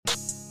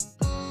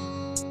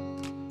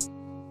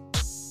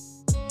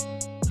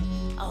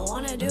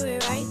wanna do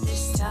it right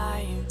this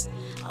time.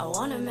 I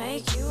wanna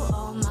make you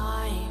all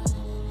mine.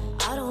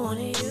 I don't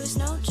wanna use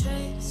no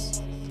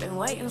tricks. Been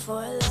waiting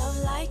for a love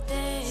like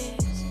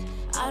this.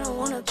 I don't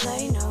wanna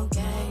play no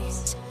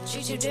games.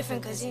 Treat you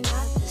different cause you're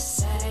not the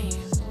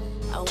same.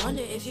 I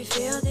wonder if you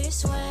feel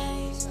this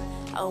way.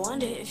 I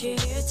wonder if you're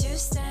here to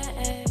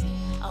stay.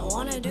 I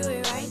wanna do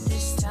it right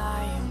this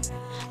time.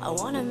 I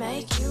wanna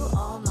make you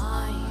all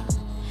mine.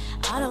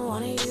 I don't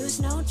wanna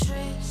use no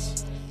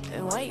tricks.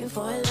 Been waiting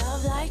for a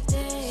love like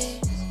this.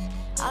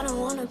 I don't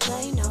wanna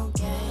play no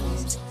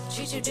games.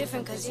 Treat you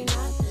different cause you're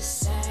not the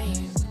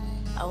same.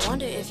 I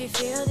wonder if you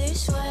feel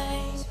this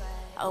way.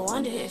 I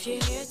wonder if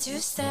you're here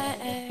to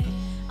stay.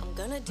 I'm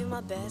gonna do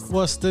my best.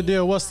 What's the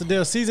deal? What's the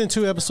deal? Season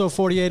 2, episode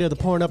 48 of the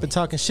Pouring Up and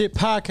Talking Shit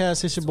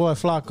podcast. It's your boy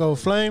Flocko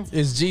Flame.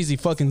 It's Jeezy,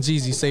 fucking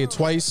Jeezy. Say it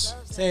twice.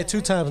 Say it 2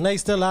 times.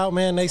 Nate's still out,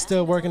 man. Nate's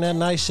still working that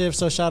night shift.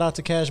 So shout out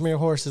to Cashmere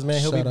Horses, man.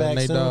 He'll be back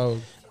Nate soon. Dogg.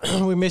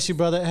 We miss you,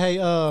 brother. Hey,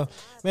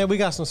 man, we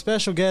got some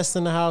special guests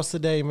in the house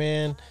today,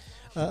 man.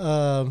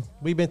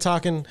 We've been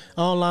talking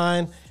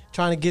online,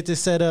 trying to get this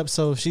set up,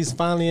 so she's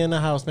finally in the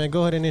house, man.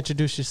 Go ahead and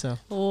introduce yourself.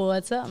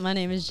 What's up? My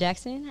name is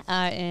Jackson.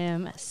 I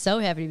am so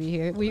happy to be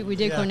here. We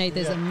did coordinate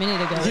this a minute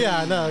ago. Yeah,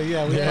 I know.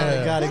 Yeah, we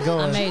finally got it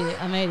going.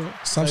 I made it.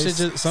 Some shit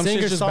just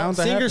bound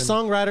to happen. Singer,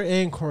 songwriter,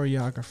 and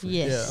choreographer.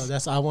 Yes. So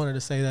that's I wanted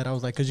to say that. I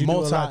was like, because you do a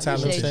lot.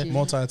 Multi-talented.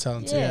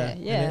 Multi-talented.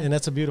 Yeah. And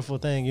that's a beautiful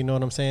thing. You know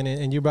what I'm saying?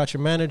 And you brought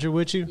your manager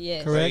with you?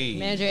 Yes. Correct? Hey.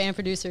 Manager and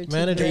producer.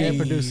 Manager and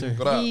producer.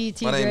 What up? T.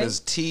 My name Gray. is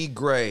T.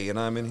 Gray, and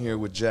I'm in here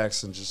with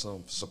Jackson just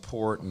on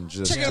support and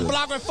just Chicken to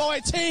block with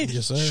 418.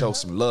 Yes, sir. show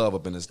some love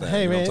up in this thing.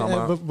 Hey, you know man, what I'm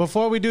talking about?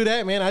 before we do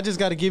that, man, I just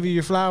got to give you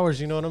your flowers,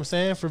 you know what I'm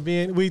saying, for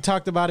being, we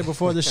talked about it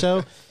before the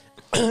show,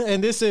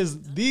 and this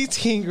is the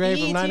T. Gray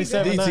from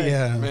 97.9.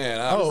 Yeah. Man,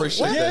 I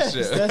appreciate that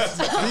shit. That's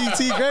the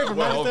T. Gray from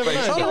Well,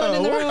 97.9. You went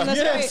in the room.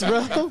 That's Yes,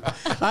 right. bro.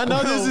 I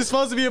know this is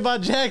supposed to be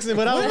about Jackson,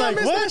 but I was like,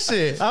 what? That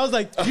shit? I was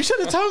like, you should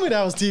have told me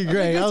that was T.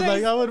 Gray. I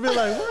would have been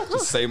like, what?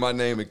 Just say my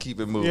name and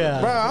keep it moving.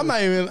 Yeah. Bro, I'm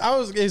not even.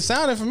 It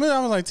sounded familiar. I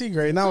was like T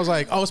Gray, and I was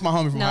like, oh, it's my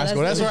homie from No, high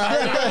school. That's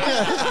that's-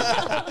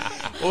 right.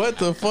 What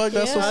the fuck?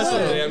 That's Yeah. what's That's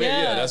up. it. I mean,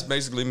 Yeah. that's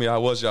basically me. I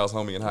was y'all's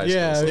homie in high school.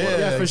 Yeah, so whatever.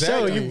 yeah, for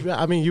exactly.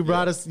 sure. You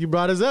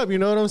brought us up. You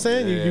know what I'm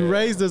saying? You Yeah.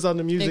 raised us on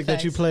the music Big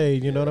that you facts.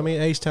 played. You know what I mean?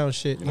 H-Town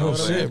shit. You know Oh,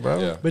 what I shit, mean? bro.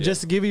 Yeah, But yeah.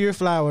 just to give you your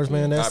flowers,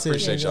 man. I That's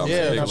appreciate it. y'all.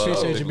 Yeah, Big I love,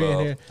 appreciate big you being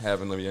love here.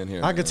 having me in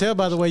here. I could tell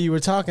by the way you were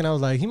talking. I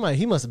was like, he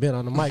must have been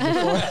on the mic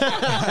before.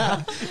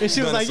 And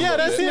she was Done like, this a yeah, little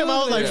that's bit. him. I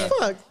was like, Yeah.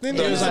 fuck. Then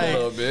he Done was this a like,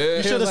 little bit.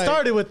 you should have like-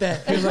 started with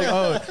that. He was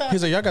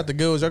like, y'all got the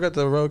goods. Y'all got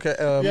the road. Yeah.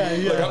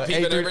 Look, I'm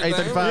peeping everything.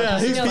 835. Yeah,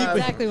 he's You know peeping.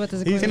 exactly what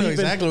this is. He's He knew peeping.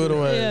 exactly what it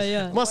was.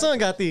 Yeah. My son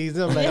got these.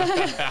 I'm like,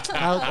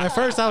 at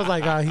first I was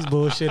like, he's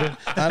bullshitting.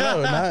 I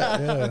know.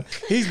 Yeah.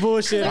 He's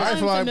bullshitting. All right,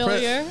 Fly.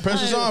 Familiar.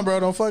 Press your on, bro.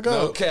 Don't fuck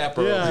No up.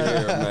 capper Yeah. over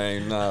here,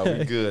 man. Nah,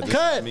 we good. This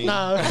Cut. is me.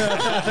 Nah.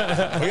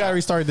 We gotta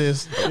restart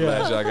this. Glad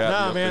y'all got me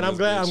Nah, up man, in I'm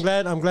this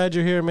glad. bitch. I'm glad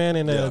you're here, man.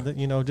 And Yeah.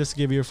 you know, just to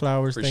give you your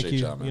flowers. Thank Appreciate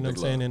you. y'all, man. You know Big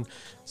what I'm saying? love. And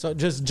so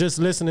just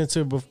listen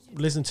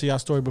to y'all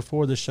story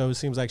before the show. It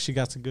seems like she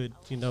got a good,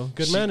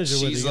 good manager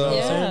with her. She's, You know what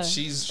I'm saying? Yeah.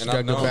 she's and got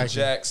I've good known backing.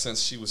 Jack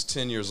since she was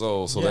 10 years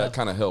old, so Yeah. that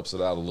kind of helps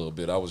it out a little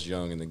bit. I was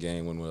young in the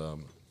game when I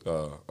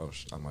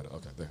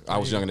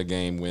was young in the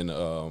game when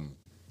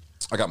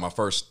I got my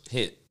first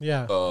hit.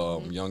 Yeah.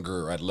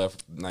 Younger, I'd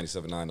left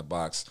 97.9 the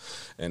box,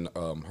 and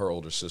her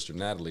older sister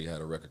Natalie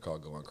had a record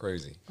called "Going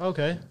Crazy."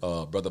 Okay.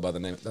 Brother by the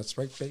name, that's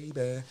right,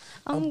 baby.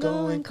 I'm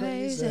going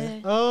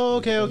crazy. Oh,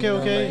 okay.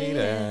 Lady.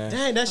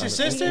 Dang, that's your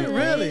sister? Yeah.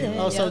 Really?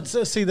 Oh, Yeah.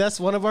 so see, that's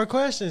one of our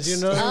questions. You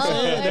know what I'm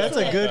saying? That's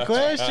a good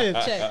question.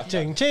 Check.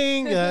 Ching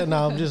ching.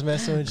 No, I'm just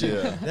messing with you.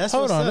 Yeah. That's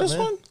Hold what's on, up, this man.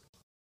 one,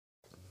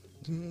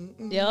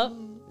 Yep.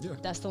 Yeah.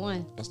 That's the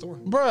one. That's the one.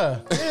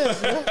 bruh.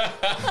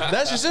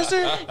 That's your sister?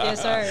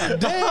 Yes, sir.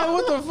 Damn,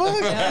 what the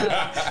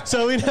fuck?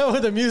 So we know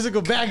what the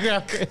musical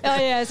background. Oh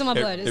yeah, it's in my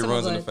blood. It It's in my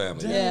runs in blood. the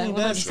family. Yeah, Dang,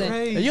 that's 100%.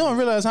 crazy. You don't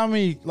realize how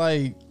many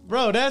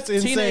Bro, that's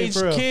insane, teenage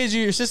for real. kids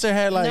your sister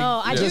had No,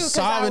 I do just because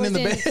I sobbing was in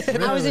the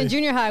bed. I was in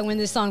junior high when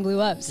this song blew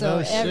up, so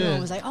No everyone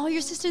shit. was like, "Oh,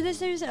 your sister, this,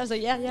 this." I was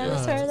like, "Yeah,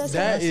 that's her. That's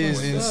That her."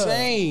 is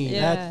insane.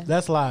 Yeah.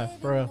 That's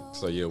live, bro.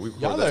 So yeah, we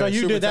Y'all recorded are So that. you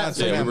super did that-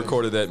 talented Yeah, we family.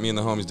 recorded that. Me and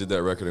the homies did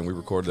that record, and we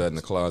recorded that in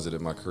the closet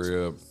at my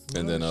crib.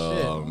 And then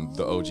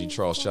the OG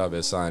Charles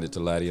Chavez signed it to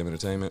Latium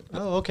Entertainment.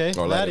 Oh, okay.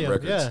 Or Latium Latium,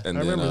 Records. yeah, And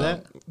I then remember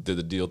that. did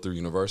the deal through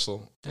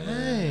Universal. Dang.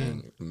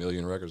 And a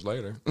million records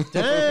later. Dang.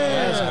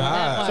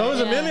 That So it was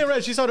a part, million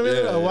records. She sold a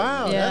million. Yeah, Oh,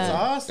 wow. yeah. That's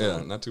awesome.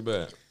 Yeah, not too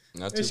bad.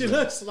 Not too And she bad.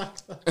 looks like.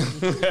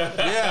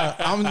 Yeah,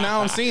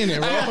 I'm seeing it,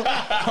 bro.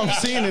 I'm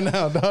seeing it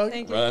now, dog.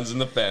 Thank you. Runs in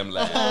the family.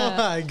 Oh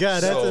my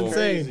God, that's So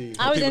insane.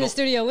 I was in People the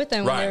studio with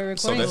them when they were Right,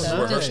 so recording this is stuff.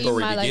 where her Just eating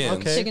story my, like, begins.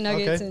 Okay, chicken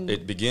nuggets okay. and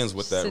It begins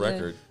with that Sit there.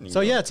 record. you So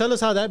know. yeah, tell us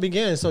how that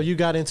began. So you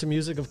got into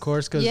music, of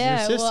course, because your yeah,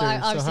 sister. well, I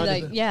so obviously how did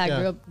like that- yeah,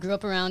 I grew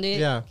up around it.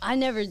 Yeah. I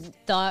never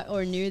thought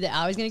or knew that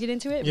I was gonna get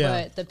into it,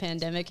 Yeah. but the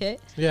pandemic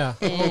hit. Yeah.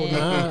 And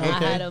nah, I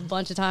okay. had a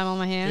bunch of time on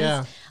my hands.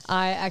 Yeah.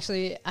 I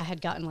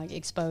had gotten like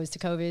exposed to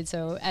COVID,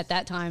 so at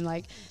that time,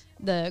 like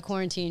the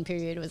quarantine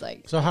period was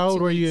like. So how old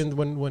 2 were you weeks.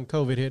 when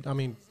COVID hit? I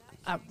mean,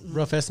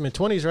 Rough estimate,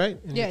 2020s, right?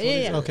 In Yeah, your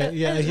yeah, 20s? yeah. Okay,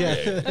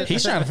 yeah.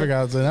 He's trying to figure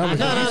out the number.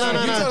 No.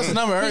 You told us the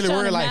number earlier. trying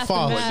We're to like math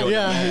false. the math.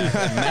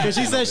 Yeah, because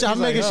she said I'm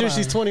making sure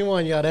she's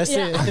 21, y'all. That's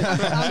Yeah. it.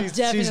 I'm she's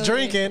definitely-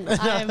 drinking.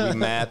 We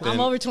mapping. I'm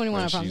over 21,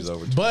 I when promise. she's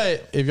over.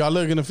 But if y'all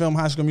looking to film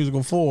High School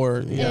Musical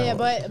 4, Yeah,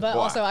 but Why?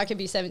 also I could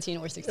be 17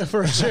 or 16.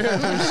 For sure.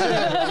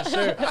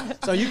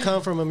 So you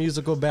come from a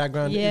musical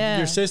background. Yeah.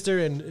 Your sister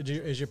and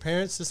is your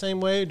parents the same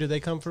way? Do they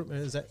come from?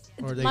 Is that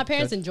or they? My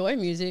parents enjoy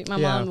music. My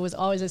Yeah. mom was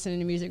always listening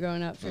to music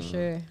growing up, for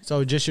sure.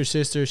 So just your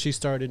sister, she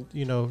started.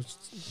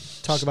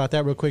 Talk about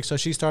that real quick. So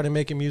she started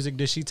making music.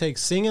 Did she take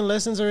singing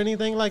lessons or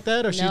anything like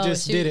that, or she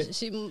just did it?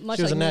 She much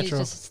She was like a me,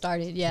 natural. just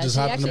started. Yeah, Just she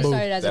hopped in the actually booth.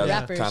 started as a That's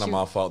rapper. kind of She-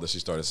 my fault that she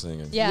started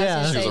singing. Yeah, Yeah. I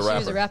was She gonna was say, a she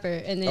was a rapper.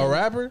 rapper, and then a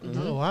rapper?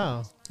 Oh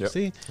wow. Yep.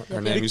 See,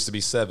 Her name used to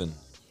be Seven.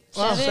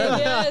 Seven,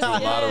 yes, A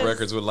lot of yes.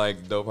 records with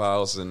like Dope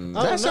House and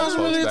That sounds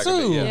folks really back in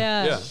the- too.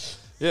 Yeah.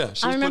 Yeah.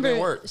 She I was putting in remember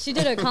work. she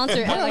did a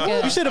concert at like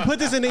a. you should have put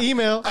this in the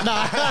email. Nah,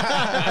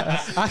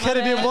 I could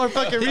have did more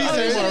fucking He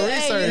research. said more Hey,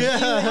 research.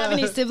 do you have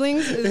any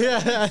siblings?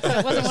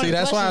 Yeah. See,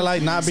 that's why I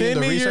like not being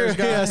Send the me your research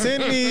guy.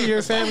 send me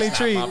your family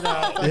tree.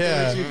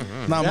 Yeah,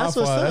 not my That's fault.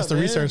 what's up, That's the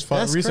man. research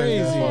fault. That's Research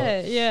crazy.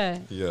 fault. Yeah.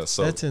 Yeah.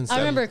 So That's insane. I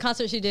remember a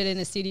concert she did in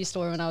a CD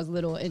store when I was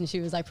little, and she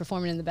was like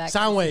performing in the back.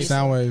 Soundwaves.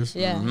 Soundwaves.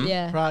 Yeah,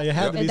 yeah. Probably it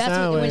had to be And that's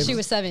when Soundwaves. she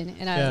was 7,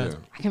 and Yeah.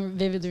 I can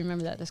vividly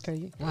remember that. That's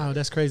crazy. Wow,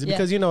 that's crazy. Yeah.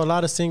 Because a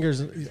lot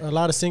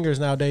of singers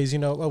nowadays,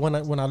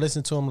 when I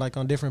listen to them like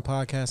on different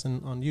podcasts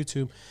and on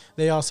YouTube,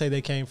 they all say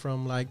they came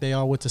from like they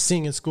all went to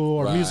singing school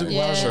or Right. music,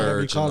 Yeah. whatever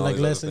we Church call and it, all like these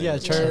other lessons, yeah,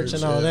 things. church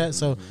and all Yeah. that.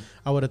 So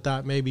I would have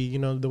thought maybe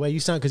the way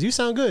you sound, because you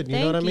sound good. You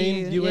know what I Thank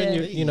mean? you. And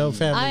Yeah. your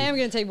family. I am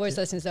gonna take voice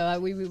lessons though.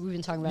 We've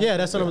been talking about. Yeah, it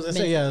that's what I was gonna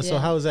say. Yeah. So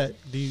how is that?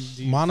 Do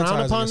you frown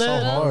Monetizing upon is so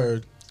that?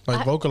 hard.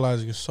 Like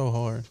vocalizing is so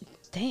hard.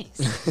 Thanks.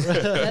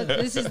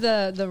 This is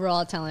the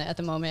raw talent at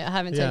the moment. I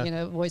haven't Yeah. taken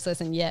a voice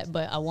lesson yet,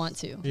 but I want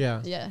to.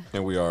 Yeah. Yeah.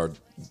 and we are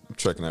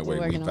trekking that way.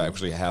 We're We working on it.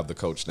 actually have the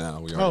coach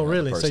now. We already Oh, have the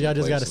really? So person y'all in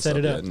just place gotta and set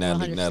it stuff. up. Yeah,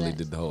 Natalie 100%.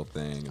 did the whole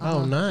thing.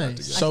 Oh,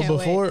 nice. So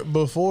can't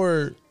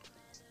before,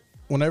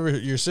 whenever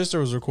your sister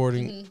was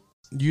recording,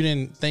 you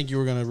didn't think you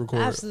were gonna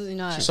record. Absolutely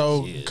not.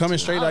 So coming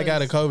straight like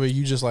out of COVID,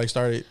 you just like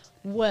started.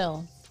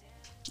 Well,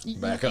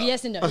 Back up.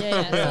 yes and no.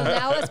 Yeah. So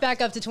now let's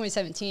back up to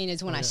 2017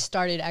 is when I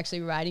started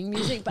actually writing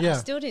music, but Yeah. I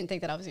still didn't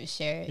think that I was going to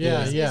share it.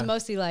 Yeah, It yeah. was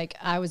mostly like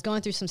I was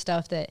going through some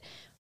stuff that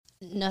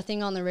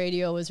nothing on the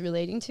radio was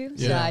relating to.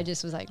 So Yeah. I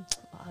just was like,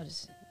 I'll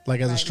just Like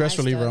as a write stress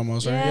my reliever stuff.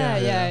 almost, right?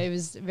 Yeah. It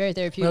was very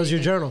therapeutic. That was your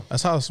and- journal.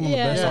 That's how some of the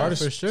Yeah. best Yeah,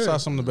 artists. for sure. That's how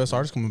some of the best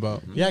artists come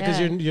about. Yeah, because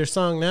Yeah. your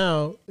song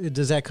now,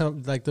 does that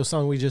come like the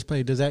song we just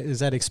played? Is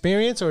that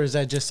experience or is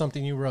that just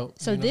something you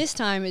wrote? So this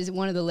time is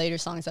one of the later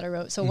songs that I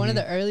wrote. So one of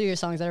the earlier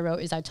songs that I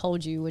wrote is "I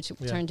Told You," which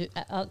turned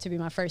out to be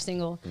my first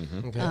single.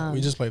 Okay.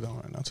 We just played that one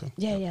right now too.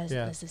 Yeah,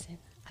 Yeah. Let's listen.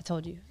 I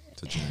told you.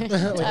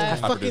 I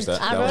produced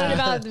that. I That wrote was-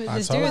 about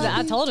this told dude him. that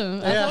I told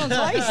him. I told him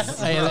twice.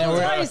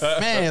 Hey,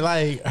 man,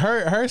 like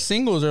her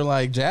singles are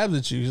like jabs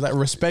at you. She's like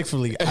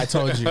respectfully, I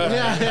told you.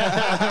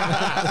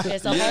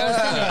 It's a whole singing.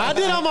 I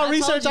did all my told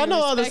research. you I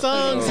know all the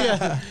respectfully. songs. Yeah.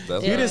 That's You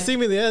right. didn't see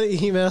me in the other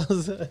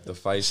emails. The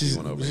fight she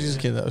went over. She's just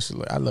kidding though. She's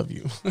like, I love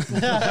you.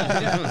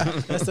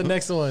 That's the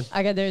next one.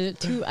 I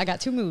got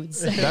two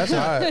moods. That's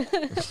hot.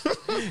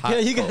 Yeah,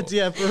 you got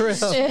for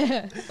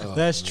real.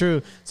 That's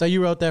true. So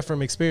you wrote that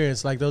from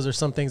experience. Like those are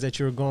some things that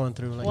you were going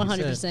through. Like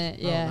 100%.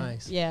 Yeah. Oh,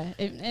 nice. Yeah.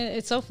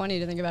 It's so funny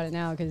to think about it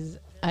now because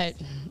I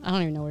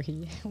don't even know where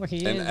he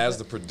And is. as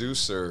but- the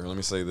producer, let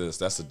me say this: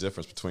 that's the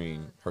difference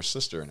between her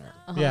sister and her.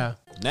 Yeah.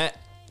 Nat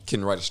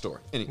can write a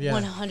story. Any Yeah.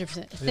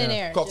 100% thin Yeah.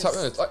 air. called just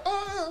top. It's like,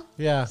 oh,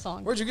 Yeah.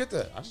 song. where'd you get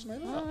that? I just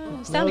made it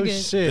up. Sounded Oh,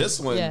 good. shit.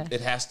 This one, Yeah.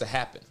 it has to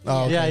happen.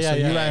 Oh, okay. Yeah, yeah, so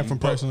yeah. you learn from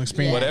personal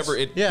experience. Whatever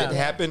it Yeah.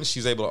 happened,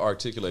 she's able to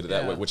articulate it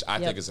that Yeah. way, which I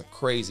Yep. think is a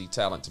crazy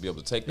talent to be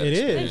able to take that It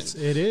experience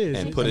is. It is.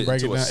 and put And it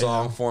break into it a down,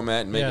 song yeah.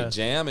 format and make Yeah. it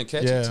jam and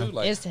catchy Yeah. too.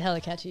 Like, It's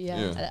hella catchy. Yeah.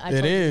 Yeah. I It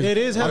told you. is. It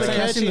is hella I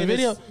catchy. seen the and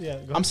video. it's- Yeah.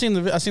 Go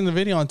I seen the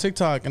video on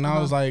TikTok, and I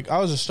was like, I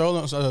was just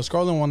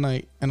scrolling one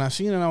night, and I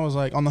seen it. And I was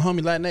like, on the homie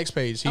Latinx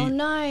page. Oh,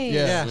 nice.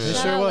 Yeah. Yeah, it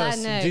Shout sure out was.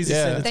 Latinx. Jesus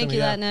Yeah. sent it to Thank me,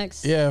 you, yeah.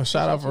 Latinx. Yeah,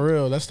 shout out for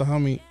real. That's the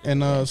homie.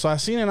 And so I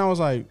seen it, and I was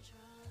like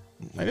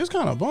this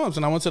kind of bumps.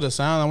 And I went to the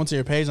sound. I went to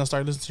your page, and I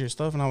started listening to your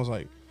stuff, and I was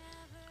like,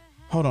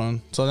 hold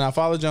on. So then I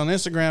followed you on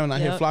Instagram, and I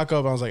hit Yep. Flock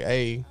up. I was like,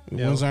 hey,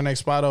 when's our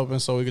next spot open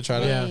so we could try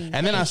to? Yeah.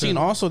 And then I seen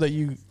also that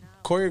you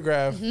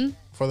choreographed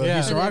for the Yeah.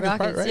 Houston For the Rockets part,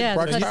 Rockets, right? yeah,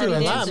 Rockets the You part, do a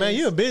Custody right? lot, man.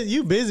 You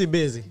busy.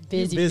 Busy, And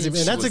busy.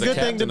 that's she a was good the thing to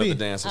captain be. of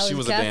the dancers. I She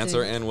was was a captain.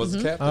 dancer and was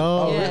the captain.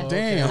 Oh, Yeah.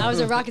 damn. I was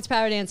a Rockets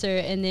power dancer,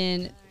 and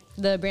then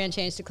the brand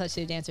changed to Clutch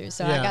City Dancers,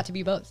 so Yeah. I got to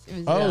be both. It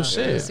was, Oh, It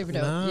shit. was super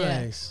dope.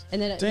 Nice. Yeah.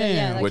 And then, Damn.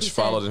 yeah, like Which you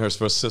said, followed in her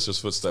sister's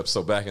footsteps.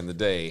 So back in the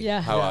day,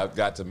 Yeah. how Yeah. I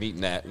got to meet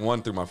Nat,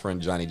 one through my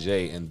friend Johnny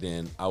J, and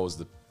then I was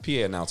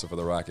PA announcer for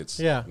the Rockets.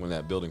 Yeah. When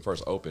that building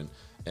first opened,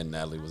 and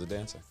Natalie was a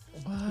dancer.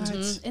 What?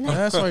 Isn't Oh,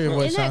 that's why your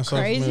voice isn't that sounds so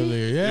crazy?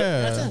 familiar.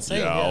 Yeah. That's insane.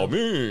 Yeah,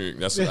 me.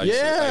 That's what I used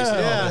to, I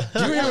used to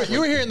Yeah. You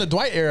were here in the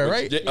Dwight era,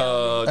 right?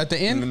 At the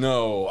end?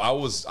 No,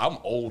 I'm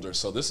older,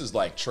 so this is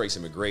like Tracy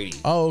McGrady.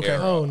 Oh, okay. era.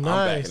 Oh, I'm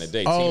back nice. in the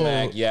day. Oh.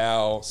 T-Mac,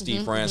 Yao,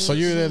 Steve Francis. So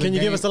you were there. Can you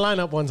give us the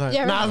lineup one time?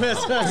 Yeah, Nah, right.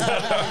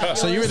 miss.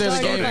 So you were there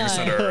the game.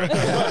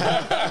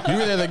 You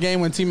were there the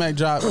game when T Mac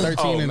dropped 13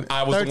 Oh, and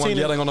I was the 13 one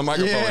yelling on the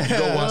microphone. Yeah. If you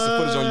go watch the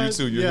footage on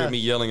YouTube, you Yeah. hear me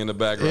yelling in the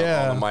background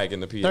Yeah. on the mic in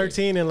the PA.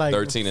 13 and like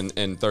 13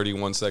 and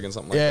 31 seconds,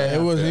 something like yeah, that.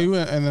 it was. He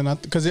went, and then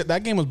because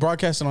that game was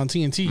broadcasted on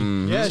TNT.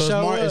 Yeah, so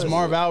sure it's was.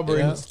 Marv Albert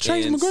Yeah. and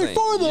Tracy Insane. McGrady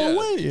farther Yeah.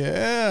 away.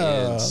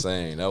 Yeah,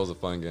 Insane. That was a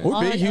fun game. we're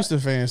big yeah. Houston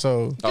fans,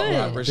 so Oh, I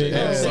appreciate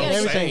Yeah, that.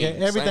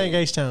 Yeah. everything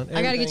H-Town.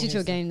 I gotta get you Everything to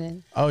a game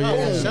then. oh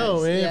yeah. For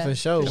sure, man. Yeah. For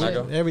sure. Can I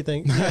go?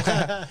 Everything.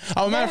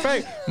 Oh, matter of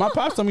fact, my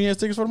pops told me he has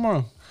tickets for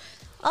tomorrow.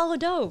 Oh,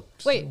 dope.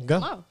 Wait, Go.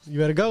 tomorrow. You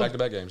better go.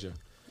 Back-to-back games, yeah.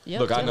 Yep,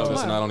 Look, I yep, know this, and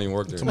tomorrow. I don't even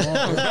work there.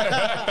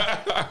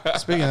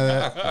 Speaking of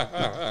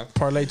that,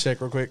 parlay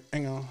check real quick.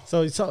 Hang on.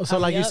 So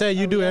like you Yep, said,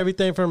 you oh, do yep.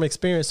 everything from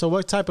experience. So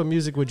what type of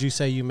music would you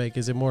say you make?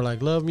 Is it more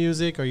like love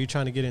music? Or are you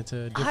trying to get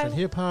into a different I-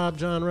 hip hop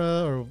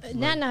genre? Or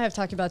Nat and I have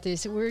talked about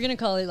this. We're gonna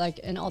call it like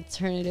an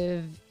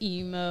alternative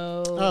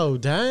emo. oh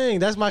dang,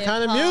 that's my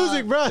kind of Hip-hop.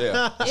 music, bro.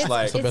 Yeah. It's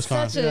like the best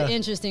such kind. an Yeah.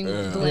 interesting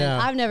Yeah. blend. Yeah.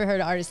 I've never heard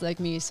an artist like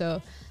me,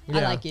 so I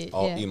Yeah. like it.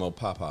 all yeah. emo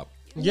pop-hop.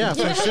 Yeah,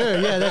 for sure.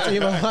 Yeah, that's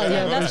emo.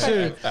 Yeah, that's for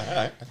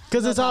sure.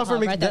 Because it's all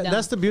from Write that down.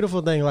 that's the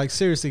beautiful thing. Like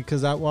seriously,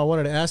 because I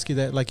wanted to ask you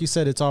that. Like you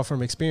said, it's all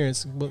from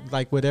experience. But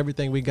like with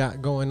everything we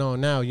got going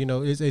on now, you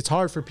know, it's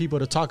hard for people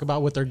to talk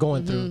about what they're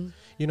going through.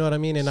 You know what I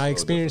mean? And I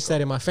experienced that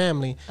in my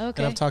family,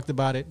 Okay. and I've talked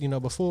about it, you know,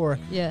 before.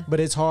 Yeah.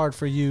 But it's hard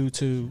for you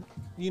to,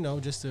 you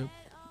know, just to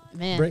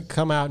Man.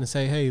 come out and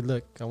say, hey,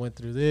 look, I went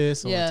through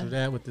this, I Yeah. went through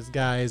that with this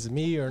guy. Is it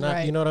me or not?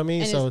 Right. You know what I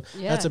mean? And So it's-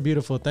 yeah. that's a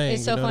beautiful thing.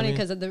 It's so you know what I funny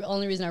mean? because the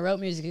only reason I wrote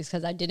music is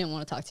because I didn't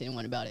want to talk to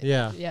anyone about it.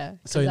 Yeah. Yeah.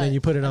 So 'Cause then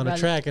you put it on I'd a rather-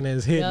 track and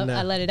it's hitting. Yep, now.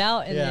 I let it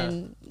out and Yeah.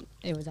 then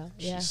it was out.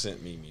 Yeah. She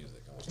sent me music.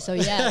 I was So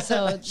like, yeah.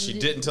 So she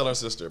didn't tell her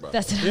sister about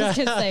That's it. what I was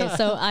gonna say.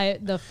 So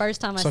the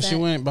first time I So sent, she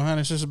went behind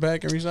her sister's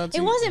back and reached out to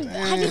it you? wasn't.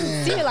 I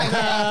didn't see it like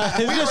that.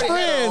 It's just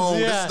friends.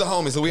 This Yeah. is the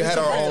homies. So we had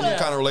our own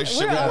kind of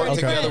relationship. We're We worked already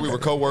together. friends. We were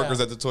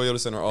co-workers at the Toyota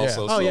Center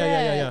also. Oh, so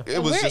yeah.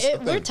 It was just a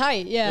we're thing.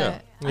 tight. Yeah.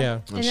 Yeah.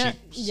 And And she that-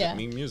 sent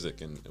me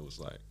music, and it was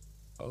like,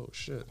 oh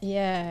shit,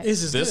 Yeah.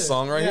 This is this good.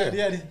 song right Yeah,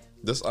 here. yeah.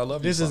 This I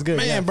love. This you is song. good.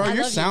 Man, bro, I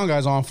your love sound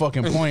guy's on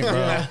fucking point,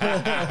 bro.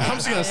 I'm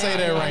just gonna say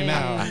that right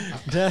now.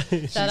 Yeah.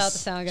 Shout out to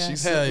sound guy. She Hell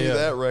sent me yeah.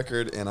 that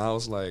record, and I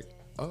was like,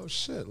 oh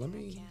shit, let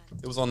me.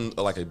 It was on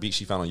like a beat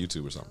she found on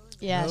YouTube or something.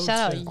 Yeah. No Shout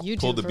out shit. YouTube.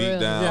 Pulled the for beat real.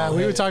 down. Yeah,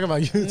 we were talking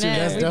about YouTube. Man,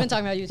 That's we've dope. been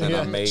talking about YouTube. And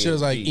I Yeah. made She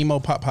was like beat. emo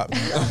pop pop.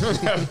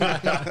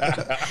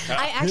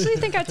 I actually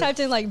think I typed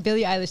in like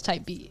Billie Eilish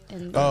type beat.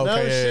 And Oh, No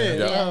okay, shit.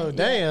 yeah. Yeah. Oh,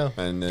 damn.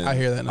 And then I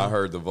hear that now. I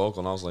heard the vocal,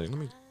 and I was like, let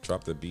me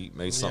drop the beat,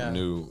 make something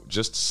Yeah. new,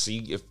 just to see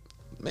if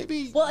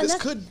maybe Well, and this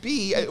that's- could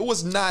be. It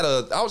was not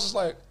a. I was just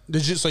like,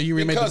 Did you? So you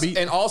remade the because, beat?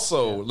 and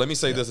also let me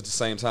say this at the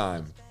same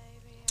time,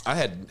 I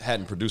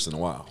hadn't produced in a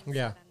while.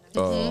 Yeah.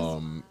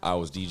 I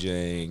was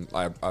DJing.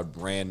 I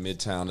ran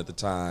Midtown at the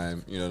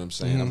time. You know what I'm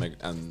saying?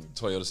 And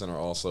Toyota Center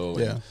also.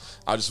 Yeah. And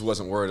I just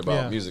wasn't worried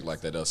about Yeah. music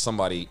like that.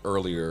 Somebody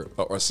earlier,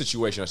 or a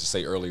situation I should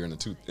say earlier in the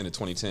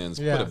 2010s,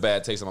 Yeah. put a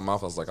bad taste in my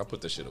mouth. I was like, I put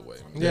this shit away.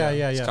 Yeah.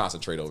 Let's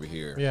concentrate over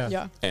here. Yeah.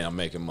 Yeah. And I'm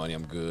making money.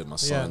 I'm good. My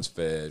son's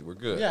fed. We're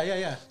good.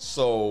 Yeah.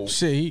 So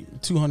Shit, he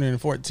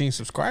 214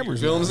 subscribers.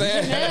 you feel what I'm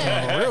now.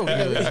 saying? Real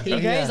good. E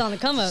Gray's on the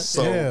come up.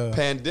 So Yeah.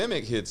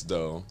 pandemic hits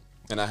though,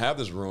 and I have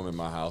this room in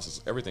my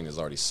house. Everything is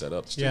already set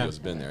up. The studio's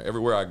been there.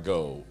 Everywhere I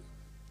go,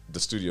 the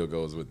studio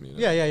goes with me.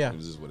 Yeah.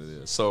 This is what it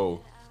is.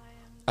 So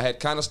I had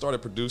kind of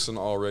started producing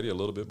already a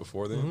little bit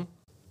before then.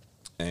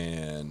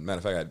 And matter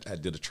of fact, I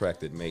did a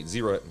track that made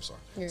Zero. I'm sorry,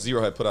 Here.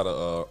 Zero had put out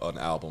an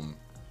album.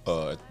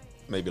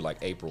 Maybe like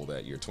April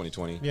that year,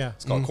 2020. Yeah.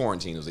 It's called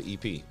Quarantine. It was an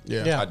EP.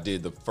 Yeah. Yeah. I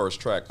did the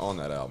first track on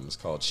that album. It's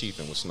called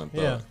Chiefin' with Slim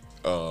Yeah.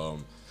 Thug.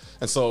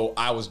 And so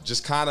I was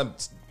just kind of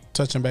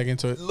Touching back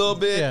into it. a little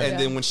bit, Yeah. and Yeah.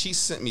 then when she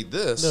sent me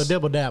this, Little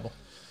dibble dabble.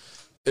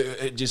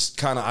 it just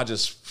kind of,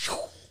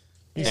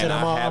 He said,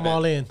 I'm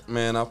all in.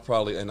 Man, I've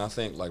probably, and I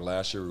think like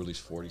last year we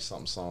released 40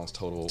 something songs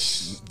total,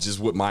 just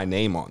with my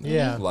name on them.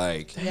 Yeah.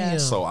 Like, Yeah.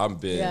 so I've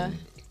been. Yeah.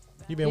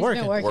 You've been He's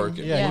working. been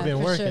Working. Yeah, you've been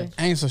for working. sure.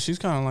 And so she's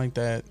kind of like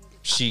that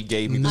She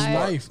gave me new the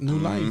spark. life, new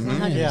life.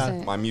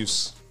 100%. My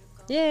muse.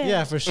 Yeah.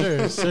 Yeah, for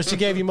sure. So she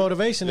gave you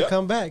motivation to Yeah.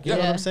 come back. You know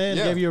what Yeah. I'm saying?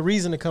 Yeah. Gave you a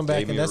reason to come back,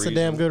 Gave and me a that's a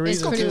damn reason. good It's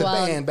reason pretty too.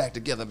 wild. Band back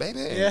together, baby.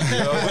 Yeah.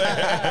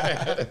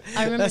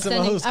 I remember That's some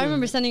old sending. school. I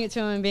remember sending it to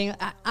him and being.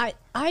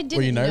 I you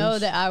didn't know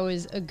nervous? that I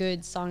was a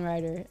good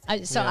songwriter.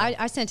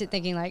 I sent it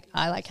thinking like,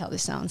 I like how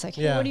this sounds. Like,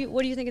 hey, Yeah.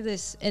 what do you think of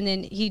this? And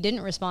then he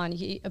didn't respond.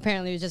 He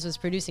apparently just was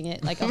producing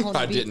it like a whole.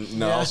 I beat. didn't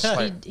know. I was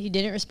like, He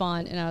didn't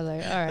respond, and I was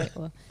like, all right,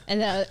 well. And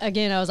then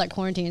again, I was like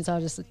quarantined, so I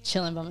was just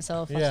chilling by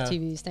myself, watching Yeah.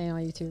 TV, staying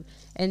on YouTube.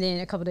 And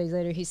then a couple days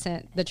later, he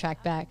sent the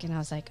track back, and I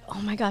was like,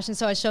 oh my gosh! And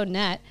so I showed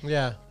Nat,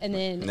 Yeah. and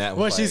then Nat was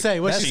What'd she say?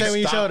 What'd she say when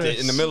you stopped showed her? it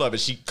in the middle of it?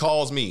 She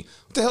calls me.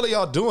 What the hell are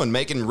y'all doing?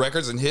 Making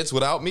records and hits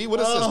without me? What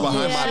is this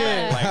behind my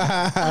yeah.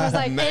 back? Like, I was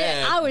like,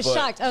 Man, I was but-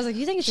 shocked. I was like,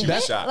 you think it's a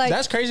That's hit? shocked. Like,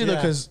 That's crazy though,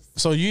 Yeah. because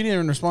so you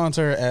didn't respond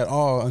to her at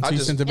all until you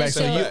just sent it back. And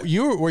So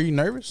so- were you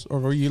nervous or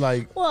were you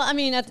like? well, I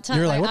mean, at the time,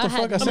 You were like, what the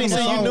had fuck? I I mean, sent so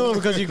him a you song. knew him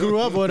because you grew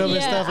up with him and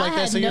Yeah, stuff like I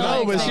that. had So you no know,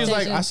 No, but she's like,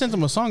 expectation. I sent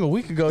him a song a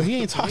week ago. He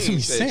ain't talked to me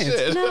said since.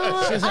 shit. No,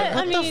 I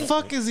what mean, the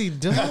fuck is he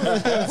doing?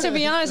 to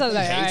be honest, I was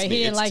like, all hates right, me.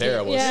 he didn't It's like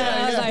terrible. it. Yeah,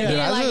 I was like, he Did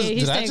didn't I like just, it. He's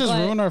did I staying just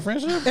quiet. ruin our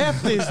friendship?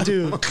 F this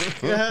dude.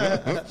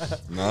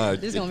 nah,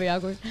 This is gonna be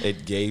awkward.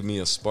 It gave me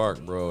a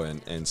spark, bro,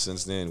 and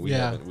since then we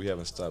Yeah.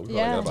 haven't stopped. We probably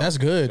Yeah. got about, That's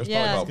good. there's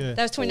Yeah, probably about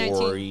that was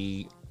 2019.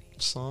 40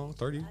 songs,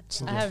 30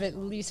 songs. I have at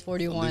least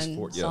 41 At least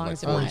 40, yeah, like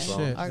songs in 40 my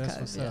songs. Shit, that's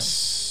archives.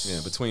 what's Yeah.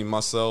 Yeah, between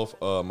myself,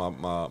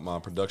 my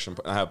production,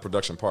 I have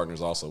production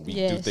partners also. We do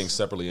Yes. things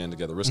separately and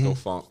together. Risco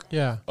Funk,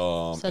 Yeah.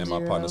 and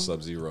my partner Sub-Zero.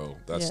 Sub Zero.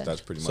 That's Yeah.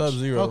 that's pretty much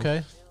Sub-Zero.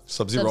 Okay.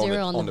 Sub Zero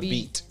Sub-Zero on the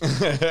beat. You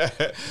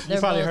They're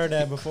probably both heard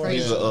that before.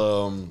 crazy.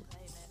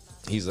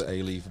 He's a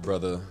A-Leaf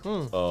brother.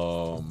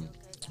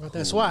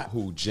 That's why.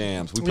 Who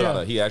jams? We put Yeah.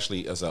 out he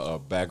actually has a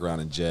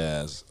background in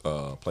jazz,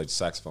 played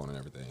saxophone and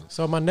everything.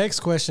 So my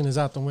next question is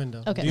out the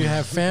window. Okay. Do you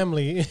have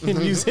family in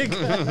music?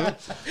 I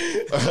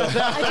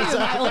do.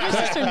 My older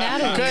sister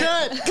Natalie.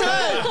 cut.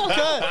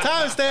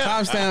 Timestamp.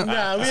 Timestamp.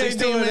 Nah, we ain't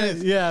 16 doing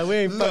minutes. it. Yeah, we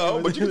ain't. No, fucking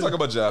but with you can it. talk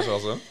about Josh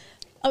also.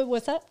 Oh,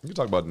 what's that? You can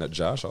talk about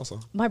Josh also.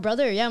 My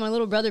brother. Yeah, my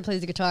little brother plays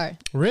the guitar.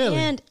 Really?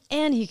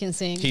 And he can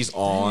sing. He's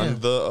on Damn.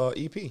 the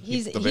EP.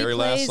 He's the he very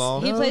plays, last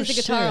song. He Oh, plays the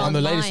guitar shit. On the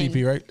latest Mine.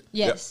 EP, right?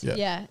 Yes. Yep.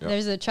 Yeah. Yep.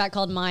 There's a track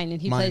called Mine,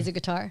 and he Mine. plays the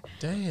guitar.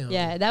 Damn.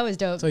 Yeah, that was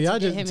dope. So y'all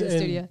to get just him in the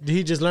studio. Did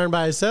he just learn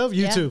by himself?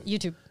 YouTube. Yeah,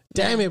 YouTube.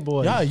 Damn it,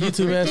 boy. Y'all a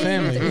YouTube ass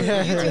family.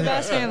 YouTube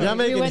best family. Y'all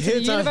making we went to the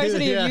hits on-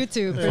 University yeah. of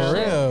YouTube. For sure.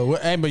 real.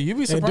 Well, hey, but you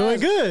be They're surprised. doing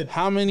good.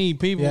 How many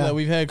people Yeah. that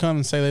we've had come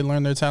and say they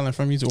learned their talent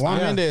from YouTube? Juan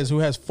Yeah. Mendez, who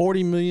has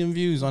 40 million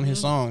views on his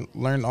song,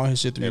 learned all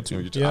his shit through Yeah,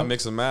 YouTube. Yeah. I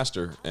mix and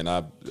master, and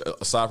I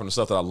aside from the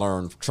stuff that I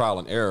learned trial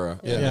and error,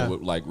 and Yeah.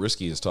 what, like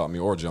Risky has taught me,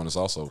 or Jonas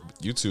also.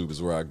 YouTube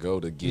is where I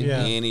go to get Yeah.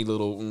 any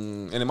little,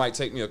 and it might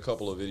take me a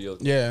couple of videos.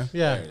 Yeah.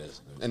 Yeah. There it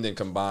is. And then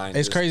combine.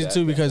 It's this, crazy that,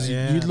 too that. because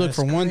Yeah, you look that's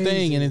for one crazy.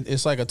 thing and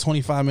it's like a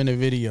 25-minute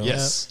video.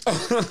 Yes.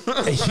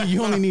 And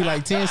you only need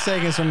like 10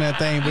 seconds from that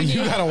thing, but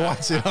you gotta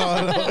watch it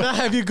all.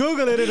 Now, if you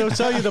Google it, it'll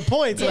show you the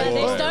points. Yeah, Like,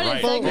 they Right, started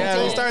right. segments. Yeah,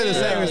 they started the Yeah.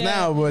 segments Yeah.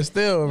 now, but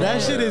still, that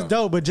bro. shit is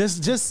dope, but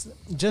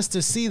just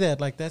to see that,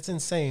 like, that's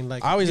insane.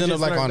 Like, I always you end up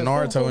just like learned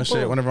on the Naruto boom, and shit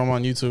boom, whenever I'm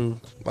on YouTube.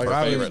 Like Her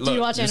I favorite. Do you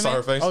Look, watch you saw anime?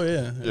 her face? Oh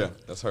yeah. Yeah,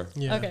 that's her.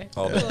 Yeah. Okay.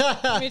 All day.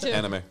 Cool. Me too.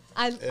 Anime.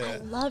 I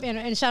love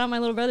anime. And shout out my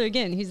little brother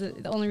again. He's the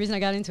only reason I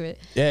got into it.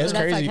 Yeah, it's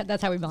that's crazy. Like,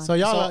 that's how we bond. So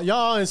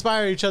y'all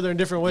inspire each other in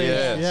different ways.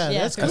 Yes. Yeah,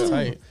 Yeah, that's for cool. sure.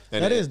 That's tight.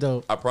 And That is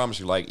dope. I promise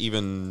you, like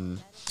even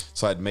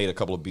so, I'd made a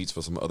couple of beats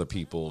for some other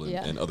people and,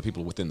 Yeah. and other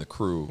people within the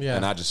crew. Yeah.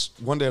 And I just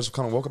one day I just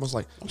kind of woke up. I was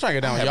like, I'm trying to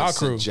get down I with y'all haven't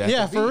sent crew. Jack a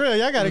Yeah, beat. for real.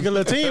 Y'all got a good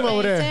little team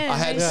over there. I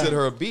had to Yeah. send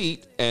her a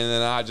beat, and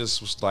then I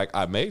just was like,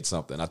 I made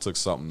something. I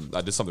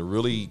did something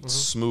really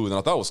smooth, and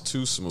I thought it was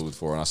too smooth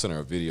for her. And I sent her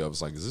a video. I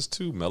was like, is this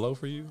too mellow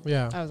for you?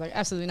 Yeah. I was like,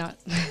 absolutely not.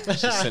 She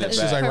sent it She's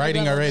back. like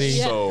writing Perfect level. already.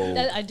 Yeah, So,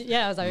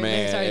 I was like,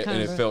 Man, sorry, and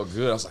kind it of. felt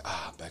good. I was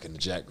like, back in the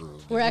Jack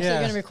groove. We're actually Yeah.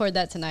 going to record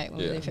that tonight when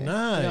Yeah. we leave here.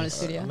 Nice. We're going to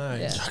studio.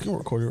 Nice. Yeah. I can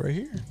record it right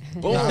here.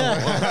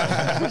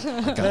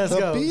 Let's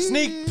go.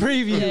 Sneak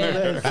preview.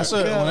 Yeah. That's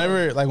what,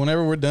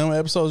 whenever we're done with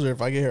episodes, or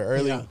if I get here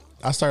early, Yeah.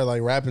 I start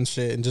like rapping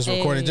shit and just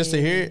recording just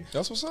to hear it.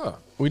 That's what's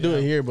up. We do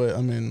it here, but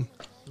I mean,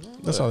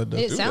 that's all it does.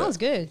 It Do sounds that.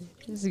 good.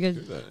 This is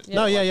good.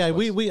 No, yeah.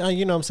 We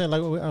you know what I'm saying,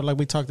 like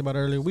we talked about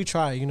earlier, we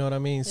try, you know what I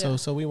mean? Yeah.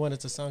 So we want it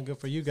to sound good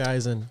for you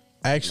guys, and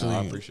Actually, No,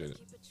 I appreciate it.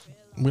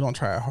 we don't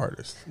try our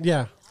hardest.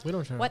 yeah, we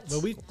don't try. What?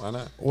 But we Why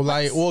not?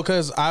 Well,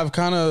 because I've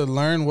kind of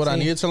learned what I See,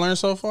 needed to learn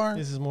so far.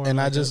 this is more and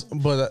like I just,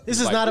 but this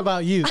is Like- not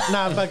about you.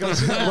 Nah, I'm fucking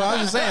with you. well, I'm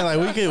just saying, like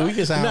we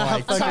could sound Nah,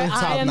 like I'm sorry,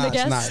 top I am the notch.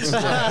 guest.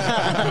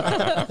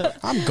 Notch.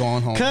 I'm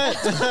going home.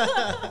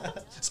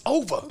 Cut. It's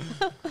over.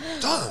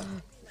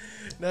 Done.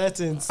 That's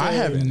insane. I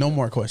have no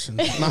more questions.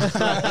 No,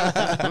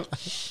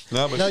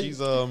 but No, she's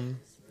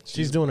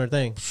She's doing her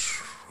thing.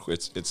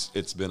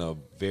 it's been a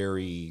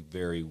very,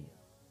 very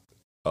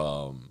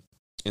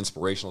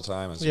inspirational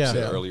time, as Yeah. you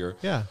said Yeah. earlier.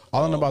 Yeah.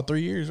 All in about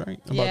 3 years, right?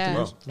 About Yeah, 3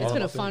 years. it's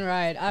been a fun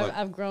ride. Like-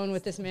 I've grown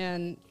with this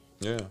man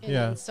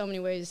Yeah. in so many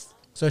ways.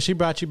 So she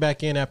brought you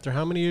back in after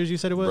how many years you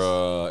said it was?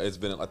 Bruh, it's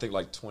been, I think,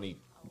 like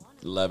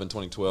 2011,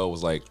 2012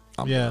 was like,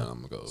 I'm Yeah.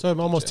 gonna go. So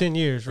almost jam. 10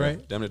 years, right?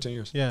 Yeah, damn near 10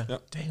 years. Yeah.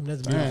 Yep. Damn,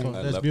 that's Dang. beautiful.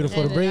 I That's love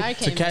beautiful that. to bring And I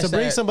came catch to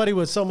bring that- somebody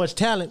with so much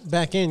talent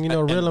back in. You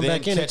know, reel them then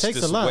back in. It catch takes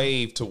a this lot.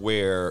 wave to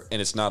where,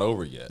 and it's not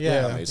over yet.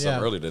 Yeah, I made something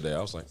yeah. earlier today.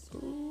 I was like,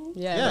 ooh,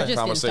 Yeah, Yeah. we're just Conversation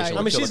getting started.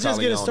 I mean, she's just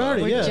getting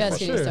started. We're Yeah, just for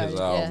getting sure. started. His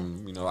Yeah.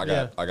 album, you know,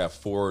 I got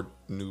 4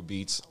 new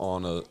beats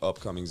on a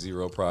upcoming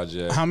Zero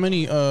project. How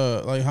many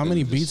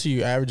beats are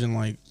you averaging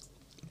like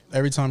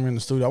every time you're in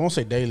the studio? I won't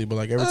say daily, but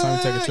like every time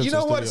you take a trip to the You studio.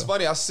 know what? It's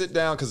funny. I sit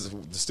down because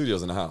the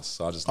studio's in the house,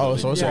 so I just Oh,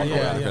 so it's walk on-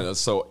 around. yeah.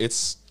 So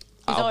it's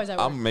always at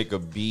I'll work. make a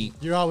beat.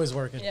 You're always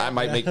working. Yeah. I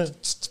might make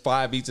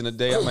 5 beats in a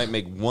day. I might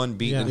make 1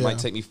 beat, and it Yeah. might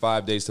take me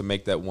 5 days to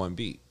make that 1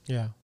 beat.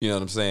 Yeah. You know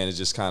what I'm saying? It's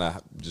just kind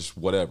of just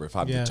whatever. If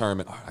I'm Yeah.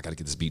 determined, all right, I got to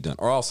get this beat done.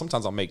 Or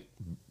sometimes I'll make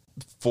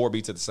 4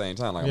 beats at the same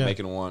time. Like Yeah. I'm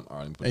making one. All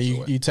right, let me put And this you,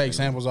 away. you take And-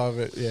 samples off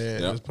it. Yeah,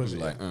 Yep. just push it.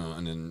 Like,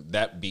 and then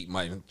that beat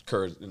might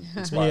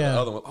inspire Yeah, the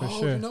other one. for Oh,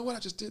 sure. you know what? I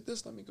just did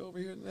this. Let me go over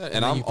here. And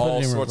then I'm you put it all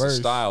in sorts reverse.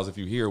 of styles. If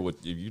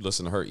you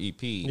listen to her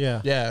EP,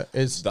 Yeah. Yeah,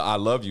 it's the I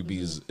Love You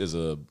beat is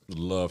a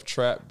love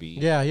trap beat.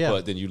 Yeah, yeah.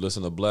 But then you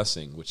listen to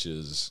Blessing, which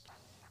is,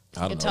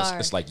 I don't know, Guitar.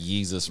 it's like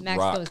Yeezus Max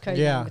rock, goes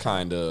crazy. Yeah.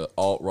 kind of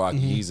alt rock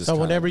Yeezus. So kinda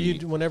whenever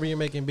beat. whenever you're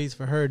making beats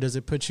for her, does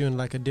it put you in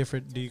like a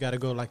different? Do you got to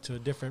go like to a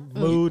different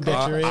mood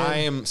that you're in?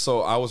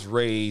 I was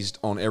raised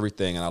on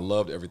everything, and I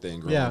loved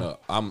everything growing Yeah.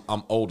 up. I'm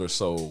older,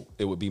 so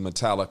it would be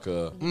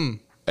Metallica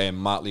and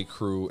Motley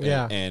Crue and,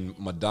 Yeah. and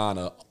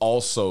Madonna,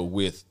 also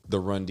with the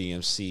Run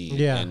DMC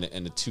Yeah. and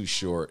the Too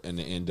Short and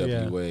the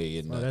NWA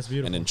and Oh, the, that's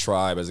beautiful. and then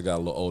Tribe as it got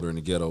a little older and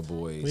the Ghetto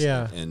Boys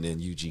Yeah. and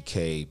then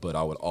UGK. But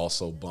I would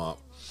also bump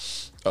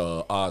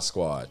Odd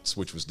Squads,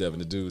 which was Devin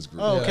the Dude's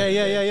group. Oh, okay,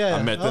 yeah.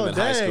 I met them Oh, in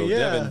high dang, school.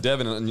 yeah.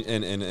 Devin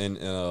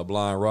and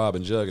Blind Rob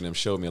and Jug and them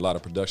showed me a lot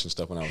of production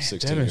stuff when I was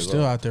 16 Devin's years still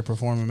old. out there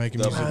performing,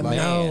 making The music. I Like,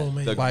 know,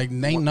 man. like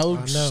ain't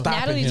no stopping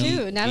Natalie him.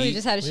 too. Natalie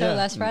just had a show Yeah.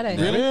 last Friday.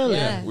 Really?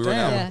 Yeah. We were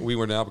Damn. we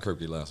were in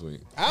Albuquerque last week.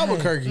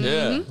 Albuquerque.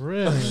 Yeah,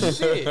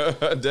 Really?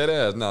 dead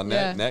ass. No,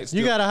 Yeah. Nat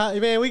You gotta,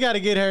 man. We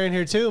gotta get her in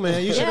here too,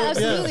 man. You should,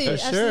 absolutely, for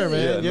sure, absolutely.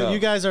 man. Yeah, no. You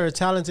guys are a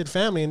talented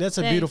family, and that's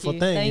a Thank beautiful you,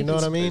 thing. thank You know you.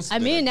 what I mean? I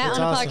mean, that It's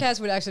on the awesome. podcast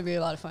would actually be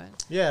a lot of fun.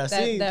 Yeah, That-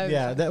 see, that would be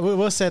yeah, fun. that,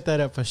 we'll set that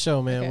up for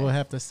sure, man. Okay. We'll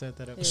have to set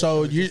that up.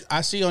 So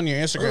I see on your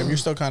Instagram, you're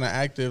still kind of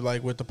active,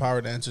 like with the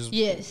power dances.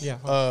 Yes. Yeah.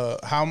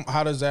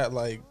 How does that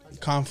like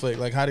conflict?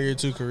 Like, how do your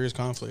two careers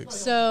conflict?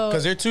 So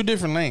Because they're two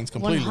different lanes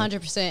completely.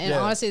 100%. And Yeah.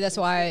 honestly, that's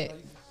why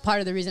part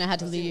of the reason I had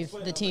to leave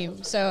the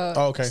team. So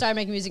Oh, okay. I started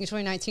making music in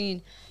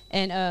 2019,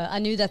 and I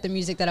knew that the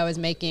music that I was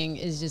making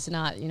is just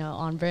not,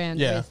 on brand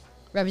Yeah. with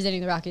representing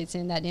the Rockets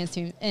and that dance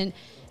team. And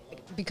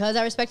because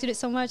I respected it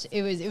so much,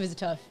 it was a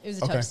tough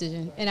Okay.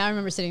 decision. And I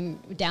remember sitting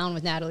down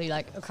with Natalie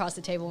like across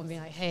the table and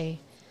being like, "Hey,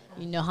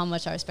 you know how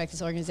much I respect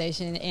this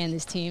organization and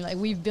this team. Like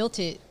we've built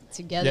it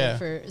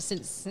together Yeah.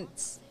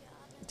 since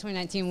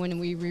 2019 when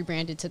we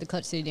rebranded to the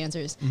Clutch City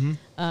Dancers." Mm-hmm.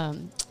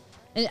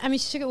 And I mean,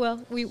 she took it well.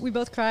 We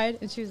both cried,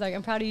 and she was like,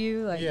 "I'm proud of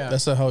you. Like, Yeah.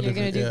 That's a whole you're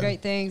different. gonna do yeah.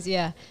 great things."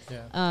 Yeah.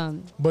 Yeah.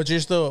 But you're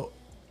still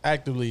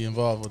actively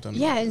involved with them.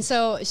 Yeah, and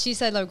so she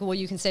said, like, well,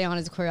 you can stay on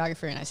as a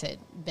choreographer. And I said,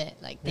 bet,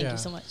 like, thank Yeah. you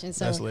so much. And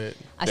so That's lit.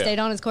 I Yeah. stayed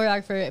on as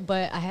choreographer,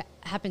 but I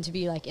happened to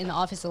be, like, in the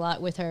office a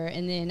lot with her.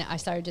 And then I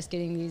started just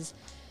getting these,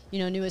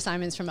 new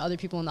assignments from other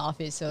people in the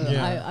office. So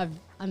Yeah.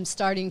 I'm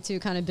starting to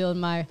kind of build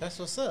my That's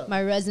what's up.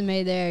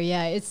 resume there.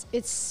 Yeah, it's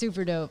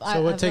super dope.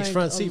 So what I've takes learned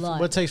front a seat? lot.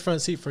 What takes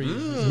front seat for you?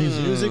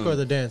 Music or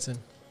the dancing?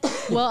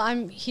 Well,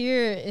 I'm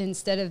here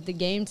instead of the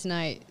game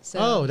tonight. So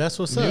Oh, that's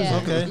what's up. Yeah.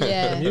 Okay.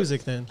 Yeah. The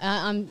music then.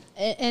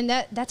 And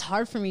that's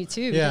hard for me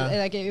too. Yeah. Because,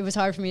 like it was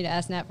hard for me to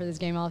ask Nat for this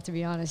game off, to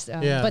be honest.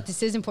 Yeah. But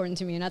this is important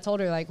to me, and I told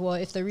her like, well,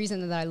 if the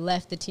reason that I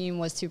left the team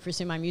was to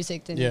pursue my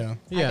music, then Yeah.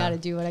 Yeah. I got to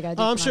do what I got to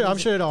do. Oh, I'm for sure. my I'm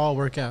music. sure it'll all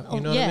work out. You Oh,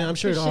 know what I yeah, mean? I'm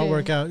sure for it'll all sure.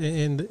 work out.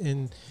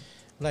 In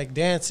like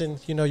dancing,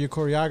 your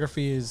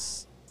choreography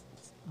is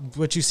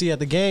what you see at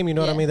the game. You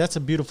know what I Yeah. mean? That's a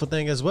beautiful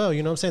thing as well.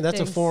 You know what I'm saying? That's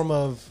Thanks. a form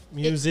of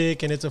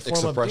music, and it's a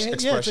form of Expression.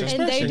 yeah, it's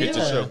Expression. And they You do. get to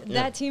show.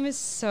 Yeah. That team is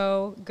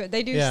so good.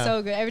 They do Yeah.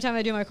 so good. Every time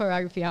I do my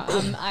choreography,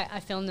 I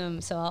film them,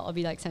 so I'll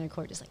be like center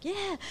court, just like,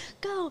 yeah,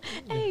 go,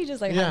 hey,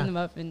 just like Yeah. hyping them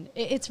up, and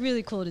it's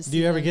really cool to see. Do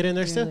you ever them get in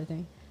there doing still? their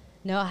thing.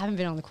 No, I haven't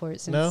been on the court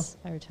since No?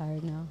 I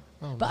retired. No,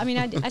 Oh, but I mean,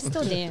 I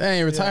still dance.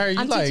 Dang, retired.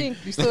 I'm You like teaching-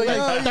 you still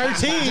young.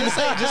 13. Just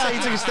say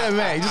you took a step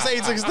back. Just say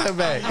you took a step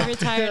back. I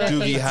retired at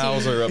Doogie 18.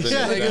 Howser up in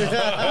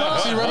there.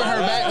 She's rubbing her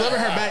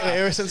back. Like,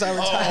 ever since I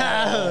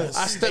retired,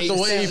 I stepped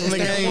away from the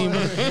game.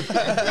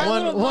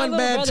 One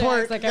bad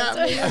twerk Like got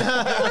I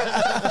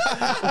me.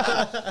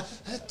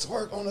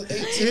 Twerk on the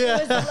 18.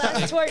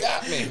 Yeah.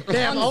 Got me.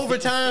 Damn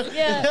overtime.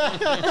 Yeah,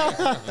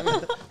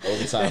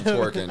 Overtime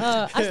twerking.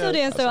 I still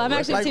dance though. I'm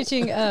actually Like-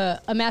 teaching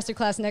a master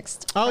class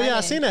next. Oh yeah,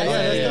 I Friday. seen that. Yeah, Oh,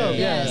 that's yeah, dope.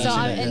 yeah, Yeah. So I seen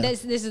I'm, that, and yeah.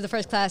 this is the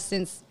first class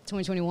since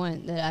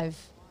 2021 that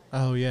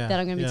Oh yeah. I'm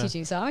going to be yeah.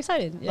 teaching. So I'm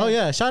excited. Oh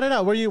yeah, shout it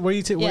out. Where you?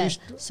 Yeah.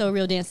 So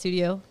Real Dance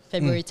Studio,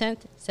 February 10th,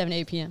 7 to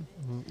 8 p.m.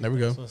 There we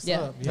go. What's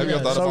Yeah. up? Have you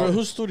ever thought So about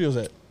whose studio's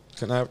that?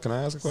 Can I ask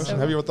a question? So-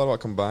 Have you ever thought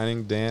about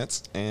combining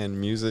dance and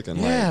music and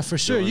Yeah, for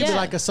sure. You Yeah. be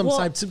like some Well,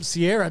 type of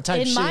Sierra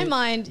type In shit. my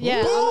mind,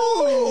 yeah.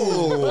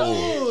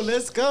 Ooh. Ooh,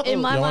 let's go.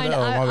 In my You want mind, that?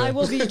 Oh, my I bad.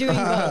 will be doing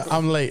both.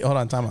 I'm late. Hold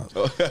on, time out.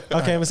 Okay,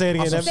 I'm gonna say it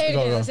again. Awesome. Say it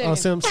again. Say it Oh,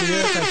 again.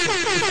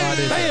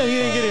 Damn, you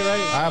didn't get it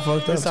right. I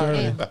fucked up It's too all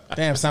early. right.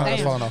 Damn, sound like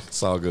it's Damn. falling off.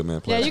 It's all good, man.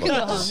 Yeah, Play you can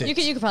go home. You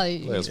could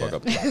probably. Let's fuck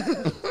up.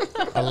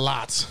 A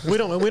lot. We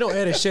don't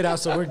edit shit out,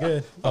 so we're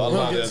good.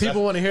 lot.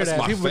 People want to hear That's that.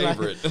 my People be like,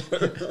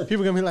 favorite.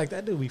 people gonna be like,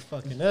 that dude be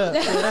fucking up.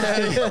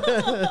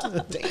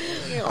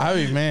 I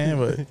be man,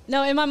 but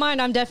No, in my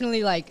mind, I'm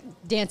definitely like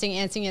dancing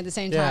and singing at the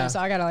same time. Yeah. So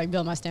I gotta like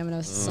build my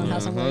stamina somehow,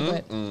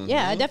 somewhere. But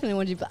yeah, I definitely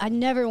want to. I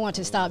never want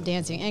to stop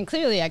dancing, and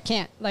clearly I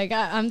can't. Like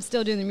I'm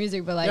still doing the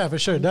music, but like Yeah, for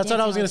sure. I'm That's what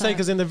I was dancing gonna all say the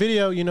because time. in the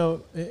video, you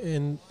know,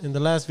 in the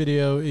last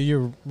video,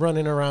 you're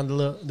running around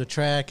the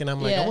track, and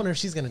I'm like, Yeah. I wonder if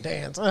she's gonna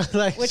dance.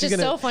 Like, Which she's is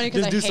gonna so funny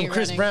 'cause just I do some hate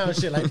Chris running. Brown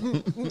shit,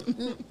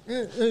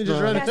 like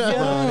just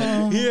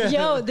running. Yeah,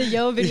 Yo, the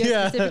Yo video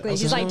Yeah. specifically.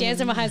 He's like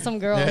dancing behind some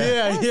girl.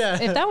 yeah,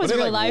 yeah. If that was Was he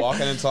real like life,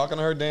 walking and talking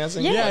to her,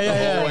 dancing? yeah, Yeah, Like, yeah,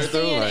 the yeah. whole way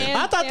through, Singing like- and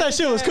I thought that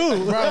dancing shit was to her.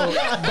 cool, bro,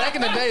 back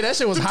in the day, that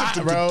shit was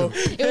hot, bro. It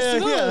was Yeah,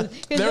 smooth. yeah.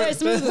 It was very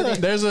smooth with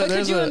it. There's a- But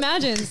there's could you a-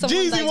 imagine someone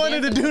Jeezy like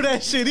wanted to dancing? do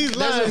that shit. He's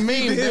There's a lying.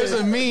 meme. There's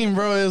a meme,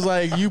 bro. It's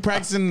like you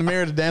practicing in the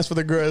mirror to dance for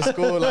the girl at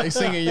school, like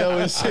singing yo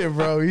and shit,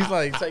 bro. He's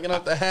like taking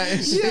off the hat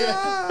and shit.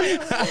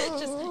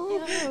 Just,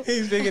 yo.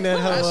 He's picking that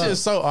That hoe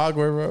shit's up. so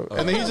awkward, bro.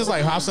 And then he just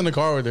like hops in the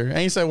car with her.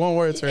 Ain't said one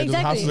word to her. Just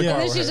hops in Exactly. the And car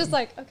then with she's her. just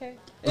like, okay.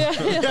 Yeah.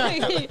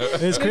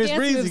 It's Chris Dance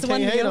Breezy. moves, Can't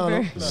one hate to on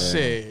go him.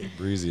 Shit.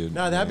 Breezy.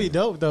 Nah, that'd be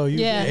dope though. You,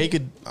 Yeah. He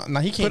could. Nah,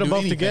 he can't Put 'em do both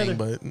anything. together.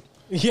 But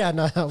Yeah,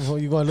 no, well,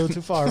 you're going a little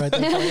too far right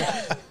there.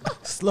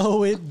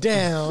 Slow it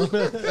down.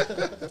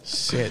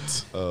 shit.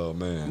 Oh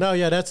man. No,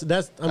 yeah, that's. I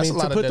That's mean, a to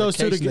lot of put those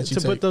two dedication together. that you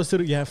To put take. those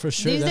two, yeah, for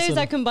sure. These That's days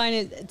a- I combine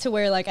it to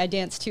where like I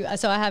dance too.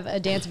 So I have a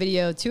dance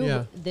video too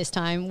Yeah. this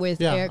time with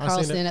Yeah, Eric I've seen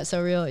Carlson it. at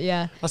So Real.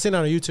 Yeah. I seen it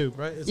on YouTube,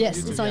 right? It's Yes,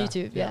 it's on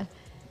YouTube. yeah. Yeah.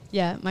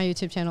 Yeah, my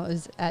YouTube channel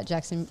is at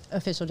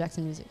Official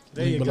Jackson Music.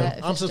 There you go. At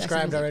I'm Official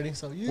subscribed Jackson already.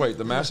 So you, Wait,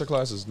 the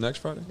masterclass is next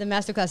Friday. The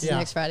masterclass is Yeah.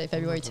 next Friday,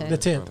 February 10th. the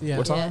 10th. Yeah.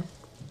 What time?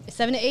 Yeah.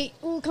 7 to 8.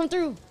 Ooh, come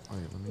through.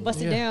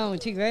 Bust it Yeah. down,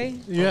 T Gray.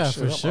 Yeah, Oh,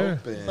 for shit, sure.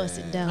 Bust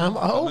it down. I'm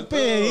open.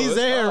 Oh, He's it's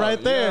there, up.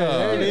 right there. Yeah,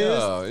 There it is.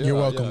 yeah, You're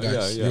welcome,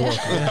 guys. Yeah,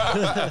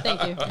 yeah.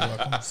 Thank you.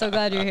 So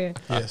glad you're here.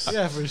 Yes.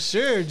 Yeah, for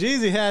sure.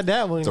 Jeezy had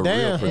that one The real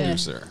down.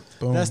 producer.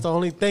 Boom. That's the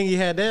only thing he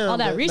had down. All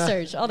that but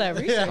research. All that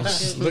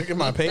research. Look at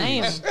my page.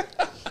 Damn.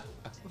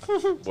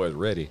 Boy's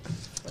ready.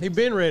 He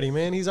been ready,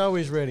 man. He's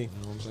always ready.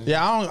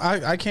 Yeah,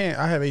 I can't.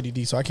 I have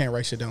ADD, so I can't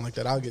write shit down like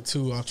that. I'll get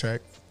too off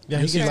track. Yeah,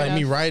 You he see, gets- like Fair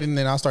me enough. writing,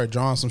 then I'll start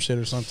drawing some shit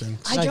or something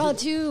I draw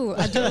too.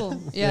 I do.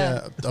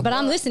 Yeah. Yeah. But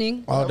I'm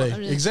listening. all day. I'm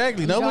just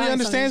Exactly. Nobody drawing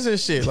understands something.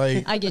 this shit.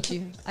 Like, I get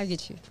you. I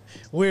get you.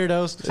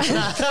 Weirdos.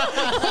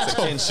 That's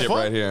kinship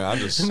right here. I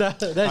just, Nah,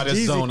 that's I just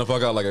Jeezy. zone the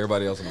fuck out like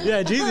everybody else. In the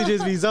Yeah, Jeezy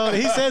just be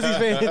zoning. He says he's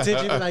paying attention.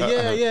 He be like,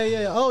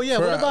 yeah. Oh, yeah.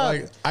 bro, What about?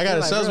 like, I got You're a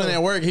like, salesman bro.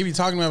 at work. He be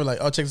talking to me. I be like,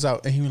 oh, check this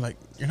out, and he be like,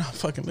 you're not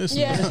fucking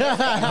listening. Yeah.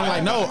 I'm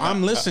like, no,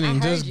 I'm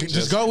listening. I heard Just, you.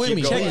 just go with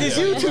me. Check Come this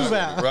on. YouTube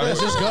out. Right? Let's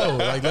just go.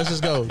 Like, let's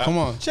just go. Come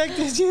on. Check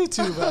this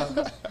YouTube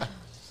out.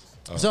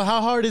 So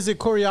how hard is it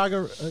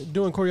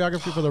doing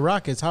choreography for the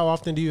Rockets? How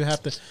often do you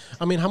have to?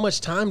 I mean, how much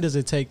time does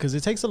it take? Because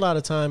it takes a lot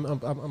of time.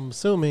 I'm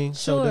assuming.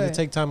 So does Sure. it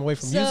take time away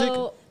from music?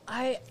 So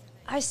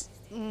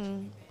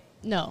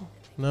no.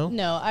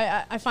 No,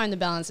 I find the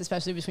balance,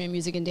 especially between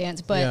music and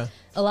dance. But Yeah.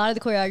 a lot of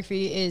the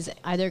choreography is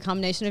either a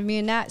combination of me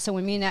and Nat. So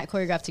when me and Nat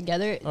choreograph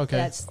together, Okay.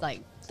 that's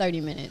like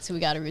 30 minutes. So we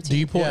got a routine. Do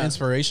you pull Yeah.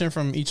 inspiration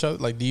from each other?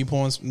 Like, do you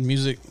pull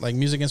music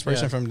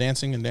inspiration Yeah. from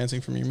dancing and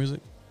dancing from your music?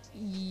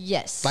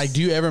 Yes. Like,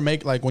 do you ever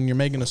make, like, when you're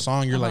making a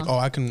song, you're like, Uh-huh. oh,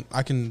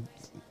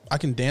 I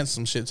can dance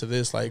some shit to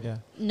this. Like, Yeah.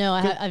 No,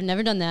 I've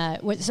never done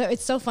that. So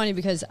it's so funny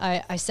because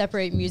I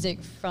separate music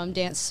from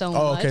dance so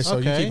oh, much. okay, so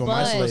you Okay. keep them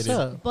But- isolated. What's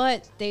up?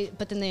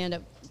 But then they end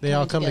up. They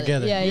all come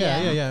together.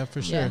 Yeah,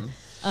 for sure.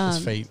 Yeah.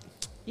 It's fate.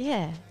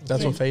 Yeah.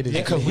 That's what fate is.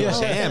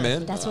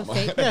 Jamming. That's what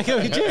fate. Yeah,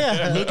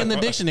 yeah. Look in the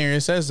dictionary.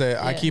 It says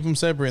that I Yeah. keep them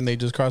separate and they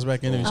just cross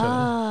back into each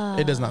other.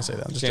 It does not say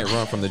that. I'm just Can't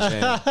run from the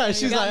jam.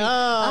 She's got like,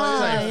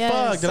 me. oh,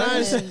 fuck, did I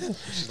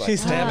just-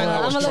 she's Damn it, I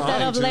I'm was gonna look that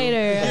trying up to.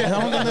 later. I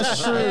don't think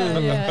that's true.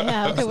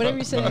 Yeah, okay, whatever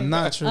you say.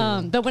 Not true.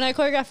 But when I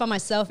choreograph by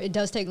myself, it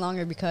does take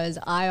longer because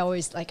I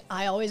always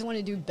want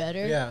to do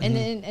better. Yeah. And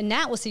then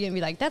Nat will see it and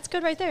be like, "That's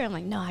good right there." I'm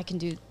like, "No, I can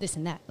do this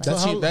and that." Like,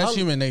 That's So how- that's how-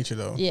 human nature,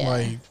 though. Yeah.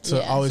 Like, to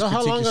Yeah. always So how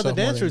critique long are the yourself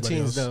more dance than anybody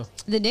routines else.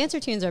 though? the dance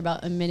routines are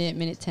about a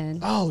minute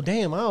 10. Oh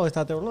damn! I always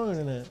thought they were longer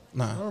than that.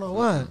 Nah. I don't know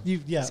why.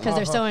 Yeah, because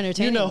they're so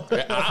entertaining. You know,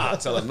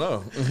 Tell him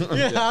no.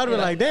 yeah, I'd be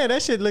like, damn,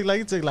 that shit looked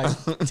like it took like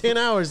 10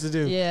 hours to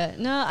do. Yeah,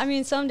 no, I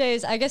mean some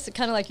days I guess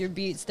kind of like your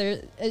beats.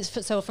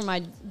 So for my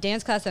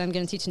dance class that I'm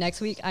going to teach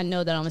next week, I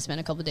know that I'm gonna spend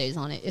a couple days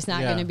on it. It's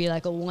not Yeah. going to be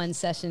like a one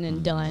session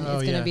and done. Oh,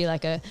 It's going to yeah. be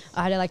like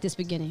I like this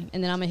beginning,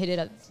 and then I'm gonna hit it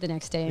up the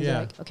next day and Yeah. be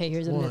like, okay,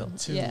 here's the 1, middle.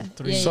 2, Yeah,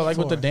 3. yeah, So yeah. like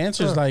with the Four.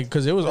 dancers, like,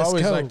 because it was Let's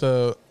always go. like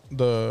the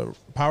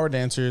power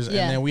dancers,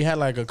 Yeah. and then we had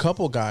like a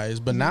couple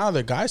guys, but now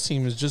the guys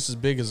team is just as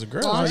big as the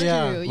girls. Launch Oh,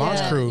 yeah. crew, Launch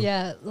yeah, crew.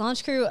 yeah,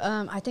 launch crew.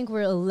 I think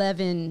we're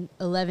 11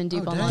 deep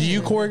on damn. launch Do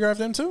you crew. choreograph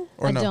them too,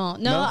 or I no?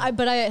 don't. No,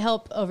 but I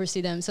help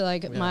oversee them. So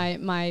like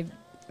my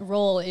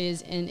role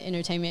is in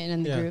entertainment and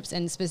in the Yeah. groups,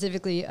 and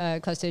specifically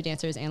Close to the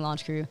Dancers and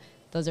Launch Crew.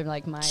 Those are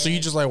like my. So you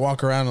just like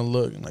walk around and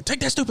look and like take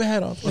that stupid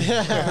hat off.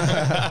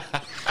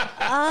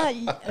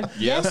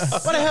 Yes.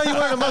 What the hell you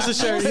wearing a mustard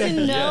shirt?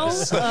 No,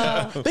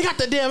 They got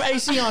the damn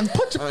AC on.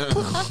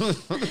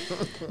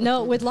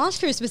 no. With Launch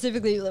Crew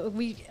specifically,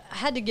 we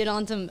had to get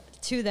on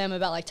to them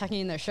about like tucking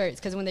in their shirts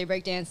because when they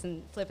break dance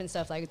and flip and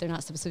stuff, like they're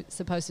not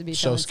supposed to be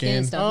Show showing skin.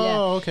 and stuff. Oh, yeah.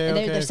 okay, And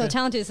okay, they're so okay.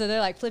 talented, so they're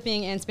like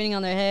flipping and spinning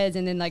on their heads,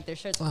 and then like their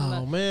shirts. come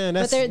Oh up. man, But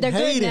that's they're good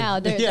hating. now.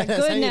 They're Yeah, that's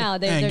good hating. now. Man,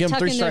 They're give 'em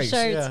 3 tucking their strikes.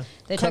 shirts. Yeah.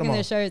 They're Cut 'em tucking their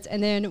off. shirts,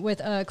 and then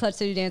with Clutch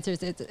City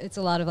Dancers, it's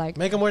a lot of like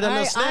Make them wear that "All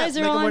little right, snap. eyes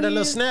Make are them wear on that little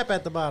you." snap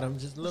at the bottom.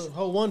 Just a little,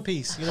 whole one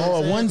piece. You know Oh,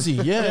 what a I'm saying?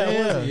 onesie. Yeah,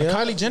 yeah. onesie, yeah.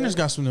 Kylie Jenner's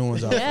got some new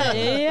ones out.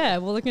 Yeah.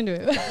 We'll look into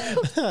it.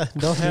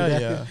 Don't do Hell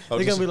that. yeah.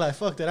 They're gonna be like,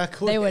 "Fuck that! I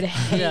quit." They would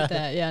hate Yeah.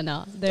 that. Yeah,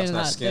 no, they're That's not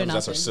not. They're Skims. not.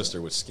 That's her into it.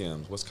 sister with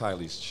Skims. What's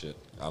Kylie's shit?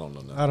 I don't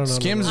know. I don't know.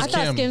 Skims I is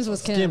thought Kim. Skims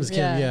was Kim. Skims, Kim,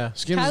 yeah.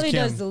 Skims is Kylie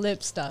Kim. does the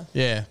lip stuff.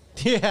 Yeah.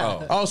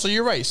 Yeah. Oh, so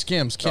you're right.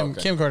 Skims. Kim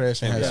Okay. Kim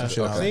Kardashian has Yeah. some shit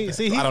out. Okay.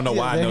 See, I don't know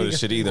why I there know you this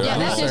go. shit either. Yeah, I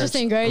that's researched.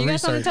 interesting, Gray. You got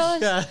something to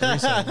tell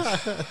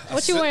us?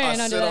 What you wearing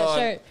under that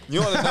shirt? You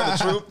want to know the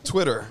truth?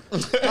 Twitter.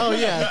 Oh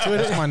yeah,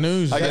 Twitter. That's my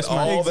news. I get That's my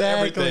all the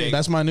Exactly. everything.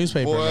 that's my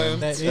newspaper. Boy, man.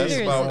 That that's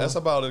is.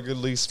 about a good at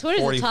least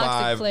Twitter's a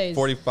toxic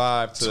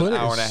 45 place. to Twitter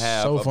an hour and a is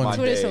half so of funny. my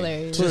Twitter's day.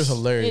 hilarious. Twitter's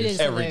hilarious. It is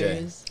Every day.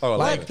 hilarious. Oh, I love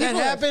Like it. that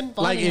People are happened.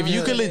 funny Like if on you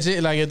could Twitter.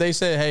 legit, like if they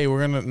said, "Hey,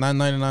 we're gonna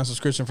 $9.99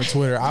 subscription for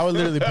Twitter," I would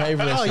literally pay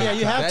for that. Oh, shit. yeah,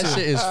 you have that to.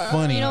 shit is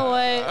funny. You know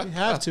what? You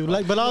have to.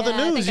 Like, but all the Yeah,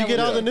 I news, think you I get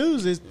would. all the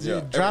news. It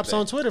Yeah, drops everything.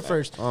 on Twitter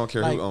first. I don't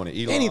care Like, who own it.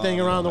 Elon, anything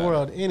it around the don't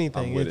world, matter.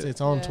 anything. I'm with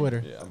It's it. on Yeah.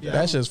 Twitter. Yeah, I'm Yeah.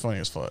 That shit's funny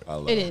as fuck. I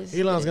love It is.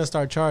 Elon's It gonna is.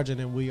 start charging,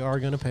 and we are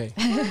gonna pay.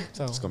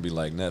 So It's gonna be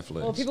like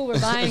Netflix. Well, people were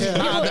buying.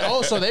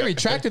 Oh, so they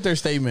retracted their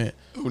statement.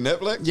 Who,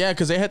 Netflix? Yeah,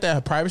 because they had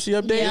that privacy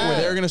update Yeah.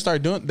 where they were gonna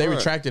start doing. They Right.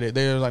 retracted it.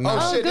 They were like, Oh,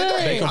 "Nah." shit! Did good.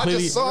 they? They I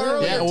completely. just saw it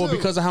earlier. Yeah, well, too.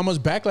 because of how much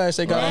backlash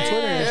they got on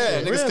Twitter. and Yeah,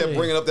 shit. niggas kept Really?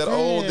 bringing up that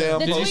old damn.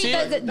 Did you post. see They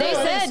it? said No, I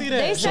didn't see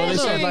that. they So said they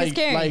said sharing is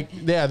caring.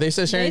 they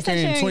said sharing They said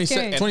caring in sharing is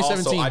caring. And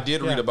 2017. also, I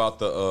did read Yeah. about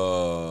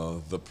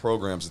the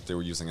programs that they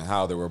were using and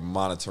how they were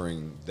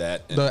monitoring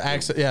that. And The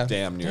access- yeah.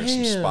 damn near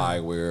some Damn.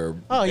 spyware.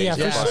 Oh, yeah,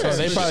 based for on- sure. So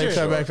they For probably sure.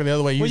 cut back for the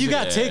other way. well, you using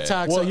got it.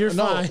 TikTok, so Well, you're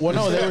no, fine. Well,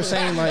 no, they were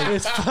saying like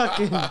it's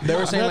fucking. they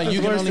were saying like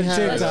you nothing's can worse only than have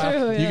TikTok. That's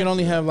true, you yeah. can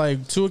only have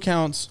like 2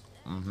 accounts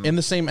in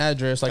the same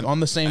address, like on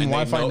the same and they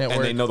Wi-Fi know, network.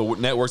 And they know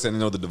the networks and they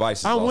know the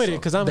devices. I'm with also. it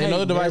because I'm They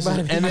know the hating devices,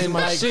 everybody. and then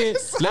my like, shit.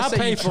 let's I'll say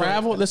pay you for it.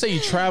 travel. Let's say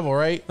you travel,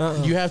 right?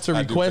 You have to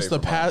I do request pay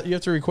the for mine. You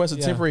have to request a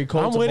Yeah. temporary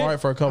code I'm to with borrow it. it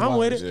for a couple I'm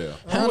with hours. it.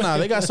 Yeah. Hell no,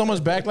 they got so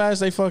much backlash.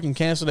 They fucking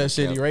canceled that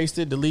shit, erased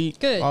it, delete,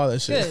 Good. all that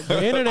shit. Good.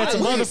 The internet's a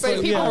We ain't say-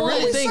 motherfucker. people Yeah,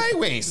 really think- say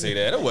we ain't say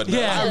that. It wasn't.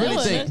 Yeah, I really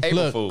wasn't. think.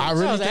 April Look, Fools. I That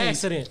really was an think.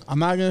 accident. I'm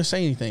not gonna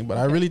say anything, but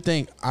I really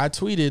think I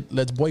tweeted,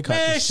 "Let's boycott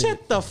Man, this shit."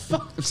 shit the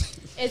fuck.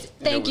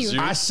 Thank was you.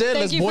 you. I said, Thank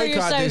 "Let's you for your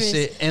boycott this service.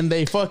 shit," and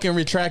they fucking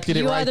retracted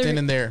it You right are the- then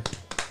and there.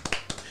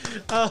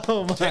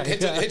 Oh my god.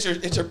 Hit your.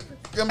 You know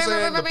what I'm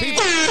saying the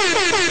people.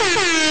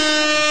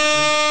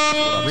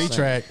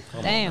 Retract.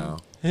 Damn. now.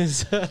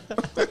 It's,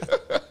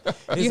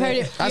 You heard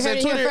it. I You said, heard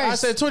it Twitter. here I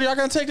first. said, Twitter. Y'all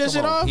gonna take that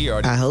shit Come on, off? he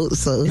already. I hope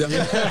so. Yeah,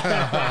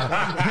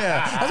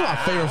 that's my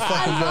favorite I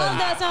fucking love button.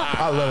 that song.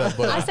 I love that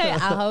button. I say I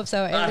hope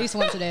so at least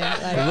once a day.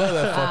 Like, I love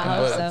that fucking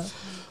hope button. so.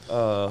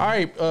 All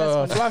right,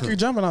 Flock, you're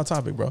jumping on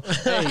topic, bro.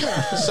 Hey,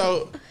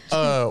 so,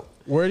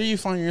 where do you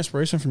find your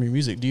inspiration from your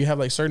music? Do you have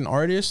like certain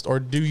artists, or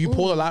do you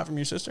pull a lot from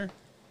your sister?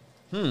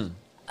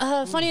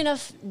 Funny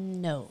enough,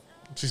 no.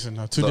 She said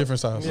no. Two different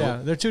styles.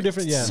 yeah, they're two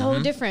different. Yeah.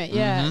 So different,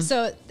 yeah.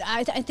 So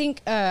I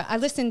think I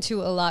listened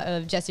to a lot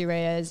of Jessie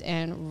Reyez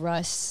and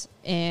Russ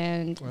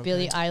and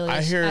Billie Eilish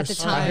I hear. at the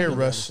time. I hear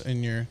Russ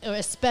in your.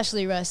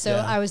 Especially Russ. So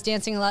Yeah. I was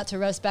dancing a lot to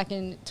Russ back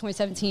in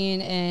 2017,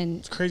 and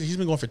It's crazy. He's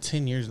been going for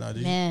 10 years now,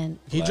 dude. man,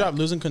 He dropped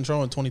 "Losing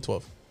Control" in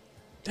 2012.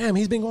 Damn,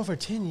 he's been going for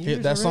 10 years.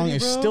 That song already,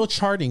 is bro? still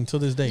charting to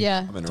this day.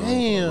 yeah. I'm in the room full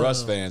Damn. of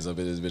Russ fans up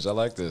in this bitch. I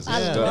like this. I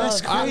This is love- dope.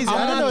 That's crazy. I'm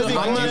I didn't know not if he doing-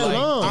 went I'm that like-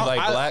 long. You like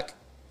I- Black?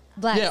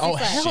 Black. Yeah. Oh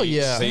Six Flags. hell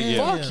yeah. See,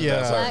 yeah. Fuck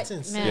yeah. Black,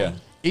 That's man. Yeah.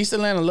 East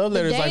Atlanta Love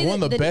Letter is like day one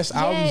of the that- best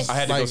yes. albums. I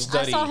had to go like, I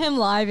study. saw him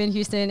live in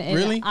Houston, and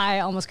Really? I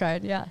almost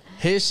cried. Yeah.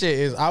 His shit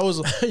is. I was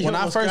when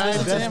I almost first cried?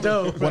 listened to That's him.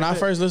 dope. When I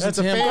first listened That's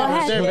to a him, fan I was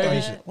right there,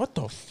 like, baby. what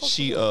the fuck?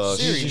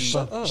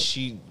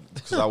 She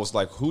because I was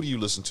like, who do you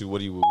listen to? What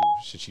do you?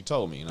 She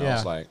told me, and I Yeah.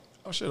 was like,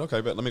 oh shit, okay,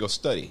 but let me go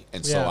study.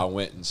 And so Yeah. I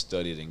went and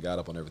studied and got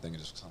up on everything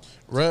and just.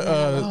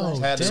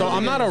 Had so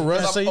I'm not a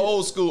Russ. I'm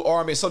old school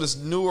R&B. So this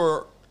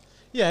newer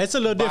Yeah, it's a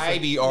little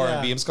different. vibey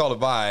R&B. Yeah. It's called a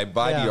vibe,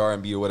 vibey Yeah.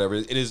 R&B or whatever.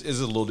 It is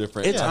a little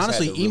different. It's I just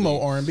honestly had to emo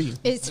really- R&B.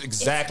 It's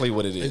exactly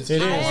what it is. It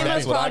is. I am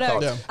That's a what I call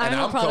product. it. I'm And a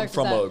I'm come product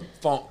from of a that.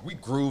 funk. We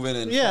grooving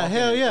and Yeah, funking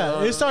hell and,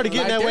 yeah. It started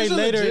getting that way there's a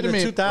later in the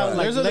legitimate- 2000s.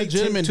 There's a late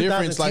legitimate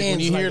difference, like when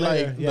you 2010s, hear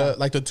later. like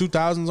like the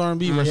 2000s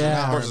R&B versus Yeah.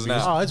 now. Versus R&B.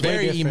 now. Oh, it's way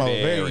very different. emo,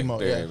 Very, very emo.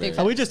 very, Yeah. very.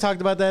 And we just talked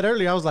about that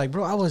earlier. I was like,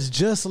 bro, I was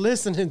just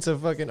listening to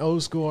fucking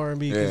old school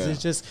R&B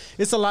because Yeah.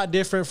 it's a lot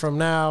different from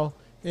now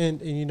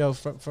and you know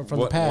from the past. One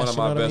of you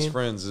know my what I best mean?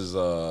 friends is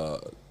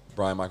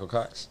Brian Michael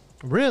Cox.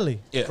 Really?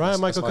 Yeah, Brian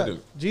that's Michael my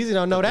Cox. dude. Jeezy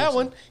don't know that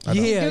one. I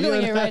know. Yeah,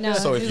 Googling you it right now.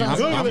 So if He's you-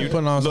 on- I'm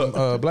putting on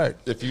some black.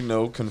 If you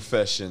know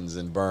Confessions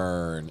and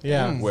Burn,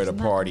 Yeah. and Where the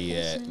Party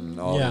At, and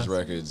all Yeah. these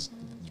records,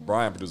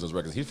 Brian produced those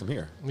records. He's from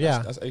here.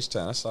 Yeah. That's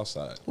H-Town. That's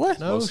Southside. What?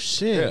 No Most-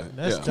 shit. yeah,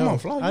 That's yeah. Come on,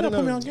 dope. Fly. You I gotta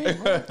don't put me know.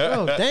 on game.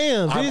 Oh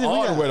damn, I'm dude.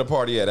 on Where the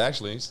Party At,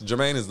 actually.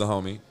 Jermaine is the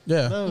homie.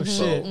 Yeah. Oh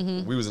So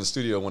shit. we was in the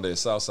studio one day at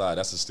Southside.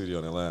 That's the studio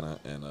in Atlanta.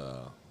 And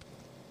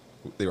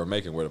they were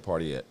making Where the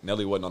Party At.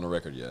 Nelly wasn't on the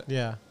record yet.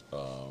 Yeah.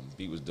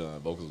 Beat was done.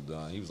 Vocals was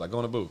done. He was like, go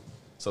in the booth.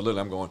 So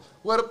literally I'm going,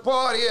 where the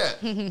party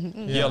at?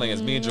 Yelling.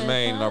 It's me and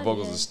Jermaine and our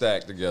vocals are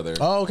stacked together.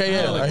 Oh, okay,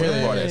 yeah. Yelling, I where hear the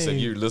that. party at? So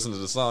you listen to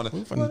the song.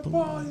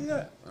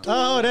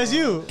 Oh, that's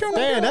you.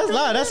 Man, that's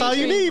live. That's all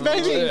you need,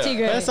 baby. Yeah.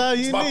 Tigray. That's all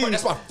you need.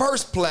 That's my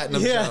first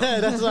platinum Yeah,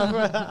 jump. that's all.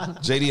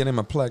 JD and in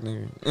my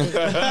platinum. Hey,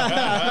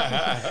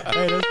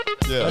 that's,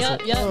 Yeah.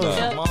 Yep.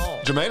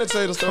 Jermaine would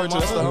tell you the story too.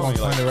 That's the I'm homie.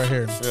 gonna find it Like, right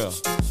here. yeah.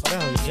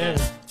 yeah.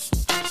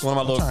 It's one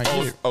of my trying to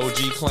little get it.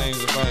 OG claims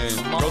of fame.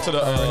 Go to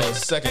the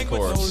second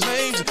chorus. Yeah.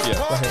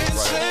 Right.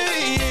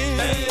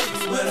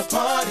 Where the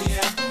party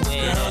at?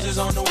 Girls is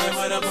on the way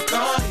with a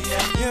Bacardi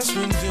at. Yes,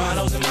 we do.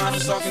 Bottles and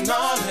models talking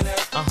all of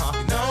that. You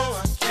know I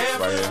can't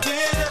Right here.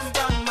 pretend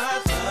about my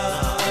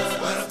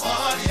love. Where the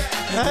party at?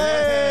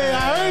 Hey, I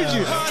heard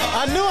you. I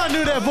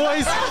knew that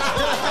voice.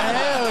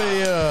 Hell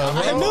yeah. I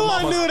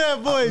knew that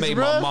voice, Made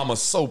bro. my mama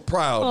so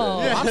proud.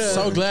 man. I'm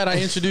so glad I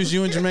introduced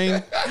you and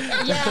Jermaine.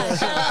 Yeah,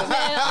 shout out,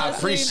 man. I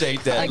Honestly,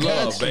 appreciate that I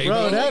love, got baby.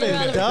 Bro, that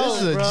is dope.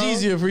 This is a bro.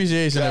 Jeezy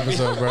appreciation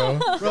episode, bro.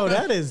 Bro,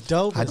 that is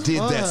dope. I as did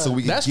that fuck. so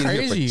we could That's get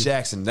crazy. here for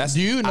Jackson. That's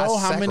Do you know I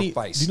how many? Do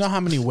sacrificed. you know how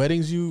many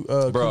weddings you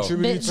Bro.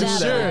 contributed to? For that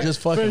sure. Just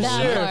fucking For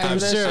That sure. part. For do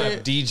that sure.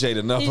 shit? DJ'd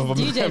enough He's of them.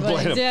 DJ and played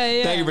weddings. them. Yeah,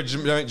 yeah. Thank you for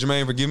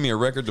Jermaine for giving me a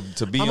record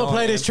to be on. I'm gonna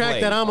play this and track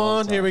play that I'm all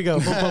on. the Here we time.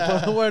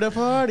 go. Where the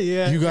party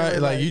at? You got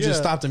like you Yeah. just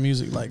stopped the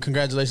music. Like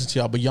congratulations to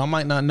y'all, but y'all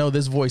might not know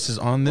this voice is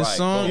on this Right.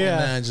 song. Yeah.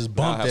 And then I just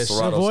Now I bump have that The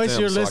Serato shit. voice stems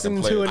you're so I can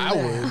listening play to it.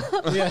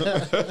 in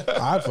yeah,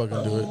 I'd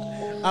fucking do it.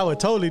 I would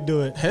totally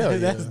do it. Hell yeah.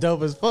 That's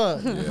dope as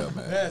fuck. Yeah, man.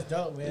 That's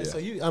dope, man. Yeah.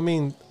 So I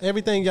mean,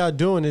 everything y'all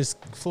doing is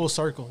full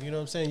circle. You know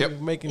what I'm saying? Yep. You're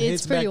making It's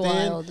hits back pretty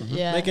then, wild,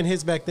 yeah. making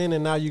hits back then,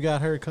 and now you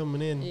got her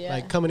coming in, Yeah.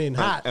 like coming in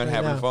hot And right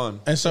having now. fun.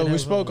 And so And we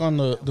have spoke fun.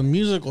 on the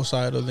musical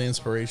side of the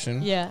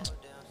inspiration. Yeah.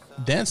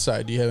 Dance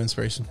side, do you have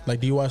inspiration?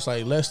 Like, do you watch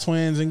like Les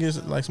Twins and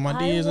get like some I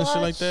ideas and shit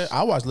like watch- that?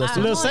 I watch Les I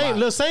Twins. Lil a Saint, lot.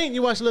 Lil Saint,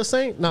 you watch Lil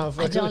Saint? No,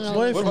 I don't know.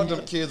 What about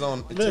them kids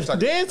on TikTok?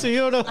 Dancer, you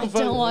don't know. I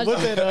don't watch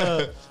What's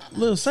that?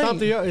 Lil Stomp Saint.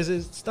 the Yard. Is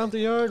it Stomp the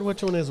Yard?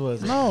 Which one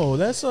was it? No,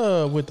 that's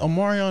with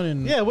Omarion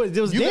and Yeah, it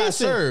was You Got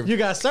dancing. Served. You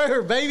got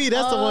served, baby.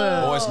 That's the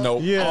one. Boys know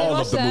Yeah. all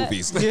Watch of the that.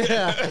 movies.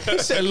 Yeah, He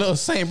said Lil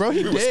Saint, bro.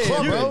 He was dead,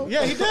 clubbing. bro.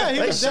 yeah, he did. He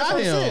They was shot that's what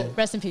I'm him. saying.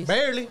 Rest in peace.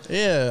 Barely.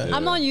 Yeah.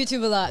 I'm on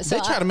YouTube a lot. So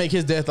They try to make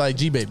his death like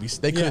G Babies.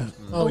 They Yeah. couldn't.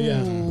 Oh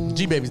yeah.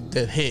 G Baby's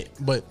death hit,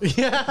 but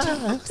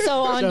Yeah.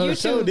 So on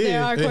Show YouTube, did.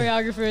 there are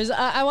choreographers.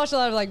 I watch a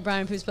lot of like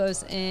Brian Poos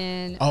posts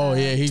and oh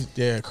yeah, he's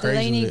crazy.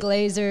 Delaney with it.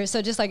 Glazer.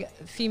 So just like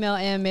female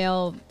and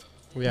male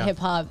Yeah. hip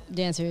hop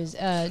dancers.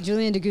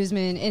 Julian de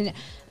Guzman. And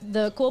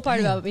the cool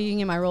part about being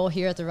in my role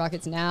here at the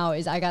Rockets now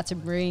is I got to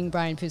bring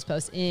Brian Poos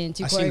post in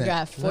to I seen that.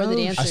 choreograph for Oh, the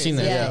shit. dancers. I seen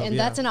that, Yeah, yeah. and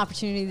Yeah. that's an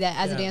opportunity that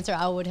as a Yeah. dancer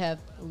I would have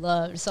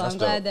loved. So That's I'm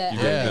glad dope. that You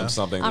gave Yeah. them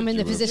something. I'm that in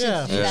the you were- position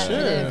Yeah, to do for that for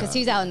sure. him because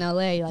he's out in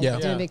LA like Yeah.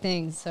 doing Yeah. big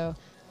things. So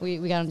we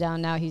got him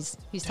down now. He's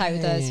tight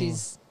with us. Dang.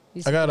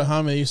 He's I got a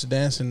homie that used to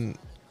dance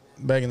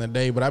back in the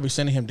day, but I be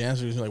sending him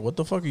dances. He's like, "What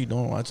the fuck are you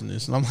doing watching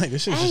this?" And I'm like,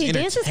 "This shit's Hey, just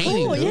dance is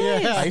entertaining, cool. dude.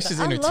 Yes. Like, it's just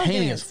I love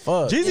entertaining dance. as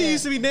fuck." Jeezy Yeah.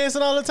 used to be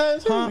dancing all the time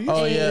too. Huh? You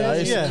Oh see yeah, I that?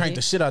 used to yeah. crank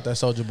the shit out that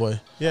Soldier Boy.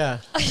 Yeah,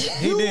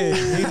 he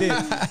did. He did.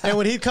 And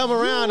when he'd come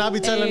around, I'd be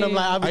telling him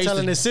like I'd I be used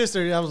telling to- his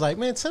sister. I was like,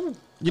 man, tell him.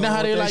 You know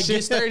how they like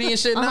get sturdy and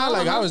shit now?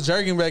 Like I was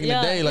jerking back in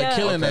the day, like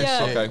killing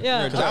that shit. Okay.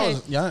 Yeah. Cause I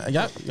was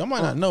y'all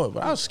might not know it,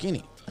 but I was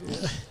skinny.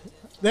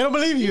 They don't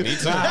believe you.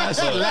 She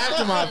laughed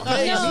in my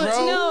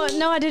face,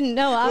 No, I didn't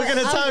know. We're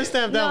gonna timestamp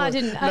that No, one. I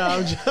didn't. No,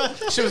 I'm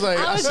just, She was like,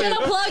 I was said,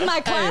 gonna plug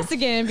my class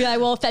again and be like,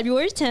 well,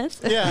 February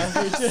 10th. yeah,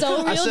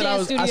 So real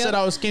dance studio. I said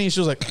I was skinny.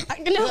 She was like,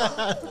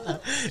 No,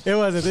 it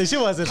wasn't. She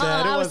wasn't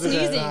that. It I was wasn't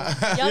sneezing.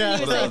 that. Y'all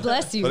didn't even say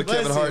bless you. But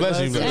Kevin Hart.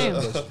 "Bless you,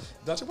 Damn.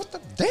 Dante, what the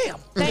damn?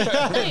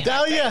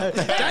 Oh yeah.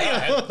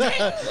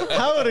 Damn.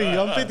 How old are you?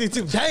 I'm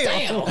 52.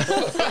 Damn.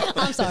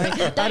 I'm sorry.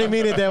 I didn't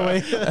mean it that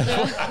way.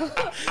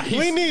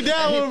 We need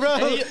that one,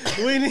 bro.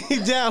 We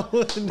need that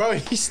one. bro,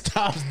 he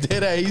stops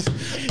dead ass.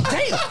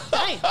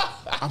 Dang.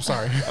 I'm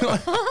sorry.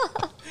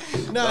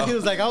 No, he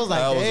was like, I was like,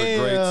 That was a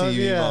great damn,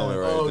 TV yeah. moment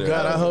right Oh there.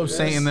 God, I hope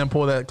Satan then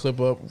pull that clip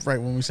up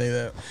right when we say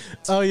that.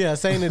 Oh yeah,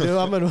 saying to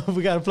do.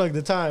 We gotta plug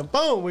the time.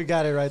 Boom, we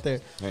got it right there.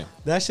 Yeah.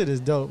 That shit is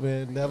dope,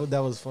 man. That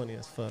was funny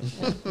as fuck.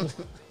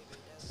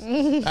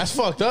 That's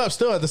fucked up.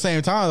 Still at the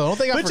same time though. Don't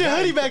think I Put your forgot.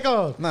 hoodie back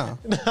on. No,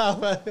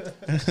 No,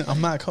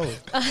 I'm not cold.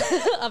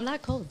 I'm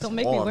not cold. Don't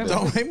make me Warm, wear though.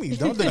 my. Don't make me.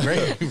 Don't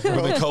degrade me,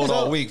 bro. Been cold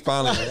all week,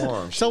 finally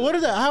warm. so what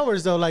are the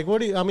hours though? Like, what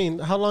do you? I mean,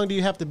 how long do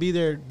you have to be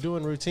there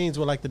doing routines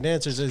with like the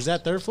dancers? Is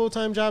that their full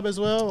time job as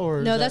well,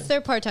 or No, is that's that,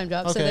 their part-time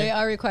job. So Okay. they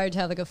are required to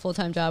have like a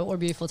full-time job or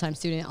be a full-time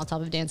student on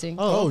top of dancing.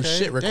 Oh, okay.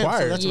 shit, Damn, so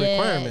required. that's a yeah,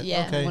 requirement.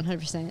 Yeah, Okay.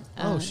 100%.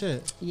 Oh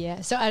shit. Yeah.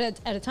 So at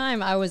a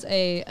time, I was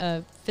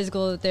a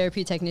physical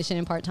therapy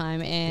technician part time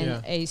and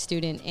Yeah. a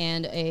student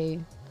and a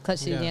Clutch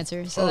City Yeah.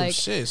 dancer. So Oh like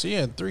shit! So you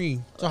had 3.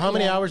 So how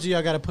many Yeah. hours do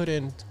y'all got to put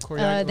in? they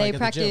at the gym?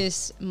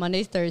 practice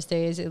Mondays,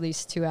 Thursdays, at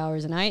least 2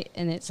 hours a night,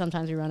 and then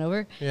sometimes we run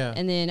over. Yeah.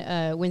 And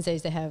then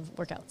Wednesdays they have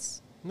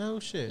workouts. No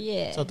shit.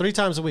 Yeah. So 3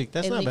 times a week.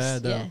 That's At not least,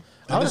 bad though. yeah.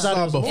 I was This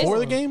out is before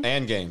the game,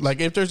 And games.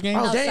 like if there's games.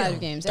 Outside damn. of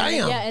games.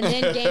 Damn. And, and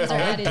then games are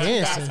added to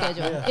dancing. that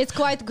schedule. It's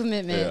quite the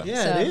commitment. Yeah.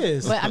 so, Yeah, it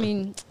is. But I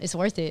mean, it's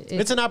worth it.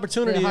 It's an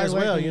opportunity the hard as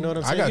well. working. You know what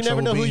I'm I saying? got You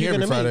never know trouble who being you're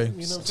here gonna every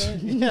meet. You know what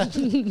I'm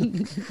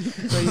saying?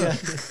 Yeah. So, yeah.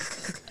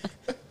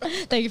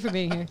 Thank you for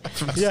being here.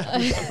 Yeah.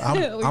 We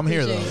I'm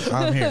here appreciate though.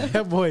 I'm here.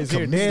 That boy's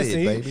here Committed,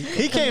 dancing. baby.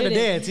 He came to Committed.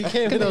 dance. He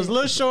came in those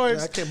little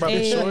shorts. I can't brought the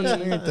Hey. shorts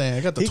and everything. I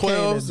got the He came to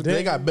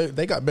 12s.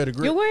 They got better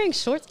grip. You're wearing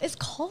shorts. It's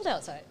cold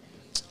outside.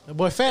 That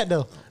boy fat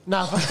though.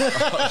 Nah.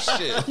 oh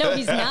shit! No,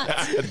 he's not.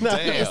 He's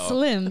Damn.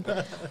 slim.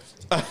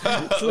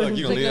 Look,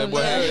 you gonna leave that boy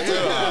Yeah. here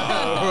too?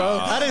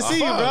 I didn't see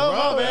you, bro.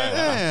 Oh, man.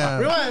 Damn.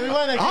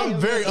 Rewind that I'm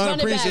very Run it back,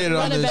 unappreciated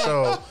run on it this back.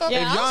 show.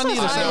 Yeah, If y'all I'm need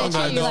so a sorry sound to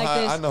treat guy, you like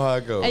this. I know how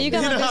it goes. Hey, you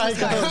got You know my how it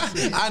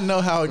business card. I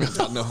know how it goes.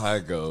 I know how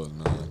it goes,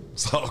 man.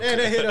 It's all Yeah,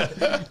 good.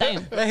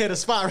 Damn. that hit a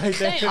spot right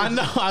there. Damn. I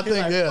know. I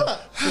think yeah.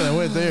 I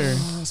went there.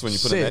 That's when you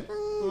put in Shit.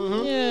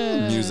 that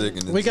Yeah. music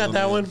and then We got zoom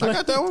that in. one. I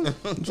got that one.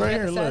 It's right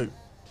here. Look.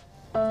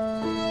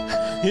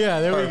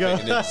 Yeah, there we go.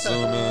 Perfect, and then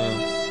zoom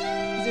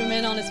in. Zoom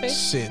in on his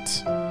face.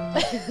 Shit.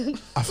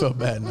 I feel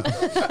bad now.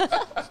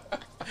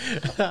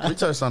 We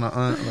touched on an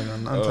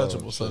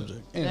untouchable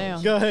subject.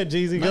 Damn. Go ahead,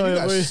 Jeezy. Go you ahead.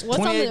 got boy.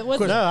 What's on the?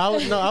 What's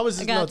I was.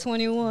 I got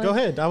 21. Go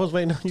ahead. I was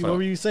waiting on you. What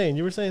were you saying?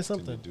 You were saying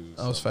something.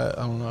 I was fat.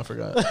 I don't know. I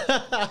forgot.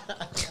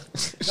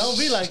 Don't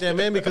be like that,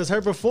 man, because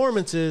her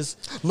performances.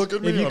 Look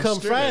at If you come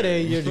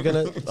Friday, you're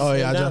gonna. Oh,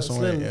 yeah, I slim down, dropped some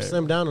weight, yeah.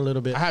 slim down a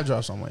little bit. I have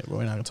dropped some weight, but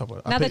we're not gonna talk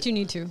about it. Not that you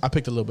need to. I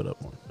picked a little bit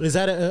up more. Is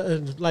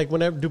that like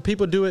whenever do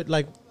people do it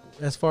like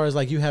as far as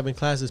like you having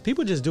classes?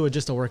 People just do it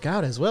just to work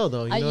out as well,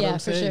 though. You know what Yeah, I'm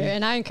for saying? sure.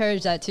 And I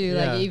encourage that too.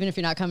 Yeah. Like even if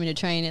you're not coming to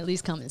train, at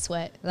least come and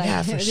sweat. Like,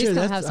 Yeah, for at sure. least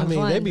come have That's, I some mean,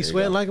 fun. they be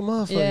sweating like a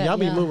motherfucker. Yeah, Y'all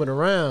be yeah. moving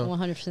around.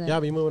 100%.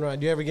 Y'all be moving around.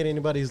 Do you ever get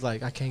anybody who's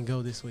like, I can't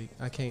go this week.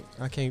 I can't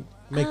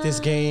make this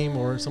game,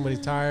 or somebody's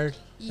tired?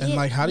 And,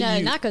 like, how do no,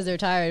 you- not because they're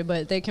tired,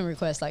 but they can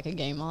request like a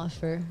game off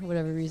for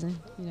whatever reason.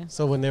 You know.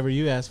 So whenever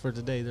you ask for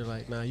today, they're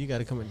like, nah, you got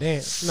to come and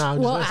dance. Nah, I'm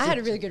Well, I just had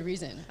a really good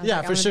reason. I was Yeah,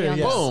 like, for I'm gonna sure, be on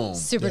yeah. this Boom.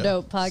 super Yeah.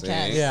 dope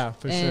podcast. See? Yeah,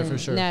 for sure, for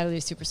And sure.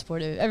 Natalie's super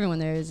supportive. Everyone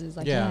there is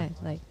like, Yeah. yeah,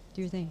 like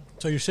do your thing.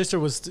 So your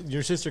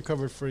sister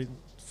covered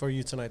for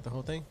you tonight, the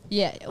whole thing?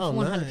 Yeah, Oh,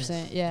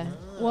 100%. Yeah.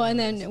 Well, and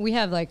then we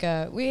have like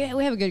we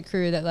have a good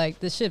crew that like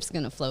the ship's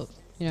gonna float.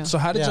 You know. So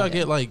how did Yeah. y'all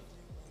get like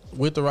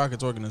with the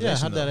Rockets organization? Yeah,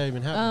 how'd though? that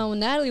even happen? Well,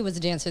 Natalie was a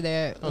dancer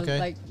there. Okay.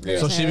 Like, Yeah.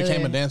 So she became a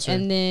earlier. dancer.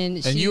 and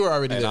then And you were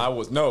already And there. I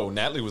was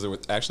Natalie was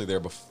actually there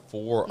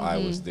before I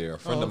was there. A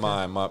friend of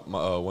mine, my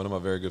one of my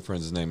very good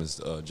friends, his name is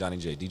Johnny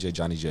J, DJ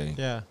Johnny J.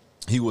 Yeah.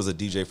 He was a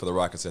DJ for the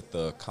Rockets at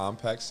the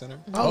Compact Center.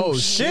 Oh,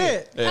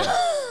 shit! Yeah,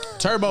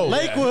 Turbo.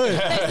 Lakewood.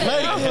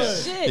 Lakewood.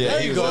 Shit. yeah.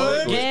 He was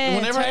Lakewood. Yeah,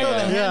 Whenever I had the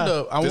Turbo. hand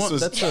up, I This want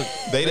was- that's a.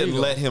 They didn't you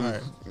go. let him All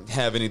right.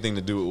 have anything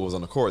to do with what was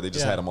on the court. They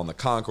just Yeah. had him on the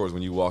concourse.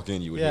 When you walk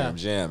in, you would Yeah. hear him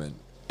jamming.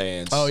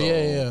 And Oh, so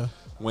yeah.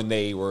 when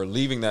they were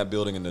leaving that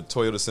building and the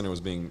Toyota Center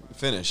was being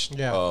finished,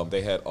 Yeah.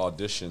 they had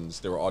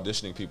auditions. They were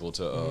auditioning people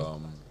to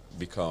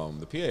become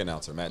the PA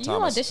announcer. Matt You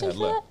Thomas auditioned had for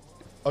left. that?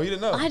 Oh, you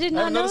didn't know? I did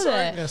not know sorry?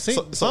 that. Yeah, see,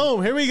 So-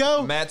 boom, here we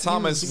go. Matt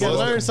Thomas You gotta was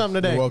learn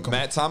something today. You're welcome.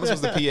 Matt Thomas was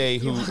the PA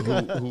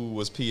who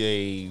was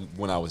PA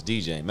when I was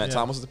DJing. Matt Yeah.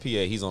 Thomas was the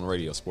PA. He's on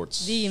radio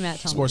sports. The Matt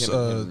Thomas. Sports,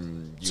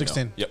 Him, you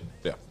 16. know. Yep.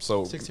 Yeah.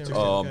 So 16,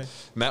 okay.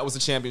 Matt was the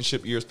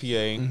championship year's PA,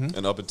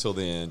 and up until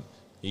then,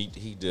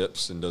 he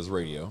dips and does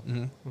radio.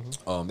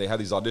 They have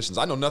these auditions.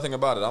 I know nothing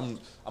about it.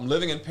 I'm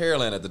living in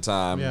Pearland at the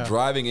time, Yeah.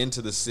 driving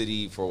into the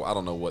city for I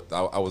don't know what.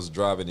 I was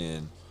driving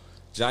in.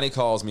 Johnny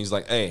calls me. He's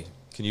like, "Hey,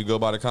 can you go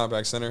by the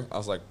Compact Center?" I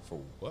was like, "For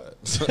what?"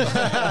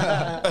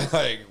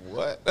 Like,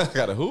 what? I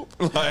got a hoop?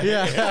 Like,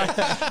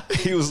 Yeah.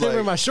 He was Remember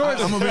like, my shorts?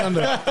 I'm gonna be on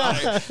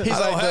the. He's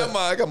like,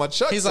 I got my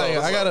Chucks. He's like,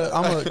 on. I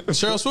gotta.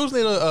 Cheryl Swoops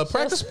need a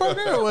practice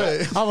partner or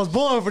what? I was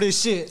born for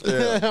this shit.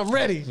 Yeah. I'm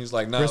ready. He's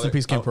like, nah, Rest in like,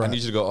 peace, Ken I Pratt. need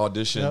you to go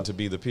audition Yep. to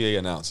be the PA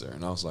announcer.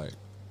 And I was like,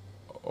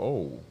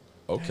 oh,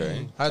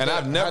 okay. How'd And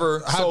that- I've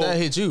never. how'd that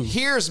hit you?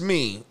 Here's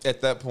me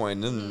at that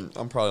point. And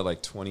I'm probably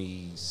like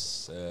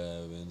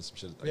 27, some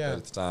shit like Yeah. that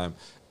at the time.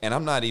 And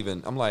I'm not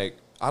even, I'm like,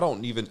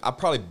 I've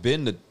probably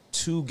been to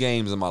 2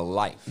 games in my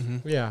life.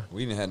 Yeah.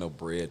 We didn't have no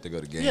bread to go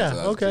to games. Yeah, when I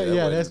was a okay, kid.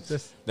 yeah, wasn't-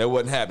 that's- that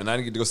wasn't happening. I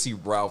didn't get to go see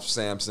Ralph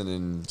Sampson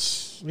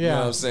and you Yeah. know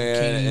what I'm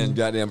saying, Keem. and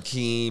goddamn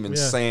Keem and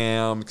Yeah.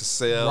 Sam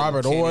Cassell,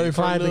 Robert Kenny. Ory, Clyde the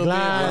for a little bit, Glide,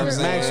 You know what I'm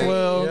saying?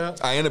 Maxwell. Yeah.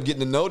 I ended up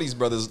getting to know these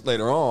brothers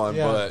later on,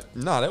 Yeah. but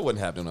no, that wasn't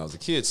happening when I was a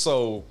kid.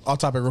 So Off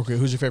topic, real quick.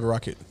 Who's your favorite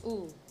Rocket?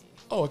 Ooh.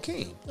 Oh,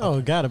 Akeem. Oh,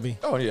 it gotta be.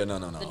 Oh yeah, no.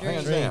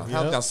 Hands down.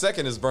 Yep. Now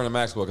second is Vernon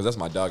Maxwell because that's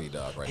my doggy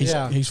dog right He's,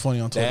 now. Yeah. he's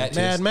funny on Twitter. That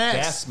Mad is- Max.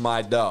 That's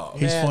my dog.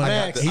 He's Mad funny.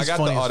 Max. I got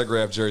funny the as-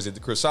 autographed jersey at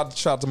the Chris.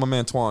 Shout out to my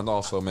man Twan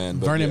also, man.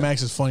 But Vernon yeah.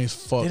 Max is funny as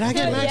fuck. Did I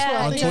get Maxwell?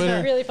 Yeah, on he's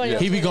Twitter? really funny. Yeah.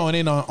 on He be Twitter. going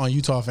in on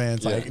Utah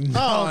fans. Like,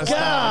 Oh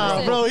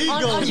God, bro, he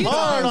On goes Utah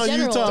hard in on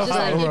general, Utah. just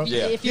like bro. if you-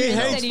 Yeah. if you're He in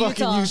the hates state of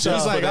fucking Utah. Utah.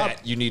 He's like,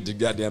 that, you need to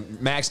goddamn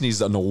Max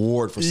needs an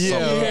award for Yeah.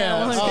 something.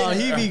 Yeah, oh,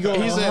 he be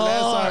going he said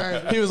last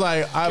hard. time, he was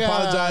like, I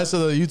apologize to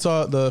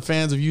the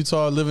fans of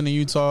Utah living in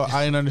Utah.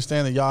 I didn't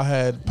understand that y'all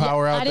had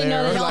power out I didn't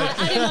there. know that Like,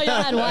 I didn't know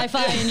y'all had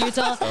Wi-Fi in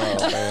Utah.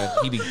 Oh man,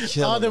 he be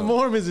killing All the them.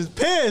 Mormons is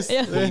pissed.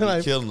 Yeah. They're He be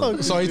like, killing them.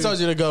 fuck so he told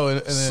you to go,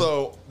 and then,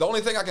 So the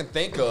only thing I can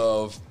think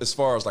of as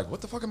far as like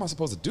what the fuck am I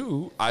supposed to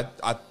do?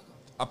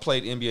 I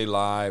played NBA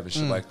Live and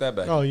shit like that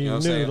back. Oh, then, you know what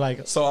I'm knew, saying?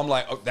 like- So I'm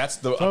like, oh, that's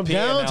the from PA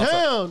announcer.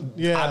 downtown.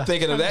 Yeah, I'm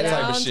thinking of that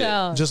type of shit.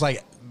 Downtown. just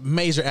like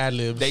major ad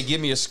libs. They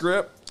give me a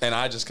script and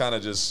I just kind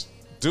of just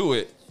do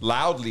it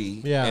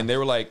loudly. Yeah. And they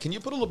were like, "Can you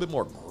put a little bit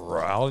more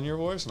growl in your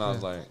voice?" And I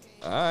was like,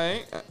 "All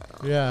right."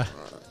 yeah.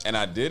 And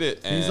I did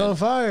it. And He's on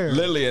fire.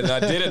 Literally, and I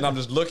did it, and I'm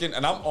just looking,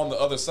 and I'm on the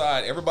other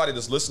side. Everybody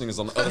that's listening is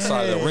on the other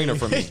side of the arena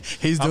from me.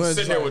 He's I'm doing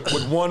sitting there with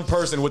one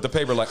person with the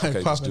paper, like, okay,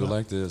 just Popping do it up.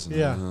 like this. And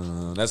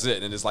Yeah. that's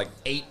it. And it's like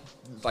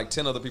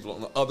 10 other people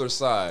on the other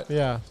side.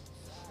 Yeah,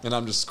 And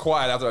I'm just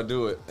quiet after I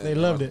do it. And they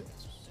loved it.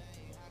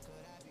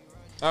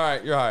 All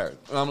right, you're hired.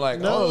 And I'm like,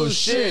 No oh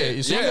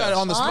shit! So you Yeah. got it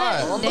on the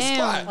spot. on the Damn.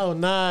 spot. Oh,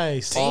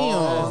 nice.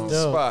 On That's the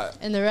dope. spot.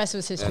 And the rest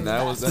was history. And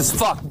that was This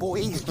fuck,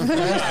 boy.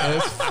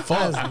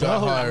 Fuck, got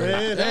Dope, hired.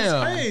 man. That's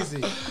Damn. crazy.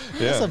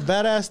 Yeah. That's a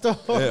badass story.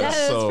 Yeah, That's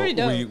so pretty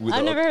dope.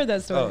 I've never heard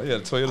that story. Oh, yeah,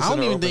 the Toyota I don't Center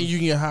even opened. think you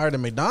can get hired at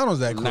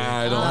McDonald's that quick.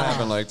 Nah, it don't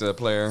happen like that,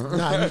 player.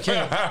 Nah, you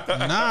can't.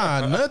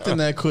 Nah, nothing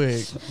that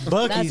quick.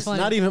 Bucky's, funny.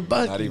 not even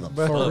Bucky's. Not even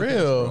bro. For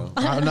real.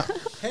 I'm not-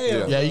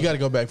 Hell. yeah, you got to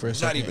go back for a Not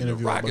second even the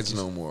interview. with Rockets Buc-ee's.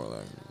 no more.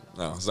 Like,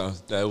 no, so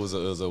that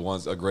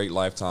was a great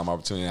lifetime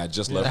opportunity. I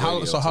just left. How,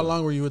 radio, so how too.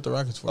 long were you with the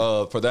Rockets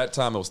for? For that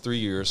time, it was 3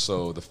 years.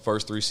 So the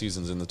first 3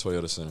 seasons in the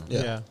Toyota Center.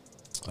 Yeah.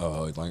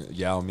 Like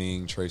Yao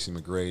Ming, Tracy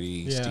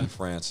McGrady, Yeah. Steve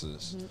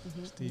Francis,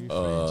 Stevie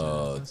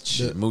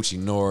shit, Moochie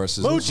Norris.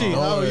 is- Moochie.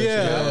 Oh, yeah. You know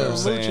yeah. what I'm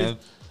saying?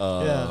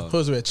 Yeah. Who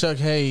else we had? Chuck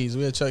Hayes.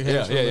 We had Chuck Hayes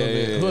Yeah, for a yeah, little yeah,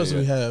 bit. yeah, Who else yeah.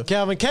 we have?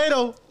 Calvin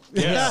Cato.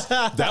 Yes,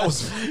 that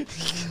was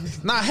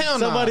Nah, hell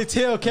no. Somebody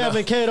tell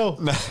Calvin Cato.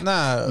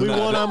 Nah. We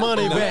want our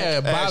money We back.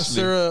 had Bob Actually,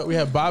 Sura. We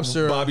had Bob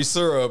Sura. Bobby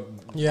Sura,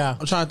 Yeah.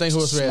 I'm trying to think who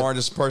else we had.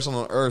 smartest person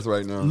on earth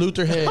right now.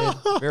 Luther Head.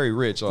 Very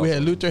rich. Also. We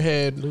had Luther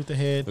Head. Luther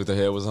Head. Luther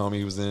Head was homie.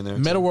 He was in there.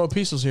 too. Metal World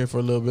Peace was here for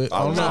a little bit.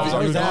 I was- don't know I if was he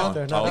already was gone. gone. No,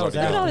 I was that was already after. Look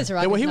at all gone. this Yeah,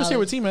 Rockets well, he was here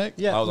with knowledge. T-Mac.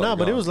 Yeah. I was No, already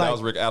but it gone. was like that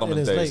was Rick in Adelman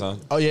his days, late- huh?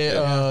 Oh, yeah.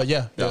 Yeah.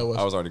 Yeah, Yeah, it was.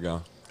 I was already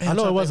gone. I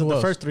know it wasn't who the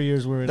else. first 3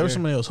 years we were There was there.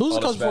 somebody else. Who's the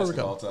All coach this before we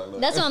basketball go?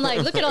 talk. That's why I'm like,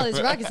 look at all these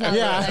Rockets knowledge.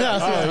 Yeah, Like, yeah.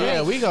 Oh,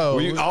 yeah, we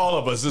go. All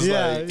of us. It's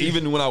Yeah. like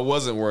even when I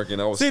wasn't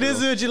working, I was. See, this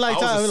still- is what you like I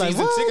talking- was a like,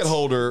 season what? ticket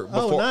holder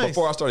Oh, before nice.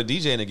 before I started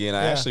DJing again.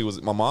 I Yeah. actually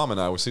was. My mom and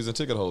I were season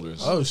ticket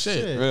holders. Oh, shit.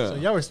 Shit. Yeah. So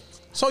y'all were.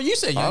 So you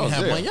said you I didn't was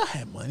have there. money. Y'all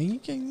had money. You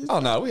can't. Oh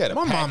no, we had a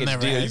My mom package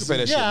never deal. had You can pay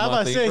that shit Yeah, I'm about to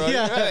monthly, say, bro.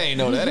 yeah. That ain't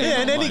no. That ain't. Yeah,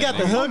 and no then he money, got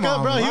the man.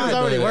 hookup, bro. He was Right,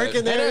 already but-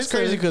 working there. And that's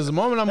crazy because the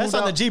moment I moved That's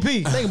on out, the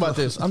GP. Think about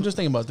this. I'm just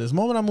thinking about this. The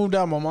moment I moved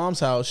out of my mom's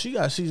house, she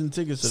got season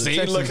tickets to the See,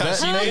 Texans. look how that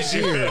she next made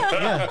you.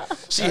 year.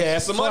 She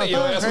had some money. Your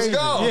ass was crazy.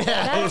 gone. Yeah.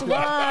 That's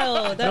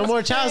wild. That's No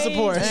more child crazy.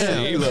 support.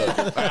 See, look.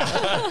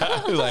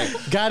 He was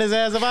like, Got his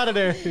ass up out of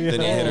there.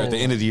 then he hit her at the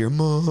end of the year.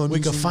 Mom, We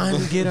could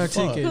finally get our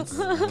tickets.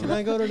 Can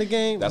I go to the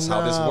game? That's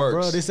how this Nah, works.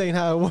 bro. This ain't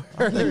how it works.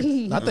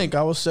 I think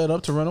I was set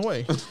up to run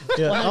away.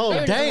 Yeah. Oh,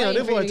 They were just damn. waiting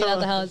This for you boy to get out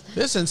the talking. house.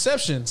 This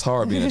Inception. It's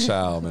hard being a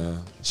child, man.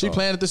 She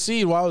planted the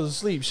seed while I was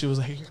asleep. She was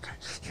like,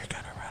 "You're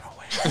gonna run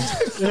away.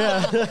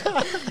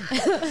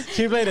 Yeah.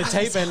 She played a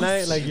tape at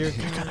night. Like, you're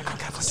You're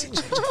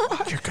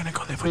gonna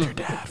go live with your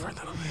dad for a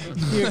little bit."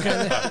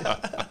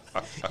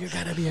 you're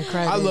gonna be a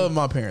crybaby. I love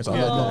my parents. I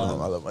love both of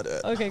them. I love my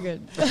dad. Okay,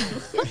 good.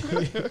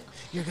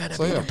 You're gonna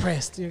So, be yeah.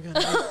 depressed. You're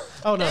gonna.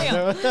 Oh no. Damn.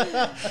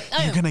 no.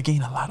 You're gonna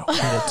gain a lot of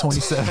weight at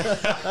 27.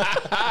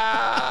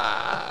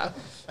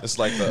 It's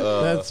like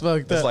the That's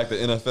fucked it's up. like the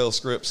NFL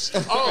scripts.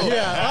 Oh,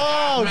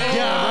 Yeah. Oh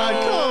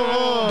God. Come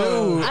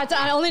on.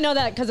 I only know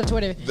that because of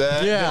Twitter.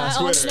 That, Yeah. I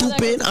only know that 'cause-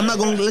 Stupid. I'm not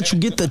gonna let you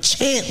get the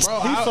chance.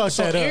 Bro, He fucked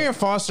so that up.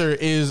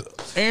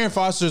 Aaron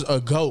Foster's a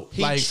goat.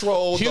 He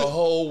trolled the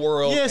whole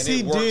world. Yes, and he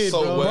it worked did,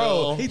 so bro.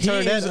 well. He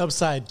turned He is- that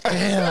upside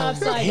down.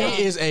 Upside down.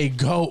 He is a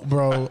goat,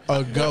 bro.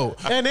 A goat.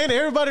 And then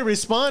everybody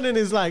responding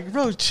is like,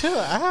 bro, chill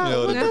out. You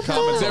know, What the the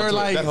comments They on were Twitter,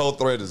 like- that whole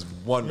thread is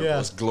wonderful. Yeah.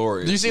 It's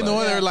glorious. Do you see the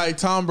one that were like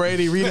Tom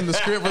Brady reading the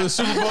script for the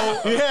Super Bowl?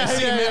 Yeah,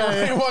 See him yeah,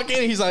 there, yeah. walk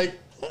in, he's like,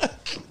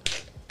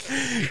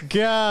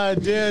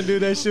 God damn,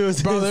 dude, that shit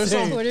was bro, there's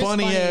some insane. Twitter's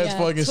funny funny, ass yeah.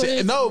 fucking Twitter's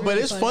shit. No, but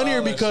really it's funny.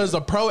 funnier because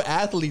the pro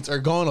athletes are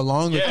going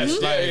along with Yes,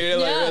 it. yeah, yeah,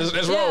 like,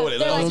 let's roll with it.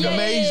 They're Let's like, go.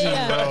 amazing,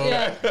 bro.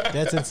 Yeah.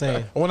 That's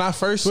insane. When I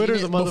first seen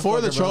Twitter's it, a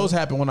before the motherfucker, trolls bro.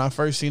 happened, when I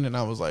first seen it,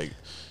 I was like,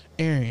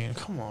 Arian,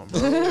 come on,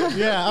 bro.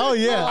 Yeah. Oh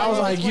yeah. I was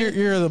like,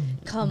 you're the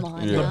Come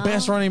on. Yeah. the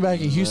best running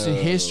back in Houston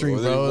history,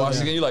 Well, then you bro. watch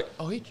it again, you're like,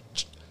 oh, he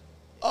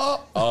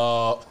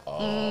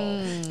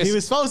He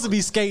was supposed to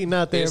be skating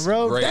out there, It's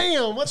bro. great.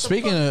 Damn, what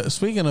the fuck?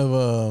 Speaking of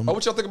Oh,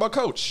 what y'all think about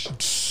Coach?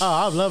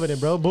 Oh, I'm loving it,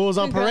 bro. Bulls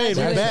on parade.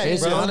 We back,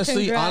 it's bro.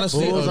 honestly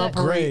Bulls a on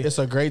parade. great. It's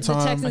a great The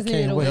time. Texans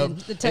needed to wait. win.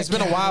 The It's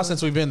been a while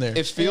since we've been there.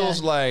 It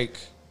feels Yeah. like,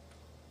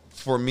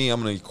 for me,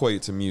 I'm going to equate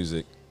it to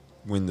music.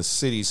 When the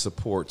city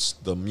supports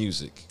the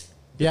music,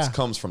 Yeah. it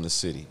comes from the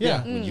city.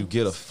 Yeah. When you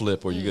get a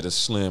Flip or you get a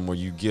Slim or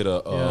you get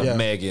a Yeah.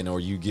 Megan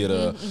or you get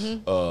a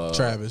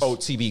Travis.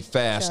 OTB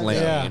Fast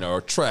Lane Yeah.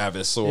 or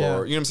Travis or, Yeah. you know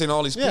what I'm saying?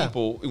 All these Yeah.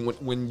 people,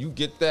 when you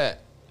get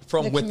that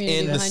from The community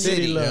within the behind city.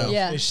 City love.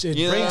 Yeah. It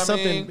You know brings what I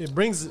something. mean? It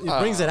brings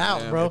it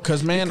out, man. bro.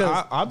 Because man,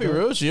 I'll be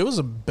real with you. It was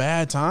a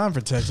bad time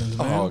for Texans,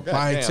 man. Oh, like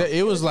goddamn.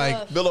 it was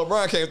like Bill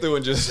O'Brien came through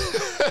and just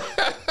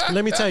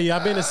Let me tell you,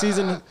 I've been a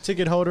season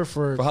ticket holder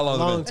for how long a has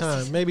it long been?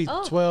 time, maybe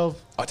 12.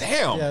 oh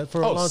damn. Yeah,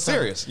 for a long time.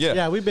 Serious. Yeah.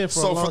 Yeah, we've been for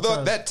a so long for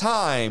time. that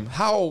time,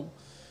 how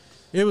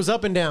It was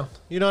up and down.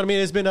 You know what I mean?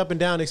 It's been up and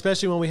down,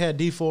 especially when we had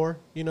D4.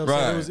 You know,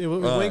 Right. so it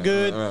went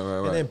good,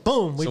 and then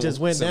boom, we just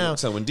went down.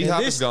 So when D And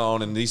Hop this- is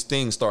gone and these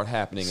things start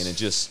happening and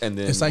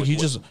then it's like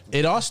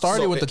it all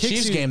started So with the it kicks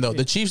Chiefs you- game though.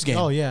 The Chiefs game.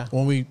 Oh, yeah.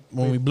 When we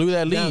blew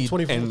that down lead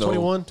 24, And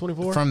 21,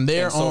 24. from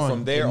there and so on,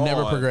 from there it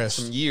never on, progressed.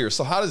 Some years.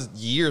 So how does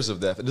years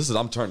of that? This is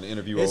I'm turning the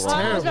interview It's over.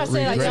 Well, I was about to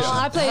say, like, Regression. y'all,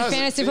 I played How does it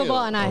fantasy feel?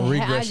 football, and I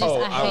Regression.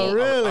 Oh, hate.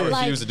 really? I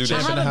Like, refuse to do I that.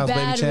 Champion have in the house, a baby.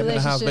 bad Champion in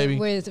the house, relationship baby.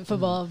 with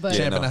football, but Yeah,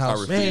 Champ in the house.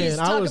 I refuse. Man,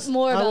 I Talk was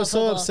more about so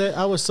football. upset.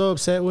 I was so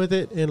upset with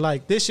it, and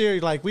like this year,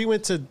 like we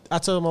went to. I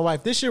told my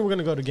wife this year we're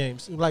gonna go to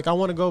games. Like I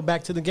want to go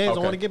back to the games. Okay.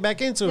 I want to get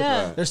back into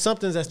Yeah. it. There's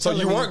something that's So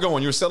telling you me. weren't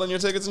going. You were selling your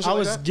tickets and shit I like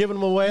was that? giving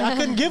them away. I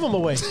couldn't give them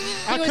away.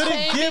 I He was couldn't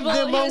paying give people-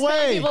 them he was paying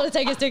away. people to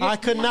take his tickets. I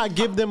could not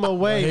give them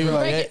away. He was bro.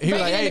 like, Break- he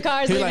was breaking like, in the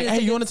cars, he was leaving like, the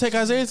hey, you want to take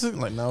Isaiah's?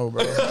 Like, no,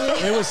 bro.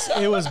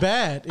 It was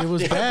bad. It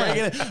was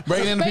bad.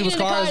 breaking into people's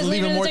cars,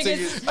 leaving more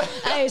tickets.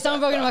 Hey, someone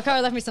broke into my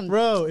car, left me some.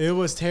 Bro, it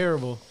was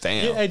terrible.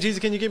 Damn. Yeah, hey, Jesus,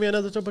 can you give me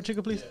another Topo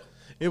Chico, please?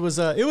 It was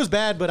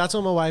bad, but I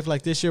told my wife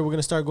like this year we're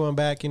gonna start going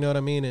back. You know what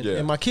I mean? And, Yeah.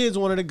 and my kids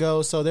wanted to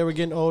go, so they were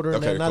getting older,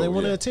 and Okay, now they cool,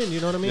 want to yeah. attend. You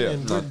know what I mean? Yeah,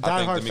 And no, we're I think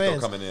diehard D'Amico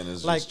fans. coming in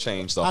has like just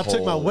changed the I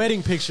took my whole-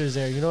 wedding pictures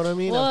there. You know what I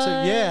mean? What?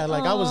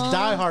 I was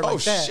diehard. Oh,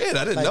 like that. shit,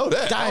 I didn't Like, know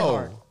that.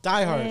 Diehard,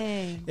 diehard.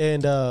 Dang.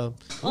 And Oh,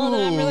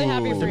 then I'm really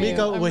happy for you.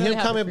 D'Amico, I'm with really him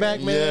happy coming for back,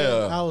 you. man,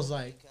 Yeah. I was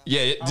like.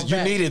 Yeah, I'm you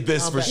back. needed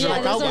this I'm for back. sure. Yeah,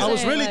 Like, that's what I I'm was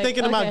saying, really like,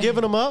 thinking about okay.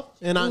 giving them up,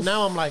 and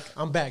now I'm like,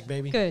 I'm back,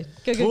 baby. Good.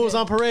 Bulls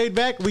on parade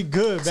back. We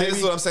good, See, baby. this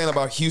is what I'm saying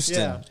about Houston.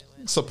 Yeah.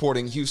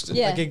 Supporting Houston.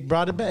 Yeah. Like it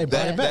brought it back. It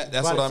brought it back.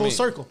 That's Brought what it I full mean.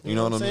 circle. You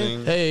know what I I'm saying?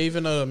 mean? Hey,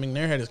 even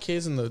McNair had his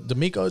kids in the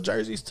D'Amico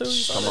jerseys too. You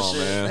saw Come that on,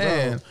 shit?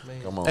 man.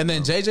 Come on. And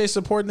then JJ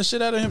supporting the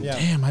shit out of him. Yeah.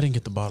 Damn, I didn't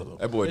get the bottle though.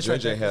 That boy It's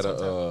JJ okay. had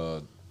It's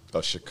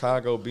a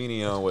Chicago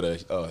beanie on with a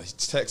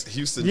Texas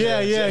Houston.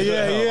 Yeah, Jazz.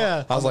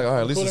 yeah. I was like, all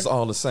right, at least it's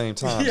all the same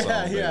time. Yeah, zone,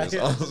 yeah, baby. That's yeah.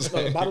 all I'm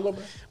saying.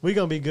 We're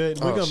gonna be good.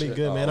 We're gonna be shit.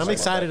 good, man. Oh, I'm shit.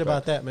 excited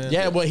about that, man.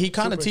 Yeah, but he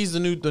kind of Super.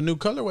 teased the new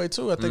colorway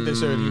too. I think they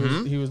said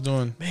he was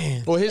doing.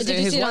 Man. Well, his Did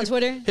you his see it on wife,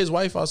 Twitter? His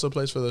wife also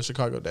plays for the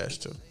Chicago Dash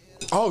too.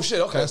 Oh shit!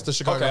 Okay, That's the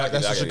Chicago. Okay, I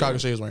get that's it, the I get it, Chicago yeah.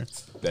 shit he was wearing.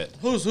 That.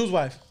 Whose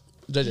wife?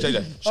 JJ.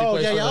 JJ. She Oh,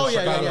 plays yeah, for yeah. the Oh, yeah,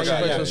 Chicago- yeah, she yeah, plays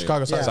yeah, for yeah. the Chicago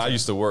Yeah. side. So I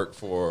used to work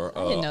for.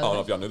 I didn't know don't know that.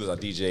 if y'all knew this. I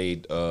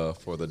DJ'd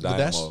for the The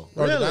Dash Dynamo.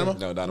 or the Really? Dynamo?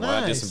 No, Dynamo. I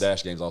did Nice. some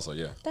Dash games also.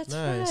 Yeah. That's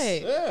Nice.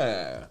 right.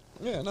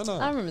 Yeah. No.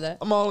 I remember that.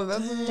 I'm all in that.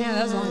 Damn,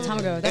 that was a long time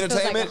ago. That feels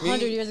like Entertainment.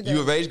 100 years ago. You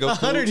of age? Go.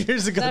 100 Cougs.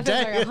 years ago. That feels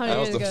like Damn. 100 That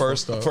was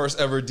years the ago. first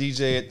ever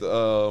DJ at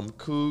the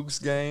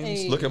Cougs games.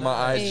 Hey. Look at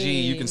my IG.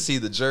 You Hey. can see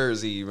the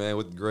jersey, man,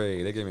 with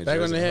gray. They gave me a Back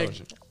jersey. when they had-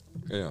 promotion.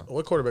 Yeah.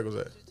 What quarterback was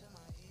that?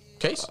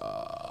 Case?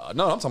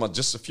 No, I'm talking about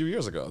just a few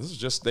years ago. This is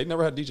just they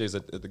never had DJs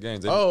at the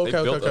games. They, Oh, they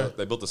okay, built okay.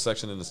 they built a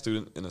section in the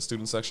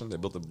student section. They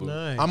built a booth.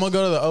 Nice. I'm gonna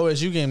go to the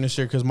OSU game this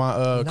year because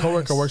my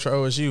coworker Nice. works for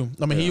OSU.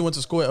 I mean, he Yeah. went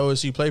to school at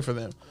OSU, played for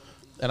them,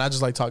 and I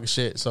just like talking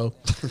shit. So,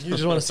 You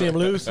just want to see him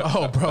lose?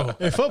 oh, bro,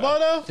 In football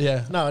though?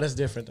 Yeah. No, that's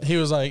different. he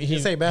was like, he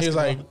This ain't was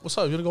like, basketball. "What's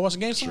up? You wanna go watch a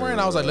game somewhere?" And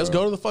I was like, "Let's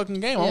go to the fucking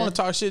game. I Yeah. want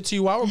to talk shit to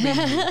you while we're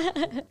beating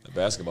you." The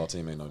basketball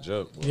team ain't no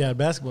joke. Boy. Yeah,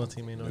 basketball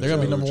team ain't no. They're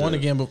gonna be No number one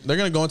joke. again, but they're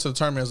gonna go into the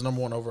tournament as number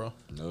one overall.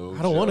 No,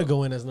 I don't want to joke.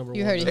 go in as number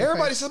You one. heard it.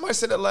 Everybody, somebody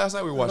said that last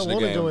night. We were watching the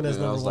wanna game. go in as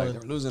and I was number like,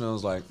 one. they're losing. I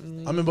was like,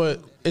 I mean,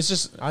 but it's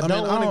just I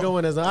don't want to go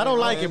in as. I don't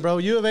like it, bro.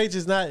 U of H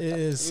is not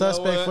is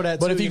suspect what? for that.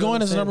 But too, if you know go what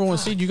in I'm as a saying? number one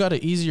seed, you got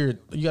an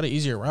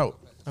easier route.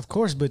 Of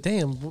course, but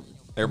damn,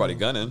 everybody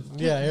gunning.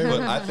 yeah,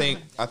 everybody- But I think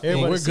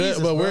Everybody We're sees good, us,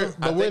 but bro. we're I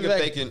but we're think if that,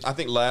 they can. I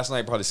think last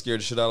night probably scared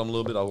the shit out of them a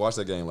little bit. I watched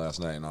that game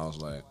last night and I was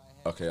like,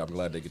 okay, I'm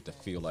glad they get to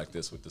feel like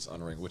this with this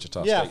unranked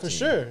Wichita Yeah, State for team.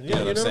 sure. Yeah, You know you what I'm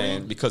know what I saying?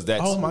 mean? Because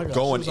that's Oh my gosh.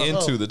 going It was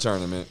into like, the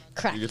tournament.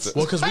 Cracked. You get to,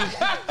 well, because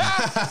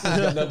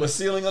we number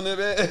ceiling on the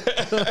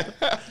bed.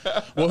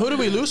 well, who did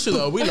we lose to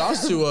though? We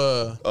lost to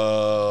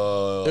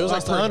It was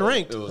like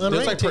unranked. It was it was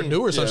Unranked like team.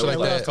 Purdue or something Yeah, it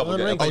like was that. couple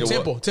games. I Unranked. think Oh, it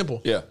was-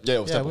 Temple. Yeah, it was Yeah,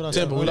 we Temple. lost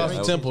Temple. We lost to That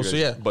was Temple, good. so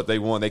yeah. But they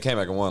won. They came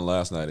back and won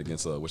last night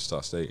against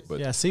Wichita State. But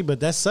yeah. See, but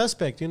that's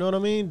suspect. You know what I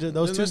mean?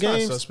 Those two It's not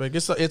games. suspect.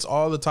 It's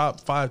all the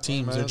top 5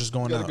 teams. They're just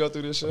going you gotta out. go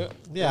through this shit.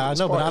 Yeah, I It's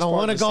know, but I it's don't part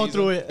wanna of the go season.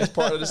 through it. It's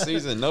part of the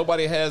season.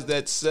 Nobody has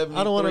that 73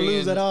 I don't wanna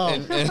lose at all.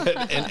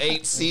 and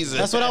 8 season.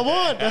 That's what I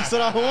want. That's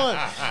what I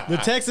want. The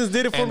Texans Texans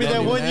did it for And me then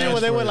that you one year asked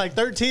when they for went it. like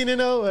 13-0.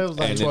 It was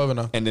like And 12 and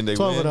 0. And then they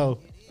 12 win. and 0.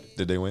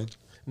 Did they win?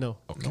 No,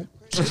 Nope.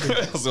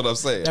 That's what I'm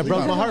saying. that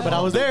broke my heart, but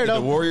I was there Did though.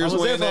 the Warriors I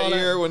was there win for all that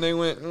year when they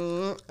went?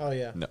 Oh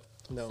yeah.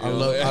 No. I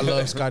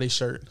love Scotty's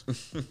shirt.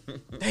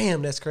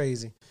 Damn, that's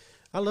crazy.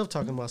 I love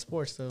talking about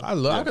sports though.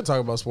 I could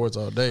talk about sports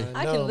all day.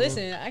 I No. can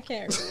listen. I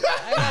can't.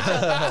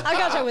 I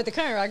got y'all with the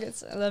current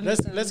Rockets. I love me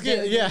some Let's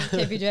get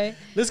KPJ.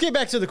 Let's get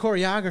back to the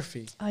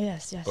choreography. Oh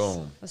yes.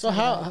 Boom. Let's So talk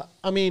about it.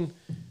 I mean,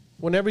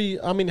 whenever you,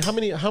 I mean,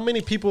 how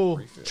many people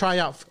try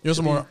out You want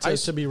some more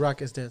ice? to be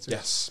Rockets dancers?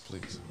 Yes,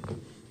 please.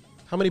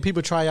 How many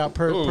people try out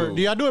per? Ooh.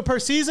 Do y'all do it per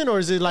season or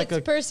is it like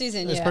It's per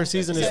season. It's Yeah. per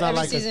season. It's So not every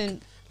like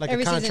season, a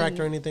every contract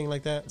season- or anything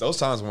like that. Those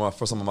times were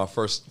for some of my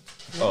first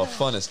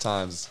funnest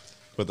times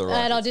with the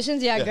At Rockets.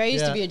 auditions, yeah, Gray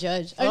used Yeah. to be a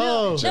judge.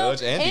 Oh.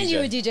 Judge and you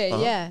DJ. were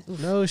DJ, yeah.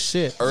 No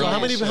shit. So Early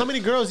how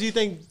many girls do you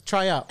think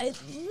try out?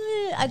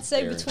 I'd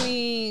say Very.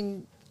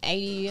 between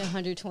 80,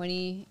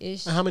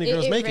 120-ish. And how many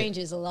girls make it? It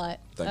ranges a lot.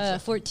 Think so.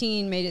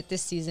 14 made it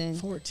this season.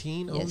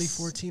 14, Yes. only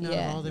 14 out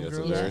Yeah. of all them Yeah, it's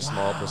a girls. very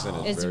small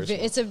percentage. It's very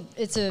small.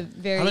 it's a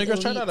very How many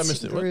girls tried elite out? I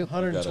missed it. What? group.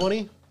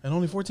 120. And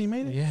only 14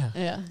 made it? Yeah.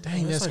 Yeah.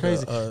 Dang, That's that's like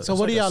crazy. a- So that's what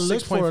do like a y'all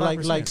look for? Like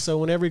 6.5%. so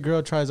when every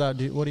girl tries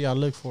out, what do y'all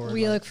look for?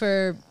 We Like, look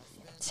for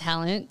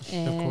talent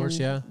and course,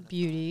 yeah.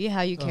 beauty,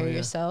 how you carry yeah.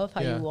 yourself,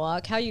 how Yeah. you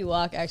walk. How you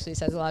walk actually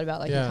says a lot about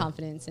like Yeah. your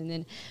confidence, and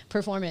then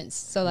performance.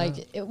 So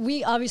like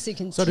we obviously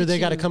can. So do teach they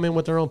got to you- come in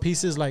with their own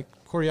pieces like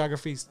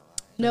choreographies?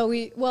 No,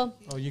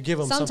 Oh, you give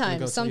them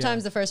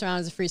sometimes the first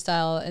round is a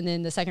freestyle, and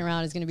then the second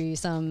round is going to be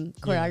some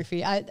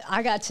choreography.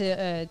 I got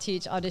to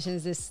teach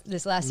auditions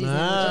this last season,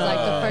 which was like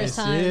the first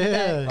Nice, time yeah.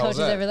 that How was coaches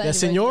that? ever let That anybody do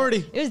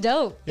seniority. It was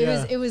dope.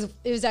 Yeah. It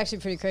was actually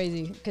pretty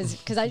crazy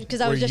because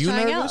I Were was just you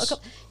trying nervous? out.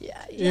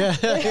 Yeah.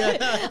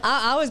 Yeah.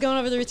 I was going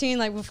over the routine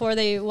like before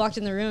they walked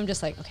in the room,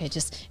 just like okay,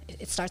 just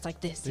it starts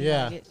like this. you know,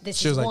 Yeah. like, this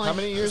She is was like, one, How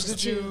many years this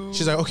is did two. you?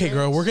 She's like, okay,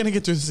 girl, we're going to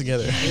get through this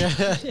together.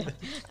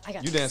 I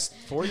got You this. danced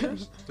 4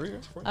 years, 3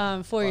 years, 4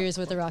 years. 4 years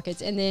with the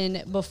Rockets, and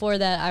then before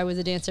that, I was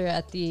a dancer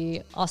at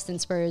the Austin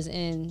Spurs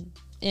in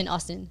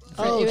Austin.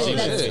 Oh, shit.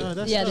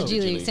 That's yeah, the dope. G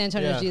G League, League. San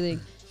Antonio Yeah. G League,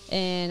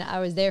 and I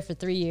was there for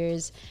 3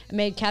 years. I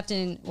made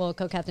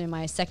co-captain in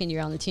my second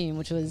year on the team,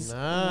 which was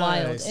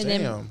wild. Nice. And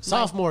Damn. then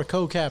Sophomore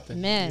co-captain.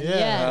 man, Yeah,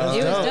 yeah, that's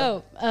it was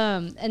dope.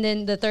 And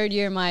then the third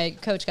year, my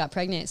coach got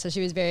pregnant, so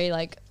she was very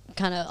like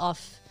kind of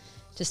off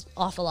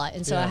a lot,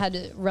 and so Yeah. I had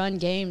to run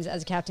games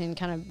as a captain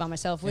kind of by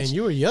myself. Which And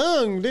you were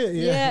young, did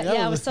yeah, that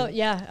I was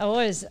I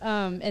was.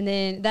 And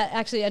then that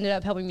actually ended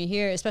up helping me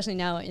here, especially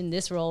now in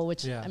this role,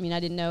 which Yeah. I mean, I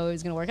didn't know it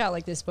was going to work out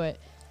like this, but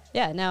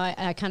yeah, now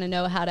I kind of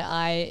know how to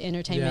eye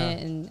entertainment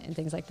Yeah. and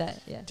things like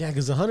that. Yeah. Yeah,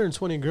 because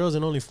 120 girls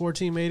and only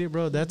 14 made it,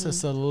 bro. That's a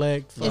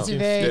select. Mm-hmm. It's fucking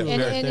very, field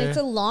and, right and there. it's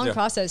a long Yeah.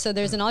 process. So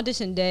there's an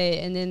audition day,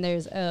 and then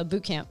there's a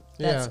boot camp.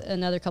 That's Yeah.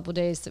 another couple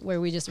days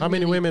where we just. How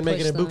many really women make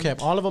it push at boot them.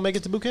 camp? All of them make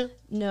it to boot camp?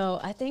 No,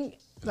 I think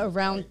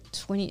around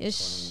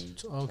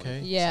 20-ish.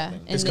 Okay. Yeah. Is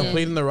and then-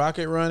 completing the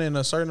rocket run in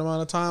a certain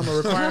amount of time a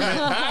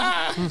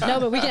requirement? No,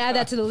 but we can add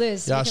that to the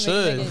list. Y'all We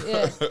can make it,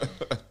 yeah.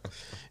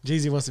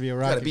 Jeezy wants to be a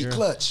rocket Gotta be girl.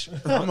 clutch.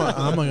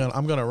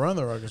 I'm gonna run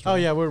the Rockets. Oh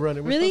yeah, we're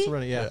running. We're Really? supposed to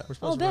run it. Yeah, we're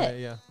supposed Oh, to run bet. it.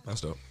 Yeah.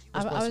 That's dope.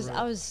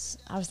 I was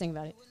thinking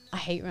about it. I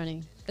hate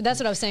running. That's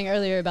what I was saying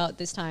earlier about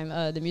this time.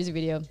 The music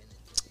video,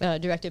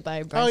 directed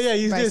by Bryce. Oh, yeah,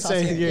 you Bryce did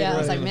say Foster. you hate Yeah, I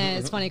was like, running. man,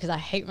 it's funny because I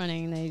hate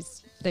running, and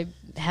they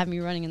have me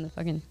running in the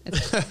fucking.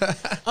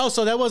 Oh,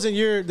 so that wasn't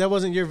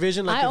your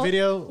vision, like the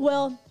video.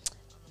 Well,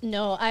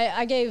 no,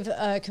 I gave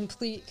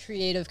complete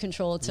creative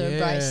control to Yeah.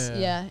 Bryce.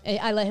 Yeah,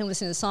 I let him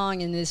listen to the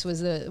song, and this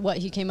was what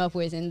he came up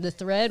with, and the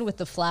thread with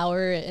the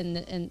flower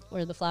and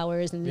or the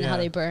flowers and Yeah. how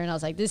they burn. I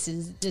was like, this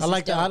is. I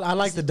like dope. I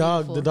like This the is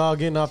dog. beautiful. The dog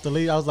getting off the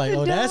lead. I was like, The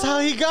oh, that's dog. how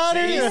he got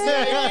it.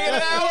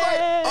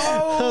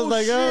 I was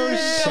like, oh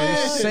So you're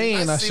shit.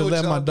 saying I see should what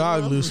let my y'all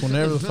dog doing. loose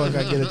whenever the fuck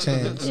I get a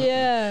chance.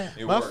 Yeah,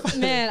 It worked.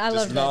 man, I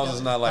love Nas that.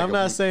 is not like I'm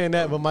not saying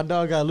that, but my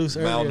dog got loose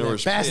earlier. That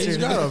Malnourished. He's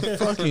bastard. got a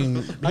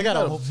fucking. I got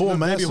a bull baby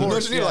mastiff.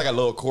 horse. You need like a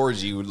little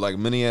corgi with like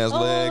mini ass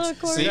legs.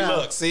 corgi. See, Yeah.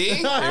 look, see,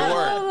 it Oh,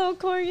 worked. little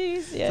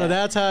corgis. Yeah. So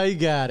that's how he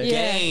got it.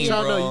 Yeah. Game,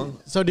 So, bro.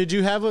 so did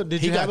you have a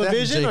He got a that from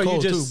vision, J. or Cole,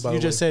 you too, just by the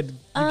way. said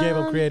you gave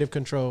him creative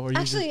control, or you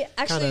Actually,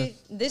 just kinda,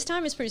 this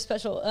time is pretty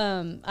special.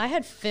 I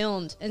had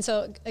filmed, and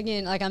so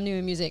again, like I'm new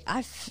in music.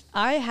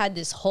 I had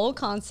this whole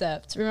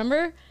concept.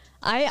 Remember,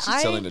 She's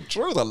telling the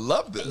truth. I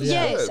love this.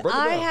 Yes, Break it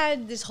I down.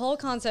 had this whole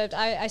concept.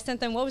 I sent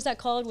them. What was that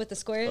called with the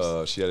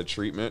squares? She had a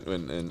treatment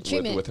and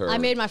treatment. with her. I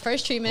made my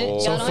first treatment. Oh.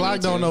 got So on Flock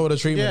YouTube. don't know what a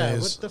treatment yeah.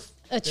 is, What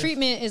the A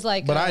treatment is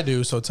like. but I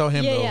do. So tell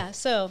him Yeah, though. yeah.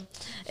 So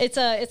it's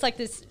like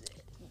this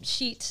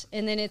sheet,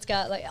 and then it's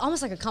got like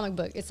almost like a comic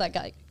book. It's like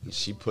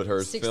She put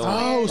her 16 film.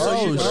 layers.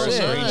 Oh, Put her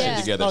shit. screenshot Yeah.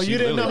 together. Oh, She you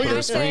didn't literally know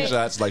put her either?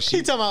 screenshots like he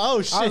she talking about?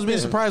 Oh shit! I was being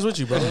surprised with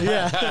you, bro.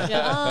 Yeah.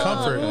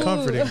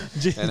 Comforting.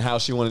 and how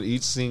she wanted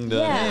each scene done.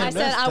 Yeah, I said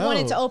that's I want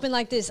it to dope. open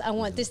like this. I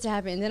want this to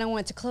happen, and then I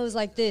want it to close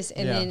like this,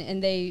 and Yeah. then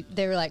and they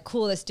were like,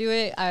 "Cool, let's do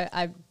it."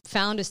 I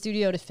found a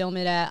studio to film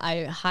it at.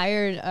 I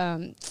hired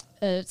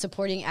a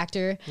supporting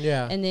actor.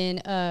 Yeah. and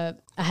then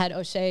I had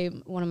O'Shea,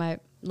 one of my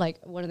like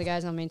one of the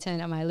guys on Main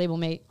 10, my label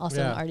mate, also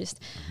Yeah. an artist,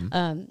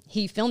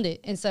 he filmed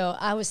it. And so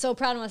I was so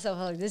proud of myself.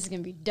 I was like, this is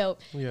going to be dope.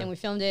 Yeah. And we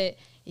filmed it.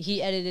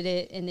 He edited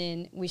it. And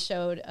then we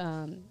showed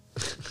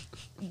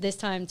this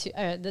time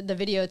to the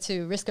video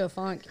to Risco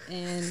Funk.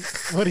 And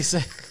What'd he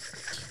say?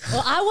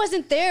 well, I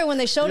wasn't there when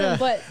they showed Yeah. him,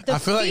 but the I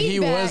feel like he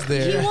feedback- was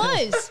there. He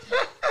was.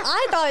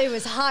 I thought it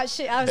was hot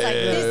shit. I was like,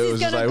 Yeah, this it is was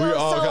going to like, go we were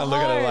all so kind of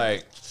looking at hard. it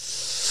like,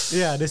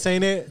 Yeah, this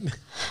ain't it.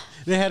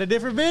 They had a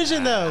different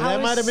vision though.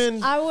 That might have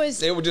been. I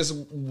was. it would just,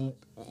 we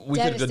could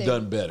have Devastated.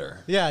 done better.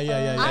 Yeah.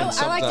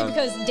 I liked it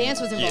because dance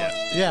was involved.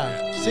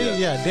 Yeah. See,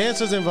 yeah, dance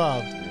was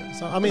involved.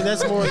 So I mean,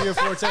 that's more your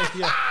forte.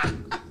 Yeah.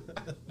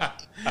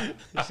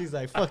 She's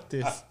like, "Fuck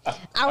this."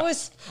 I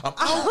was,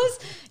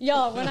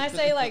 yo. When I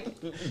say like,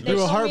 they You were showed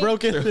me-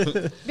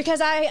 heartbroken.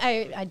 because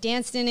I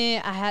danced in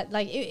it. I had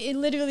like it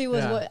literally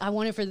was Yeah. what I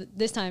wanted for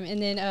this time.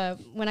 And then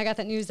when I got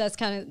that news, that's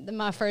kind of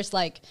my first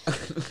like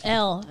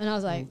L, and I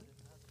was like,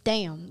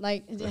 damn,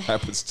 like. It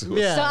happens to us.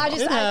 Yeah. So I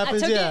just It I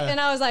happens, took yeah. it and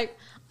I was like,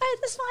 all right,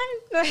 that's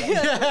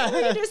fine.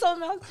 We can do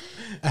something else.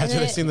 After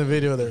they seen the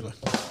video, they're like,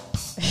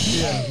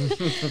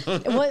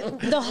 What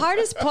the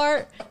hardest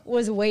part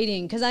was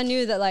waiting because I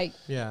knew that like,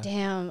 Yeah.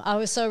 damn, I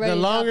was so ready. The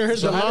to drop longer,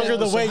 this the shit. longer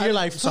the So wait, how- you're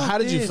like. so "Fuck how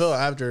did you this." feel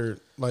after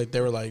like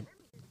they were like,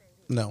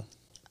 no?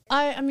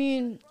 I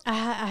mean, I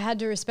had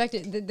to respect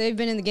it. They've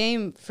been in the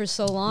game for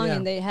so long, Yeah.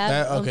 and they have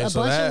That- okay, a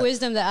so bunch that- of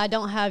wisdom that I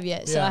don't have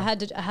yet. So Yeah.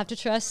 I have to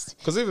trust.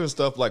 Because even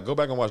stuff like, go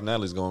back and watch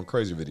Natalie's Going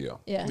Crazy video.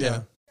 Yeah.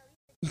 Yeah.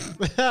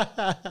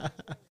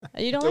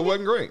 You don't It like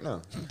wasn't great, no.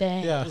 it?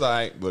 Dang. Yeah. It was all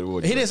right, but it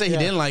wasn't He didn't say Yeah. he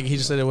didn't like it. He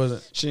just said it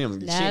wasn't.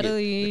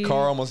 Natalie. the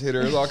car almost hit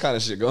her. There's all kind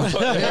of shit going on. She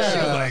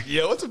was like,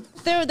 yo, what's a,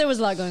 There was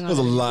a lot going on. there's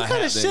a lot What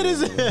kind of shit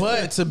is it?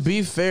 But to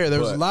be fair, there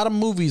was a But- lot of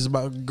movies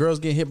about girls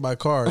getting hit by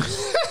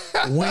cars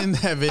when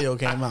that video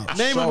came out.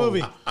 Name a So,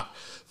 movie.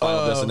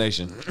 Final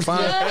Destination. Fine,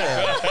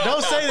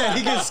 Don't say that.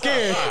 He gets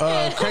scared.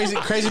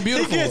 crazy He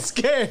beautiful. gets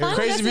scared. Final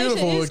Crazy Destination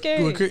beautiful. is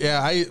scary.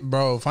 Yeah,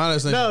 bro. Final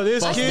Destination. No,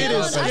 this fuck kid me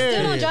is up. I scared.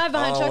 still don't drive I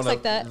behind don't trucks wanna-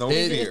 like that. no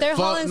It- If they're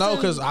hauling no, some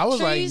because I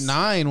was trees, like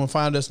 9 when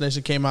Final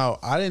Destination came out.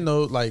 I didn't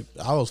know, like,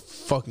 I was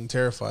fucking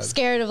terrified.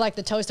 scared of like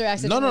the toaster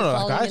accident. No, and like,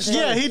 falling I into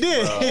Yeah, the- he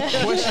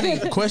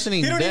did.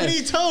 questioning He don't death.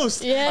 even eat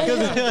toast. Yeah.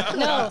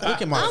 No,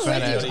 Look at my I'm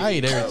fat with ass. you. I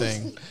eat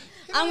everything.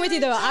 I'm with you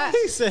though.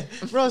 He said,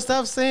 "Bro,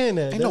 stop saying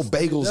that. Ain't no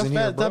bagels that's in fat.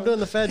 here, bro. Stop doing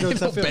the fat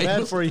jokes. I no feel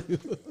bad bagels. for you."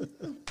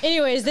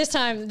 Anyways, this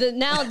time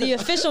the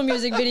official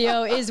music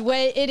video is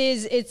way it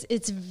is.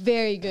 It's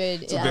very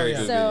good. It's a very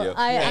good so video.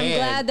 I'm And-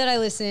 glad that I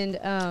listened.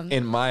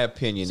 In my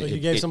opinion, So you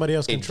gave somebody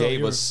else it control. gave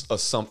You us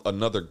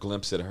another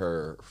glimpse at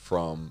her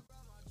from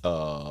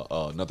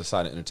another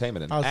side of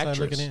entertainment, an Outside actress.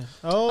 looking in.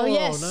 Oh,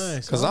 yes.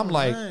 nice. Because Oh, I'm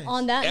like, nice.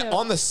 on that and note,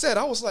 on the set,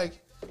 I was like,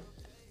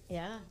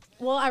 yeah.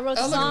 Well, I wrote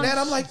I the was looking song. at that,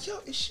 I'm like, yo,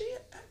 is she?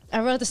 I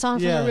wrote the song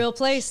from Yeah. a real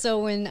place. So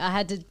when I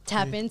had to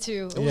tap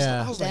into,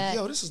 Yeah. I was that- like,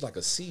 yo, this is like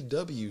a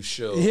CW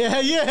show. Yeah.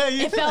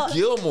 it felt.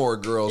 Gilmore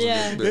Girls.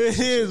 Yeah. in this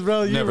It bitch. is,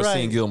 bro. You're Never right.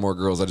 seen Gilmore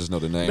Girls. I just know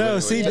the name. No, Anyway,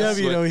 CW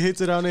that's what- though. He hits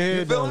it on the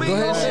head. feel though. me? Go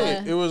ahead, Yeah. say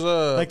it. It was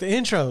Like the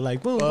intro,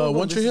 like boom, boom, boom.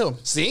 One Tree This- Hill.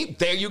 See,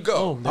 there you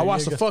go. Boom. There I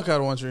watched you the go. fuck out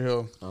of One Tree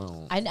Hill.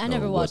 I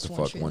never No, watched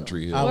what the fuck, One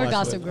Tree Hill. I or watched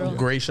Gossip it. Girl.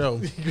 Great show.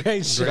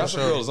 Great shit.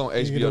 Gossip Girl is on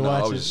You HBO gotta now. I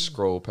watch would it. just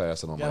scroll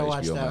past it on Gotta my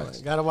watch HBO that Max.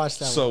 one. Gotta watch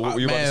that So one. what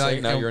were you about Man, to say?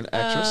 like, Now you're an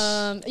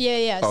actress.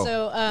 Yeah. Oh,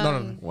 So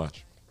no.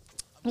 Watch.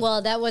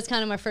 well, that was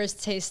kind of my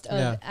first taste of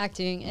Yeah.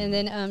 acting, and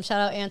then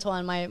shout out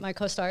Antoine, my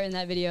co-star in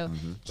that video.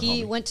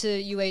 He went to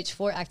UH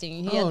for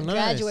acting. He Oh, had nice.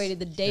 graduated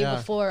the day Yeah.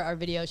 before our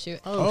video shoot.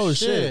 Oh,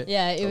 shit.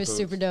 Yeah, it was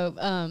super dope.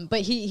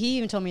 But he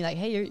even told me like,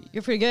 "Hey,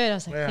 you're pretty good." I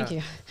was like, Yeah. "Thank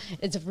you,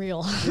 it's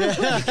real."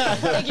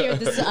 Thank you.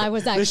 I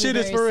was actually shit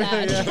is very for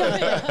real,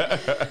 sad.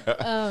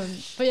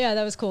 But yeah,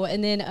 that was cool.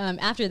 And then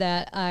after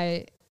that,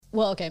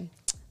 okay.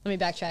 Let me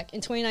backtrack.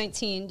 In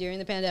 2019, during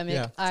the pandemic,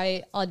 Yeah.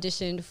 I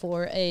auditioned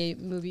for a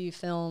movie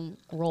film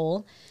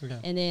role, Okay.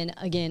 and then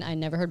again, I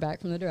never heard back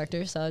from the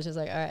director. So I was just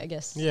like, all right, I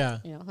guess. Yeah.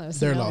 You know, that was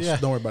They're no. lost. Yeah.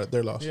 Don't worry about it.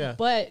 They're lost. Yeah.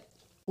 But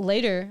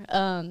later,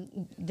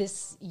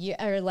 this year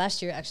or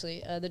last year,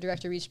 actually, the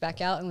director reached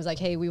back out and was like,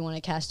 "Hey, we want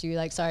to cast you.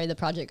 Like, sorry, the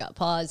project got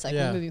paused. Like,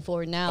 Yeah. we're moving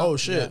forward now." Oh,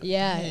 shit.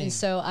 Yeah, and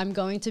so I'm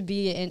going to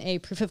be in a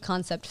proof of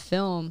concept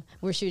film.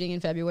 We're shooting in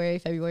February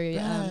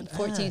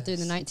 14th through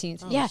the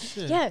 19th. yeah,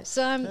 shit. yeah.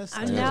 So I'm That's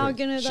now sick.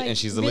 gonna like And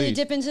she's the really lead.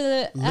 dip into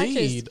the actress.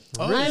 Lead?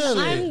 Oh,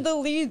 really? I'm the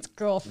lead's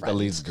girlfriend. The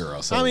lead's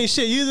girl. So I mean,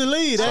 shit, you the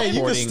lead. Hey,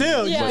 you can Supporting-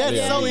 still. Yeah, that's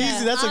yeah, so yeah.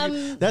 easy. That's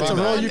a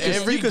role Behind you can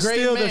every you can great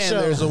steal the man,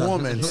 show. there's a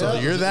woman. So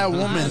you're that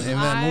woman in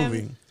that I'm-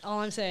 movie. All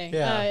I'm saying.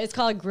 Yeah. It's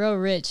called Grow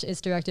Rich.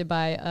 It's directed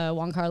by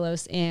Juan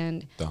Carlos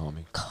and the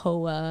homie.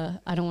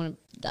 Koa. I don't want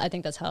to. I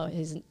think that's how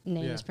his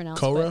name Yeah. is pronounced.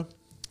 Cora?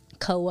 but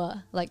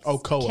Koa, like Oh,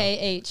 Koa.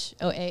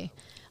 KHOA.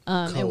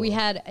 And we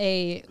had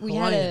a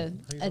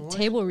Hawaiian. He's a Hawaiian?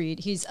 table read.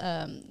 He's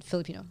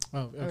Filipino.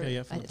 Oh, okay,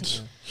 yeah. I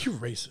think- You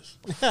racist.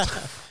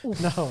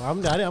 No,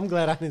 I'm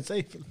glad I didn't say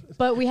it.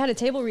 But we had a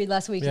table read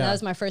last week, and Yeah. that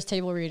was my first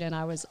table read, and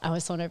I was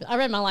so nervous. I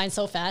read my line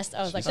so fast.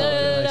 I was like,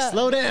 Like,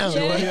 slow down.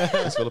 Yeah.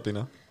 It's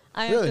Filipino.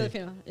 I am Really?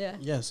 Filipino. Yeah.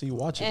 Yeah, so you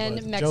watch it. And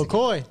bud. Mexican. Joe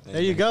Coy.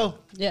 There you go.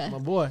 Yeah. My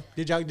boy.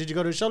 Did you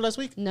go to the show last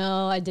week?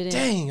 No, I didn't.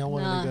 Dang, I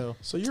wanted Nah. to go.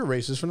 So you're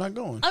racist for not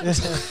going.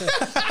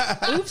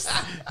 Oops.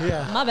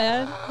 Yeah. My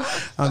bad.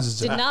 I'm just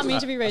Did not mean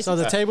to be racist. So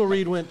the table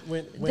read went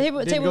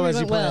Table didn't go read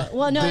as you went well. planned.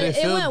 Well, no, Did it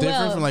feel went different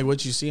well. from like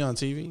what you see on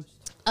TV?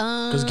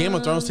 Because Game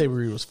of Thrones table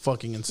read was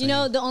fucking insane. You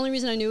know, the only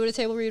reason I knew what a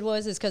table read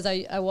was is because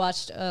I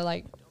watched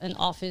like an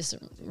Office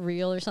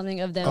reel or something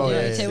of them Oh, doing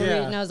yeah, a yeah. table Yeah.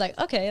 read, and I was like,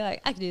 okay,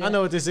 like I can do that. I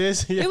know what this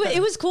is. Yeah.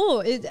 It was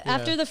cool.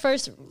 After the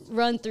first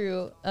run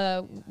through,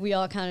 we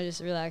all kind of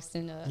just relaxed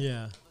and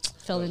Yeah.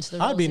 fell into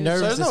the. I'd be roles.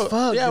 nervous. there's no, as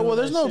fuck yeah, doing well,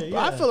 there's that no. shit,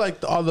 I yeah. feel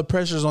like all the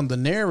pressure's on the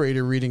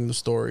narrator reading the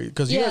story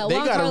because they Juan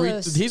gotta read.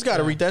 Carlos. He's got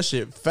to read that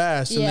shit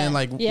fast and Yeah, then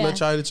like yeah. let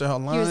y'all hit your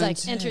lines. He was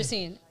like enter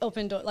scene,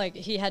 open door. Like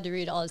he had to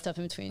read all the stuff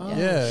in between. Yeah,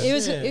 Yeah. it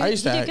was. shit. I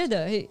used he to did act. good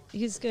though.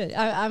 He's good.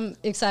 I'm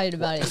excited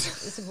about it.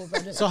 It's a cool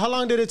project. So how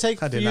long did it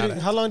take I for did you? not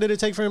ask. How long did it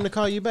take for him to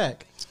call you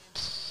back?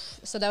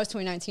 So that was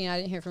 2019. I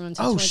didn't hear from him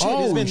until Oh 2020.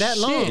 shit! It's been that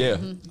shit. long.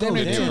 Yeah. Damn, Oh,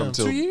 it damn.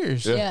 took 2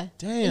 years. Yeah. Yeah.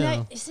 Damn.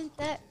 And isn't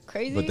that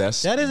crazy? But that's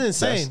That is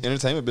insane. That's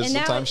entertainment business.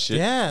 And now Sometimes shit.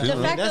 Yeah. the you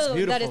know, fact that's though, that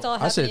beautiful. it's all I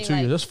happening. said 2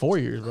 years. like, That's 4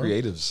 years, bro.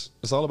 creatives.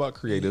 It's all about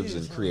creatives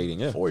and creating.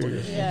 Yeah, 4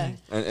 years. Yeah.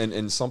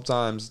 And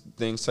sometimes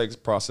things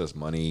take process,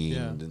 money Yeah.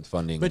 and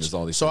funding. But and there's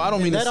all these. so I things.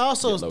 don't mean That to-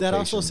 also Get that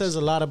also locations. says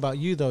a lot about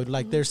you though.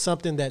 Like there's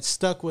something that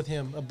stuck with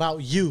him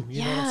about you.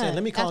 You know what I'm saying?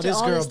 Let me call After this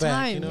all girl this back.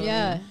 time, You know what I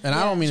yeah. mean? And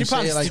I don't mean She to say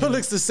probably it like still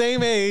looks the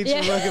same age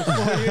Yeah. from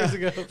fucking 4 years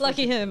ago.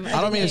 Lucky him.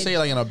 I don't mean to say it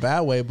like in a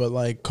bad way, but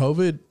like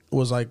COVID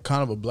was like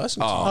kind of a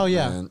blessing. to me. Oh,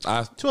 yeah. man.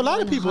 To a lot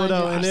of people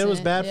though, and it was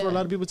 100%, bad for a yeah.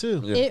 lot of people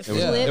too. Yeah, It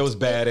flipped. It was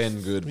bad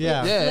and good.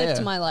 Yeah. Yeah.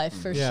 Flipped my life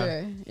for Yeah.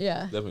 sure.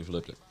 Yeah. Definitely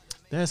flipped it.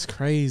 That's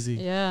crazy.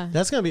 Yeah.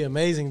 That's gonna be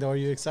amazing though. Are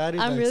you excited?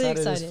 I'm Like, really as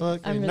excited.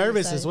 fuck? I'm And really nervous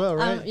excited. as well,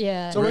 right?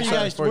 Yeah. So We're where you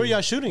excited guys for where you.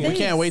 y'all shooting? We it?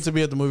 can't wait to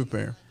be at the movie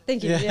premiere.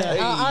 Thank you. Yeah. Yeah.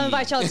 I'll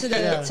invite y'all to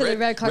the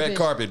red carpet. Red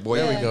carpet, boy.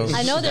 There we go.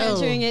 I know they're Oh.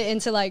 entering it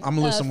into like I'm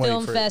gonna lose some weight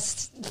film for it.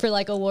 fest for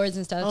like awards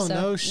and stuff. Oh so,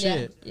 no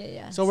shit.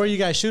 Yeah. So where you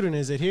guys shooting?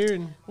 Is it here?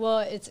 In, Well,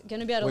 it's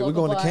gonna be at a Wait, we're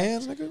local going to bar.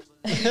 Cannes, nigga?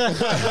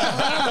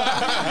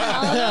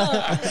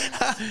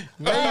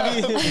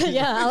 maybe.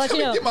 Yeah, I'll let you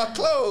know. Get my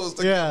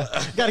clothes. Yeah.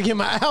 Got to get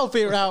my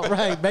outfit out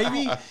right,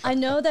 baby. I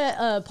know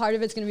that part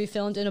of it's going to be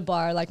filmed in a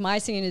bar. Like my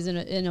scene is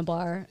in a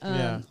bar.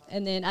 Yeah.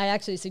 And then I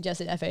actually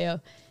suggested FAO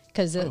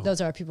because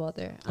those are our people out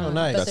there. Oh,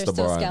 nice. but That's they're the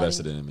still bar I scouting.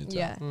 invested in Midtown.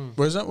 Yeah.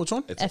 Where's that? Which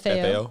one? It's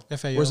FAO.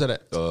 FAO. Where's that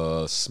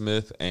at?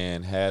 Smith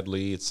and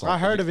Hadley. It's I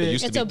heard of it. It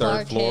used It's to a be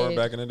third floor barcade.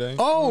 back in the day.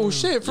 Oh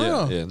shit, for yeah,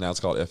 real? yeah. Now it's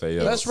called FAO.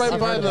 That's right I've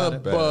by heard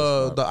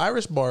about the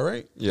Irish bar,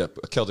 right? Yeah,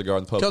 Celtic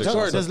Garden Pub. Celtic Fiction.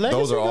 Garden. Does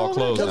Those are Legacy all go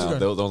closed there? now.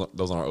 Celtic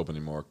Those aren't open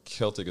anymore.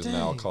 Celtic is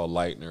now called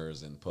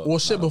Lightners and Pub. Well,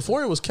 shit. Not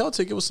Before it was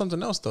Celtic, it was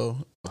something else though.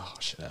 open. Oh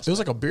shit, that's It was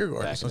like a beer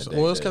garden. Back in the day,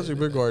 Well, it was yeah, Celtic yeah,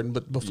 beer yeah. garden,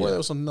 but before Yeah. that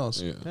was something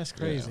else. Yeah, That's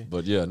crazy. Yeah.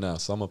 But yeah, now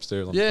so I'm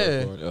upstairs on the Yeah.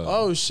 third floor.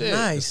 Oh shit.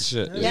 Nice.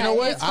 Shit. Yeah, You know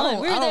what? it's fun.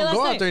 We were I there don't last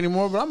go out night. there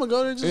anymore, but I'm gonna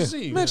go there just Yeah. to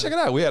see. Man, check it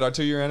out. We had our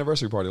 2-year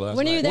anniversary party last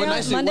When night. are you there? What on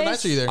nights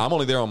Mondays? are you there? I'm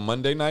only there on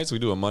Monday nights. We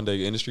do a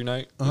Monday industry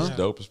night. Uh-huh. It's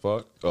dope as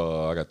fuck.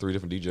 I got 3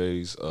 different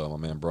DJs. My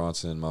man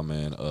Bronson, my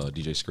man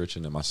DJ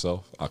Scritchin, and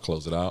myself. I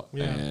close it out,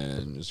 Yeah.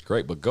 and it's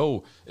great. But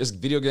go, it's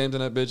video games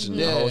in that bitch and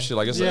the Yeah. whole shit.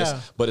 Like Yeah.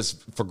 but it's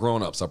for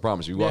grown ups. I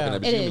promise you. You walk in Yeah.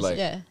 that bitch, It you be is, like,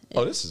 yeah.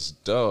 oh, this is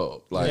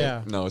dope. Like,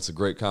 Yeah. no, it's a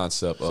great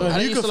concept. So if I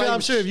you used can to feel, like-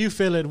 I'm sure if you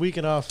feel it, we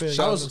can all feel it. You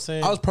know I what was I'm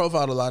saying? I was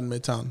profiled a lot in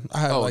Midtown. I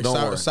had Oh, like don't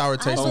worry. sour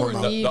taste I in my the,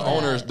 mouth. believe that.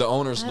 the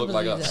owners I look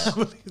like believe us.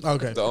 that.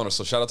 Okay. The owners.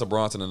 So shout out to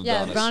Bronson and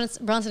Yeah, Adonis.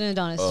 Bronson and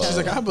Adonis. She's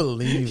like, I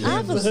believe I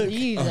it.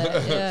 believe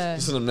that. Yeah.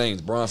 Listen to them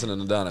names, Bronson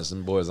and Adonis.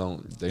 Them boys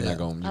they're not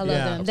going. I love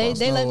Yeah. them.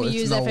 They let me It's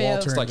use no FAO.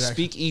 Walter It's like Jackson.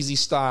 speakeasy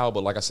style,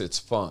 but like I said, it's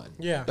fun.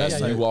 Yeah. That's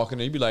Yeah, you yeah. walk in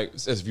there, you be like,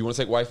 if you want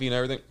to take wifey and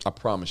everything, I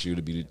promise you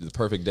to be the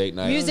perfect date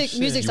night. Music's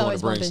You wanna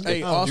always bring- bumping. Hey,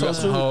 You also got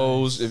some too,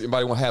 hoes. If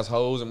anybody has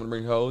hoes and want to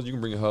bring hoes, you can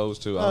bring your hoes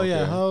too. I Oh, don't yeah,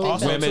 care. hoes.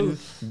 also Women, too,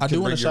 can I do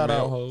want bring to your shout male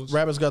out hoes.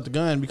 Rabbits Got the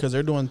Gun because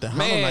they're doing the Hano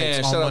Man, nights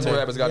on shout out to Monday.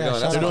 Rabbits Got Yeah, Gun.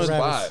 shout That's out my to spot.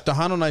 Rabbits. The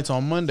Hano nights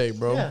on Monday,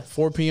 bro. Yeah.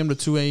 4 p.m. to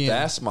 2 a.m.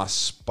 That's my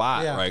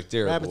spot Yeah. right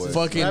there, Rabbits boy. is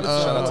fucking.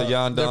 Rabbits- Shout out to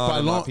Yon their, Don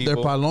and my their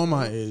people.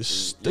 Paloma is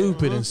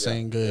stupid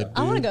insane good. Dude.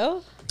 I want to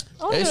go.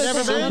 It's to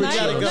super Hano night.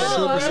 chill. Gotta go. No,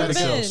 Super I've never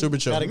chill. been. Super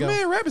chill. Gotta go.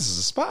 Man, Rabbits is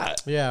a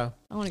spot. Yeah.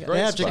 I want to go. Great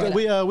They have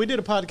spot. we did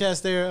a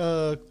podcast there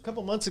a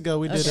couple months ago.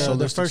 We did Okay.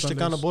 the Solistic first Sundays.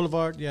 Chicano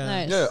Boulevard. Yeah.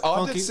 Nice. Yeah, oh, I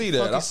Funky- did see that.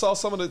 funky- I saw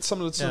some of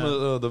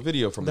the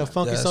video from The that.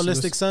 Funky Yeah, so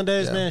Solistic this-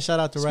 Sundays, yeah. man. Shout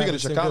out to Speaking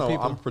Rabbits. of They're good Chicano,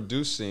 people. I'm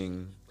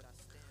producing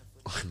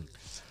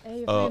Hey,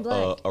 you're pretty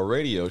black. a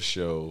radio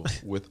show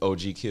with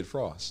OG Kid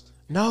Frost.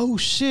 No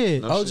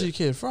shit. No OG shit.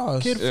 Kid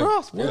Frost. Kid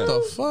Frost. What Yeah.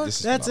 the fuck? This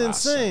is That's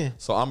insane.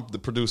 So I'm the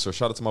producer.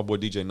 Shout out to my boy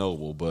DJ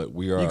Noble. But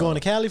we are You going to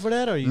Cali for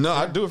that or you? No,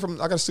 I do it from.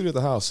 I got a studio at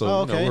the house, so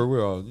Oh, you okay. know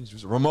we're all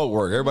just remote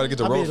work. Everybody get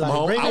to I'll be work from like,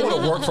 home. bring I it want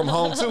on. to work from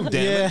home too.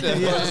 Damn Yeah, it!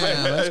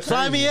 yeah.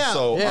 Fly me out.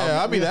 So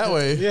Yeah, I'll be that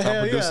way. Yeah, hell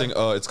I'm yeah. producing.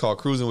 It's called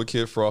Cruising with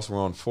Kid Frost. We're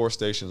on 4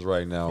 stations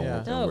right now,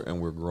 Yeah. and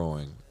we're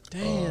growing.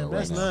 Damn, right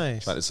that's now.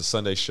 nice. It's a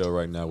Sunday show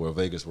right now. Where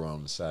Vegas we're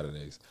on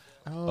Saturdays.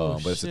 Oh,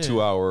 But it's a shit.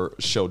 2-hour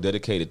show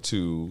dedicated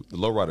to the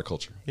lowrider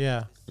culture.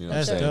 Yeah. You know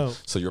That's what I'm saying? dope.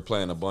 So you're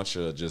playing a bunch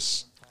of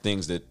just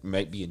things that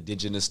might be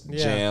indigenous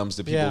Yeah. jams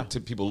that people Yeah.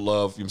 people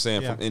love. You know what I'm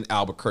saying Yeah. from in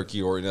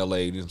Albuquerque or in LA.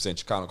 You know what I'm saying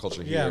Chicano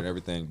culture here Yeah. and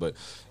everything, but.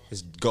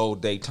 It's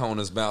gold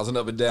Daytonas bouncing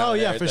up and down. Oh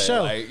and yeah, for everything.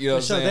 sure. Like, you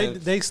know For what I'm sure. saying?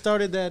 They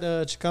started that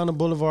Chicano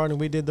Boulevard, and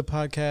we did the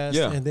podcast.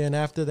 Yeah. And then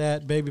after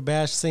that, Baby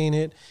Bash seen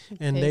it,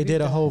 and they Baby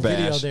did a whole Bash.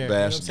 video there. You know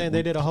what I'm Bash. saying?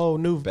 They did a whole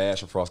new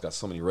Bash and Frost got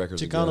so many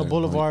records. Chicano together.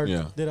 Boulevard.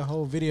 Yeah. Did a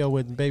whole video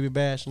with Baby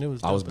Bash, and it was.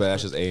 I was dope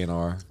as Bash's fuck.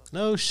 A&R.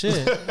 No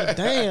shit.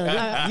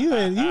 Damn, you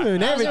in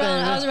everything.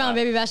 I was man. around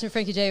Baby Bash and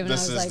Frankie J when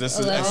This I is was like this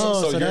is 11. Oh,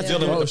 so so you're that's-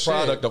 dealing with Oh, the shit.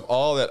 product of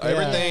all that, Yeah.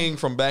 everything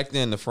from back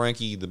then, the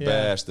Frankie, the Yeah.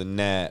 Bash, the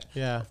Nat,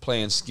 Yeah.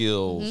 playing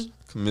skills,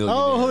 Chameleon.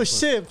 Oh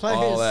shit, playing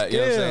all that. You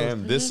know what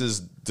I'm skills.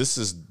 saying? This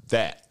is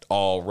that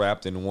all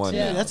wrapped in one.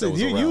 Yeah. now. That's That it.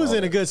 was You around was all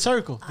in a that. good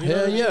circle. You know Hell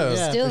what I mean? yeah.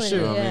 Yeah, Still for in sure.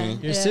 it, yeah. I mean?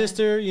 Your yeah.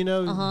 sister, you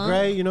know,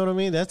 Gray, you know what I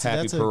mean? That's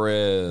Happy that's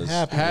Perez.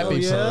 Happy Happy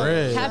yeah.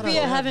 Perez. Happy I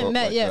Shout out haven't folk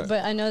met like yet, that.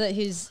 but I know that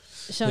he's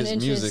shown His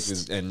interest. music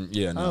is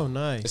no. Oh,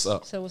 nice. It's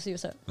up. So we'll see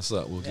what's up. It's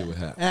up. We'll get with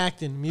Hap.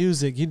 Acting,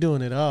 music, you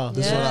doing it all.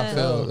 That's what I Yeah.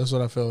 felt. That's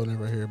what I felt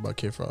whenever I hear about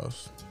Kid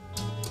Frost.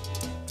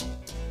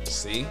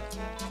 See?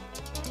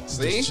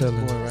 Just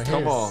chilling. Boy, right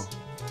Come here. on.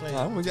 Play it.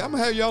 I'm gonna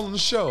have y'all on the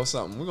show or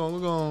something. We're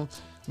gonna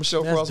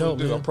show That's Frost what dope,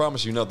 to do. I man.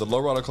 promise you. No, the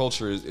lowrider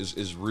culture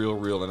is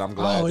real, and I'm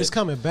glad. Oh, it's that-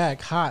 coming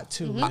back hot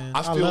too, man.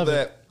 I feel love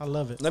that- it. I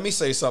love it. Let me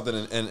say something,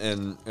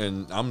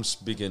 and I'm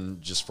speaking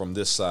just from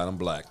this side. I'm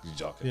black.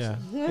 Y'all can Yeah.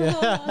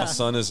 see. My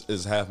son is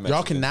half Mexican.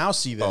 Y'all can now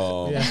see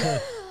that. Yeah.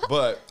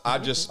 But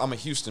I'm a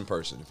Houston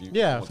person. If you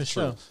Yeah, want for the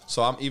truth. sure.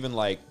 So I'm even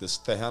like this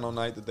Tejano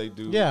night that they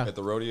do Yeah. at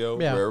the rodeo,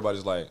 Yeah. where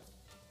everybody's like.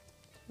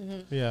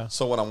 Yeah.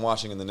 So what I'm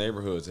watching in the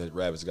neighborhoods that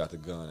Rabbit's got the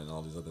gun and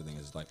all these other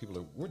things is like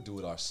we're do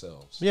it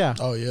ourselves. Yeah.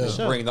 Oh, yeah. For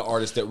sure. Bring the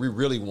artists that we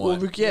really Well,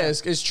 want. yeah,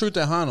 it's true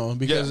Tejano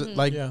because Yeah.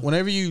 like Yeah.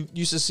 whenever you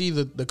used to see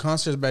the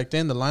concerts back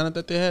then, the lineup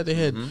that they had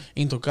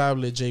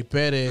Intocable, Jay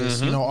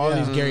Perez, you know, all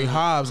Yeah. these Gary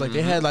Hobbs, like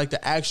they had like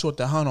the actual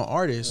Tejano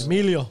artists.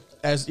 Emilio.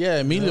 As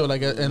Emilio,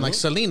 like and like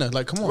Selena,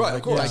 like come on, Right, of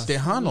like, course. like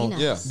Tejano. Selenas.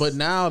 Yeah. But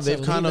now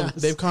they've kind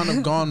Selenas.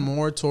 of gone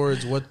more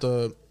towards what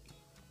the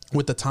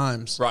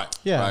times. Right.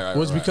 Yeah. Right.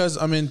 Was right. because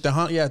I mean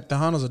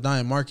Tejano's a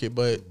dying market,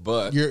 but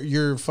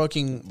you're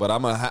fucking But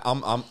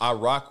I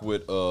rock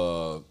with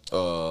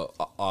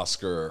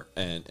Oscar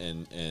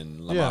and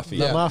La Yeah,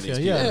 Mafia. La Mafia, and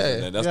these yeah. people.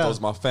 Yeah. And that's Yeah. those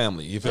my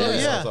family. You feel Yeah,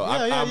 me? yeah. So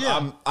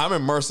Yeah. I'm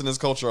immersed in this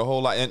culture a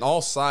whole lot and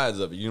all sides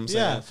of it. You know what I'm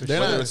Yeah, saying? for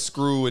Whether sure. it's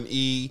Screw and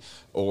E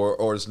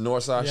or it's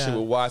Northside Yeah. shit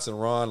with Watts and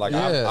Ron. Like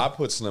Yeah. I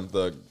put Slim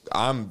Thug.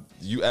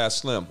 You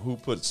ask Slim who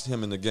puts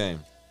him in the game.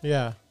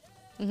 Yeah.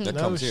 That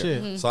No comes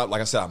shit. here. So like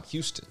I said, I'm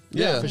Houston.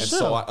 Yeah, for and sure.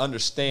 so I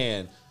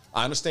understand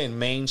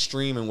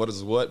mainstream and what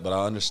is what, but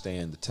I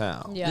understand the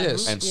town. Yeah.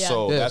 Yes. And Yeah.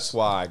 so Yes. that's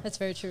why That's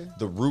very true.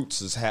 the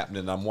roots is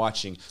happening. I'm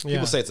watching. Yeah.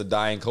 People say it's a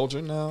dying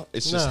culture now. It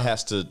just No.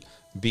 has to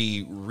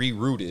be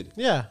rerouted.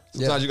 Yeah.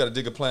 Sometimes Yeah. you got to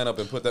dig a plant up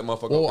and put that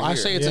motherfucker well, over I here.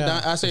 say it's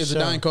Yeah, I say for it's a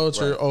sure. dying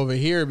culture Right. over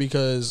here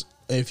because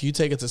if you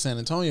take it to San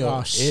Antonio,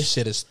 Oh, this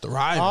shit is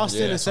thriving.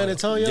 Austin Yeah. and San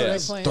Antonio.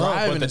 Yes. they- Great point.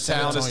 Thriving But the in San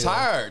town is Antonio.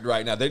 tired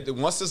right now.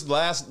 Once this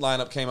last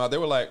lineup came out, they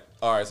were like,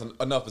 "All right,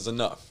 enough is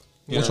enough."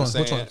 You Which know what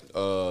one?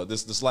 I'm saying?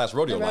 This last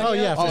rodeo lineup. Oh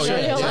yeah, for Oh, sure.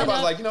 yeah. So Yeah.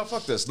 everybody's like,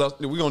 fuck this.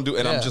 We're gonna do.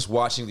 And Yeah. I'm just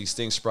watching these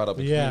things sprout up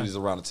in Yeah. communities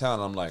around the town.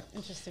 And I'm like,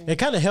 Interesting. It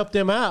kind of helped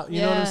them out.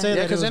 You know what I'm Yeah. saying?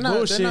 Yeah, That 'cause it they're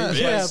was not- they're bullshit.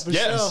 not- Yeah, yes, for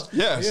yes, sure.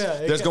 yes. Yeah,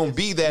 it There's ca- gonna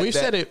be that. We've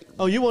said it.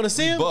 Oh, you want to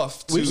see him?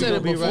 buff. We've to- said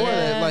it be before right.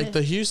 that like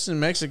the Houston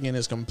Mexican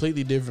is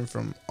completely different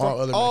from all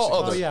other all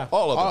Mexicans. other, yeah.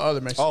 all other, All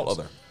other Mexicans. all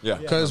other. Yeah,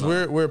 Because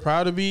we're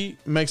proud to be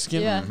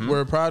Mexican, Yeah.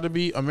 we're proud to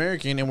be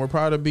American, and we're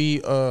proud to be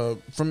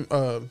from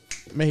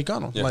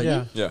Mexicano. Yeah. Like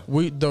Yeah. Yeah.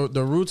 we the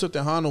roots of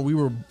Tejano, we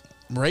were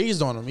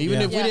raised on them, even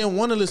Yeah. if we Yeah. didn't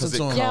want to listen because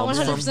it to them. Yeah, comes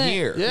from 100%.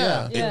 here.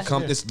 Yeah. Yeah. It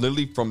comes. It's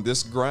literally from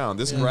this ground.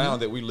 This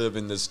ground that we live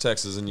in, this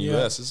Texas and the Yeah.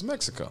 U.S. is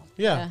Mexico.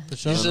 Yeah, Yeah. for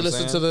sure. You know should what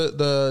I'm listen to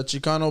the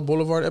Chicano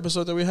Boulevard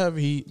episode that we have.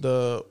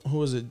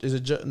 Who is it? Is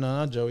it no,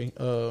 not Joey?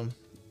 Oh,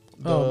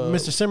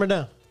 Mr. Simmer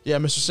Down. Yeah,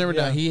 Mr.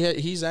 Simmerdown. Yeah.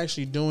 He's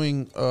actually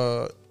doing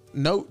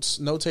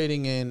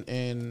notating and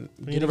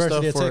getting University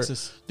stuff of for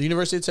Texas. the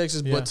University of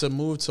Texas, Yeah. but to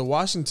move to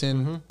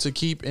Washington to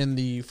keep in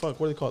the what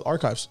are they called,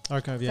 archives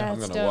Archive, yeah. That's I'm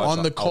gonna dope. watch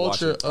on the I'll watch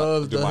culture it. I'll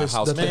of do the my his-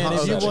 house the thing. Man,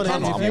 if you I'm wanna-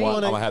 gonna- if you I'm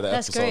wanna- gonna have that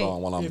That's episode great.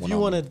 on when I'm. If when you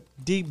I'm- want to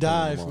deep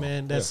dive, tomorrow.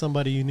 man, that's Yeah.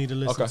 somebody you need to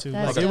listen Okay. to.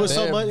 That's Like, it was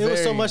so dope. much. It was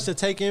so Very- much to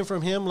take in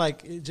from him.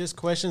 Like just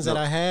questions that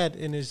I had,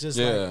 and it's just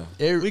Yeah.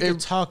 like we could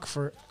talk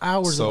for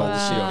hours So, about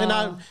this shit. yeah.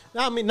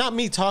 And I mean, not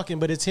me talking,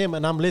 but it's him,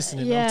 and I'm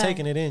listening. Yeah. I'm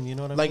taking it in. You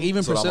know what I mean? like even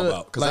That's what I'm Priscilla,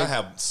 about because I like,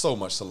 have so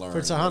much to learn. for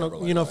whatever, Tejano,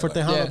 like you know, that, for like-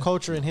 Tejano Yeah.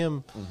 culture and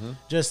him,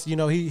 just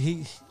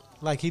he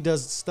like he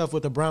does stuff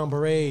with the Brown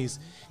Berets.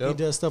 He Yep.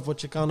 does stuff with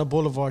Chicano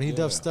Boulevard. He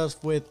does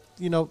stuff with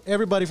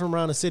everybody from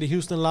around the city.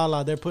 Houston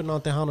Lala, they're putting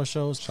on Tejano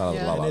shows. Shout out to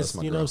Yeah. Lala, And that's it's,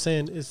 my you know what girl. I'm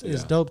saying? It's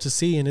Yeah. dope to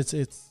see, and it's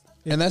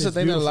and that's the it's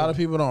thing that a lot beautiful. of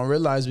people don't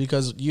realize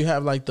because you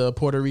have like the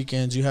Puerto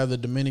Ricans, you have the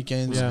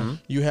Dominicans, Yeah.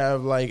 you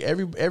have like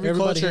every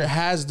Everybody culture here.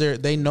 has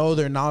they know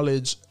their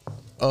knowledge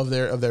of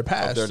their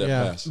past. Of their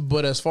Yeah. past.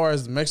 But as far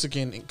as the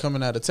Mexican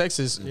coming out of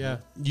Texas, Yeah.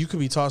 you could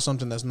be taught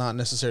something that's not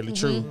necessarily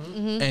true,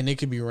 and it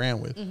could be ran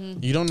with.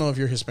 You don't know if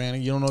you're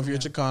Hispanic, you don't know if you're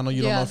Chicano,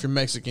 you don't Yeah. know if you're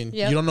Mexican,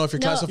 Yep. you don't know if you're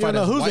No. classified You don't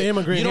know as who's white. an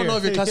immigrant You don't know here.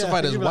 if you're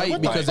classified Yeah. as You'd be like, white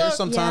what the because fuck? there's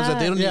sometimes that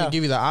they don't Yeah. even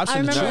give you the I option to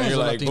remember choose. You're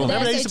what like, they boom. want.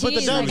 Remember they used to put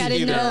the SATs, like, I W's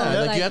didn't either.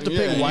 know. Like you have to Yeah,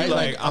 pick you white.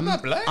 like, Like I'm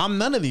not black. I'm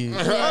none of these.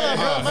 Fuck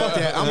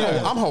that.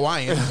 I'm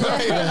Hawaiian.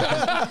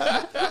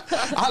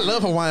 I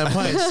love Hawaiian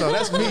punch, so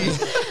that's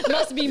me.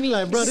 Must be me.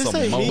 Like, bro, this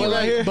ain't me Samoa.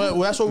 right here. But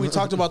that's what we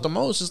talked about the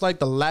most. It's like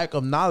the lack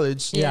of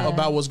knowledge Yeah.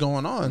 about what's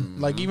going on.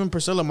 Like even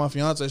Priscilla, my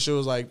fiance, she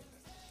was like,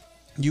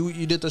 "You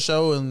did the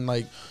show and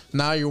like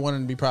now you're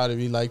wanting to be proud of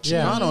you like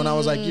Yeah. Chicano," and I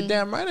was like, "You're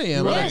damn right I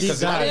am." Right. Like,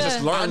 Because I just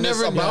Yeah. learned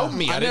this about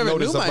me. I didn't know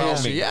this my about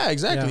history. me. Yeah,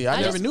 exactly. Yeah.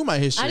 I never knew my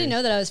history. I didn't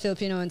know that I was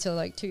Filipino until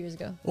like 2 years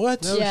ago.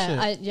 What? No shit.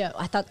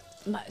 I thought.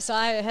 So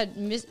I had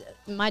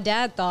my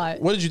dad thought.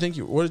 What did you think?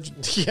 What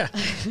did you? Yeah.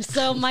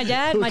 So my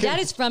dad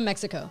is from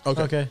Mexico.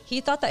 Okay.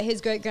 He thought that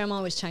his great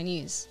grandma was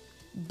Chinese,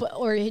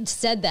 or he'd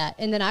said that,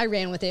 and then I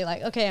ran with it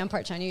like, okay, I'm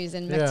part Chinese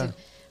and Mexican.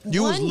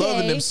 You was One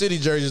loving day- them city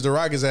jerseys the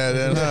Rockets had.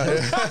 And,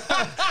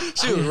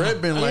 she was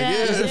ripping like, Yeah,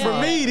 yeah, these are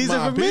For me, these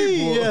are for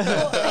me.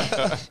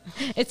 Yeah.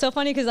 It's so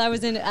funny because I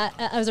was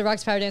a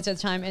Rock's Power dancer at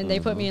the time, and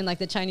they put me in like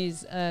the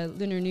Chinese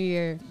Lunar New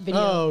Year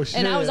video. Oh,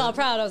 And I was shit. all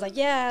proud. I was like,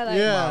 yeah, like,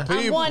 Yeah. My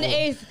I'm people.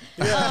 1/8.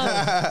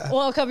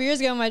 Well, a couple years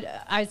ago,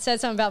 I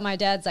said something about my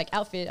dad's like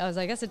outfit. I was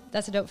like,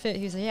 that's a dope fit.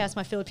 He was like, yeah, it's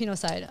my Filipino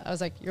side. I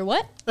was like, your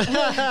what?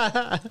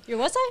 Your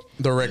what side?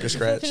 the record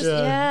scratch.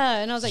 Yeah.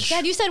 And I was like,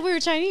 Dad, you said we were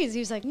Chinese. He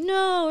was like,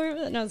 no.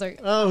 And I was like,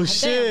 Oh damn.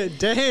 shit!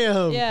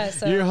 Damn. Yeah,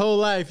 so- your whole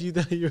life you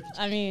thought you're.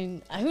 I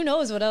mean, who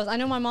knows what else? I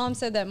know my mom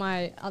said that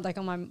my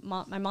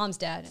mom's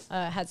dad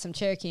had some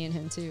Cherokee in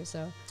him too.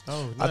 So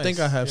Oh, I think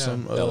I have Yeah.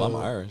 some. Hell, I'm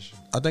Irish.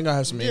 I think I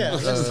have some. Yeah,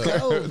 let's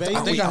go, baby.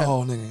 I think I have.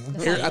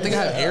 nigga. I think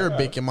I have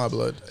Arabic in my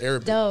blood.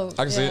 Arabic. dope.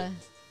 I can see it.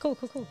 Cool.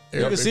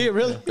 You can see it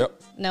really. Yep.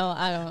 No,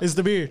 I don't. It's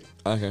the beard.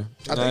 Okay.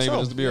 I Not think even so.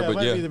 just the beard, Yeah, it but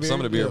might yeah, be the some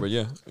of the beard,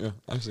 beard, but yeah,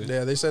 I can see it.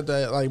 Yeah, they said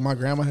that like my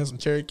grandma has some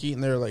Cherokee,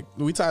 and they're like,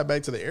 we tied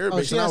back to the Arabic,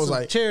 Oh, she and I has was some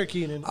like,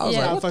 Cherokee in it. I was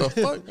Yeah. like, what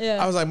the fuck?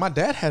 Yeah. I was like, my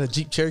dad had a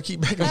Jeep Cherokee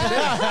back in the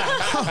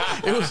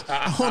day. It was,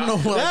 I don't know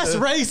what. That's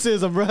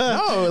racism. racism, bro.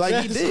 No, like,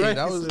 he That's did.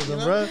 That was, racism, you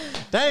know? bro.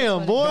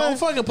 Damn, boy. Don't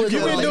fucking put You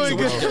that been on doing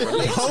me, good.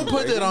 bro. Don't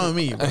put that on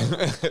me, bro.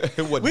 It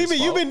wasn't We his mean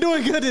you've fault. been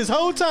doing good this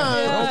whole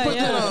time. Yeah, put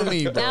that on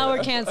me, bro. Now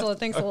we're canceled.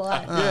 Thanks a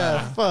lot.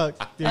 Yeah,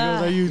 fuck. There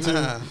goes our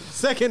YouTube.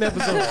 Second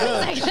episode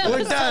done.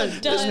 We're done.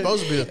 It's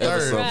supposed to be the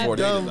third. Episode Right.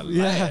 48 is the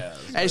Yeah.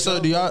 Hey, so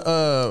do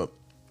y'all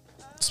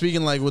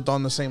speaking like with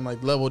on the same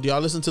like level? Do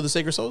y'all listen to the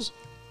Sacred Souls?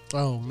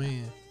 Oh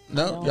man.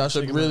 No, No. y'all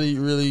should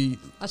really.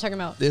 I'll check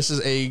him out. This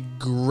is a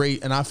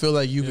great, and I feel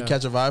like you Yeah. could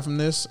catch a vibe from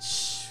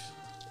this.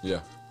 Yeah.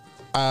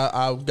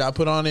 I got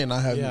put on it, and I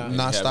have Yeah.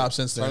 not You stopped have it.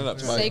 since Turn then. it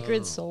up. Like,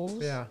 Sacred Souls.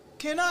 Yeah.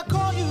 Can I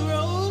call you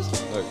Rose?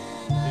 Look,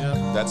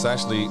 Yeah. that's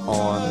actually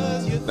on.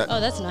 Oh,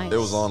 that's nice. It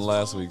was on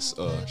last week's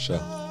show.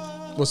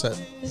 what's that?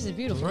 This is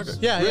beautiful.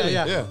 Yeah. Really?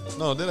 Yeah. Yeah.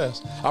 No, did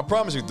ask. I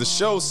promise you, the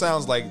show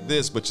sounds like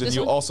this, but then This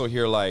you one? also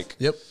hear like,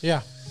 Yep.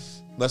 Yeah.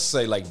 let's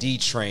say like D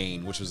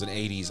Train, which was an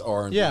 '80s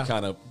R&B Yeah.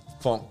 kind of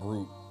funk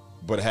group,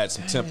 but it had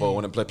some tempo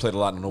and it played a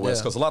lot on the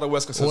West Yeah. Coast. A lot of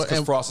West Coast Well, because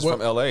and Frost is what-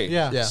 from LA.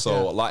 Yeah. Yeah.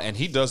 So a lot, and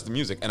he does the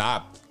music. And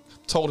I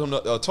told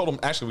him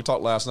actually we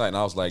talked last night, and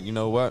I was like, you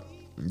know what?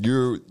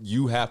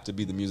 You have to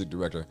be the music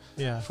director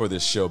Yeah. for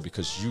this show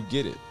because you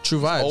get it. True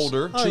He's vibes.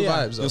 older. True Oh, yeah. vibes. You know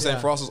what I'm Though. saying?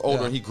 Yeah. Frost is older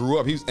Yeah. and he grew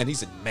up. And he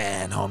said,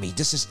 man, homie,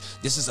 this is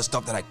the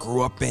stuff that I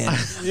grew up in.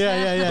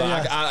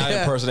 Yeah. I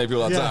impersonate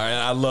people all the Yeah. time, and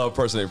I love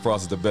impersonating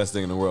Frost. Is the best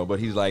thing in the world. But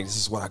he's like, this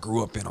is what I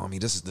grew up in, homie.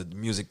 This is the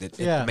music that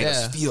Yeah. it made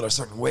us Yeah. feel a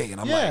certain way.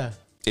 And I'm Yeah. like,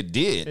 it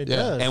did. It Yeah.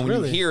 does. And when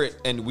really. you hear it,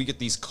 and we get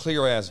these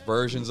clear ass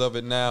versions of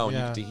it now, and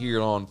Yeah. you get to hear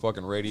it on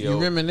fucking radio. You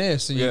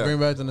reminisce and you bring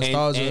back the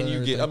nostalgia. And you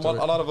get a, everything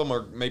to it. lot of them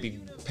are maybe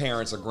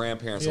parents or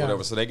grandparents Yeah. or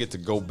whatever, so they get to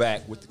go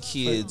back with the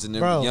kids and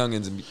their Bro,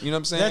 youngins, and you know what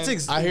I'm saying?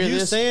 That's I hear you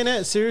this. saying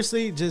that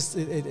seriously. Just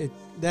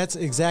that's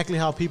exactly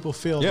how people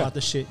feel Yeah. about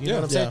the shit. You know Yeah.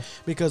 what I'm saying? Yeah.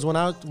 Because when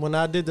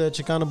I did the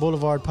Chicano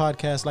Boulevard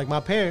podcast, like my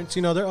parents,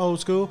 they're old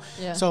school.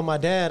 Yeah. So my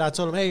dad, I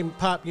told him, hey,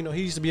 Pop, he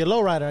used to be a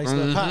lowrider. I used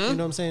to Pop, you know what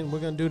I'm saying? We're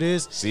gonna do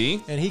this.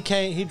 See? And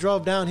he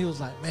drove down. He was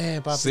like,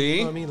 man, Pop, See? you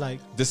know what I mean? Like,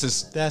 This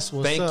is that's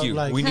what's thank up. you.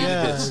 Like, We needed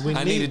yeah, this. we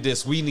I need- needed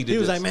this. We needed he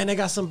was this. like, man, they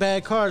got some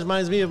bad cars.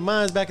 Reminds me of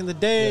mine's back in the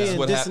day That's and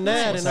what this happened. and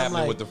that. That's And what's I'm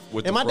happening like,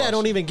 with and the my dad Frost.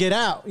 don't even get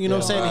out. You know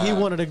what I'm saying? And he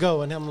Right. wanted to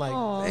go, and I'm like,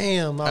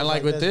 damn. I was And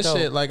like with that's this dope.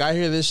 shit, like I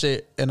hear this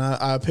shit and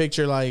I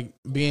picture like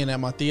being at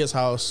my tia's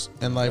house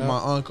and like Yeah. my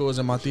uncles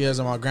and my tias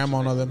and my grandma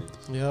and all them.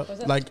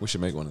 Yep. Like We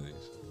should make one of these.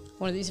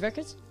 One of these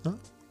records?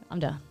 I'm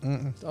down.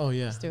 Oh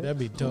yeah, do it. that'd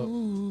be dope.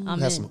 I'm Have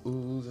in. some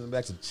oohs in the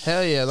back. Some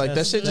hell yeah, like that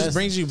That's- shit just that's-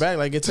 brings you back.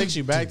 Like it takes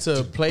you back to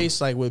a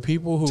place like with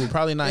people who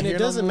probably not And here it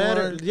doesn't no more.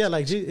 matter. Yeah,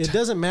 like it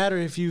doesn't matter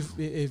if you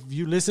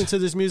listen to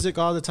this music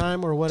all the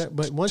time or whatever.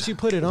 But once you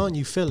put it on,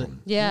 you feel it.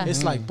 Yeah.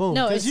 It's like boom.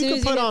 No, Because as you soon can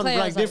as you put hit on play, I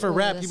like was like, different "Ooh,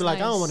 rap. You that's be like, I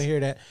don't nice." want to hear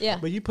that. Yeah.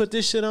 But you put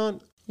this shit on,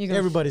 You're gonna-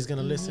 everybody's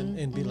gonna listen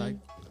and be like,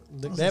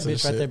 that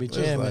bitch right there be It's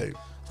jamming. like,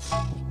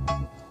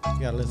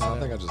 gotta listen. I to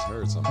think I that. just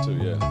heard something too.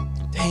 Yeah,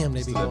 Damn,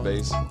 they be that going.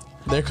 bass.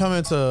 They're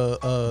coming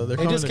to. They're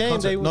coming just to came,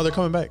 concert. they- No, they're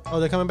coming back. Oh,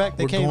 they're coming back.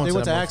 They We're came. going They to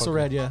went to that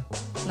Axelrad. Yeah,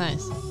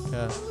 Nice.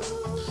 yeah.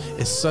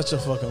 It's such a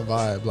fucking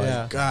vibe. Like,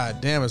 Yeah.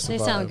 god damn, it's a They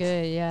vibe. sound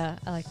good. Yeah,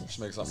 I like this. Should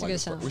make It's something a like good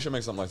this. sound. We should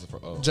make something like this for.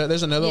 Oh,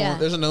 There's another Yeah. one.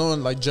 There's another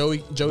one like Joey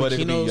but it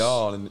could be Kino's.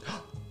 y'all. And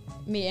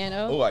Me and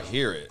oh, O. I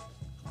hear it.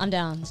 I'm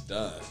down.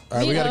 Done. All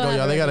right, we Me gotta and go, O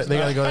y'all. They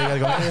have gotta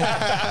go.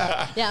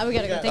 Yeah, we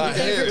gotta go. Thank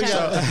you for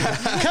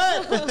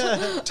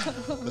your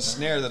time. The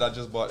snare that I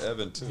just bought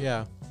Evan too.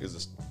 Yeah. Is a,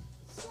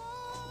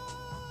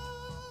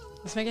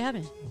 Let's make it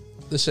happen.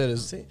 This shit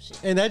is.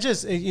 And that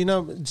just, you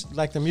know,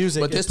 like the music,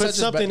 But it this puts touches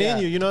something back- in yeah.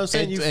 you. You know what I'm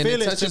saying? And- You and feel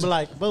it it. touches- To be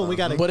like, boom, we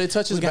gotta. But it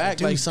touches we gotta back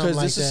do like something because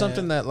this like is that.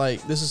 something that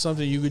like this is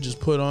something you could just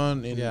put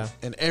on and Yeah.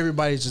 and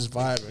everybody's just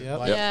vibing. Yep.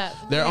 Like, Yeah.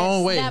 Their yes,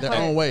 own way. that Their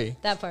part. own way.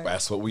 That part.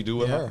 that's what we do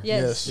with Yeah. her.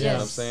 Yes. Yes. You know Yes.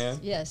 what I'm saying?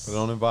 Yes. Put it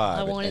on a vibe.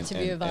 I want it to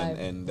be a vibe.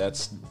 And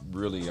that's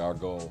really our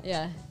goal.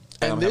 Yeah. And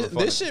I'm And having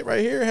fun. this shit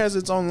right here has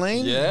its own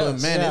lane. Yes. But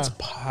man, Yeah. it's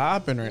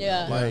popping right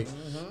Yeah. now. Like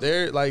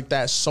they're like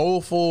that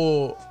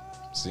soulful.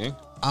 See?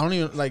 I don't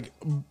even like.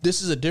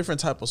 This is a different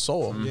type of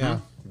soul. Yeah.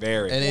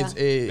 Very. And Yeah. it's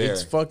Very.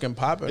 fucking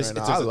popping right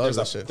now. I love there's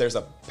that a, shit. There's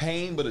a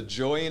pain but a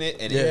joy in it,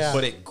 and Yeah.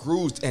 but it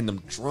grooves and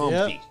them drum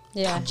Yep. beat.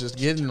 Yeah. Just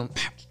getting them.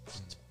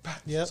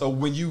 Yep. So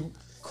when you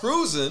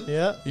cruising,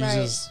 Yep. You Right.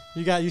 just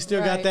You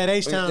still got Right. that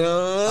H Town.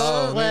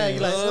 oh man.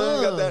 You're like,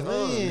 you got that,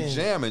 man. you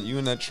jamming, you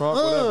in that trunk,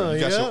 whatever.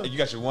 yeah. You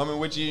got your woman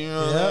with you, you know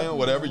what I'm Yeah. saying?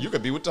 Whatever. You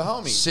could be with the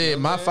homies. shit.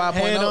 My 5.0.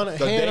 Hand on The hand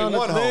day on the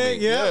one thing.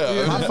 homie. Yeah.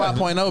 Yeah. My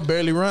 5.0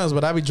 barely runs,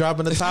 but I be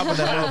dropping the top of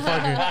that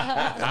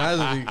motherfucker. And I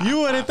just be- You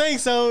wouldn't think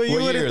so. You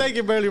What wouldn't year? think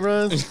it barely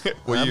runs.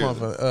 What that year?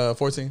 motherfucker,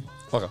 14.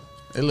 Okay.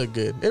 It look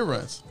good. It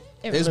runs.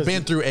 It's runs.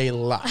 been through a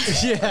lot.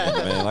 yeah.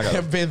 Man, I got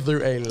I've been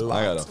through a I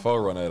lot. got a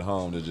Forerunner at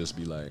home to just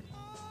be like,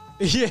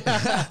 Yeah.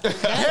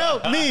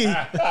 Help me.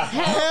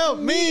 Help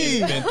me.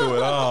 been through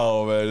it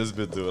all, man. It's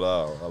been through it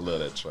all. I love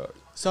that truck.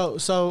 So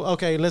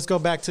okay, let's go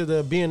back to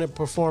the being a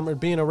performer,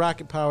 being a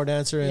Rocket Power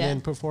dancer, and Yeah.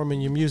 then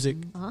performing your music.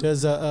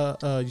 Does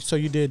so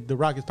you did the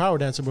Rocket Power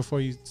dancer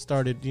before you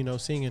started,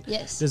 singing.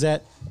 Yes. Does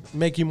that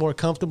make you more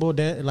comfortable,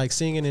 like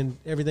singing and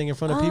everything in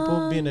front of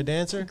people, being a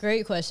dancer?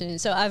 Great question.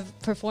 So I've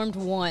performed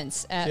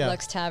once at Yeah.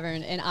 Lux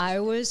Tavern, and I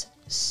was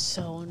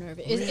so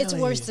nervous. It's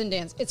Really? worse than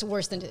dance. It's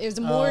worse than it was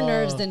more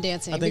nerves than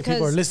dancing. I think because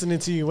people are listening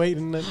to you,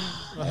 waiting.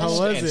 How was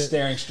And it?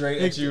 staring straight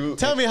at you.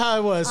 Tell me how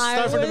it was. I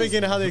Start from the was-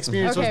 beginning, how the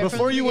experience Okay, was from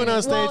before the you went on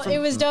beginning. stage. Well, it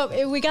was dope.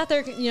 We got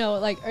there,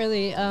 like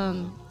early.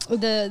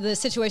 The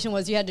situation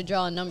was you had to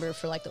draw a number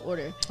for like the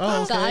order.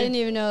 Oh, So I okay. didn't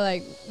even know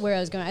like where I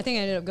was going. I think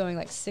I ended up going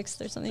like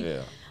 6th or something.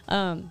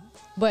 Yeah.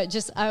 But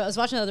just I was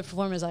watching other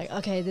performers like,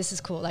 okay, this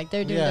is cool. Like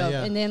they're doing Yeah, dope.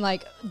 yeah. And then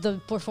like the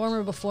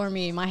performer before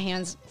me, my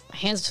hands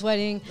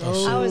sweating.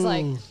 Oh. I was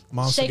like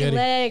Mom shaking spaghetti.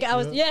 leg. I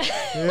was yeah.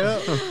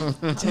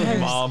 Yeah.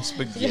 Mom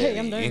spaghetti. Yeah,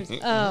 I'm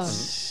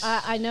nervous.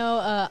 I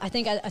know. I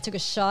think I took a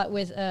shot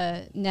with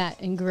Nat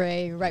and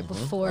Gray right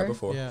before. Right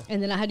before. Yeah.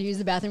 And then I had to use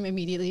the bathroom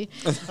immediately.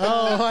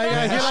 Oh my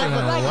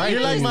God!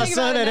 You're like my Think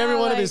son about at it every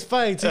now, one of like- his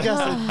fights. He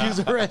got to use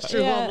the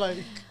restroom. Yeah. I'm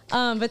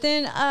like, But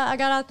then I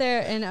got out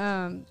there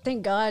and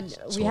thank God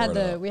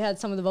we had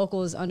some of the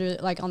vocals under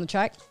like on the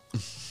track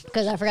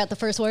because I forgot the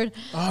first word.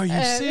 oh, you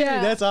serious?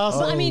 yeah. That's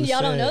awesome. Well, I mean,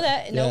 y'all don't shit. know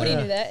that. Nobody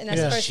Yeah. knew that, and that's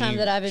Yeah. the first time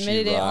that I've She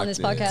admitted it on this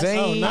rocked it. podcast.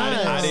 Oh,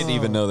 nice. I didn't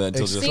even know that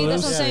until just See,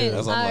 that's what I'm saying.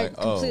 That's what I'm like,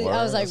 oh, I was word?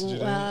 like, That's what you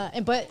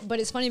did? but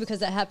it's funny because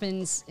that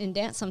happens in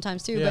dance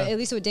sometimes too. Yeah. But at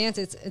least with dance,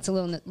 it's a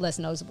little less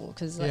noticeable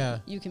because like Yeah.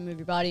 you can move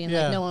your body and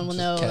Yeah. like no one will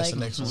know. catch Like the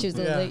next one. she was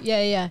the Yeah. late.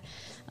 Yeah.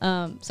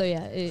 So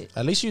yeah.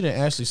 At least you didn't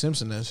Ashley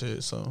Simpson that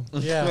shit. So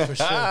Yeah, for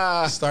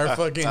sure. start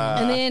fucking.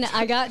 And then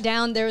I got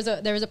down. There was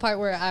a part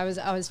where I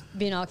was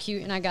being all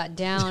cute, and I got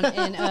down,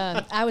 and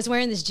I was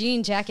wearing this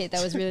jean jacket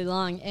that was really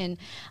long, and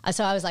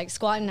so I was like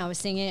squatting, I was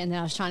singing, and then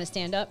I was trying to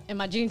stand up, and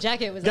my jean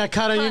jacket was Got like,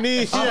 caught on your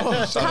knee. caught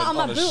on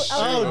my boot. I was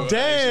Oh, like,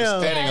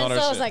 damn. Standing yeah, on so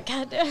her I was shit. like,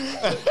 God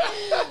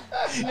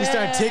damn. You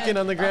start ticking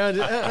on the ground.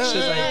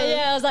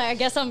 Yeah, I was like, I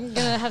guess I'm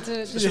gonna have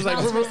to. She was like,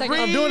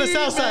 I'm doing the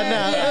south side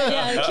now.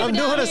 Yeah, keep I'm it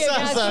doing down the here, south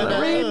guys.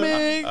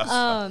 side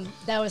now.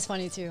 That was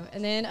funny too.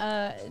 And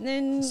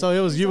then So it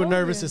was you were over.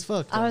 nervous as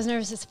fuck. I was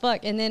nervous as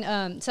fuck. And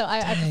then so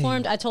I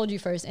performed. I told you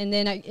first, and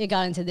then it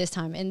got into this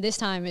time. And this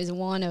time is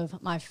one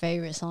of my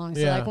favorite songs.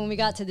 So Yeah. like when we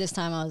got to this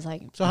time, I was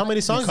like, So how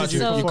many songs did you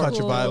so you perform? caught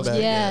your vibe back,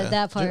 Yeah, yeah.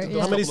 that part. Just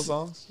Yeah. How many couple of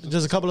songs?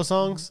 Just a couple of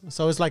songs.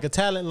 So it's like a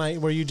talent night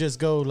where you just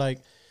go like,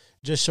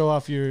 just show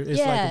off your. It's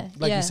Yeah,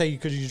 like yeah. you say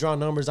because you draw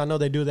numbers. I know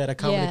they do that at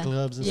comedy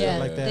clubs and yeah. stuff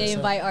like that. They so.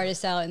 invite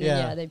artists out, and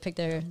Yeah. then they pick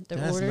their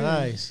That's order.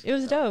 nice. It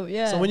was dope.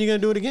 Yeah. So when you gonna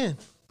do it again?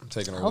 I'm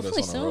taking her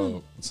Hopefully with us on the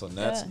soon.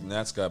 road. So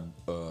Nat's got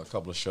a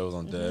couple of shows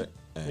on deck.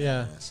 And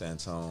Yeah.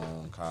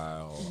 Santone,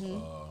 Kyle,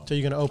 So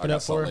you're gonna I open got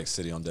up Salt for her? Lake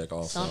City on deck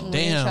also. Something.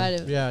 Damn. Try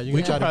to, Yeah, you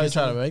We can could probably get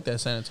try to some- make that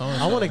San Antonio.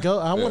 I want to go.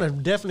 I want to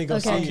definitely go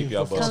Okay. see I'll you. keep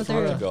y'all for posted. Come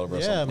through. Keep y'all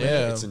abreast. Yeah, on that.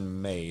 man. It's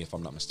in May, if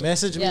I'm not mistaken.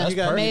 Message me. Yeah, You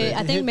got May, I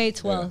think hit- May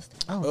 12th.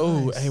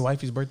 Oh, hey,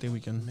 wifey's birthday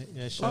weekend.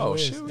 Yeah, sure Oh,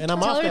 is. shoot. And I'm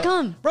Tell off her to that.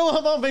 come. Bro,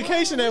 I'm on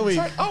vacation that week.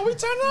 Oh, we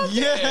turned up.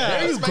 Yeah,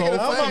 There you go. I'm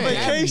on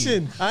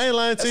vacation. I ain't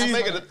lying to Let's you.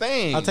 make it a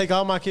thing. I'll take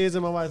all my kids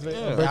and my wife's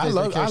birthday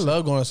I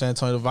love going to San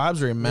Antonio. The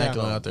vibes are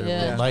immaculate Yeah. out there.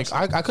 Yeah. Like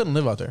I couldn't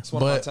live out there, It's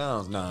one of my but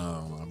towns.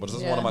 No, but this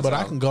is Yeah. one of my but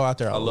towns. I can go out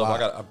there a I love. lot. I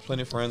got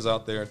plenty of friends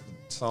out there.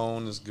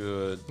 Tone is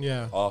good.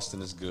 Yeah.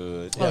 Austin is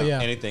good. Oh,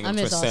 yeah. Anything I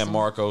between miss San Austin.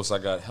 Marcos, I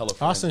got hella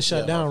friends. Austin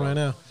shut down right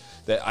now.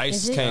 That ICE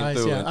Is it? came Nice,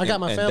 through. yeah. And, I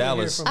got my and family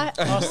Dallas. here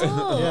from Austin.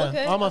 Yeah.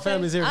 Okay, All my okay.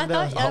 family's here I from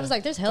thought Dallas. I was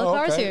like, there's hella Oh,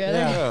 cars okay. here.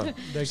 Yeah.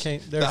 They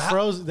can't. They're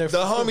frozen. They're The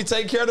homie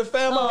take care of the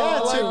family. Oh, I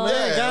Got like to, man.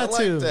 that. Got I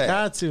like to. that.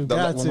 Got to.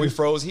 Got When to. we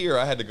froze here,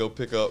 I had to go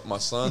pick up my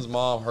son's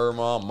mom, her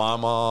mom, my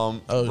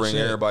mom, Oh, bring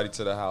shit. everybody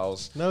to the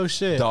house. No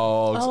shit.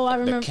 Dogs. Oh, I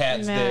remember- The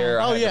cats man.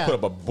 there. I Oh, had yeah. to put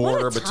up a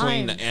border What a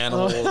between time. the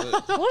animals.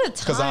 What a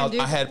 'Cause time,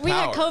 dude. I had we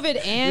had power.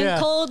 COVID and Yeah.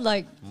 cold.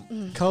 Like,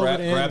 COVID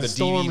and grab the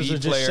storms DVD are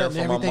just player shutting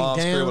from my everything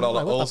mom's down. crib with all the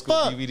Like, what old school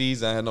fuck?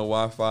 DVDs. I had no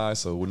Wi-Fi,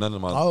 so none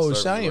of my Oh, service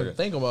shit, I didn't even worked.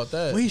 think about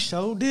that. We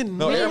sure didn't.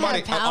 No, We didn't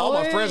everybody, have all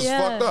my power, friends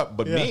yeah. fucked up,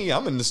 but Yeah. me,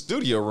 I'm in the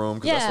studio room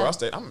because that's Yeah. where I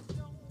stayed. I'm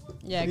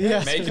yeah,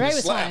 Yeah. great, making great the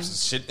was fine.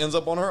 slaps. Shit ends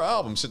up on her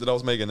album. Shit that I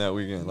was making that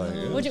weekend. Like,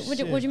 yeah.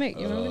 What'd you make?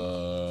 You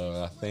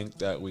remember? I think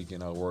that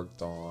weekend I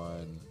worked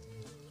on.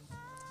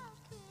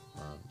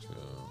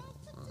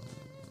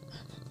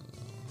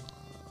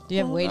 Do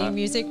you have waiting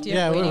music? Do you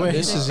Yeah, have waiting wait.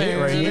 This music? is it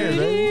right here,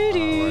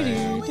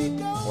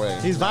 baby.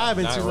 Wait, He's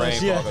vibing not too much,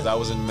 Rainfall, yeah. because I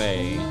was in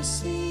May.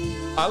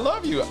 I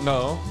love you.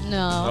 No,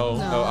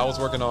 No. I was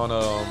working on.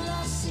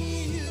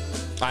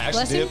 I actually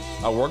Blessing? did.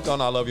 I worked on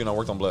I Love You and I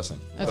worked on Blessing.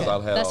 Okay, I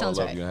had that all sounds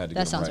I Love right. You and I had to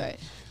That get them sounds right.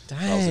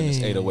 right. I was in this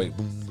Dang. 808.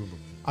 Boom, boom, boom.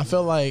 I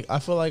feel like a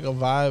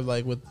vibe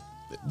like with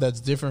that's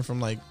different from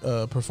like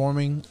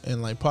performing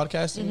and like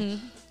podcasting.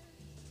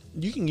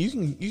 You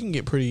can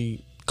get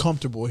pretty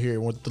comfortable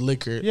here with the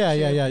liquor. Yeah.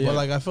 But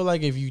like I feel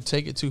like if you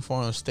take it too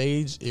far on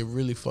stage, it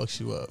really fucks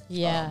you up.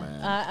 Yeah,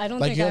 man. I don't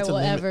Like think you I have to will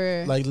limit,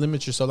 ever.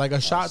 limit yourself. Like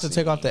a shot to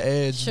take off the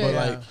edge,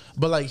 Sure.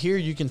 but like here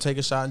you can take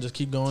a shot and just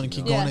keep going and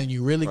keep Yeah. going, and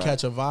you really Right.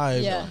 catch a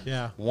vibe. Yeah.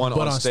 Yeah. One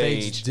But on on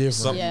stage, stage, different.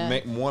 Some, Yeah.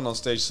 one on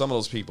stage. Some of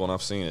those people, and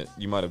I've seen it.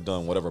 You might have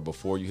done whatever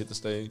before you hit the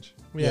stage.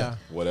 Yeah.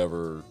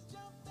 Whatever you.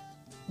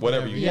 Yeah.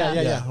 Whatever And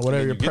your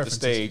then you get the preference.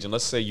 stage, and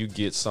let's say you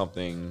get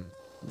something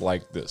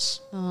like this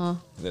Uh-huh.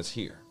 that's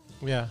here,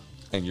 Yeah.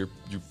 and you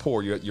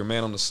pour your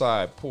man on the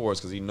side pours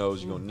because he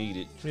knows you're gonna need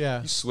it.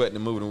 Yeah. You sweating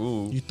and moving,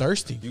 ooh, You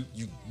thirsty?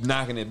 you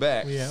knocking it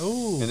back. Yeah.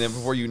 Ooh. And then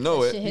before you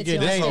know Shit it, hits you you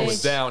get on dangerous. it's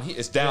stage. down.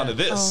 It's down to Oh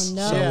this.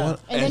 no! So Yeah.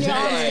 And then you're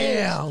on stage.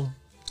 Damn.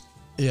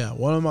 Yeah,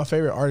 one of my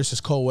favorite artists is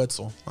Cole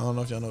Wetzel. I don't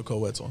know if y'all know Cole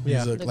Wetzel. Yeah.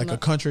 He's Look like him a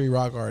up. country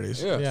rock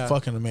artist. Yeah. Yeah.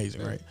 Fucking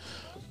amazing, right?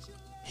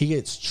 He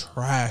gets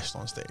trashed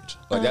on stage.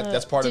 Like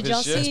that's part of did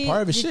his y'all shit. see-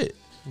 Part of his Did- shit.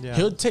 Yeah.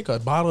 He'll take a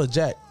bottle of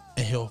Jack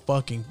and he'll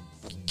fucking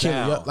kill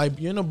Down. you. Like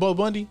you know Bo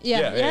Bundy? Yeah,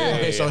 yeah.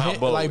 Okay, so Yeah,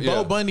 Bo- yeah.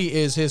 Bo Bundy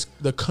is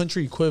the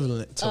country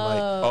equivalent to like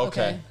Oh,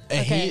 Okay.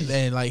 and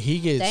he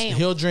gets Damn.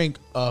 he'll drink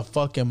a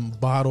fucking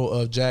bottle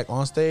of Jack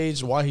on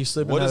stage while he's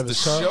slipping What out does of the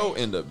his cup. show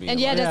end up being? And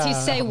yeah, like? does he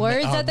Yeah. say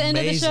words at the end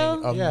of the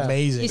show? Yeah.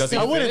 Amazing. Does he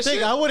I wouldn't finish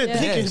think. it? I wouldn't Yeah.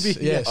 think Yes, it'd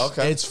be. yes.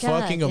 Okay. It's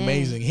God fucking damn.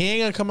 amazing. He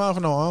ain't gonna come out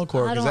for no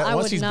encore I because don't- I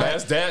once would he's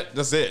not. back,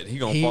 That's it. He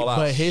gonna fall out.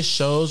 but his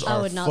shows I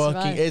are would not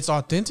fucking. survive. It's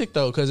authentic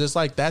though, because it's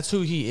like that's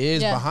who he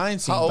is Yeah.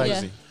 behind scenes. How old Like,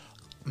 is he?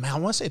 Man, I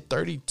want to say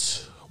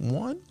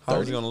 31. How is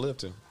 30. he gonna live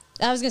to?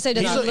 I was gonna say,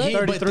 does He's he a, look? he,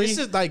 but 33? this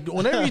is like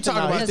whenever you talk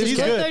Nah, about Does this, he he's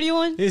look good.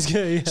 31? He's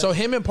good. Yeah. so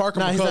him and Parker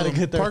Nah, he's not a McCullum.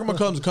 good Parker 31.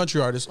 McCullum's a country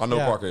artist. I know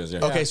Yeah. Parker is. Yeah.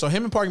 Okay, so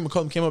him and Parker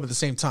McCullum came up at the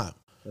same time.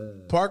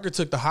 Parker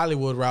took the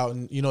Hollywood route,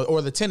 and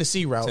or the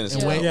Tennessee route, Tennessee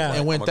and route. went Yeah.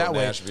 and went I'm gonna that go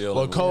way. Nashville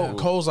Well, and-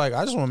 Cole's like,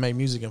 I just want to make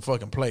music and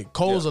fucking play.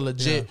 Cole's Yeah. a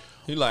legit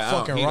He like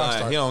fucking he rock like,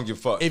 star. he don't give a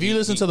fuck. If you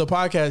listen to the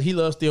podcast, he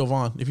loves Theo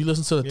Vaughn. If you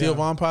listen to the Theo Yeah.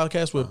 Vaughn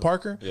podcast with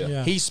Parker,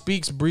 Yeah. he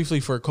speaks briefly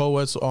for Cole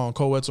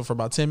Wetzel for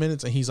about 10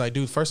 minutes, and he's like,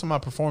 dude, first time I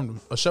performed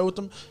a show with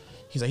him,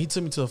 he's like, he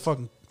took me to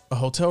a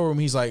hotel room.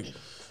 He's like,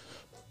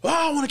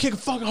 I want to kick a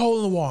fucking hole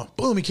in the wall.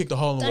 Boom, he kicked a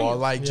hole in the Damn. wall.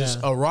 Like just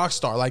Yeah. a rock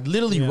star. Like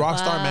literally Yeah. rock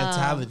star Wow.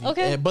 mentality.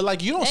 Okay. But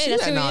like you don't Hey, see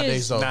that's that who he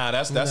nowadays is. though. Nah,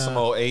 that's some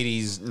old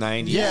 80s,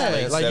 90s, Yeah,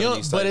 late like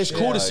 70s but type it's shit.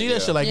 cool to see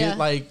that shit. Like Yeah. it,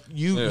 like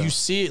you Yeah.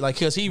 see it like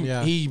because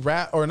Yeah. he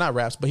rap or not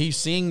raps, but he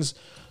sings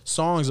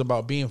songs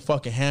about being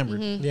fucking hammered.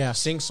 Mm-hmm. Yeah.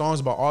 Sings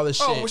songs about all this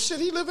shit. Oh well, shit,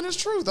 he living his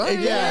truth. I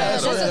ain't Yeah, mad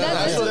that's at what-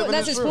 him.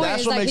 That's his point.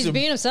 It's like he's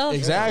being himself.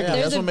 Exactly.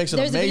 Yeah. That's what makes it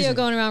There's amazing. a video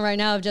going around right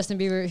now of Justin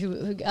Bieber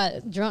who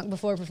got drunk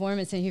before a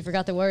performance and he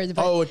forgot the words.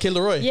 But Oh, with Kid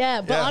Laroi.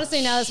 yeah, but Yeah.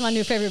 honestly now that's my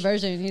new favorite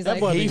version. He's That like,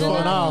 boy be He going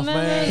fucking off,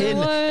 man. Hidden-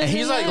 and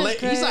he's like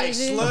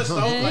crazy. slushed over,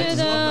 like, Hey,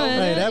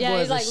 that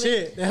boy's a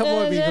shit. That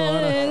boy be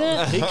going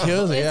off. He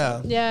kills it.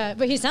 Yeah. Yeah,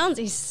 but he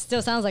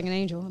still sounds like an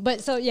angel.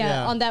 But so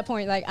Yeah. on that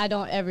point, like I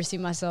don't ever see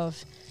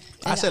myself.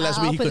 I said last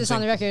I'll week he put couldn't this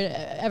on the sing. record.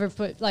 Ever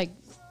put like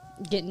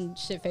getting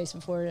shit faced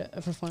before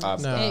a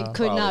performance. No. It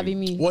could not be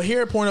me. Well,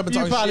 here at Pouring Up and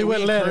You Talking probably Shit,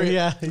 wouldn't let her,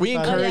 yeah. we You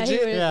encourage probably- Oh, yeah, he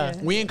it. would, Yeah.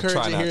 We encourage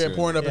Try it not here at to.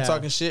 Pouring Up and Yeah.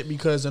 Talking Shit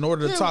because in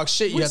order to talk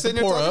shit, you We have to sitting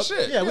here pour talking up.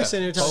 shit. Yeah, we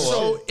sitting here talking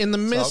So shit. in the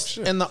Talk midst,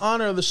 shit. in the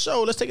honor of the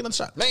show, let's take another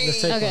shot.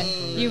 Let's take Okay,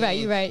 you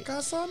right.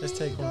 Let's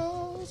take one.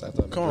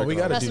 Come on, we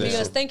gotta That's do what he this.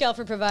 goes. Thank y'all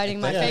for providing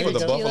my Yeah, For favorite the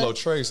tequila. Buffalo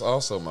Trace,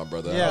 also, my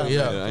brother. Yeah, I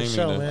yeah, ain't for even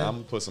sure, gonna- man. I'm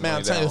gonna put some Man,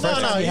 money I'm telling you, down.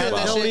 first No, time he had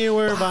that don't shit. even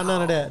worry about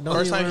none of that. Don't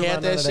First even time he worry had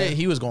about none that of shit,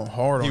 he was going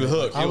hard on He was it.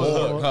 hooked. He I was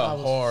was- hooked, huh?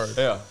 Hard.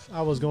 Yeah.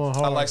 I was going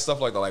hard. I like stuff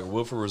like that, like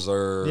Woodford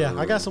Reserve. Yeah,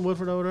 I got some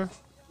Woodford over there.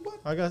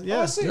 I got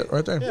I see. Yeah,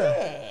 right there.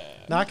 Yeah.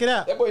 Knock it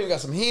out. That boy even got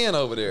some hen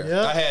over there.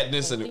 Yeah. I had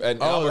this in Oh,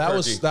 that Albuquerque.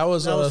 was That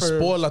was for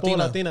Spoiled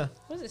Latina.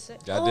 What does it say?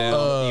 Goddamn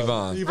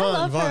Yvonne. Yvonne, I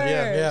love her.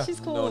 yeah, yeah. She's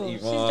cool. Known She's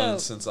Yvonne dope.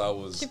 since I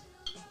was.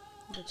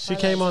 She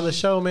came on the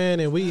show, man,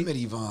 and we.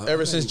 Yvonne.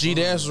 Ever since G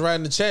Dash was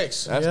writing the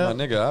checks. That's Yeah. my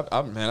nigga.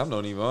 I've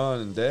known Yvonne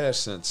and Dash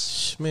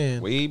since Man,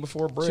 way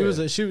before Bread. she was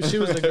a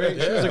great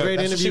That's what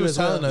interview she was as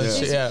well. telling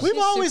us. Yeah. Yeah. We've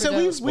She's always super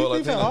had dope.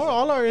 we've had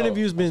all our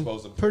interviews been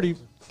supposed to- pretty.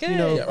 Good. You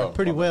know, Yeah.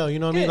 pretty well. You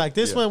know what I mean? Good. Like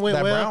this Yeah. one went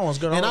That well, brown one's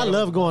good and I on.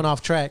 love going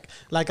off track.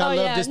 Like I Oh,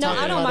 love yeah. just No,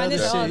 talking I don't about mind other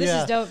this at all. shit. This is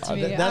Yeah. dope to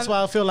me. That's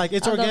why I feel like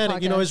it's I love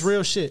organic. You know, it's podcasts.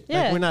 real shit.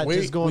 Yeah. Like we're not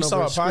just going We saw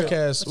over a script.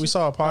 podcast. We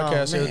saw a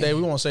podcast the other man. day.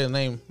 We won't say the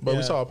name, but we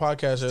Yeah. saw a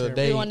podcast the other We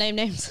day. won't name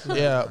names.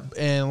 Yeah,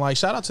 and like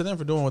shout out to them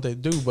for doing what they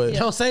do, but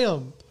Don't say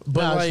them.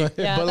 but like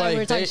Yeah, I but thought we were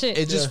like talking they- shit.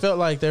 it just Yeah. felt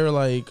like they were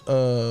like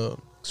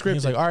Scripted.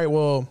 He's like, all right,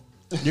 well,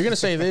 you're gonna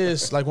say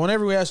this. Like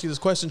whenever we ask you this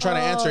question, try to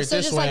answer it so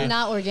this just way. like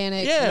not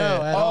organic. No, at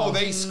Yeah. all. Oh,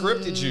 they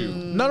scripted you.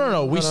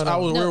 No. We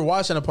No. were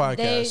watching a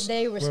podcast.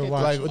 They were scripted.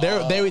 watching.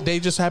 Like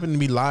they just happened to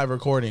be live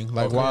recording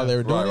like Okay. while they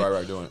were doing it.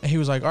 Right, doing it. And he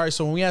was like, "All right,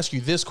 so when we ask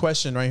you this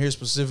question right here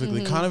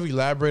specifically, Mm-hmm. kind of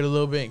elaborate a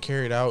little bit and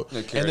carry it out." Yeah,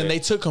 And carry then it. they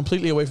took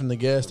completely away from the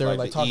guests. They were Like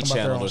like the talking about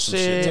their E-channel own or some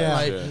shit. shit. Yeah.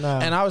 Like, Nah.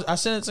 and I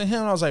sent it to him.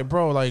 And I was like,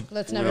 "Bro, like,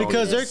 Let's never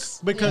Because do they're this.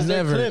 because Yeah.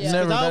 they're Never- clips. never- Because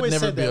I that'd always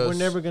never said be that us. we're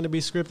never going to be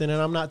scripted, and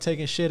I'm not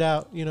taking shit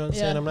out. You know what I'm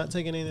saying? Yeah. I'm not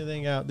taking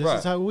anything out. This Right.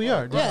 is how we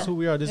are. This Yeah. is who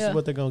we are. This Yeah. is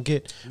what they're gonna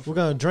get. We're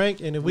gonna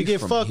drink, and if we We get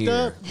from fucked here.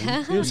 up, you know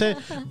what I'm saying,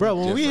 bro?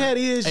 When we had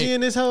ESG Hey.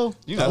 in this hoe,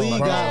 You know we my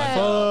got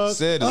dog. fucked.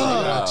 Said is my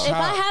dog. If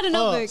I had a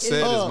notebook, Said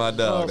is my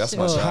dog. That's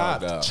my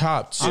chopped, dog.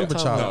 chopped, super talking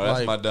chopped. about- No, that's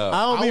like, my dog.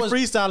 I don't I be was-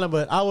 freestyling,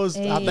 but I was.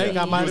 I think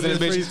I might was have in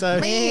been this bitch.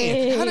 freestyling.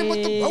 Man, how did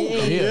what the? Oh,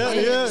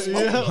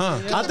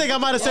 Yeah. I think I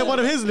might have said one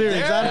of his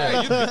lyrics. I yeah,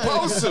 don't you know.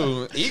 supposed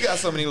to. He got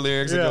so many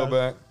lyrics to Yeah. go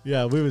back.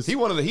 Yeah, we was. He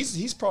one of the.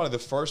 He's probably the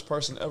first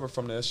person ever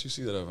from the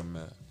SUC that I ever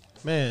met.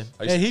 Man,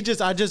 I used and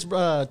to- I just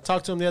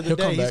talked to him the other He'll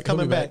day. come He's back. He'll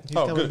coming be back. back. He's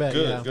Oh, coming good, back.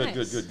 good, yeah.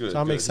 good, good. So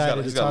I'm good.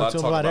 excited He's to got a lot talk to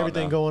him talk about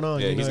everything now. going on.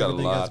 Yeah, you know, he's got a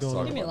everything lot that's to going talk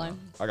on. Give me a about. lime.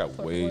 I got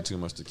way too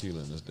much tequila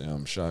in this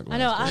damn shot glass. I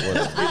know.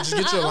 just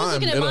get your I was lime.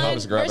 looking at It'll mine help. I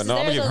was grabbing. versus No, I'm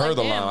gonna theirs, give I her was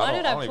the like, line. damn, why I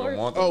did don't I even pour?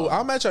 want the Oh, line.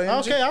 I'll match you.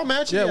 Okay, I'll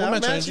match you. Yeah, Yeah, we'll I'll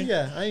match match you. you.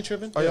 Yeah, I ain't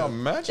tripping. Oh, y'all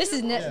match? This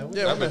is net. Yeah, That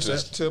we'll bitch match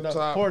is that. tip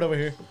top. Pour it over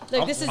here.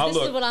 Look, this is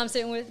look. what I'm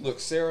sitting with.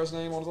 Look, Sarah's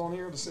name on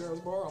here. The Sarah's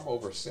bar. I'm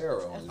over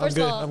Sarah. On First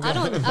good, of all, I'm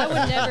I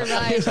would never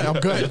ride.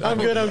 I'm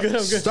good. I'm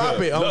good. Stop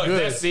it. I'm Look,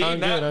 good. see, I'm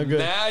now, good, I'm good.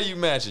 now you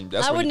matching.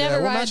 That's I when would you- never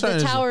we'll ride match our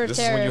the Tower of This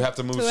is Terror. when you have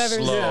to move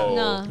whoever's- slow.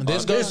 No.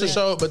 This goes to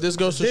show, but this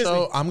goes to Disney.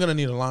 show. I'm gonna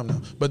need a lime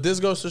now. But this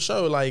goes to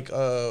show, like,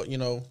 you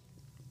know,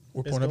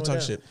 we're pouring up going talk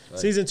down. shit.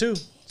 Season 2.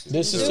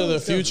 This is to the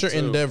future Two.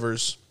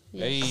 endeavors.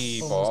 Hey,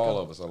 for all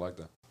of us, I like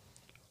that.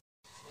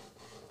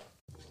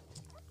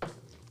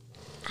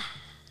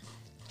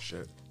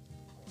 Shit.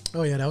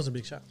 Oh yeah, that was a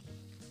big shot.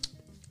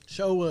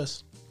 Show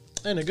us,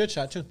 and a good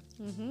shot too.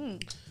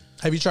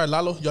 Have you tried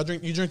Lalo? Y'all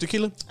drink? You drink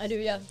tequila? I do,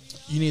 yeah.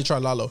 You need to try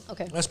Lalo.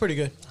 Okay. That's pretty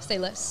good. Say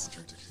less.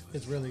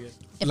 It's really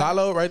good.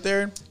 Lalo, right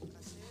there.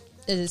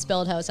 Is it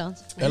spelled how it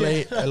sounds?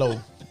 LALO.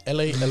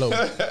 LALO.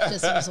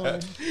 Just a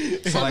word.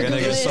 It's like a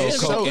nigga sold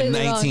So- coke in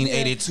completely wrong,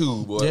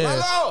 1982, boy.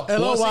 Yeah.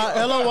 LOY.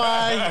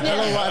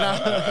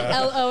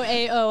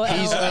 LOAO.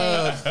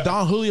 He's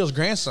Don Julio's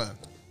grandson.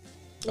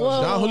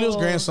 Whoa. Don Julio's He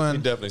grandson.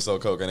 definitely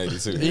sold coke in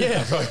 82.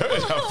 Yeah,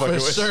 for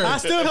sure. I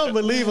still don't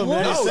believe him,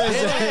 man. It No, says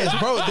that. dead ass,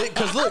 bro.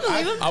 Because look,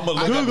 I'm gonna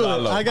look Google at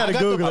it. Lalo. I gotta I got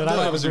the- Google it. I'm I telling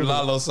gotta Obviously, Google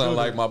Lalo it. sound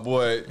like my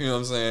boy. You know what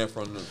I'm saying?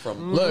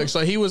 From look. So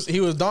he was. I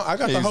got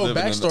the He's whole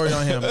living in backstory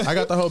on him. I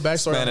got the whole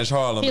backstory. Spanish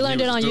Harlem. He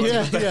learned it on was doing-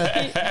 YouTube.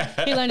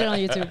 Yeah, He learned it on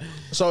YouTube.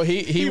 So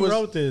he he was.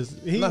 wrote this.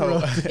 He No.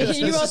 wrote this.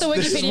 You wrote the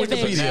This is Wikipedia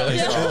page. Wikipedia.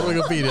 Yeah.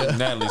 Wikipedia.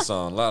 Natalie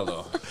song,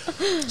 Lalo.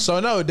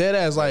 So no, dead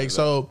ass like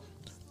so.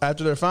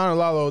 After their founder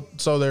Lalo,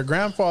 so their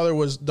grandfather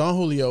was Don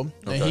Julio,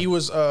 and Okay. he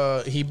was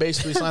he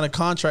basically signed a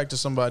contract to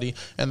somebody,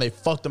 and they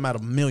fucked him out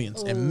of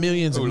millions and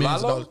millions Who, and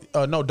millions. Lalo? Of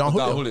dollars. No, Don Oh,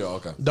 Julio. Don Julio,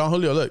 okay. Don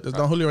Julio, look, there's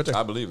Don Julio right there.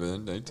 I believe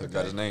it. They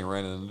got his name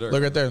ran in the dirt.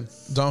 Look right there,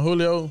 Don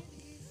Julio.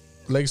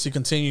 Legacy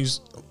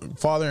continues,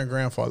 father and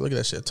grandfather. Look at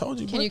that shit. I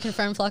told you. Can bro. you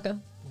confirm, Flacco?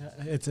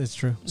 It's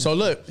true. So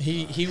look,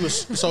 he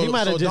was so He might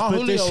have so just Don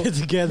put this Julio. shit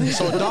together.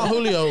 So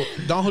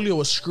Don Julio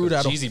was screwed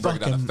out of Jeezy fucking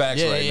breaking down the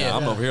facts right now.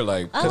 I'm over here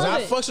like, Because love I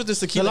it. fucks with this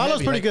The tequila. Lalo's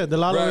heavy, pretty like- good. The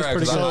Lalo is right,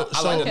 pretty 'cause good.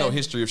 I like to Okay. know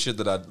history of shit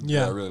that I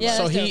Yeah. really Yeah. like.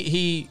 So That's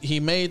he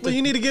made Well, the.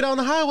 you need to get on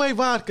the highway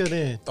vodka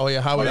then. Oh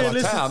yeah, how Oh, yeah, about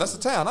listen. Town, that's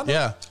the town. I know.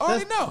 Yeah. I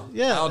already That's- know.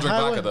 yeah, I don't drink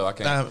highway. vodka though. I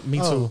can't. Me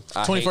too. I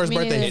hate- 21st Me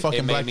birthday, neither. he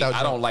fucking made blacked me, out.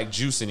 I don't like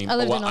juice anymore. I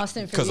lived in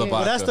Austin for because of years.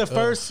 vodka. Well, that's the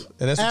first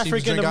And that's what you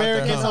African drink out there,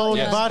 American huh? owned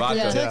Yeah. vodka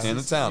vodka in Texas. in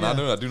the town.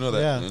 I do know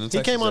that. Yeah, In he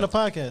Texas, came on yeah. the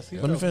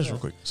podcast. Let me finish real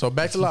quick. So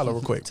back to Lalo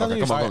real quick. Telling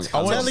Okay, you, come on, I'm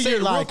come on. telling you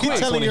lie. Keep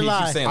telling you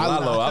lie. Saying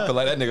Lalo, I feel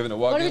like that nigga gonna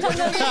walk What are we in. talking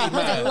about?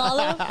 Was it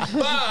Lalo?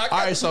 Fuck. All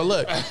right, so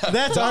look,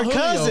 That's our Don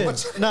Julio.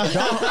 cousin. No,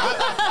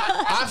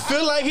 I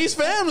feel like he's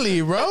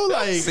family, bro.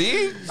 Like,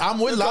 See? I'm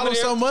with Lalo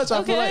so much.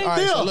 I feel Okay. like. All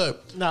right, so Deal.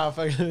 look. nah,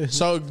 fuck it.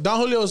 So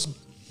Don Julio's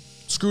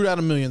screwed out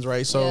of millions,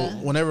 right? So Yeah.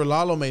 whenever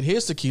Lalo made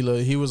his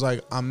tequila, he was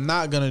like, "I'm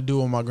not gonna do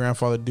what my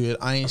grandfather did.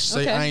 I ain't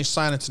Okay. I ain't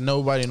signing to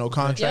nobody, no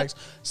contracts.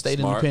 Stayed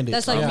Smart. independent."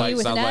 That's like Sounds me like-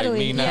 with sounds like Natalie.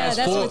 me now. Yeah, Has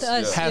that's full- with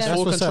us. has Yeah.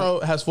 full what's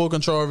control. Has full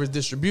control over his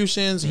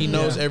distributions. He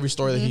knows every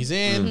store that he's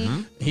in.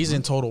 Mm-hmm. He's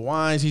in Total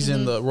Wines. He's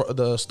in the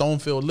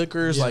Stonefield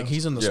Liquors. Yeah. Like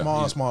he's in the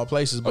Yeah, small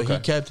places. But he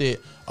Okay. kept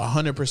it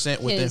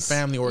 100% within His-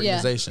 family yeah,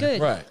 organization. good.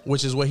 Right.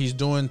 Which is what he's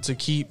doing to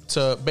keep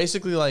to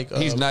basically like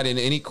He's not in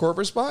any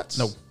corporate spots?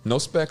 No. No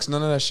specs,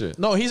 none of that shit.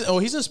 No, he's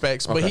in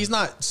specs, but Okay. he's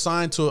not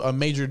signed to a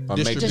major A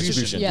major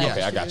distribution. distribution. Yeah.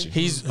 Okay, I got you.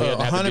 He's He doesn't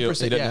have to deal-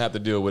 100%. He doesn't yeah. have to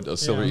deal with a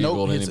Silver Yeah. Eagle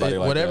Nope, or it's- anybody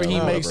like whatever that. he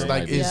or makes whatever it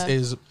like might be. Yeah.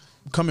 is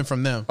coming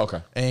from them. Okay.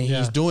 And Yeah.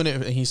 he's doing it.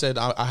 And he said,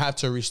 "I have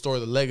to restore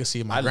the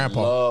legacy of my I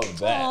grandpa." love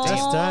that.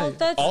 That's Aw, tight.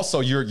 that's- Also,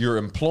 you're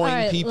employing All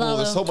right, people. Lalo.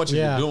 There's so much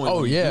Yeah. you're doing.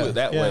 Oh, when you yeah. do it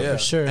that Yeah, way. for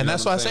sure. And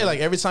that's why I say, like,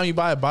 every time you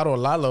buy a bottle of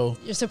Lalo,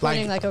 You're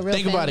supporting, like, a real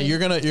think about it. family. You're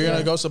gonna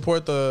Yeah. go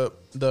support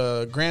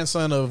the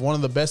grandson of one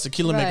of the best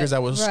tequila Right, makers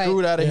that was right.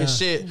 screwed out of his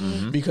Yeah.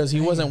 shit because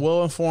he wasn't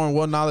well informed,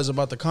 well knowledge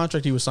about the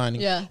contract he was signing.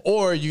 Yeah.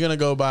 Or you're gonna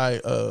go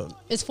buy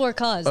It's for a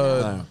cause.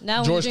 now.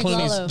 Now George when you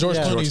drink Clooney's Lalo. George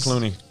Yeah. George Clooney's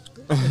Clooney.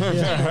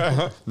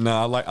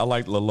 No, I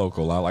like the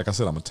local. Like I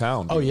said, I'm a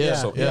town dude. Oh, yeah,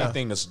 So yeah.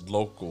 anything that's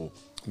local.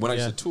 When I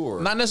used to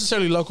tour, not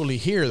necessarily locally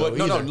here though. but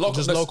no, either. local.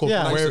 Just that's- local.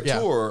 Yeah. When I Where, used to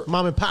tour,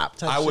 Mom and pop.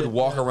 Type I would shit.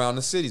 walk around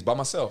the cities by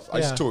myself. I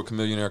used Yeah. to tour with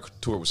Chameleonaire,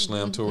 tour with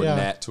Slim, tour with Yeah.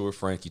 Nat, tour with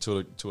Frankie,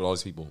 tour with all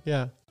these people.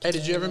 Yeah, Hey,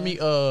 did you ever meet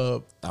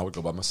I would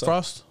go by myself.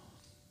 Frost?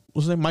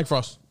 What's his name? Mike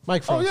Frost.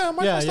 Mike Frost. Oh yeah,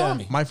 Mike Frost told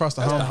me. Mike Frost,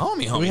 the That's homie.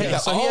 the homie. We He had-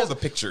 got so all he has- the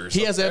pictures.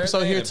 he has an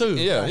episode here, too.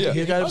 Yeah, yeah.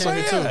 He got an I was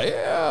episode here, like, too.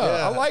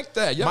 Yeah, I like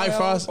that. Yeah, Mike Mike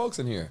Frost, Frost- folks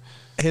in here.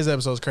 His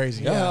episode's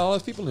crazy. Yeah, all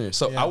those people in here.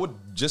 So Yeah. I would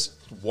just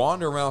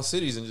wander around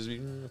cities and just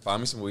be,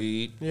 find me some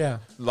weed. Yeah.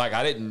 Like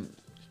I didn't.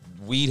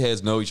 Weed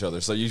heads know each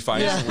other, so you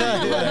find some weed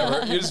or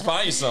whatever. You just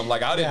find you some.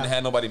 Like I didn't Yeah.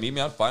 have nobody meet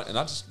me. I'd find and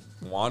I just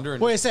wander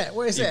and Where's that?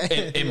 Where's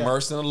that?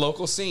 immersed in the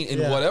local scene in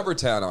Yeah. whatever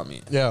town I'm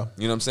in. Yeah.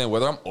 You know what I'm saying?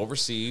 Whether I'm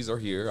overseas or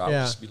here, I would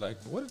Yeah. just be like,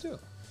 what to do?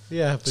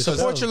 Yeah, for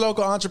Support sure. your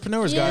local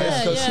entrepreneurs, guys.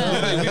 Yeah, 'Cause-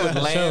 yeah. We would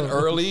land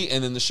Sure. early,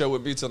 and then the show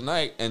would be till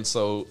night. And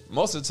so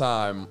most of the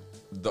time,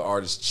 the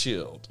artists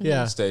chilled.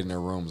 Yeah. Stayed in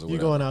their rooms or You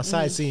whatever. going out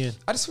sightseeing?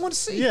 I just want to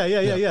see. Yeah,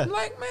 yeah. I'm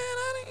like, man,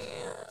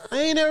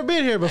 I ain't never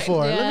been here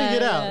before. Let me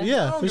get out. Yeah. I Yeah,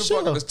 don't for give a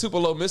fuck sure. if it's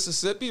Tupelo,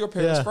 Mississippi or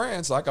Paris, Yeah.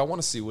 France. Like, I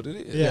want to see what it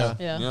is. Yeah.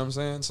 Yeah. You know what I'm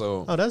saying?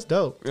 So, Oh, that's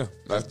dope. yeah.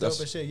 That's dope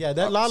as shit. Yeah,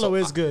 that Lalo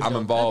is good. I'm though.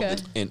 involved Okay.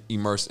 in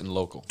immersed in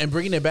local. And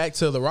bringing it back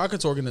to the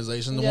Rockets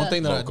organization, the Yeah. one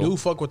thing that Local. I do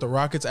fuck with the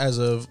Rockets as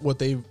of what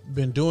they've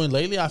been doing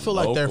lately, I feel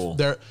like Local.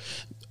 they're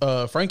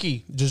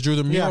Frankie just drew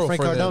the mural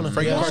Frank for them. Cardona.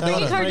 Frankie Yeah.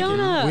 Cardona. Frankie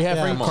Cardona. We have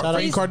Yeah. Frankie, Shout out.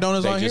 Frankie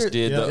Cardona's They on just here.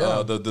 did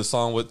Yeah. the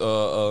song with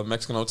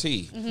Mexican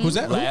OT. Who's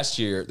that? Last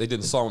year they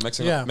did the song with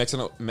Mexican.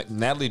 Yeah.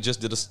 Natalie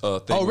just did a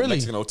thing Oh, with really?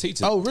 Mexican OT.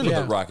 Oh, really? With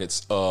Yeah. the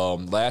Rockets.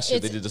 Last year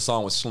they It's- did the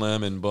song with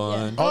Slim and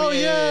Bun. Oh, Oh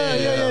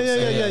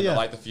yeah, yeah.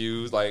 Light the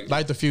fuse. Like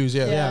Light the fuse,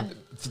 yeah. Yeah.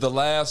 for the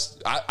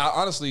last. I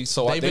honestly,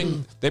 so They've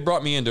been- they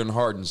brought me in during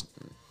Harden's.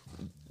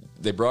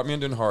 They brought me in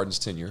during Harden's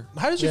tenure.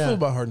 How did you Yeah. feel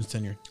about Harden's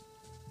tenure?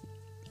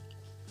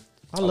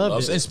 I loved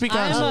loved it. And speak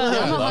I'm honestly.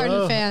 a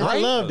Harden fan. I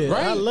loved it.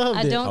 I Right? loved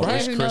I it. don't I care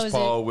wish who Chris knows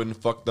Paul it.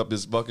 wouldn't fucked up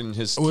his fucking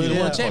his. We would've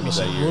skill won a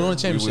championship. that We year. would've won a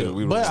championship.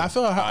 would've- But I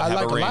feel I'd I have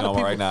like a a ring lot of on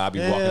people. right now. I'd be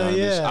Yeah, walking out.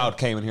 yeah. I would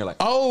came in here like,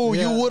 Oh,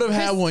 Yeah. you would have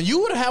had one. You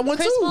would have had one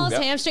Chris too. Paul's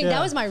Yep. hamstring. Yeah.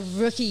 That was my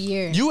rookie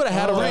year. You would have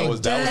had a that ring.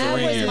 was That the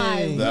ring was year.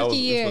 my That rookie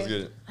year. was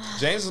good.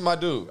 James is my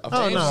dude. Oh,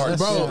 James no, Harden.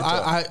 that's- Bro,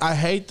 Yeah. I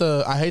hate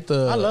the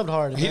I loved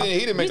Harden. He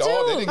didn't make Me the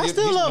all. They too. didn't I get,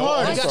 still he's love no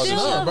Harden. I I got still you,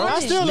 love bro.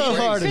 Harden. I still love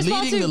Harden. Chris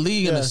Paul Leading the too.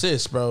 league in Yeah.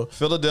 assists, bro.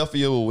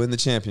 Philadelphia will win the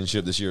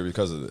championship this year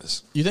because of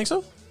this. You think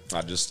so?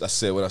 I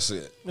said what I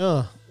said.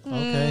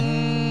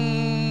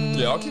 Okay.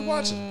 Yeah, I'll keep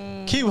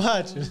watching. Keep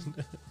watching.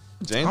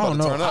 James I about don't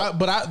to know. turn up.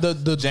 But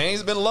the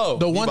James been low.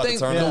 the He one about to thing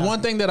turn the up.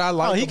 one thing that I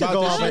like Oh, he could about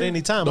go this off year, at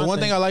any time, The I one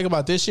thing think. I like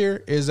about this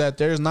year is that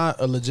there's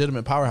not a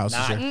legitimate powerhouse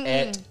this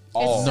year.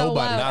 It's so Nobody.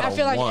 wild. Not I a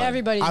feel like one.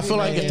 everybody's. I feel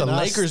like if the Man, I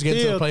Lakers get to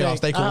the still playoffs,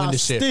 think- they can win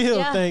this shit. Still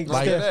Yeah. think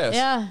Like, Steph- Dead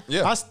ass.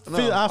 Yeah.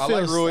 Yeah. I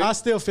like Rui I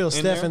still feel in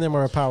Steph there. and them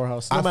are a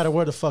powerhouse, no matter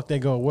where the fuck they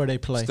go, where they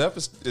play. Steph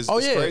is Oh,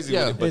 is yeah, crazy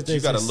yeah. with it, but It's you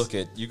got to just- look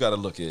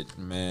at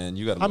man.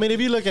 You got to. I mean,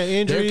 if you look at Their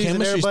injuries and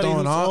chemistry's everybody throwing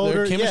who's off. older,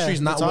 Their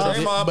chemistry's not it's what all- it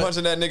is. Draymond but-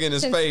 punching that nigga in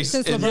his Since- face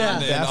since in LeBron.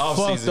 the That off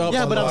fucked season. up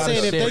Yeah, a but I'm lot saying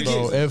of if they shit, bro.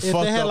 get, It if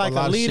fucked they had up like a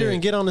lot a of leader shit.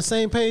 and get on the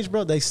same page,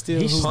 bro, they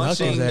still. He snuck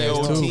punching his ass your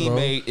too, bro.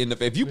 teammate in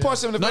the. If you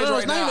punch him in the No, face no, right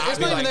it's not now, even. I'd It's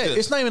be not even like that. this.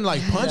 It's not even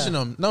like punching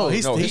him. No,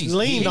 he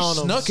leaned on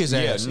him. Snuck his Yeah,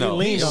 ass. no, He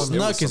leaned it on was him.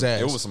 Snuck his some-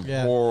 ass. It was some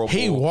Yeah. horrible.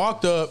 He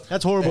walked up.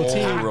 That's horrible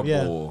team. Horrible.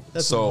 Yeah,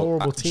 that's so a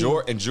horrible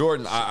team.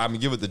 Jordan, I'm gonna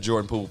give it to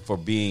Jordan Poole for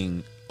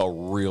being a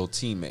real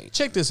teammate.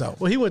 Check this out.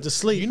 Well, he went to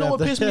sleep. You know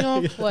what after- pissed me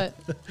off? What?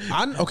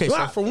 Okay,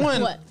 so for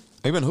one, What?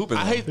 He been hooping.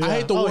 I hate though.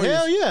 the Oh, Warriors.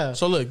 hell yeah.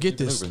 So look, get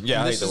this.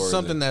 Yeah, I hate This the is Warriors.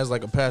 something that's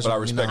like a passion. But I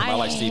respect him. I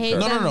like Steve hate Kerr.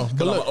 No, no, no. them.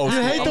 But look, You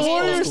hate the I hate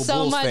Warriors? them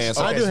so much. fan,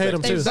 so I do hate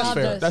them respect too. They that's robbed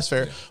fair. us. That's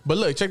fair. But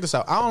look, check this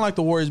out. I don't like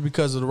the Warriors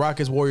because of the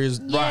Rockets Warriors.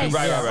 Yes.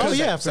 Right. Oh,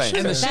 yeah, for Same, sure.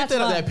 And the same. shit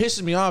That's that why.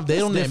 pisses me off, they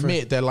don't different.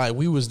 admit that like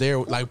we was there.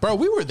 Like, bro,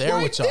 we were there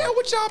with y'all. There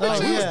with y'all,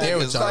 Like, bitches. we was yeah. there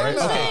with y'all, right?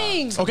 Like,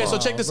 Okay. Dang. Okay, so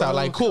check this out.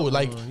 Like, cool.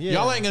 Like, Yeah.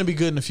 y'all ain't gonna be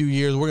good in a few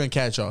years. We're gonna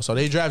catch y'all. So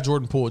they draft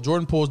Jordan Poole.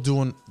 Jordan Poole's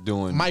doing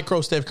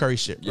micro Steph Curry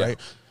shit, Yeah. right?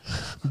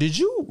 Did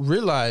you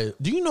realize?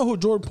 Do you know who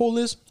Jordan Poole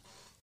is?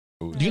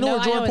 Do you know No,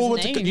 where I Jordan know Poole his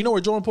went to? name. Do you know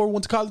where Jordan Poole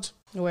went to college?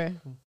 Where?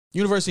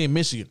 University of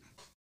Michigan.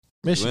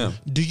 Michigan.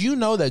 Do you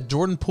know that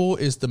Jordan Poole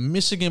is the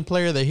Michigan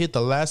player that hit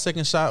the last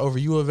second shot over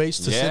U of H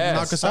to Yes.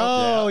 knock us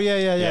out? Oh yeah.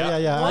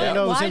 I Why- didn't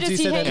know it was why him. does He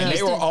he said that. hate now. And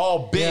they were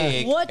all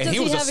big. What and does he he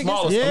was the have against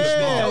smallest. them? of the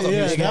Yeah, small.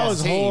 yeah, Big that ass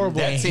was team. horrible.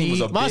 That team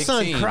was a My big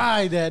son team.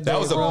 cried that day. That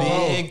was a bro.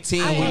 big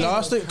team. And we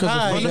lost it because Cried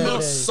of that fundamental.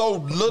 day. So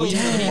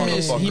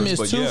little. He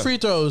missed two free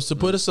throws to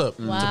put us up.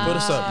 To put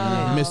us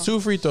up. He missed two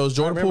free throws.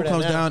 Jordan Poole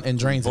remember that comes now. down and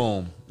drains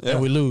Boom. it. And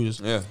we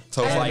lose. Yeah.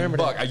 So it's I like, remember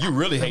Buck, you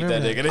really hate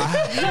that nigga.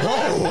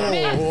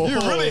 You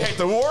really hate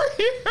the Warriors.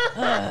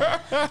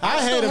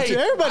 I hate him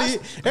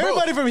too.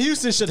 Everybody from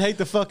Houston should hate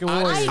the fucking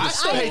Warriors. I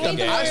still hate them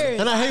the guys. Warriors.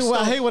 And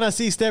I hate when I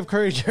see Steph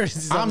Curry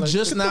jerseys. I'm like,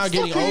 just what now the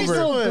getting fuck are you over.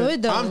 so doing?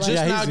 good, though. I'm just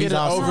Yeah, now he's getting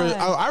awesome. over.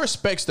 I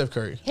respect Steph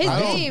Curry. His I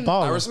don't- game.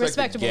 baller. I respect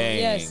Respectable, the game.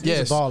 yes. Yes.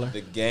 He's a baller.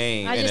 The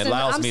game, I and just it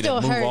allows I'm me to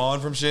still move hurt.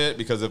 on from shit.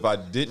 Because if I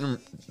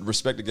didn't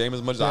respect the game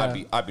as much, Yeah.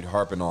 I'd be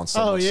harping on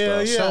some Oh,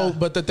 yeah, stuff. yeah. So,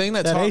 but the thing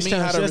that That taught me H-Town,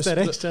 how to just that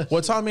H-Town.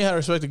 what taught me how to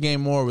respect the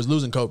game more was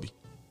losing Kobe.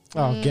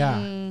 Oh God,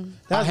 I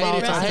that's my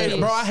hated, all-time favorite.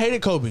 bro. I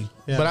hated Kobe,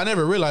 Yeah. but I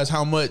never realized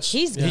how much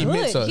He's he good.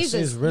 meant to us.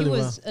 He's really he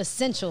was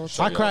essential.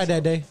 I cried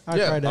that day. I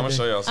Yeah, cried that I'm gonna day.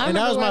 show y'all I something. And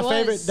that was remember my where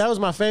it favorite. was. That was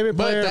my favorite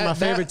But player, and that- my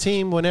favorite that-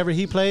 team whenever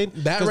he played.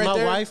 That Because right my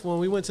there- wife, when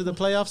we went to the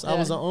playoffs, I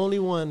was Yeah. the only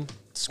one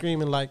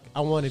screaming like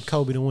I wanted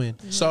Kobe to win.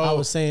 So- I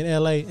was saying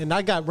L.A. and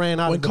I got ran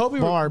out When of the Kobe,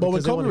 bar. but when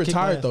because they Kobe wanted to kick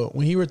my retired ass. though,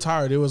 when he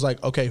retired, it was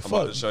like, okay, about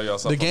fuck. to show y'all The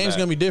something game's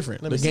from gonna be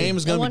different. Let The me see.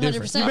 game's gonna be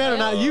different.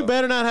 100%. you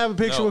better not have a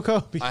picture No, with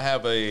Kobe. I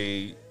have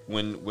a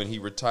when he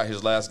retired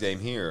his last game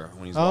here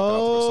when he's walking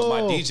out. So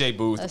my Oh. DJ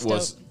booth That's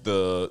was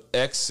the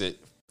exit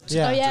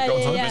Yeah. Oh, yeah, to go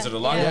to the yeah, visitor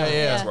locker. yeah,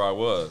 yeah. That's where I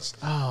was.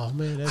 Oh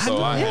man, that's So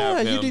I Yeah,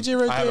 have you him. DJ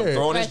right I have him there.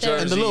 throwing his Right there.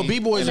 jersey. And the little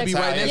B-boys would be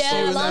right next to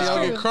you, and then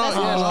y'all get crunk.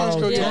 Yeah, launch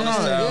crew Oh, going on.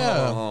 yeah.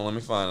 Yeah. Hold on, let me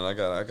find it. I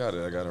got it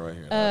right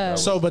here. That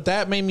was- So, but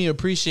that made me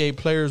appreciate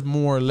players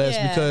more or less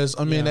Yeah. because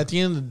I mean, Yeah. at the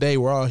end of the day,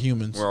 we're all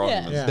humans. we're all Yeah.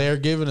 humans. Yeah. They're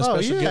giving a Oh,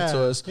 special yeah. gift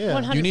to us. Yeah.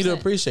 100%. You need to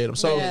appreciate them.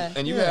 So, Yeah.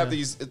 And you Yeah. have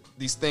these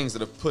things that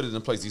have put it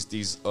in place.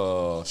 These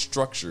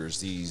structures,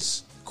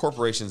 these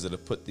corporations that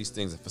have put these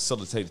things and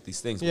facilitated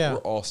these things. Yeah.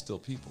 But we're all still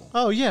people.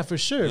 Oh yeah, for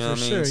sure, You know for what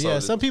I sure. mean? So Yeah,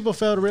 the- some people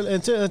fail to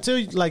realize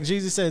until like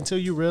Jesus said, until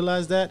you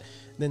realize that,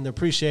 then the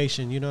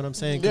appreciation. You know what I'm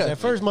saying? 'Cause Yeah. at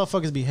first,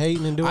 motherfuckers be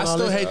hating and doing I all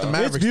still this. hate the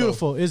Mavericks. It's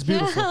beautiful. It's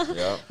beautiful.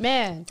 Yeah.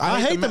 Man.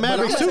 I hate the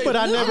Mavericks too, but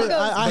I never.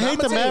 I hate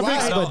the I'ma tell you why.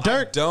 Mavericks, but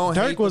Dirk. don't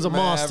Dirk hate was the a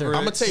monster. Mavericks.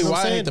 I'ma tell you know what why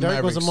I'm I saying? hate the Dirk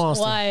was a Mavericks.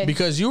 monster. Why?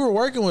 because you were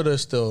working with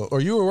us still,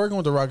 or you were working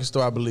with the Rockets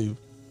still, I believe.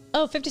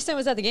 Oh, 50 Cent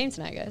was at the game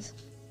tonight, guys.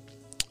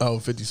 Oh,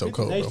 50 so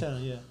cold, bro.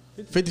 H-Town, yeah.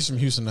 50's from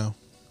Houston now.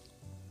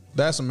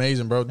 That's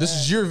amazing, bro. This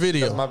is your That's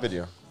video. my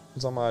video.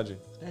 It's on my IG.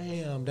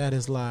 Damn, that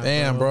is live.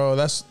 Damn, bro.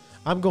 That's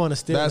I'm going to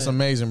steal that.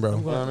 amazing, bro. You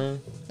know what I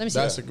mean? Let me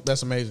see.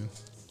 That's amazing.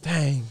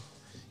 Dang.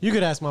 You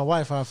could ask my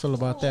wife how I feel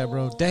about that,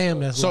 bro. Damn,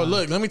 that's So live.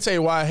 look, let me tell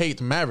you why I hate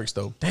the Mavericks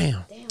though.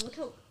 Damn. Damn, look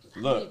how.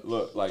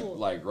 Look,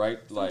 like, right,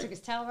 Took his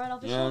towel right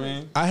off his you know what I shoulder.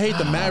 mean? I hate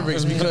the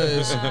Mavericks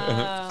because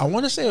I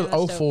want to say it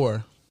was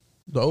 04.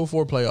 The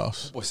 04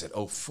 playoffs. Boy said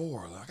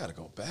 04. I gotta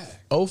go back.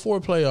 04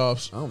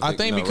 playoffs. I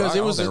think because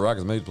it was the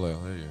Rockets made the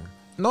playoff that year.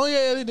 no,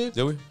 yeah, they did.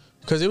 Did we?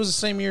 Because it was the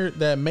same year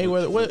that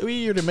Mayweather. What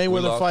year did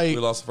Mayweather fight?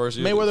 We lost the first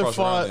year. Mayweather First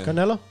round, fought then.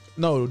 Canelo?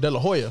 no De La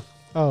Hoya,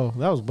 Oh,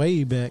 that was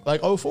way back.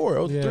 like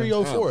 04, 03,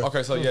 Yeah. 04.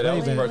 Okay, so yeah, that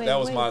was Wait, first. That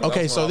was my. that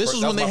Okay, was so my this first-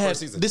 is that when was they my had. first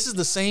season. This is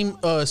the same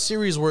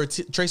series where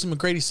Tracy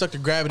McGrady sucked the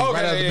gravity Okay,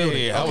 right out of the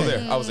building. yeah. I was Okay.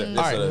 there. I was there. All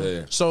right.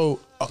 Yeah. So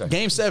Okay.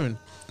 game 7,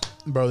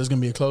 Bro, this is gonna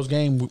be a close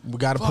game. We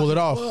got to pull it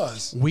off.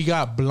 was. We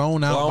got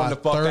blown out Blown the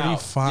by fuck out.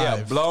 35.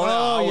 Yeah, blown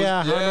out. Oh, yeah,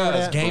 I remember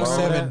that. Game blown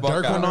 7, the fuck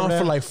Dirk out. went off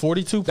for like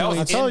 42 That was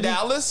points. told in you.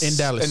 Dallas? In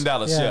Dallas. In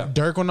Dallas, Yeah. yeah.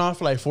 Dirk went off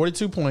for like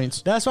 42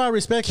 points. That's why I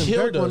respect him.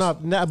 Killed Dirk went us.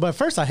 up. Nah, but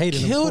first I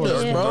hated him. Killed for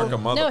us, it. bro. Dirk a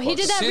motherfucker. No, he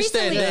did that Since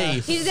that recently. day,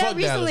 He did fuck that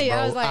recently.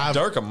 Dallas, I was bro. like,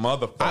 Dirk a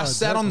motherfucker. I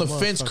sat Dirk on the a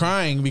fence motherfucker.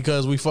 crying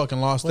because we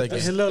fucking lost that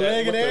His game. little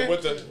leg in there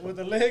with with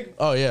the leg.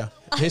 Oh, yeah.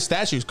 His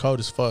statue's cold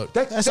as fuck.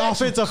 That's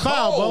offensive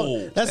foul, bro.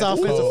 cold. That's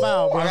offensive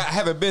foul, bro. I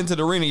haven't been to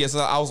the arena yet, so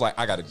I was like,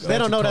 I gotta go. They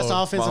don't know that's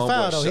cold. offensive My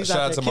foul homeboy, though. He's shout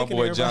out out there to my kicking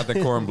boy everybody.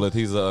 Jonathan Kornblith.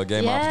 He's a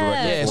game ops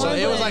director. Yeah, so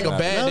it was like a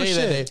bad No day shit.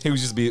 that day.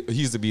 He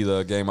used to be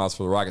the game ops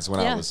for the Rockets when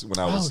I Yeah. was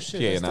Oh shit,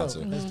 PA that's announcer.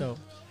 dope. That's dope.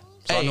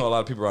 So I Hey. know a lot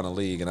of people around the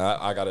league, and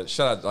I got to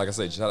shout out, like I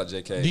said, shout out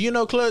JK. Do you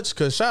know Clutch?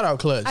 Because shout out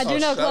Clutch. I do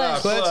know shout out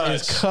Clutch.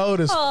 Clutch is cold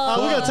as fuck.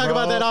 Oh, we gotta talk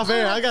about that off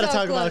air. I gotta so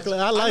talk about Clutch. Clutch.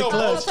 I I like know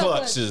Clutch. both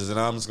clutches, and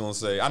I'm just gonna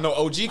say I know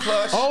OG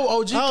Clutch. Oh,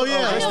 OG. Oh,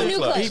 yeah. I know New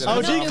Clutch. I know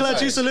OG New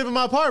Clutch used to live in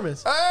my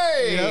apartments.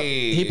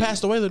 Hey, He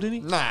passed away though, didn't he?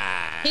 Nah,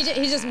 He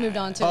just moved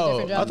on to a Oh,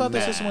 different I job. thought they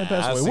said someone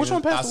passed I away. seen Which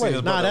one it- I passed seen away?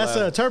 his Nah, brother that's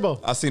last- Turbo.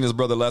 I seen his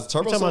brother last.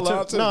 Turbo's Talking still alive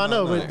about too. no, I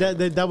know,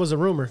 but that was a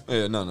rumor.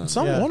 Yeah, no.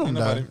 Some Yeah. one of them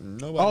Nobody-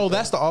 died. nobody Oh, died.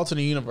 that's the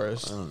alternate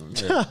universe.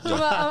 Yeah.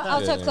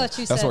 I'll tell Clutch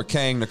you That's said. where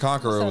Kang the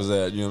Conqueror was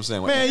at. You know what I'm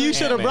saying? Man, you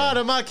should have Ant-Man. brought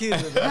him. My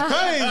kids are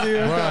crazy.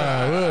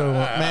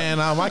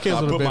 Man, my kids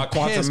I would have put been my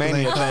Quantum pissed.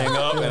 Mania thing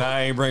up, and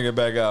I ain't bring it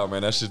back out,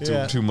 man. That shit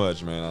Yeah. too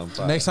much, man. I'm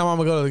tired. Next time I'm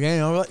gonna go to the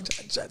game, I'm like,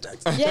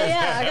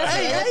 Yeah, I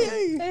got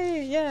you.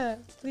 Hey, yeah,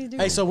 please do.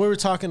 Hey, so we were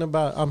talking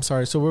about. I'm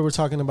sorry. So we were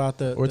talking about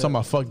the. we're talking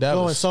about fuck going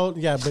Dallas. so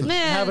yeah, but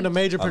Man. having a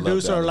major I love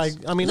producer, or Dallas.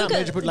 like I mean, not Luka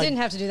major, but like didn't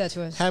have to do that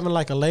to us. having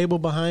like a label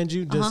behind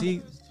you. Does Uh-huh.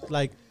 he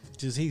like?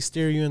 Does he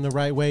steer you in the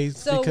right way?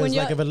 So because when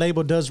like y'all- if a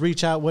label does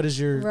reach out, what is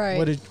your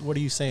Right. what are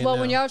you saying? Well,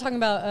 now? when y'all were talking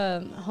about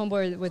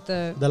Homeboy with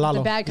the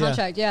Lalo. bad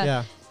contract, yeah.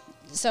 yeah.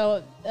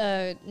 So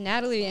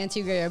Natalie and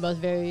Tigray are both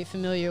very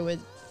familiar with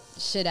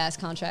shit ass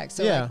contracts.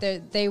 So Yeah.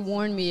 like they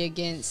warned me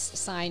against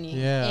signing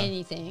Yeah.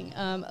 anything.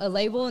 A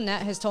label, and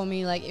that has told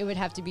me like it would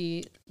have to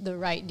be the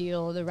right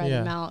deal, the right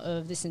Yeah. amount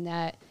of this and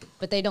that.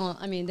 But they don't.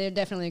 I mean, they're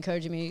definitely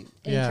encouraging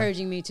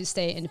me to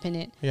stay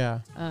independent. Yeah.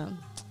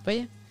 But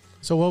yeah.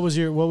 So what was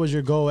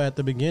your goal at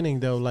the beginning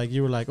though? Like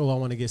you were like, oh, I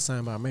want to get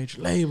signed by a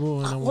major label,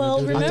 and I want Well,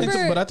 to do this.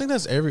 remember- I think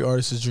that's every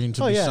artist's dream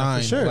to Oh, be yeah, for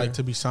signed. sure. Like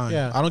to be signed.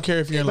 Yeah. I don't care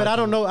if you're. But like, I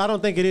don't know. I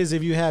don't think it is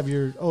if you have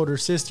your older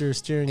sister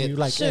steering you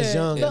like as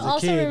young but as a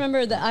also kid.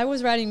 remember that I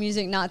was writing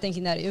music not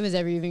thinking that it was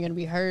ever even going to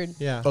be heard.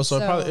 Yeah. Oh, so,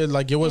 it probably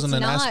like it wasn't it's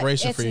an not-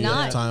 aspiration it's for you at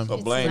not. the time. But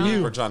It's blame not.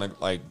 me for trying to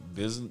like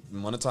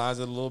monetize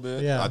it a little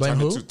bit. Yeah. I Blame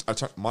turned who? it to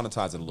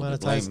monetize it a little bit.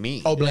 Monetize. Blame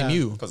me. Oh, blame Yeah.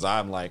 you. because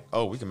I'm like,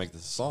 oh, we can make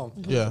this a song.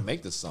 We Yeah. can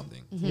make this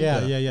something.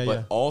 Yeah.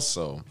 But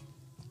also,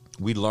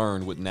 we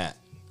learned with Nat.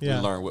 Yeah.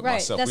 We learned with Right,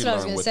 myself. that's we what I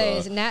was learned gonna with, say,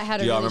 is Nat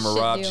had a do y'all really remember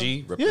shit Rob deal.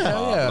 G? Ripping Yeah. my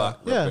Yeah. block,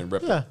 Yeah.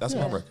 ripping. Yeah. That's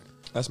my record.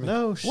 That's me.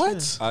 No shit.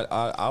 What?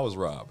 I was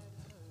Rob.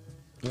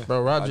 Bro,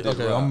 I Roger. did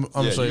Okay, Rob.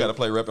 I'm yeah, sure you got to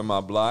play Reppin'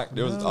 My Block.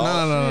 There was all,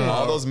 no.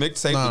 all those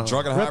mixtapes, No. the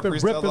Drunken High Rippin',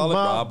 Freestyles, all rippin' that.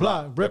 my My block,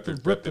 block.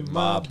 rippin', Rippin'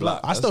 My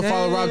block. I still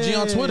follow Rob G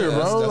on Twitter, Yeah,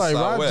 bro. Like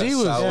Rob Southwest, G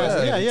was.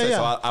 Southwest. Yeah. Yeah.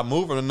 So I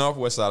moved from the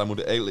Northwest side. I moved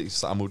to A-League.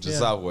 So I moved to Yeah.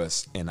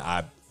 Southwest, and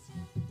I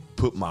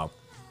put my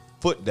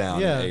foot down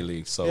Yeah. in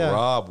A-League. So Yeah.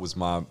 Rob was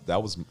my.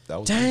 That was.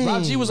 Dang.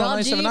 Rob G was on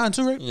Rob G? 97.9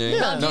 too, right? Yeah.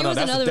 Rob G No, was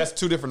another- that's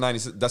two different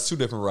 90s. That's two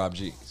different Rob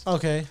G's.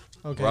 Okay.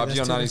 Rob G that's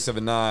on too-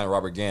 97.9,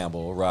 Robert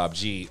Gamble, Rob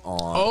G on.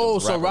 Oh,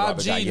 so rapper Rob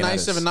Robert G Giannis.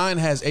 97.9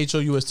 has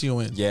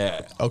HOUSTON.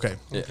 Yeah. Okay.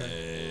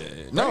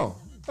 No,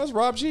 that's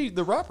Rob G,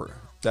 the rapper.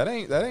 That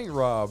ain't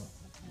Rob,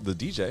 the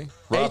DJ.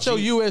 Rob G.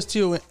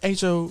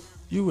 HOUSTON.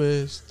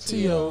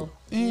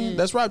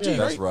 That's Rob G, That's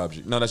right? Rob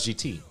G. No, that's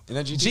GT. Isn't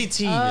that GT?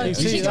 GT.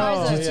 GT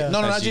Garza. yeah.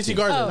 No, That's not GT GT.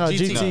 Garza. No,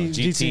 GT.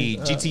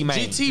 GT man.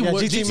 GT Yeah,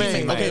 was GT GT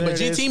Man. man. Okay, There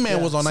but it GT is.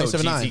 man was on So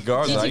GT 97.9.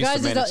 Garza. I GT used to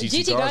Garza manage is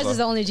GT Garza is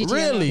the only GT.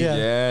 Really? Yeah.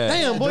 Yeah.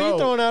 Damn, boy, Bro. you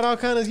throwing out all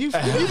kind of you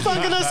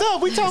fucking us up.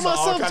 We talking about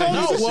all something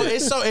kinda totally. No, well,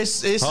 it's so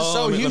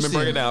Hold on, Houston. let me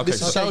break it down. Okay,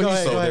 This is Okay, so go ahead,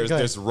 Houston. go ahead.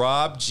 there's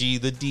Rob G,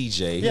 the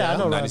DJ. Yeah, I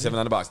know Rob G. 97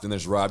 on the box. Then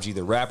there's Rob G,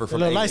 the rapper The from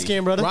little A-League. light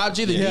skinned brother. Rob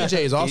G, the Yeah.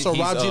 DJ, is also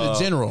Rob G, the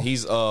general.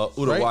 He's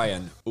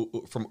Uruguayan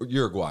from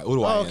Uruguay.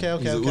 Oh, okay,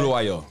 He's okay.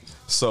 Uruguayo.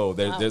 So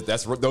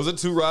those are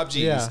two Rob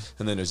G's, Yeah.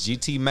 and then there's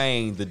GT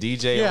Main, the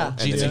DJ, Yeah.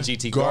 and then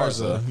GT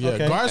Garza. Yeah,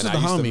 Okay. Garza's And the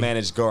I used to homie.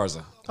 manage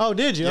Garza. Oh,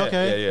 did you? Yeah,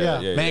 Okay.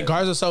 yeah. Man,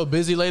 Garza's so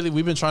busy lately.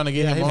 We've been trying to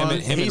get Yeah, him him on.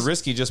 Him and He's-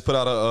 Risky just put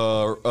out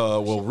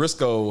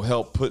Risco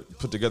helped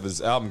put together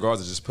this album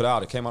Garza just put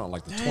out. It came out on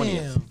like the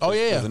 20th. Oh,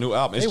 yeah. It's a new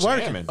album. It's They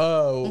working.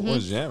 jamming.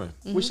 It's jamming.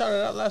 We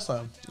shouted out last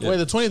time. Yeah. Wait,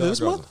 the 20th of this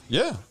Shout out month?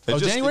 Garza. Yeah. Oh,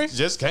 January? It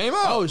just came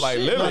out. Oh, like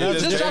shit. literally, No, it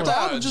that just dropped the came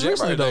album out. just Right,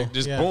 recently, though.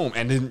 Just Yeah. boom,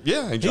 and then he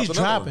He's dropped another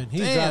dropping. one.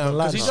 He's Damn, dropping a lot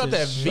because he of dropped shit.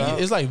 that V.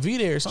 Shout- It's like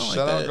V-Day or something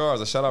Shout like out that.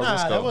 Garza. Shout out Nah,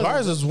 that Risco. wasn't-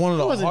 Garza's one of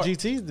It the wasn't hard-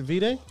 GT, the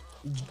V-Day.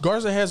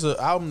 Garza has an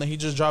album that he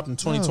just dropped in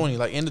 2020,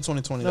 like end of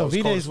 2020. No, that was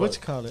cold V-Day's as what you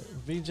fuck. call it.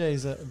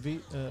 VJ's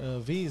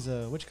V's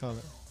what you call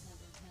it.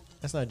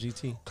 That's not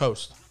GT.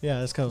 Coast.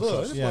 Yeah, that's Coast.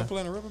 Look, this Yeah, one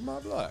playing a rip of my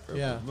block.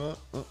 Yeah.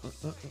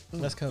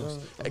 that's Coast.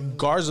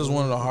 Garza's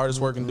one of the hardest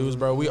working dudes,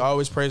 bro. We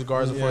always praise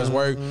Garza for his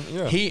work.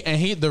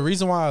 yeah. The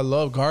reason why I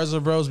love Garza,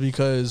 bro, is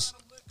because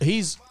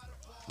he's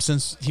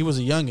since he was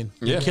a youngin,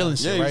 killing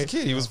shit, he was right? a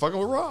kid. He was fucking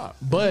with Rob.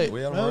 But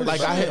We haven't heard like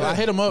about I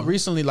hit him up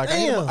recently. Like I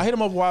hit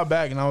him up a while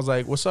back, and I was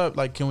like, "What's up?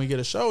 Like, can we get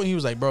a show?" And he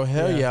was like, "Bro,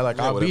 hell yeah! Like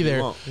I'll whatever be you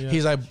there." want.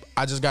 He's like,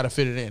 "I just got to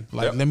fit it in.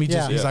 Like Yep. let me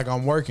just." Yeah. He's like,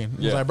 "I'm working."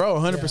 He's Yeah. like, "Bro,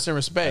 100%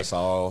 respect." That's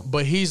all.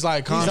 But he's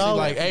like constantly all-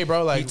 like, "Hey,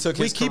 bro, like He took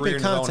we his keep career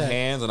in in his own contact.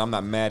 hands, and I'm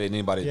not mad at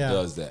anybody Yeah. that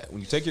does that.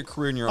 When you take your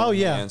career in your Oh, own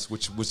yeah. hands,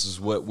 which is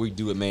what we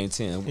do at Main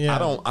 10. Yeah.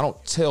 I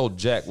don't tell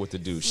Jack what to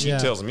do. She Yeah.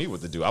 tells me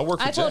what to do. I work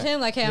for I told Jack. him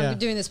like, hey, Yeah. I'm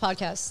doing this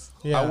podcast.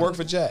 Yeah. I work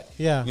for Jack.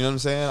 Yeah. You know what I'm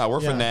saying? I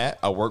work Yeah. for Nat.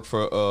 I work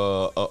for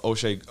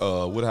O'Shea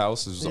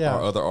Woodhouse, who's Yeah.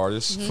 our other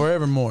artist.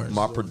 forevermore."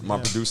 My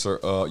producer,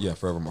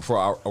 Forevermore.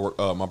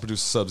 For my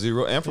producer Sub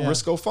Zero and for Yeah.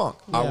 Risco Funk.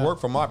 Yeah. I work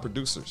for my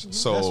producers.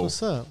 So That's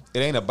what's up. It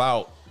ain't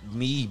about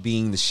me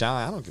being the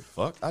shine. I don't give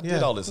a fuck. I did Yeah.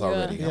 all this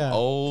already. Yeah. I'm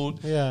old.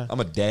 Yeah. I'm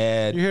a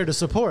dad. You're here to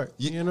support.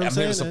 You know what I'm I'm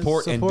saying? here to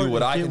support and do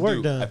what I get can work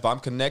do. done. If I'm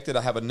connected,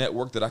 I have a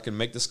network that I can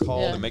make this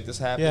call Yeah. and make this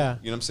happen. Yeah.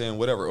 You know what I'm saying?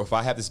 Whatever. If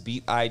I have this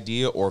beat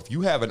idea, or if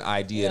you have an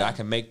idea and Yeah. I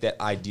can make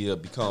that idea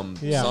become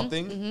Yeah.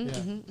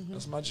 something,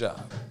 that's my job.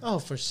 Oh,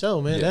 for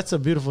sure, man. Yeah. That's a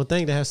beautiful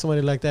thing to have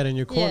somebody like that in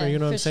your corner. Yeah, you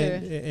know what I'm for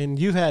saying? sure. And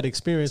you had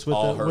experience with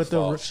All the her with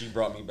fault. the. She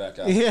brought me back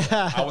out.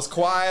 Yeah. I was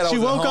quiet. She I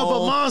was woke at up a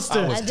home. monster.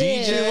 I was I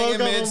did. She DJing woke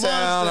in up a Midtown.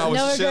 I monster. was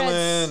No regrets. chilling.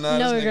 Nah,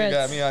 No this nigga got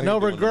regrets. me out No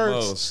here doing the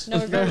regrets. most. No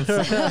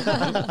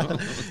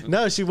regrets.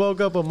 No, she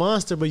woke up a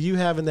monster, but you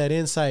having that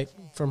insight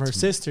from her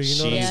sister. You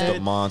know what I'm She's saying? the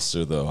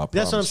monster, though. I That's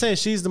what I'm promise. saying.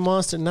 She's the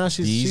monster. Now These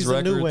she's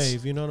the new records-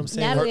 wave. You know what I'm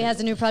saying? Natalie has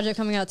a new project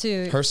coming out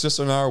too. Her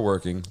sister and I are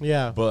working.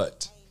 Yeah.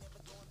 But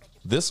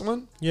this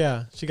one,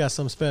 Yeah, she got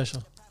something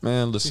special.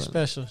 man, listen. She's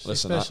special. She's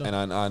Listen, special.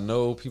 I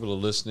know people are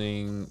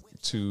listening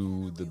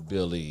to the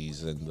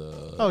Billies and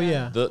the Oh,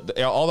 yeah.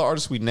 the all the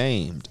artists we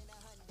named,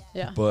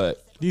 Yeah.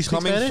 but Do you speak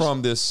coming Spanish?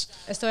 from this,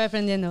 Estoy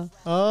aprendiendo.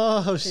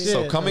 Oh shit!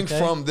 so coming Okay.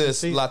 from this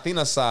See?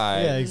 Latina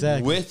side, Yeah,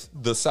 exactly. with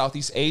the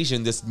Southeast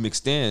Asian that's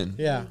mixed in,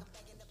 Yeah,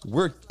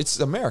 it's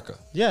America.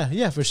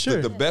 yeah, for sure.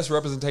 The best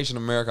representation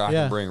of America I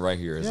Yeah. can bring right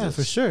here is Yeah, this.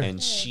 for sure.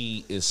 And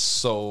she is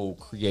so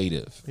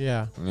creative.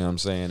 Yeah, You know what I'm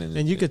saying?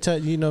 and you could tell.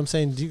 You know what I'm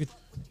saying? You could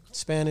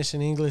Spanish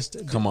and English.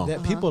 Come on.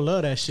 that people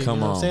love that shit. Come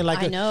you know what I'm on. saying? Like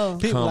I know.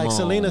 people Come like on.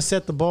 Selena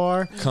set the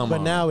bar. Come but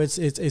on. now it's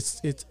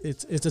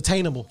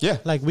attainable. Yeah.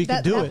 like we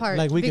That- could do that it. part.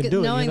 Like we could Because do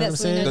it. You know knowing what I'm that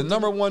saying? Selena- the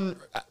number one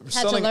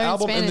selling learn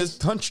album in this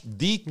Spanish.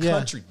 country,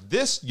 Yeah.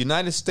 this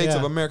United States Yeah.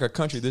 of America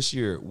country this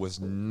year was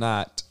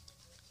not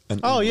an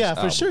Oh English yeah, for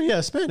album. sure.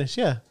 Yeah, Spanish.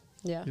 Yeah.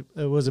 Yeah.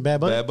 Was it Bad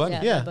Bunny? Bad Bunny.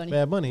 Yeah, Yeah, Bad Bunny.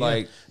 Bad Bunny.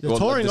 Like yeah. The well,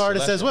 touring this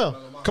artist as well.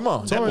 Come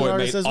on, that Touring boy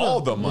artist made as well.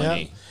 all the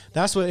money. Yeah.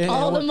 That's what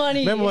All the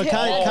money. Remember when Yeah.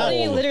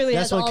 Kanye, He literally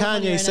that's has when all the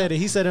money Kanye right said now. it.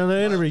 He said it on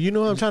the interview. You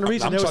know who I'm trying to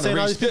reach? And I'm they were trying to saying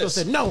all reach these people this.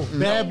 said no, No,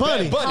 Bad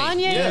Bunny. Bad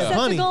Bunny. Kanye Yeah. set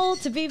Bunny. the goal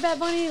to be Bad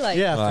Bunny. Like,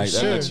 Yeah, Like, for that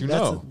sure. lets you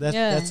That's know.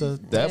 that's a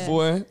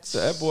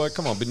That boy,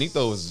 come on,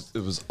 Benito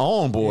was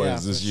on boys Yeah,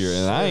 this for year,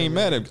 and I sure, ain't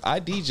mad at him. I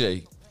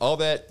DJ all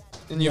that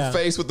in your Yeah.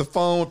 face with the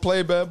phone,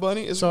 play Bad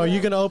Bunny. It's So are you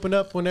real. gonna open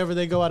up whenever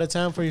they go out of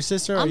town for your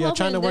sister? Or are I'm y'all hoping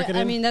trying to work that- it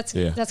in? I mean, that's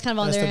Yeah. that's kind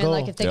of on That's their the end. goal.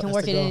 Like if they Yeah. can That's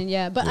work the it goal. in,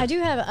 yeah. But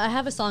I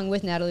have a song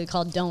with Natalie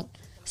called "Don't."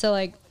 So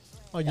like,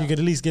 oh, you could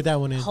at least get that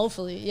one in.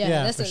 hopefully, yeah.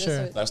 Yeah, that's for it.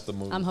 sure. That's the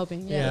move. I'm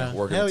hoping. Yeah. Yeah,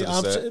 Working hell to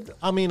yeah. the set.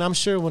 I mean, I'm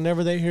sure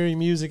whenever they hear your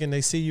music and they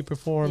see you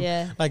perform,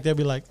 Yeah. like they'll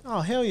be like, "Oh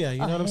hell yeah!" You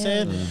know what I'm hell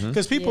saying? Mm-hmm.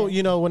 Because people, Yeah.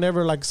 you know,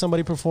 whenever like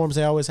somebody performs,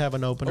 they always have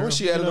an opener. Oh,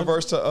 she you added know? a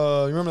verse to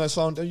you remember that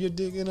song? You're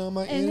digging on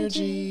my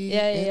energy.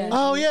 Yeah.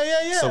 Oh yeah,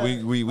 yeah, yeah. So we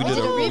did Oh,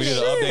 we did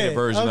an shit. updated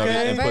version of it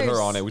Okay. and put her Verse.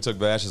 on it. We took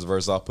Bash's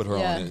verse off, put her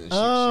Yeah. on it. And Oh,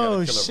 she had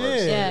a killer shit.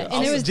 verse. Yeah,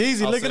 and it was-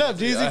 Jeezy. I'll Look it send up,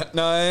 to you. Jeezy.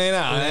 No, it ain't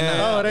out.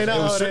 Oh, it ain't out. It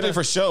Oh, was it strictly ain't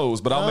for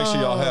shows, but I'll make sure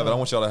y'all have it. I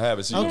want y'all to have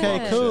it. So you Okay,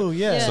 can cool.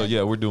 Yeah. Yeah. So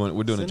yeah, we're doing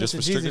it Send just it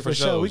for to strictly Jeezy for for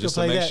sure. shows. We Just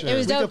can to play make that. sure. It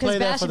was We dope could play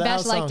because that for the Bash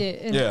out song. liked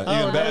it. And Yeah, Oh,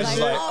 even Bash nice. is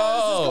like,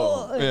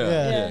 oh,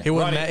 Yeah. He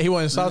wasn't mad. He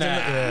wasn't salty. Nah,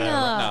 Yeah.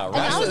 nah, And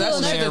I was a that's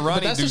little the shit nervous. that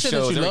Ronnie That's do the shit that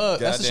shows you every love.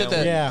 That's the shit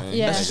goddamn that. week.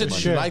 Yeah. That's the shit that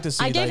Sure. you like to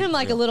see. I gave like- him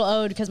like a little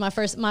ode because my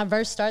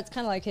verse starts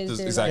kind of like his. That's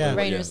There's exactly like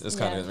what- yeah, Raiders. it's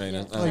kinda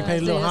Raiders. Oh, you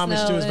paid a little Say homage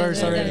yes, to his no, verse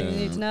and already. everything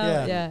you need to know.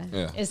 Yeah.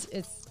 Yeah. It's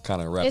Kind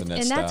of rapping that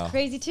and style. that's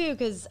crazy too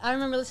because I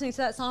remember listening to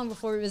that song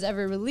before it was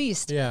ever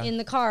released Yeah. in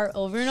the car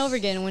over and over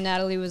again when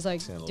Natalie was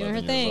like 10, doing her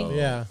 11 years thing. old.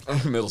 Yeah.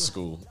 Middle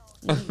school.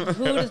 Who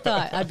would have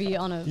thought I'd be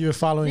on a You're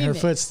following her remix.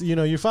 footsteps. You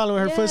know, you're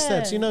following her Yeah,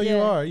 footsteps. You know, you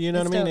yeah. are. You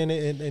know It's what I mean?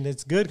 dope. And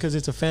it's good because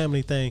it's a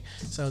family thing.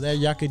 So that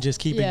y'all could just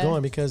keep it Yeah.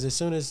 going because as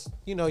soon as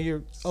you know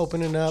you're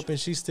opening up and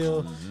she's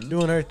still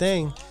doing her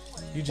thing,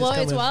 you just Well,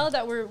 come it's in. wild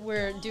that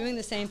we're doing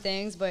the same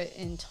things but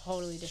in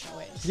totally different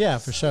ways. Yeah,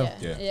 for sure.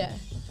 Yeah. Yeah.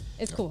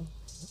 It's cool.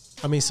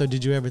 I mean, so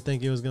did you ever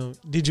think it was going?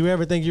 Did you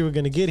ever think you were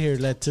going to get here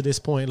to this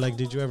point? Like,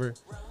 did you ever?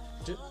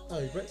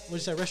 What'd you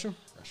say? Restroom?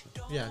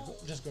 Yeah,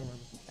 just go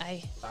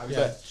around.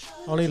 Yeah.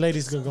 Only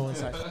ladies gonna go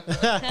inside.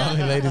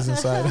 Only ladies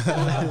inside.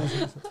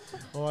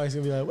 Oh, he's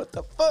gonna be like, what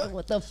the fuck?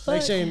 What the fuck?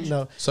 Like Shane,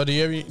 no. So do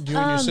you and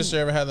your sister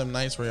ever have them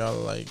nights where y'all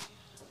like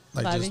just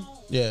Vibing?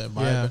 vibing,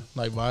 Yeah.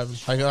 like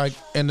vibing, like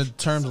in the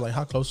terms of like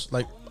how close,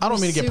 like I don't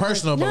mean to get Super-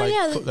 personal, but No, like,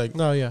 yeah, like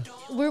No, yeah.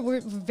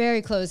 we're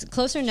very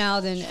closer now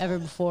than ever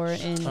before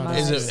in my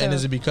is life. it and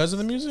is it because of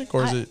the music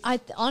or is it? I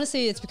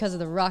honestly, it's because of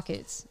the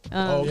Rockets.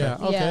 Okay. Yeah,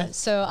 okay. Yeah.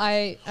 So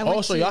I went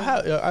Also, to, y'all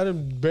have I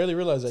didn't barely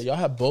realize that y'all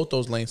have both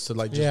those lanes to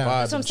like just Yeah.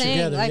 vibe. That's what I'm and shit. saying.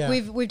 together, Like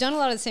yeah. we've done a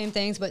lot of the same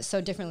things, but so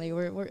differently.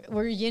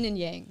 We're yin and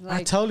yang. I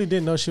Like, totally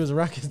didn't know she was a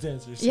Rockets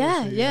dancer. Yeah,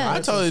 Seriously. yeah. I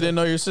totally didn't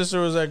know your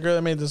sister was that girl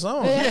that made the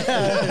song.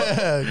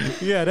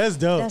 Yeah, that's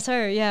dope. that's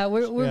her. Yeah,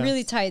 we're Yeah.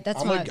 really tight.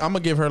 That's I'm my. gonna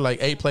give her like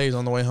 8 plays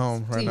on the way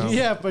home right now.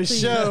 Yeah, for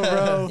sure,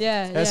 bro.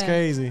 Yeah, That's yeah.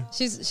 crazy.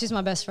 She's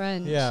my best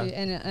friend. Yeah.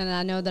 And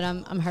I know that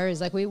I'm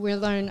hers. Like we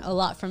learn a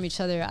lot from each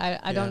other.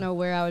 I don't Yeah. know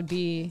where I would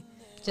be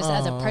just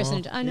as a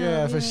person. I know.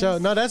 Yeah, for sure.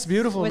 No, that's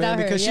beautiful, Without man,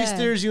 her, because she yeah.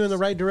 steers you in the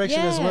right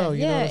direction as well.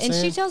 You know what I'm and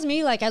saying? she tells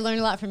me like I learned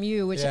a lot from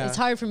you, which Yeah. it's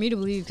hard for me to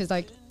believe because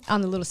like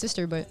I'm the little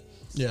sister, but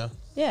Yeah.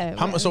 yeah.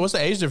 So what's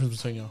the age difference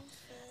between y'all?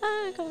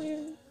 come here.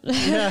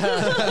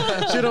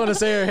 She don't want to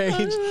say her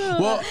age.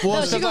 Well,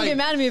 No, she's gonna get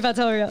mad at me if I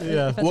tell her. Yeah. if I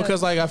Well, tell her.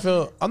 because like I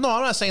feel, no,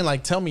 I'm not saying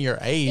like tell me your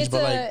age, it's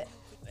but like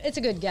it's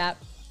a good gap.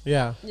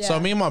 Yeah. Yeah. so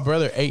me and my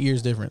brother 8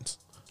 years difference.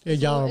 Yeah,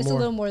 y'all are It's more. a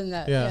little more than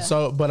that. Yeah. Yeah.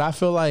 So, but I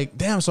feel like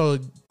damn. So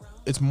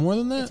it's more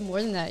than that. it's more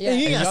than that. Yeah, Yeah.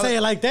 you ain't And gotta y'all- say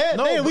it like that.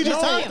 No, Damn, we but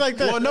just no. talk like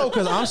that. Well, no,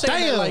 because I'm saying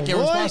that Damn, like in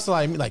boy. response to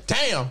like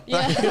damn.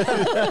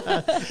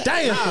 Yeah.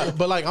 Damn. Nah,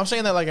 but like I'm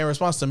saying that like in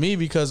response to me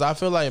because I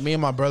feel like me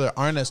and my brother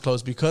aren't as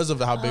close because of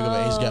how big of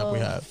an age gap we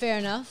have. Fair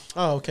enough.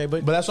 Oh, okay,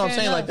 but But that's what I'm Fair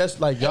saying. enough. Like that's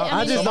like y'all.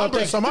 I mean, so, my don't brother,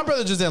 think- so my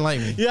brother just didn't like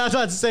me. yeah, I was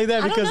about to say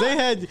that don't because they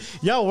know. had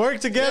y'all work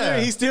together. Yeah.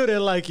 And he still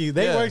didn't like you.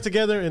 They Yeah. worked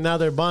together and now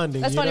they're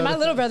bonding. That's you funny. know My what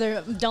little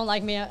brother don't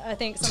like me. I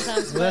think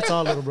sometimes. Well, that's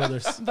all little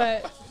brothers.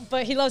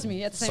 But he loves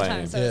me at the same Same.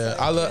 time. So Yeah,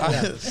 I love.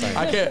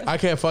 I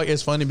can't fuck.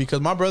 It's funny because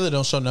my brother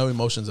don't show no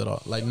emotions at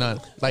all, like none.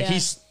 Like Yeah.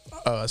 he's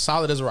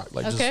solid as a rock.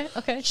 Like Okay, just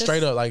okay, just-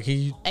 straight up. Like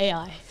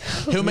AI.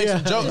 he'll make some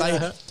Yeah. jokes.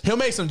 Like he'll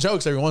make some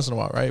jokes every once in a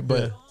while, right?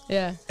 But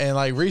Yeah. and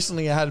like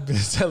recently, I had been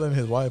telling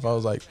his wife, I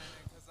was like,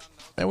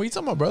 "Man, when you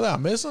tell my brother I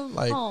miss him,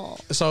 like Aw.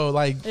 so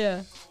like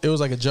Yeah. it was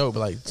like a joke, but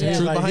like some Yeah.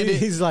 truth Like, behind it."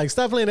 he's like,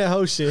 stop playing that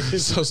whole shit.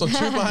 So some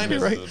truth behind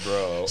it, right?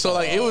 Bro. So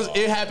like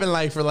it happened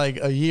like for like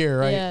a year,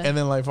 right? Yeah. And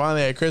then like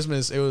finally at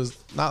Christmas, it was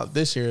not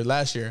this year,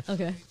 last year.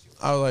 Okay.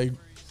 I was like,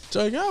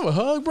 "Joe, can I have a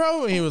hug,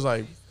 bro?" And he was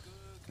like,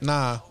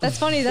 "Nah." That's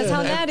funny. That's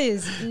how Nat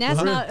is.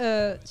 Nat's not.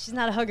 She's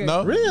not a hugger.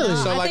 No? Really? No,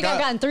 So, I like, think I've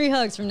gotten 3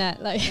 hugs from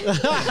Nat. Like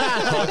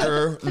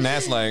Hugger, and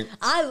that's like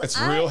it's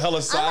real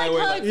hella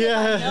sideways. I like hugs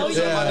Yeah. if I know you.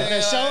 Yeah. Like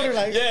a shoulder,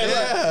 like,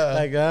 Yeah.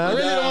 like I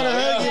really don't want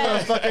to hug you,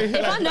 motherfucker.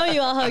 If I know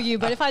you, I'll hug you.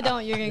 But if I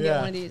don't, you're gonna Yeah. get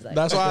one of these. Like,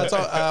 That's why I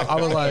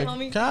was like,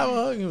 homie. "Can I have a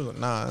hug?" He was like,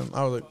 "Nah."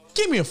 I was like,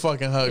 "Give me a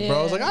fucking hug, bro."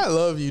 I was Yeah. like, "I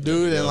love you,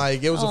 dude." And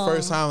like, it was the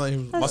first time that he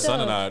was. My That's son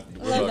dope. and I,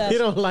 we love hug. that. He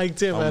don't like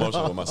Tim I'm at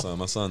emotional all. with my son.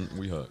 My son,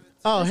 we hug.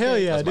 Oh, hell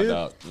yeah, That's my dude.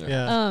 dog.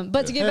 Yeah.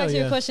 But to get Hell back to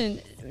your yeah. question,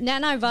 Nat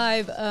and I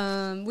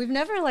vibe. We've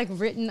never like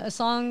written a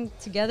song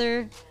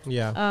together.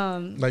 Yeah.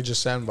 Like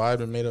just sat and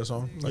vibed and made a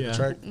song, like Yeah. a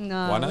track.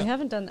 No, Why not? we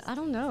haven't done that. I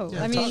don't know.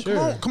 I talk- mean,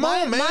 sure. Come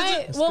on, man.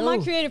 my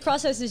go. creative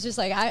process is just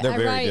like I They're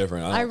very write.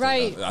 different. I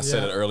write. I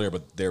said Yeah. it earlier,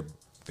 but they're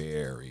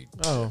very.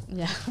 Oh,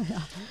 Yeah.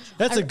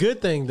 that's a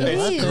good thing, though. It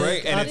I is. think-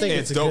 Great, and I think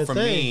it's a dope good for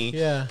thing. me.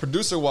 Yeah.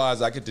 Producer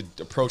wise, I get to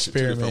approach it 2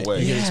 different Experiment.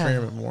 ways. You can Yeah.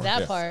 experiment more. That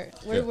Yeah. part.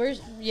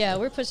 Yeah.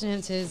 We're pushing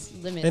him to his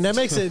limits. And that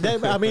makes it.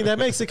 That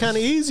makes it kind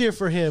of easier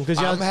for him because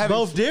y'all I'm having-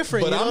 both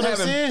different. But You know I'm what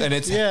having, I'm saying? and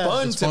it's yeah.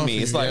 fun It's to fun me.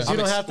 for It's you, like yeah. I'm You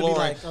don't have to be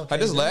exploring. like, okay,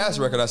 this last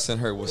record I sent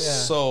her was Yeah.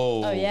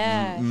 so Oh,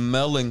 yeah.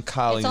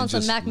 melancholy It's on and some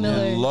just Mac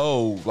Miller.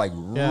 low, like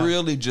Yeah.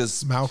 really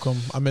just Malcolm,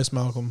 I miss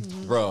Malcolm.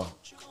 bro,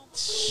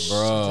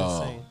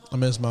 Insane. I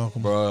miss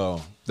Malcolm.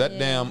 bro. That Yeah.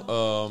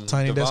 damn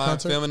Tiny Desk Divine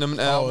Concert? Feminine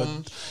Oh,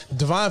 album.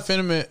 Divine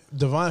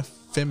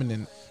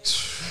Feminine.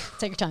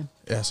 Take your time.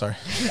 Yeah, sorry.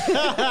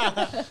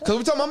 Because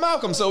we're talking about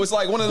Malcolm, so it's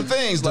like one of the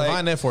things. Like,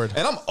 Divine F word.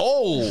 and I'm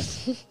old,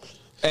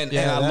 and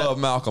Yeah, I that- love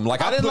Malcolm.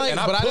 Like I didn't like,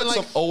 but I put didn't like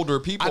some older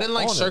people. I didn't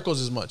like on it.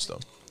 Circles as much though.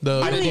 The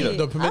Really?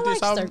 the I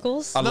Prometheus like album.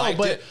 Circles. I No, liked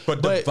it,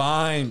 but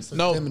Divine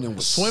No, Feminine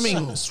was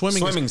swimming, so-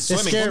 swimming, swimming, is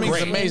scary.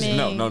 great. amazing.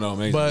 No,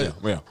 amazing. But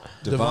yeah.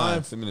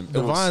 Divine Feminine. It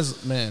was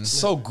Divine's man.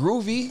 so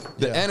groovy.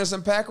 The Yeah.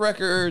 Anderson .Paak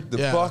record. The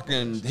Yeah.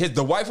 fucking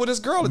the wife with his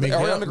girl. The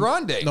Miguel- Ariana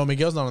Grande. No,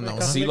 Miguel's not on that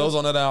one. CeeLo's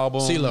on that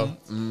album. CeeLo.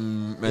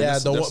 Man, Yeah,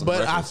 this- the there's one, some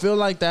but I records. feel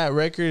like that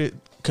record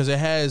because it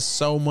has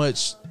so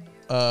much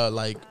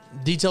like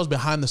details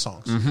behind the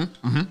songs,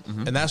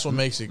 and that's what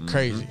makes it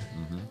crazy.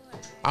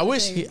 I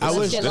wish. I Let's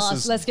wish. get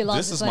lost. Let's get lost.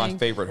 This is my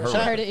favorite her I heard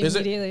record. it Is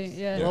it? immediately.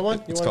 Yeah. Yeah, Want one?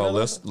 You it's want called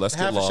another? Let's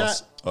Half Get a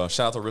Lost.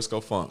 Shout out to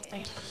Risco Funk.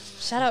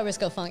 Shout out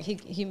Risco Funk.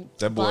 He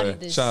That boy. bodied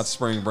this. Shout out to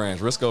Spring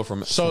Branch. Risco from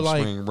like-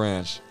 Spring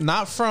Branch.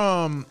 Not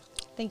from.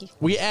 Thank you.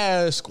 We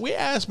ask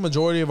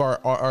majority of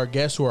our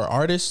guests who are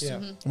artists. Yeah.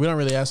 We don't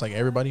really ask like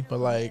everybody, but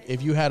like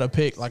if you had to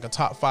pick like a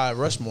top 5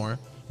 Rushmore,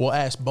 we'll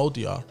ask both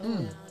of y'all.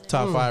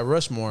 Top 5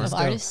 Rushmore. Of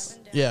artists.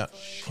 Yeah.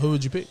 Who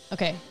would you pick?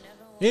 Okay.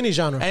 Any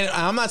genre. And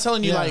I'm not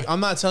telling you Yeah. just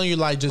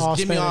All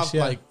give me Spanish, off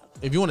yeah. like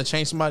if you want to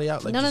change somebody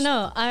out. Like No.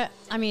 just-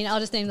 I mean,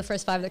 I'll just name the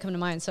first 5 that come to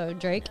mind. So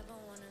Drake,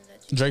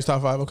 Drake's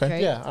top 5. Okay.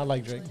 Drake. Yeah, I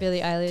like Drake.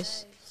 Billie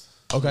Eilish,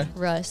 Okay.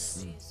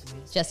 Russ,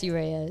 Jesse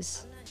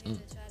Reyes,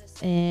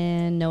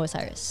 and Noah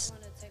Cyrus.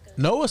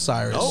 Noah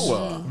Cyrus.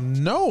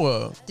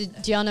 Noah.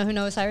 Do y'all know who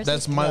Noah Cyrus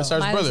That's is? Miley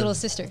Cyrus' Miley's brother. little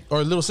sister.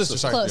 Or little sister.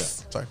 Sorry.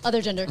 Close. Yeah, sorry.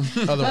 Other gender.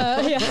 Other.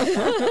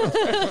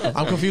 Yeah.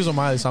 I'm confused with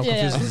Miley, so I'm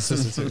Yeah. confused with the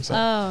sister too. So.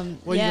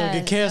 Well, you yeah, gonna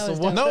get canceled.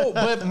 that was dope.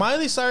 No, but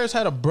Miley Cyrus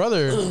had a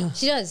brother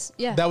She does.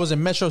 Yeah. that was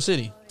in Metro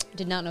City.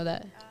 Did not know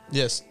that.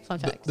 Yes. Fun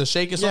fact. The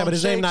Shake It Yeah, song. but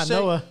his name Shake, not Shake.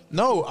 Noah.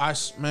 No,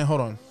 man,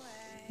 hold on.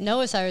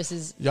 Noah Cyrus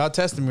is Y'all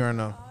testing me right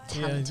now.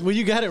 Yeah. Well,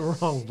 you got it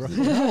wrong, bro.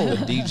 The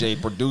DJ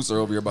producer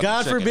over here about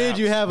God to check it forbid out.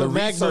 you have The a MacBook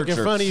in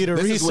researcher. front of you to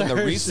This is when the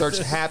research.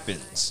 research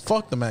happens.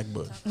 Fuck the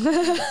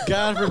MacBook.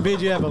 God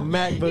forbid you have a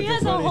MacBook he in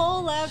has a front of you.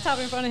 whole laptop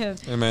in front of him.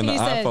 Hey man, He the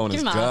said, iPhone "Give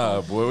is me my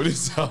God, boy. What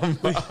is talking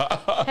about?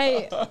 iPhone."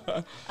 Hey,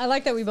 I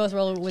like that we both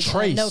roll with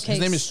Trace. no case. His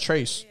name is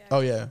Trace.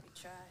 Oh yeah.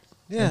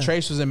 Yeah. And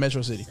Trace was in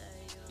Metro City.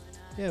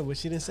 Yeah, but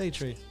she didn't say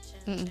Trace.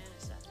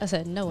 I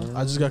said Noah.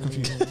 I just got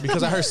confused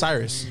because I heard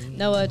Cyrus.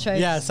 Noah Trace.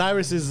 Yeah,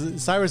 Cyrus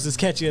is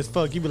catchy as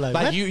fuck. You be like,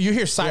 Like what? you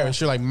hear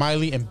Cyrus, you're like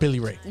Miley and Billy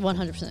Ray.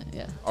 100%.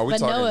 Yeah. Are we but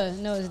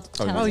talking- Noah's Oh,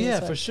 talented Oh as yeah,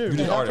 fuck. for sure. You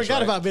did I artists, forgot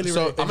right? about Billy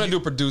So- Ray. I'm gonna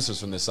do producers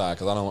from this side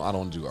because I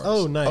don't do artists.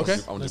 Oh, nice. Okay. I'm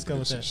gonna Let's do go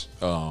with that.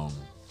 producers.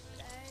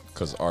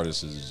 Because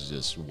artists is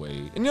just way.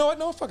 And you know what?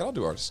 No, fuck it. I'll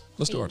do artists.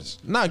 Let's do artists.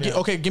 Nah,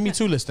 okay, give me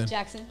two lists then.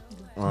 Jackson.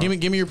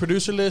 Give me your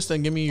producer list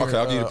and give me your Okay,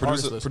 I'll give you the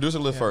artist producer list. producer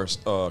list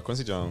first.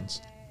 Quincy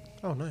Jones,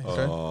 Oh, nice.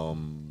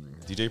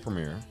 DJ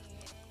Premier,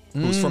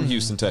 who's from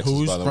Houston, Texas.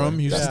 Who's by the from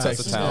way. Houston, That's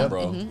Texas. the town, Yep.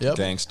 bro. Yep.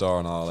 Gangstar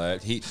and all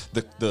that.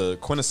 The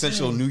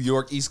quintessential New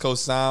York East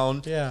Coast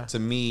sound. Yeah. To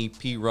me,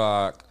 P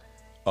Rock,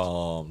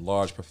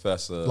 Large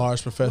Professor,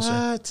 Large Professor.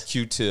 What?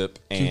 Q-Tip,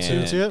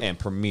 Q-Tip? and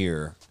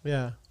Premier.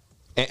 Yeah.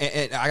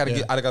 And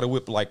I gotta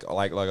whip like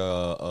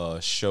a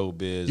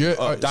showbiz,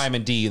 You're-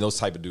 Diamond D and those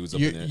type of dudes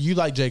up in there. You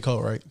like J.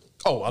 Cole, right?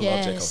 Oh, I love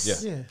J. Cole.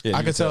 Yes. Yeah, Yeah. I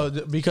you can tell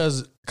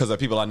because because the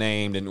people I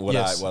named and what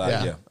yes,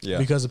 I yeah.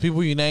 Because the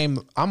people you named,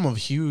 I'm a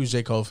huge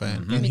J. Cole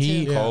fan, and Me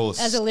he too. Cole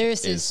As a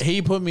lyricist. is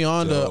he put me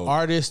on to Dope.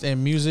 artists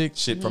and music.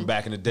 shit from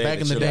back in the day. Back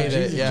in that the shit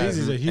day, like- that- yeah.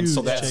 Jeezy's a huge And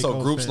so J.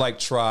 Cole groups fan. like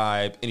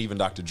Tribe and even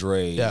Dr.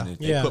 Dre, Yeah. and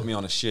they Yeah. put me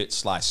on a shit.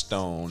 Sly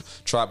Stone,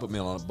 Tribe put me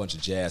on a bunch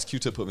of jazz.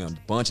 Q-Tip put me on a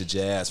bunch of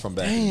jazz from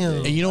back in the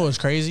And day. you know what's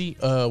crazy?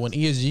 When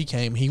ESG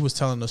came, he was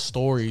telling the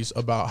stories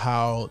about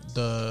how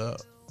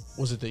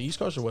was it the East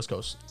Coast or West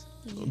Coast?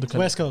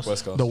 West Coast.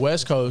 West Coast. The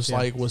West Coast Yeah.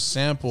 like was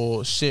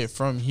sample shit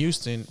from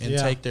Houston and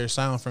Yeah. take their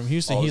sound from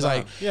Houston. All the He's time.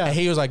 like, Yeah. and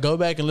he was like, go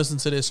back and listen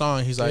to this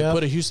song. He's like, Yeah.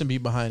 put a Houston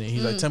beat behind it.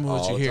 He's like, tell me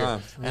what All you the hear.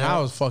 time. And I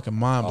was fucking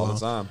mind all blown.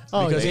 the time.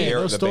 Oh, Because yeah, he-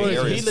 those the Bay stories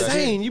are Area is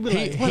insane. You be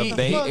like, what he- the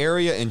Bay fuck?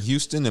 Area and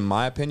Houston, in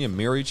my opinion,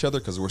 mirror each other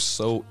because we're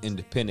so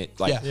independent.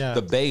 Like Yeah. Yeah.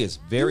 the Bay is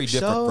very You're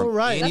different so from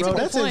right, any bro.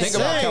 part. That's Think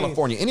about insane.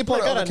 California. Any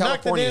part I of gotta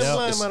knock the California,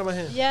 damn is- slime out of my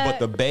hand. Yeah. but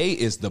the Bay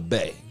is the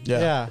Bay.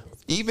 Yeah.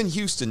 Even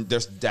Houston,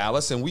 there's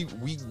Dallas, and we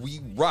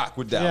rock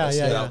with Dallas.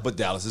 Yeah, yeah. But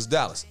Dallas is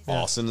Dallas.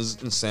 Austin is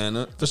in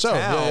Santa. The sure. town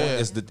Yeah, yeah.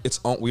 is it's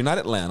on. We're not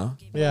Atlanta.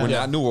 Yeah. We're Yeah.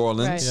 not New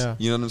Orleans. Right. Yeah.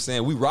 You know what I'm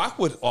saying? We rock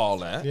with all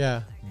that.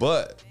 Yeah.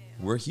 But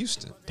we're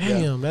Houston.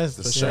 Damn, that's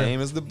The for same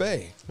sure. as the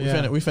Bay. We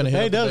finna hit Bay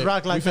up the does Bay.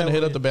 rock like we finna that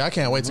hit with up the Bay. I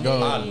can't wait to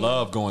go. I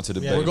love going to the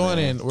Yeah. Bay. We're going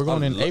man. in- we're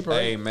going in April,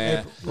 right? Hey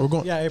man, We're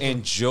going. Yeah, April.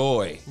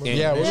 enjoy.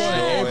 Yeah, we're going Yeah,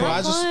 in April. I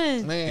have just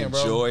fun. man, bro.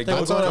 Enjoy. They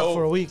were going out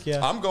for a week,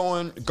 yeah. I'm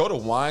going. Go to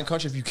wine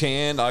country if you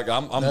can. Like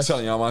I'm That's-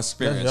 telling you all my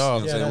experience. You know y'all. what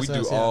I'm Yeah, saying? We that's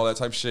do us, all that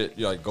type of shit.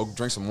 You like go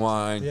drink some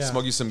wine, Yeah.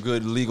 smoke you some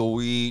good legal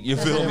weed. You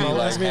That's feel me me? and my-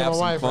 Like that's me and have my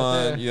some wife right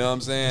fun. there. You know what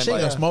I'm saying? She ain't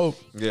Like, gonna smoke.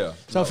 yeah.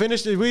 So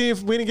finished. We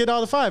didn't get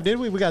all the 5, did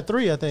we? We got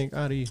 3, I think,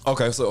 out of you.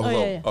 Okay, so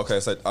yeah. okay,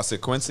 so I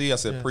said Quincy. I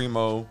said Yeah.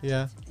 Primo.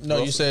 Yeah.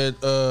 No, you said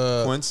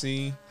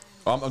Quincy.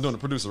 I'm doing the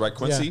producer, right?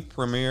 Quincy, Yeah.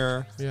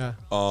 Premier. Yeah.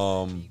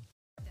 Um,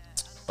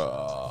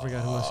 I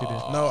forgot who else you did.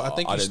 no. I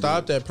think I you didn't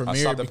stopped do it. at I Premiere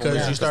stopped at because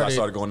Premiere you started. I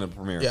started going to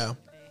Premiere. Yeah.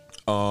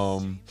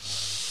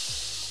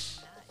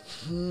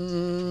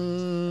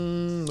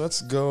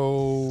 Let's go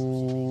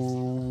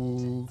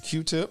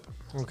Q-Tip,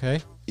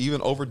 Okay.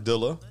 even over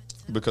Dilla,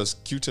 because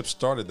Q-Tip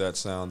started that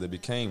sound that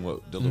became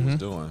what Dilla was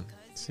doing.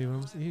 See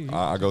what I'm saying?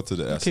 I go to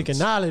the essence. Kicking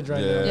knowledge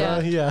right Yeah. now.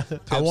 Bro. Yeah.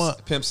 I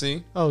want. Pimp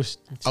C. Oh,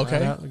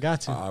 Okay.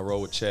 Got to. I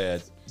roll with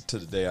Chad to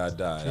the day I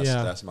die.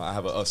 Yeah. That's my. I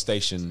have a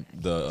station.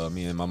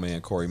 Me and my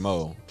man Corey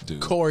Mo do.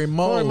 Corey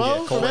Mo. Corey Mo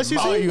from Corey SUC?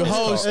 Oh, you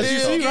host SUC,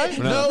 it. right?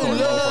 No Corey Mo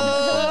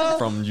love.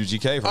 from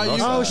UGK. From Are you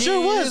Northside. Oh,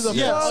 sure was. kidding?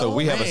 Yeah. So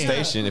we have a Man.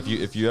 station. If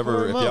you ever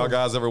Corey if Mo. y'all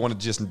guys ever want to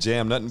just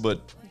jam nothing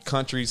but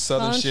country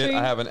southern shit, Country?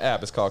 I have an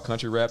app. It's called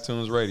Country Rap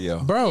Tunes Radio.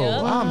 Bro,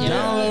 Yeah. I'm Yeah.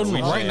 downloading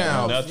We right jam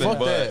now. nothing Fuck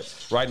but- that.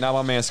 Right now,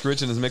 my man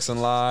Scritchin is mixing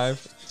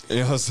live. You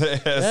know what I'm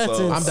saying? That's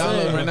So- I'm insane.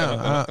 downloading right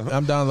now.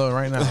 I'm downloading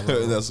right now.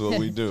 bro. That's what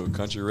we do.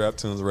 Country Rap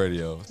Tunes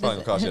Radio. It's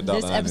probably gonna cost you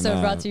This episode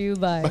 $1.99. brought to you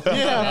by.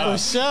 Yeah, for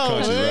sure.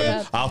 Country man.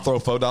 Rap. I'll throw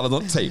 $4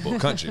 on the table.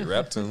 Country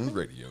Rap Tunes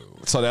Radio.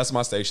 So that's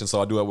my station.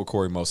 So I do that with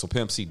Corey Mo. So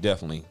Pimp C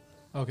definitely.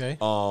 Okay.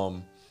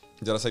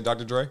 Did I say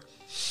Dr. Dre?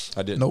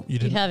 I didn't. Nope, you You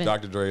didn't. haven't.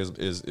 Dr. Dre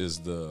is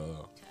the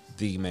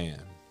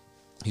man.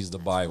 He's the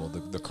Bible.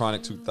 The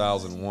Chronic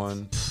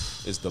 2001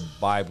 is the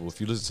Bible. If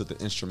you listen to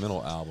the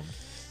instrumental album,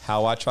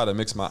 how I try to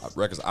mix my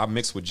records, I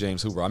mix with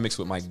James Hoover. I mix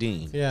with Mike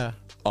Dean. Yeah.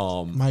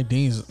 Mike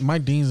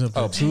Dean's up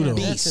there too, though.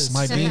 beast.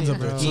 Mike Dean's up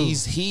there too.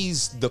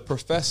 He's the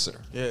professor.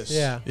 Yes.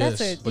 Yeah. That's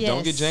Yes. a- But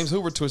don't get Yes. James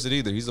Hoover twisted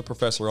either. He's the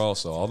professor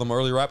also. All them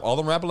early rap, all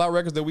them Rap It Loud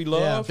records that we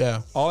love,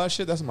 Yeah. all that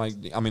shit. That's Mike.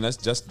 I mean,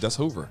 that's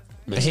Hoover.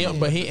 But he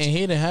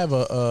didn't have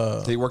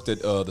a He worked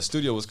at the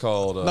studio was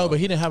called. no, but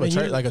he didn't have a And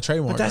you- like a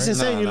trademark. But that's right?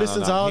 insane. You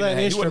listen to all that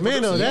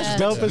instrumental. That's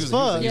dope as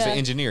fuck. He was Yeah. an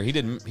engineer. He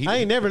didn't. I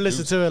ain't never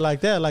listened to it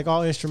like that, like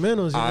all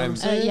instrumentals. You know what I'm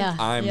saying? Yeah.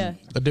 I'm. yeah.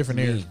 A different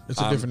ear. Me. It's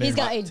a I'm- different He's ear.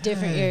 got a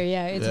different ear.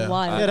 Yeah, it's Yeah.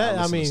 wild. Yeah, that, I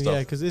listen to mean, stuff yeah,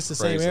 because it's the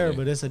same crazily. era,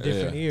 but it's a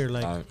different Yeah. ear.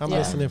 Like I'm Yeah.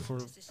 listening for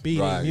beat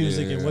Right, and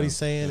music yeah, and what he's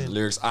saying. And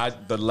lyrics.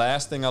 The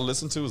last thing I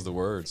listened to is the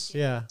words.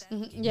 yeah,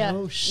 Yeah.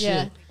 Oh, shit.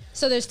 Yeah.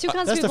 So there's two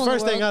kinds of that's the people in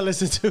first the thing I world.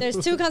 listen to. There's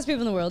two kinds of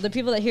people in the world: the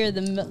people that hear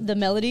the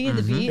melody,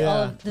 the beat, all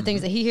Yeah. of the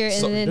things that he hears,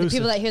 and So- then the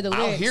people that hear the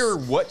lyrics. I'll hear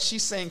what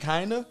she's saying,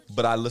 kinda,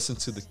 but I listen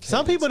to the.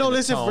 Some people don't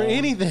listen for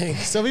anything.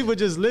 Some people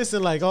just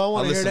listen like, oh, I I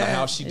want to hear listen to that.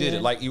 how she did Yeah.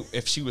 it. Like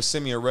if she would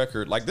send me a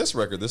record, like this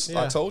record, I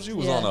Yeah. told you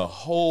was Yeah. on a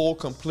whole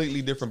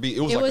completely different beat.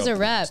 It was It like was a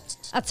rap.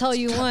 I told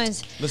you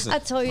once. Listen. I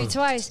told you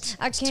twice.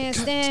 I can't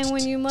stand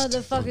when you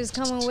motherfuckers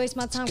come and waste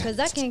my time because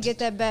I can't get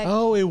that back.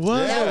 Oh, it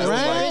was Yeah, a it was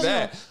rap. like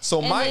that.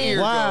 So And my then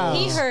ear Wow.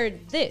 He goes. heard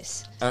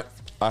this.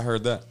 I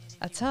heard that.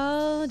 I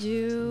told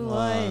you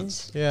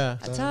once. Yeah.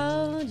 I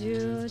told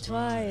you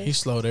twice. He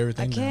slowed I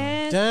everything down.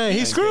 can't. Dang,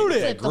 he screwed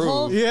it. The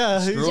whole- Yeah,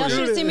 he Screwed Y'all it.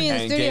 should see me in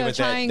the And studio gave it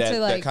trying that, to,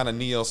 that like- kind of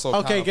neo soul.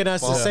 Okay, can I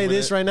just say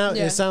this right now?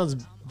 Yeah. It sounds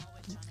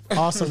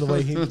awesome the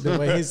way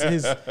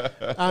his.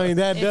 I mean,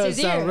 that It's does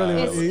his sound ear.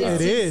 really.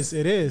 It's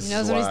It is. He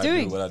knows what he's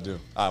doing. What I do.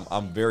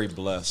 I'm very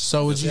blessed.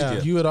 So would you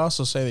Yeah. you would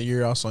also say that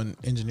you're also in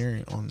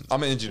engineering on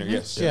I'm an engineer.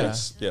 Yes, Yeah.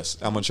 yes.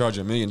 I'm gonna charge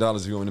you $1 million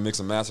if you want me to mix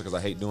and master because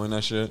I hate doing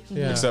that shit.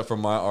 Yeah. Except for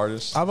my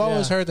artists. I've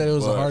always Yeah. heard that it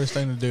was the But hardest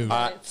thing to do.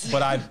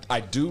 But I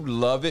do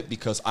love it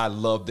because I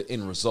love the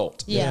end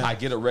result. Yeah. I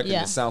get a record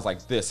Yeah. that sounds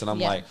like this, and I'm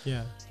Yeah. like,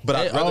 Yeah. but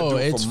I'd rather do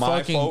it for my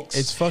fucking folks.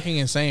 it's fucking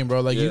insane,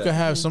 bro. Like you Yeah. could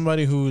have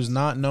somebody who's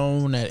not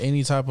known at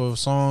any type of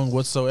song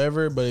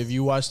whatsoever, but if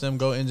you watch them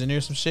go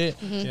engineer some shit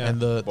Yeah. and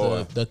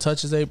Boy. the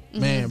touches they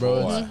man,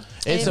 bro, Boy.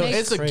 it's It a makes-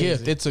 it's a Crazy.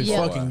 gift. It's a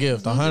Yeah. fucking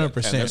gift,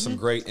 100%. And there's some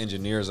great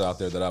engineers out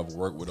there that I've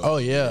worked with. Oh, over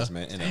the yeah. years,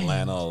 man. In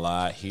Atlanta a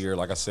lot. Here,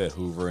 like I said,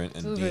 Hoover and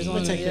Hoover's Dean.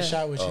 one of Take Yeah. this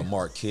shot with you.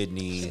 Mark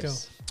Kidney.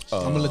 Let's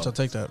I'm gonna let y'all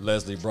take that.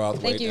 Leslie Thank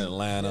Broadway you. in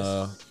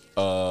Atlanta.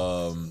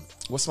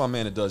 What's my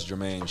man that does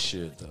Jermaine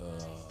shit? The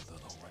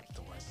white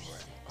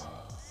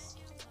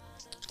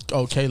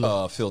Oh,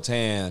 Caleb. Phil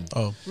Tan.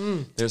 Oh,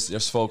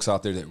 There's folks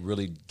out there that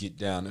really get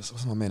down.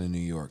 What's my man in New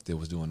York that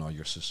was doing all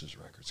your sister's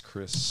records?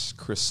 Chris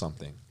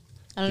something.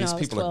 I don't know. These I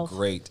was people 12. are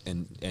great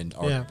and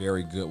are Yeah.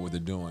 very good at what they're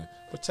doing.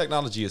 But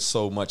technology is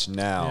so much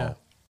now Yeah.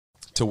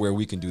 to where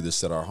we can do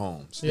this at our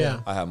homes.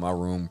 Yeah. I have my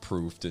room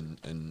proofed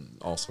and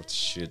all sorts of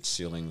shit,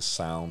 ceilings,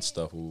 sound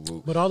stuff. Woo,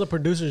 woo. But all the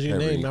producers you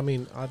Every- named, I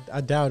mean,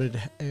 I doubt it.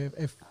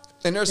 If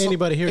And there's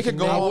anybody here it could can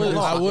go name on and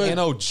producers. on. I would. You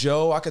know,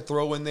 Joe, I could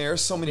throw in there.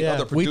 So many Yeah.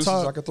 other we producers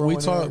I talk. could throw We in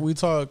talk. there. We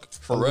talk.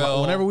 Pharrell.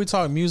 Whenever we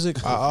talk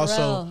music, I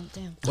also. Pharrell,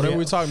 damn. Whenever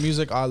we Yeah. talk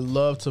music, I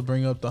love to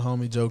bring up the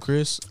homie Joe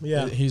Chris.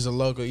 Yeah. He's a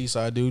local East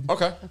Side dude.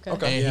 Okay.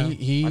 Okay. And Yeah.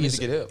 he I need he's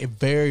to get hip. a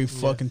very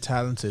fucking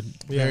talented.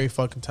 Yeah. Very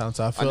fucking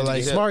talented. I I feel need to like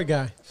get hip. smart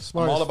guy,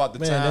 smart. I'm all about the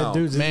man, town. That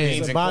dude's Man.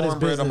 Beans and about his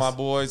cornbread are business. my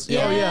boys.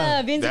 Yeah,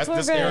 yeah. beans and That's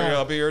this cornbread. area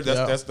up here.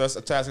 Yeah. That's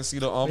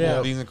Atascocita,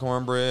 Yeah. beans and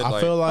cornbread. I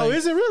feel like Oh,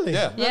 is it really?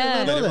 Yeah.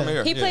 Yeah. They're from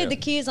here. He played Yeah. the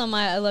keys on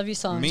my "I Love You"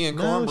 song. Me and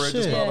No Cornbread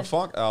just shit. put out Yeah. a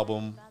funk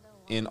album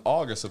in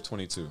August of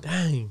 22.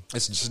 Dang.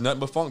 It's just nothing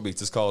but funk beats.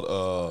 It's called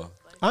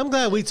I'm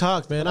glad we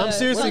talked, man. I'm What?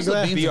 seriously What's the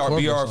glad. beans? BR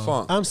Cornbread song.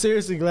 Funk. I'm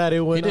seriously glad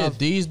it went He did off.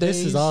 These This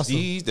Days. is awesome.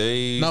 These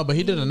days. no, but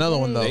he did another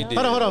one though. They did.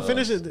 Hold on.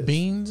 Finish it.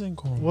 Beans and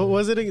corn. What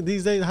was it?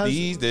 These days? How's,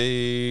 These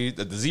days.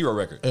 The Zero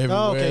record. Everywhere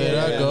Oh, okay,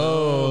 that yeah. I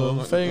go,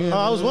 I'm figuring Oh,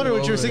 I was wondering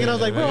what you were singing. I was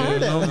like, bro, I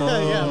heard that.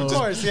 Yeah, of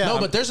course. Yeah. No,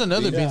 but there's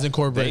another Yeah. Beans and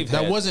Cornbread. They've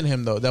That had- wasn't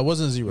him though. That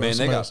wasn't Zero. Man, they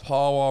Somebody got else.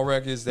 Paul Wall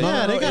records. They,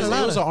 Yeah, they got a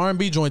lot It was of- an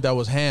R&B joint that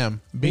was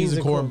ham. Beans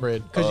and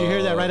cornbread. Because you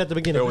hear that right at the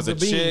beginning. There was a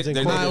The beans chick. and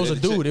they- cornbread. Nah, it was a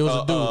dude. It was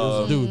a dude. It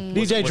was a dude.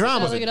 DJ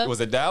Drama. Was Look it up.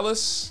 it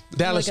Dallas?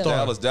 Dallas Look it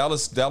Star. up.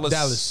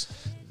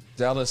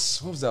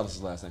 Dallas. What was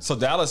Dallas's last name? So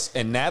Dallas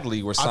and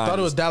Natalie were signed. thought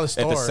it was Dallas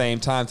at the Star. same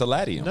time to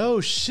Latium. No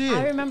shit.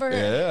 I remember.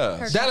 Yeah.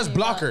 her Dallas talking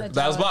Blocker. about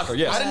Dallas Blocker.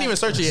 Yes. I didn't even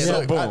search it yet. So,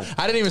 Look, boom.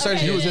 I didn't even search it.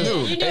 Okay, You was yeah, just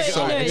yeah. You knew it,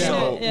 So, you knew it, you so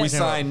knew it, yeah. we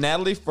signed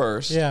Natalie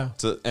first. Yeah.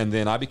 And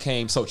then I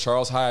became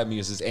Charles hired me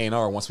as his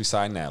A&R once we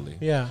signed Natalie.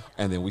 Yeah.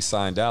 And then we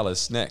signed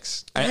Dallas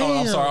next. And,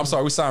 Damn. I'm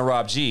sorry. We signed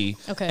Rob G.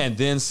 Okay. And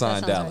then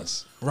signed sounds right.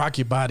 Dallas. Rock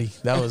Your Body.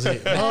 That was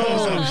it.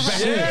 Oh,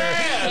 shit.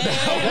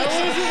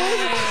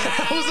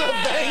 That was a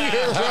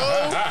banger, bro.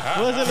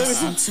 Was it? Let me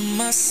see. To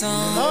my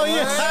song. Oh,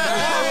 yeah.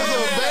 That was a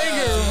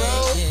banger,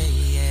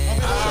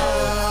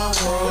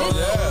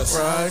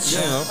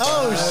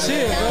 Oh,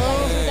 shit, bro.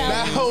 bro.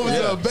 That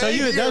was a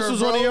banger. So that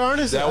was one of your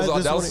artists? That was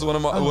This Dallas is one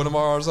of my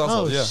artists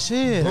also. Oh, yeah.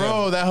 shit.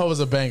 Bro, that hoe was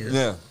a banger.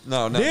 Yeah.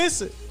 No.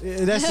 That's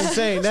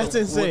insane. That's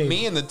insane. With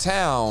me in the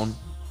town,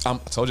 I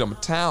told you I'm a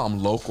town. I'm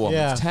local. I'm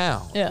Yeah. a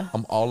town. Yeah.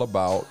 I'm all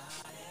about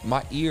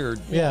my ear.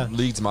 Yeah.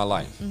 Leads my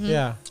life.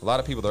 Yeah. A lot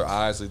of people, their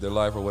eyes lead their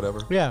life or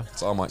whatever. Yeah.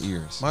 It's all my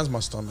ears. Mine's my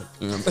stomach.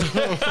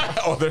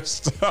 Oh, their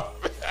stuff.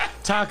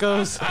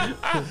 Tacos.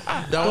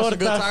 That was some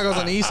good tacos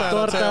on the east side.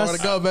 I'll tell you where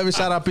to go, baby.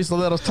 Shout out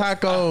Pistoleros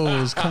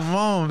Tacos. Come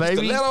on, baby.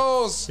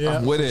 Stilettos. Yeah,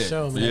 I'm with for it.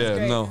 sure, man. Yeah,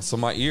 great. no. So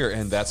my ear,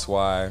 and that's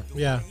why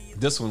Yeah.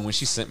 this one, when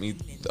she sent me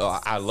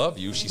I Love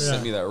You, she sent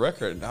Yeah. me that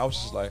record, and I was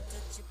just like,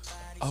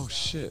 oh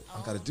shit,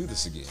 I gotta do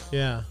this again.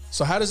 Yeah.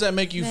 So how does that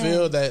make you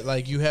feel that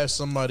like you have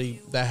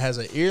somebody that has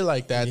an ear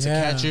like that to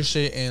Yeah. catch your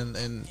shit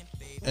and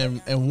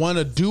want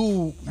to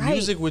do Right.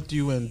 music with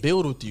you and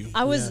build with you?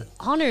 I was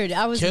honored.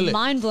 I was Kill it.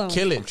 mind blown.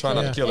 Kill it. I'm trying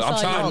not Yeah. to kill it. It's I'm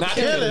all trying you. not to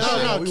Kill it. kill it. No,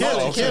 Okay, kill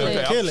it, okay, kill it,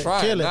 okay, kill I'm it,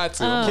 trying kill it. not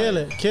to. Kill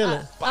it. Kill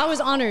it. I was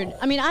honored.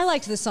 I mean, I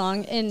liked the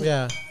song, and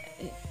Yeah.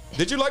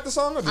 Did you like the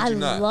song or did I you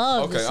not?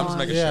 love the Okay, I'm just song.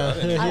 making Yeah.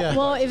 sure. I didn't- Yeah.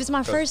 well, it was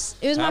my first.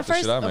 It was my half the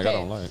first. shit I make, I okay.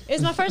 don't like. It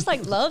was my first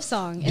like love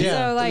song, and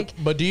Yeah. so like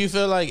But do you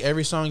feel like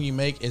every song you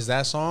make is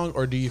that song,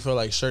 or do you feel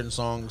like certain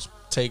songs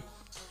take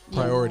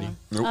priority?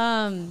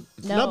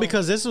 No,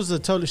 because this was a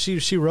totally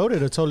she wrote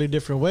it a totally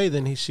different way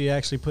than she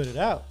actually put it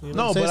out. You know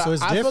No, what I'm but saying? So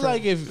it's I feel different.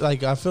 like if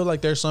like I feel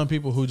like there's some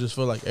people who just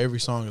feel like every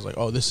song is like,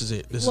 oh, this is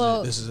it, this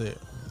Well- is it, this is it.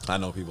 I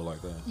know people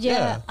like that.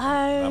 yeah,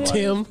 I'm like,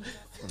 Tim.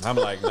 I'm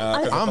like, nah.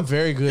 'cause I'm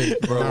very good.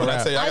 bro, when I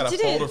rap. tell you I got I a did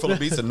folder it. full of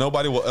beats that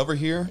nobody will ever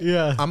hear.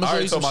 Yeah. I'm I gonna show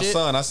already you told some my shit.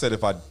 son, I said,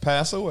 if I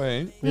pass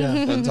away Yeah.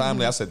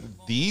 untimely, I said,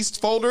 these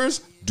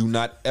folders do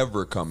not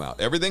ever come out.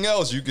 Everything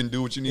else, you can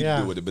do what you need Yeah.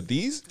 to do with it. But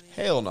these,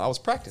 hell no, I was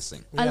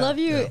practicing. I Yeah. love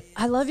you.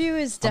 I love you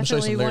is I'm gonna show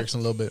you definitely some one. lyrics in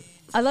a little bit.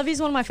 I love you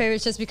is one of my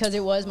favorites just because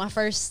it was my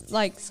first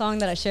like song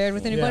that I shared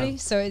with anybody. Yeah.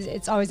 So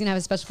it's always gonna have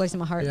a special place in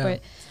my heart. Yeah.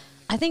 But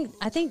I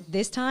think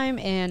this time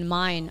and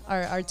mine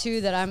are two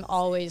that I'm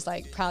always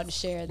like proud to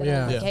share. That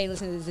Yeah. I'm like, Yeah. hey,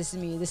 listen to this. This is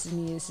me. This is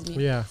me. This is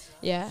me. Yeah.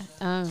 Yeah.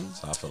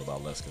 So I feel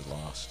about Let's Get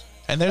Lost.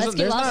 And there's Let's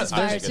Get there's Lost not is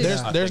fire, there's, too.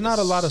 there's, I there's think not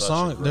a it's lot of such a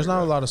songs. great There's not a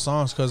record. lot of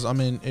songs because I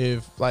mean,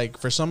 if like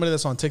for somebody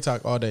that's on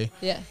TikTok all day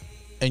Yeah.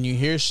 and you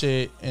hear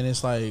shit and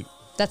it's like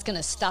That's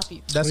gonna stop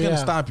you. that's gonna Yeah.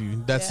 stop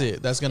you. That's Yeah.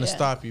 it. That's gonna Yeah.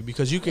 stop you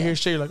because you can hear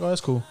shit you're like, oh,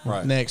 that's cool.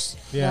 Right. Next.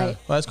 Yeah. Right.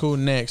 Oh, that's cool.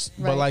 Next.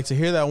 But Right. like to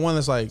hear that one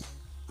that's like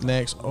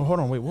next. Oh, hold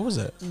on. Wait, what was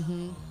that?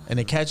 And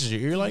it catches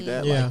your ear like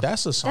that. Yeah. Like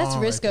that's a song. That's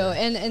right Risco,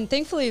 there. and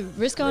thankfully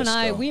Risco and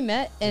I Risco. we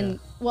met, and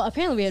well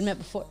apparently we had met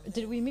before.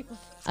 Did we meet?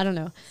 Before? I don't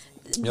know.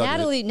 Y'all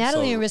Natalie did.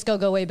 So- and Risco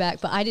go way back,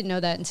 but I didn't know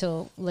that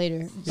until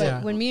later. But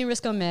Yeah. when me and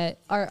Risco met,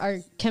 our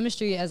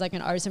chemistry as like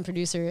an artist and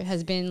producer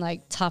has been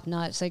like top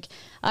notch. Like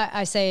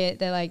I say it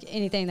that like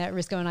anything that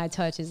Risco and I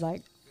touch is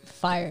like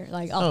fire,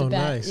 like off Oh, the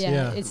bat. nice, Yeah,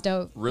 yeah. it's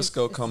dope.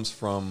 Risco It's- comes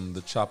from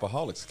the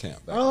Chopaholics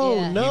camp. Back Oh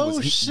Yeah. no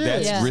He- shit.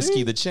 That's Yeah.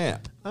 Risky the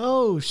Champ.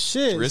 Oh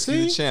shit. Risky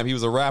See? the Champ. He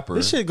was a rapper.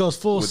 This shit goes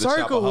full with the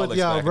circle with Chopaholics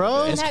y'all, back in bro. the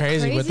day. Isn't It's that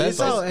crazy, but crazy? that's It's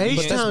all but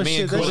H-Town that's me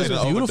shit. and That's Kool-Aid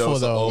just an beautiful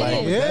overdose though. of Like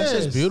old that's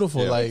Yes. just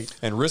beautiful. Yeah. Like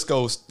And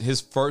Risco's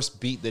his first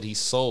beat that he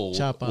sold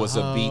was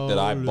a beat that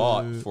I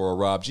bought Chopaholic. for a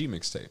Rob G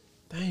mixtape,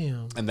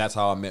 Damn. and that's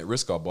how I met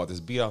Risco. I bought this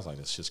beat. I was like,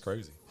 this shit's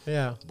crazy.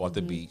 Yeah. Bought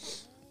the beat,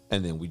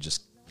 and then we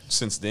just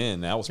since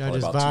then that was Y'all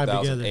probably just about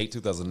vibe 2008,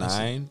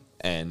 2009,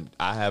 and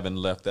I haven't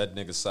left that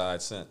nigga's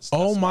side since.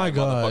 oh That's my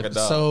god. motherfucking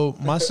dog. So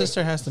my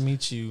sister has to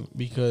meet you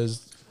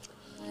because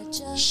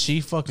she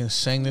fucking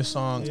sang this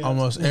song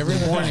almost every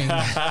morning.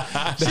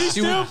 She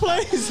still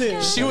plays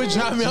it. She would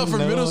drop me out from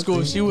middle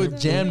school. She would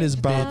jam this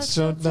bitch.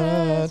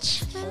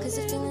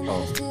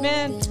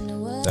 Man,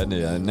 that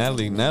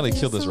Natalie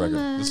killed this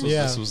record.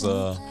 This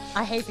was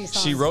I hate these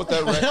songs. she wrote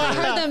that I record.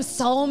 heard them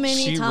so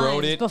many She times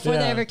wrote it. before they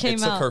Yeah. ever came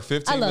It out. took her I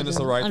 15 love minutes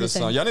them. to write I'm this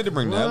just song. saying. Y'all need to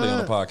bring Natalie on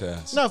the What?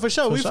 podcast. No, for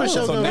sure. We for sure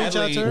So gonna reach out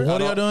Natalie, to her.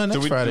 What are y'all doing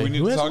next Friday? Do we need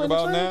Who to has talk one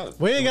about next Nat?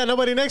 We ain't got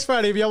nobody next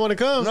Friday if y'all want to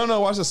come. No,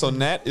 watch this. So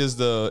Nat is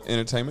the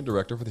entertainment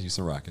director for the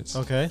Houston Rockets.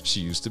 Okay.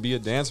 She used to be a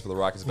dancer for the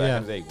Rockets back Yeah.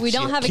 in the day. We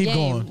don't have a Keep game.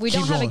 going. We Keep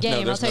don't have a going. game.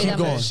 I'll there's tell you Keep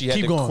that going. much. She had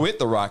Keep to going. quit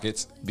the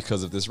Rockets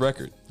because of this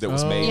record that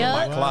was Oh, made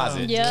Yeah. in my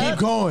closet. Yeah. Keep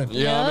going.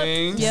 You know what I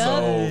mean? Yeah.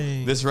 So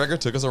Dang. this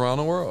record took us around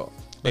the world.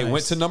 It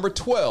went to number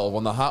 12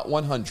 on the Hot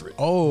 100.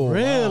 Oh, wow.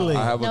 Really?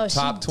 I have a No,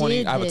 top she 20.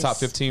 did I have a top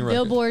this. 15 record.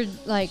 Billboard,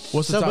 like,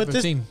 What's the So, top but this-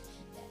 15?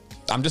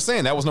 I'm just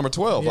saying that was number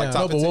 12. Yeah. Like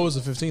top No, but 15. what was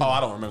the 15? Oh, I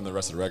don't remember the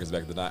rest of the records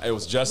back then. It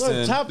was Justin.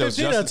 Look, top there was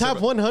 15 or Justin top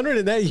Timber- 100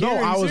 in that year.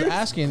 No, I was serious?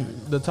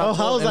 asking the top. Oh, I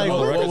was 12, like, and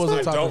what what was was the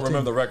I top don't 15?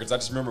 remember the records. I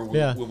just remember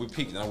Yeah. when we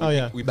peaked. Oh,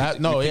 yeah. we That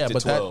peaked, no, we yeah, peaked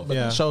but at 12. that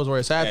Yeah. shows where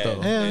it's at And-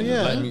 though. Hell and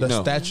yeah. let me The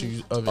know.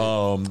 statue of it.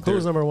 Who there-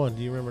 was number one?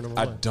 Do you remember number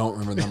I one? don't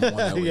remember number one.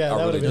 That week. Yeah, I that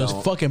really would've been- don't. It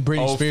was fucking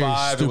Britney Spears,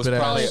 05, it was stupid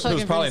ass. probably, it was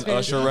Fucking probably an Britney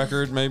Spears, Usher yeah.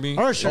 record, maybe.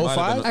 Usher. It might have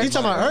 05? been- You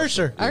talking about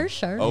Usher?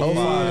 Usher. Oh,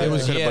 five. It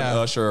was Could've been yeah.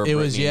 Usher. It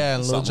was Britney, yeah,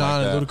 and Lil something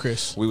Jon like and that.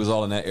 Ludacris. We was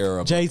all in that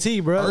era.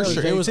 JT, bro.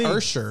 Usher. It was JT.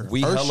 Usher.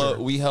 We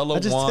hella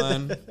just-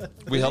 won.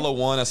 We hella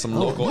won at some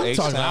local you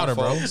talking H-Town louder,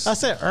 bro. folks. I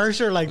said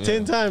Usher like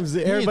 10 times.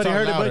 Everybody talk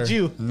heard it louder. but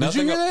you. Did you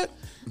Nothing hear that?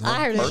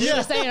 I heard it. You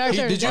were saying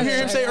Usher. Did you hear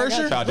him say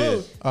Usher? I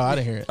did. Oh, I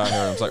didn't hear it. I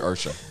heard him say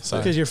Usher. So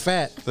Because you're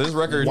fat. this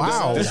record,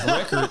 Wow.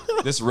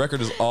 this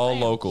record is all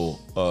local.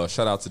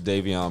 Shout out to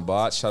Davion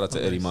Botts. Shout out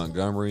to Eddie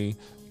Montgomery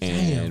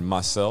and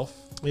myself.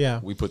 Yeah.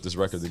 we put this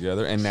record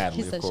together, and He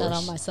Natalie, said, of course. shout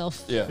out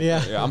myself. Yeah,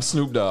 Yeah. I'm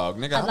Snoop Dogg,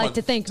 nigga. I'd like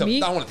to thank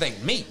me. I want to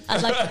thank me.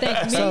 I'd like to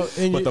thank me. So,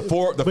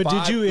 But but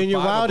did you, in your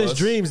wildest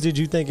dreams, did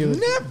you think it was?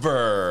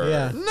 Never.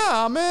 Yeah.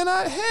 Nah, man.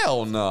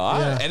 Hell no.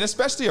 Yeah. And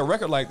especially a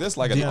record like this,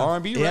 like an Yeah.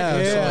 R&B record. Yeah, So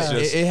it's Yeah.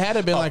 just It had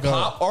to been a like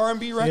pop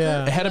R&B record.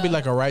 Yeah. It had to be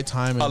like a right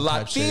time. A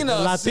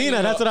Latina. singing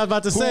that's what I was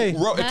about to who say.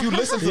 wrote- if you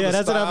listen to Yeah, the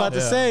that's what I'm style, about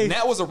to say.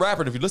 Nat was a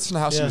rapper. And if you listen to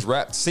how she Yeah.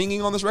 was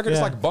singing on this record, it's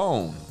Yeah. like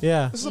Bone.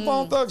 Yeah. This is a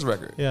Bone Thugs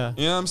record. Yeah.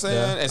 You know what I'm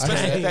saying? Yeah.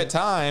 Especially I- at that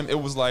time,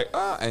 it was like,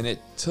 and it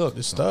took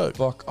It stuck. the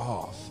fuck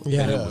off.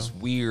 Yeah. And it was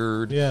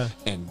weird Yeah.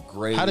 and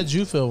great. How did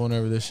you feel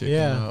whenever this shit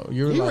Yeah. came out?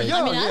 You were You were like,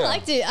 young. I mean, I yeah.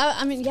 liked it.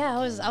 I mean, yeah,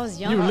 I was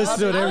young. You were listening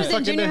to it I every was in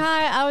fucking junior day.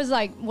 high. I was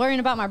like worrying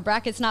about my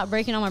brackets not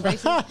breaking on my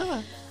braces.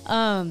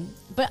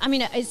 But I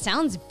mean, it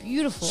sounds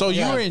beautiful. so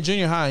you were in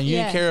junior high and you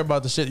Yeah. didn't care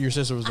about the shit your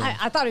sister was doing.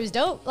 I thought it was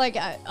dope. Like,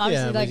 obviously,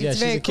 Yeah, like but yeah, it's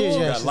she's very a kid.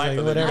 cool. Yeah, she's like,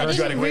 I whatever. I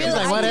didn't realize,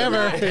 like, whatever.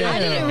 I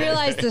didn't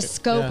realize the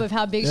scope Yeah. of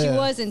how big she Yeah.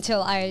 was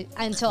until I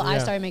Yeah.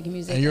 started making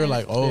music. and you were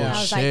like, oh Yeah. I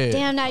was shit.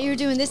 like, damn, now you're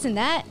doing this and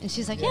that, and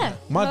she's like, yeah.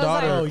 My And I was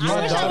daughter- like, my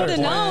I wish I daughter- would have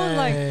known.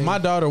 Like, My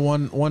daughter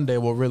one day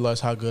will realize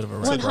how good of a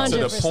rapper. 100%.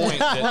 To the point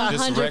that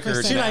this 100%.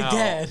 record She now like,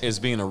 "Dad." is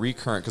being a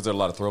recurrent because there are a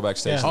lot of throwback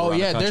stations. Yeah. Oh, around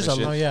yeah, the country there's and a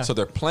shit. lot, yeah. So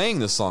they're playing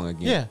this song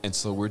again, Yeah. and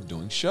so we're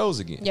doing shows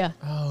again. yeah.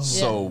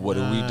 So what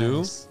do we do?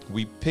 Nice.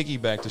 We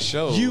piggyback the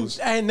shows.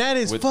 And that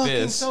is with fucking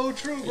this. so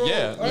true, bro.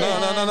 Yeah.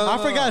 No. I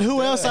forgot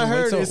who else I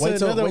heard. It's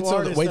another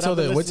artist wait that till I've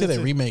been wait till they listening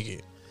to. remake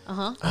it.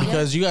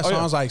 Because you got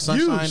songs like You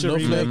Sunshine, should No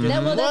remake Flip. it.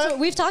 That, well, that's What? what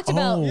we've talked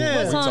about. Oh. Yeah.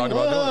 What We song? talked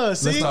about doing it.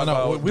 See, Let's talk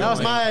about- that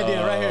was my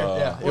idea right here.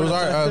 Yeah, it was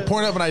our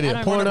pouring up an idea. I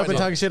don't Pouring remember up and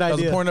that. talking shit That was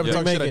a idea. pouring up and Yeah.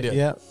 talking shit Remake it.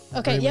 idea. Yeah.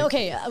 Okay, yeah,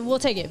 okay, we'll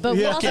take it. But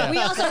Yeah. we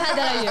also had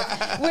that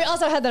idea. We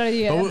also had that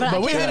idea. But I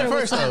we can't had it remember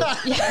first what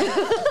though.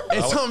 song.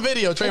 It's on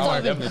video, I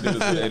trademark. would definitely do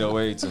this with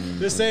 808s and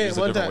Just say it it's a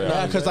one different time. way.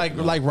 Yeah, because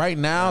like right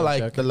now,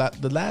 like joking.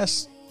 the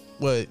last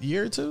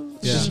year or two,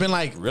 it's Yeah. just been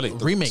like Really,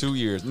 remake. 2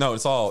 years. No,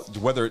 it's all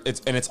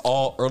it's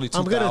all early 2000s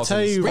I'm gonna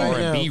tell you right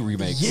R&B now.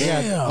 remakes.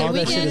 Yeah. all The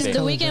that shit is weekend, the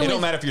coming weekend back. It don't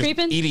with matter if you're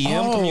Creepin'.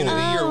 EDM Oh.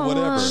 community or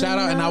whatever. Shout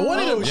out, and I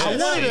wanted to, Oh, I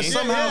wanted to yeah.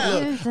 somehow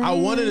look. I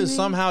wanted to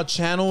somehow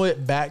channel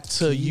it back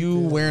to you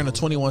wearing a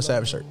 21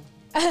 Savage shirt.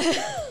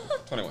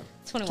 21.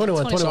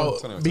 21. So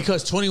 21.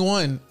 because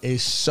 21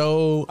 is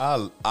so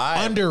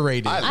I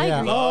underrated. I Yeah.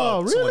 agree.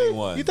 Oh, really?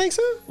 21. You think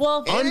so? Well,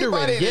 Underrated,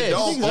 Anybody yes. that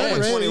don't fuck Yes.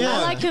 with 21,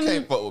 I like him- you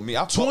can't fuck with me. I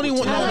fuck 21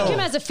 with I no, like no. him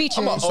as a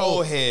feature. I'm an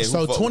old head. who So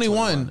fuck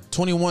with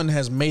 21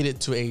 has made it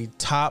to a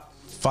top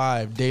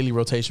 5 daily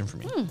rotation for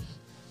me.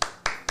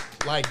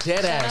 Like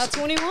dead Shout ass. out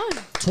 21.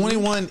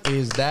 21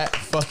 is that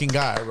fucking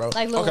guy, bro.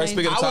 Like Lil Okay, Wayne.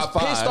 speaking of I was top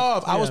 5. pissed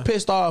off. I was Yeah.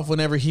 pissed off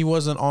whenever he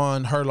wasn't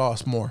on Her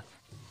Lost More.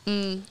 I He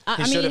mean,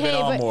 should have been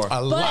hey, on but, more.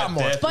 A lot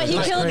more. But he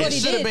Like, killed crazy. what he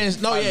It should have did.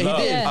 been. No, yeah,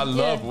 he did. Yeah. I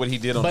love what he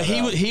did on But that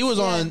album. he was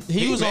on.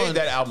 He was made on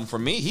that album for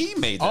me. He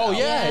made that Oh album.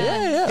 yeah,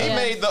 yeah. He Yeah.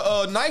 made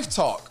the Knife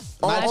Talk.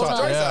 Knife on Talk,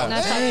 Drake's yeah. album.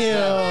 Knife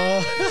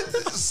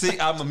Talk. Damn. See,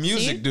 I'm a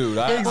music See? dude.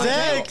 I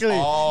Exactly.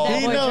 all That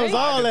He boy knows Drake.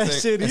 all that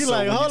shit. And He's so like,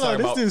 when you hold talk on,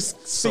 this about- dude's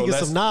speaking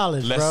let's- some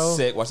knowledge, let's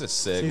bro. Watch this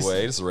segue.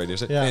 This is radio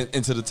shit. Yeah.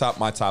 Into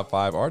my top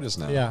 5 artists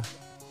now. Yeah.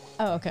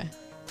 Oh, okay.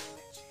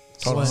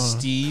 Hold on.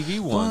 Stevie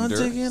Wonder,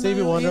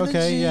 Stevie Wonder,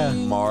 okay, yeah.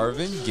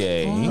 Marvin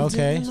Gaye.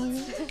 Okay.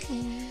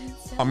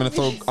 I'm gonna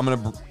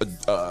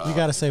You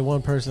got to say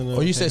one person.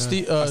 Oh, you said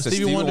I said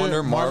Stevie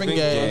Wonder, Marvin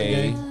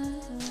Gaye,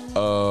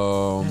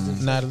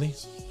 Natalie.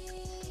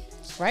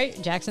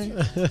 Right, Jackson.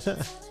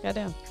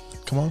 Goddamn.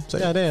 Come on, say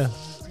it. Goddamn.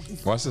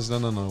 Watch this. No.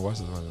 Watch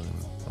this.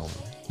 No.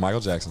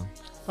 Michael Jackson.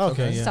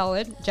 Okay, yeah.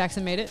 Solid.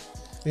 Jackson made it.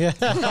 Yeah.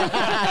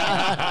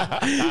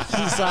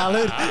 She's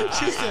solid.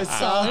 She said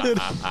solid.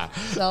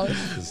 Solid.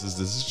 This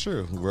is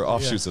true. We're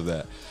offshoots of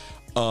that.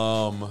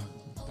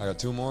 I got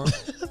 2 more.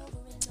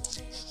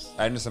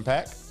 Anderson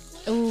 .Paak.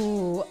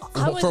 Ooh.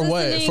 I was For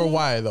what? listening- For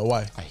why though?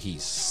 Why?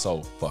 He's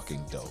so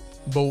fucking dope.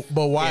 But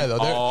why In though?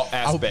 all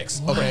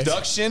aspects. Okay.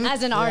 Production,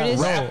 As an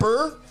artist.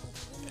 rapper,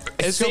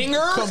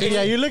 singer.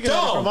 Yeah, you're looking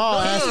at it from all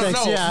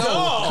aspects.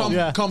 Yeah.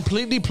 Yeah.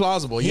 Completely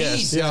plausible.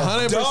 Yes, Yeah.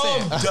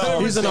 100%.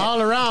 Dumb. He's an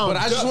all around. But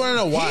I just want to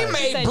know why. He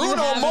made said you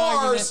Bruno have an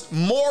Mars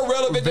more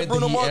relevant than Than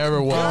Bruno he Mars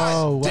ever was. God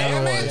Oh, wow.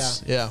 damn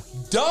it. Yeah. Yeah.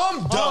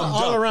 Dumb.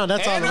 all around,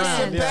 that's all Anderson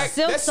around, yeah. .Paak,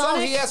 Silk that song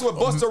Sonic? he has with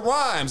Busta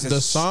Rhymes is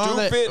The song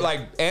that- stupid.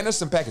 Like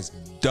Anderson .Paak is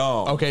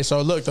dumb. Okay,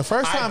 so look, the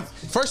first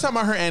time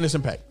I heard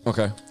Anderson .Paak.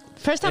 Okay.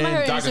 First time I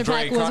heard Anderson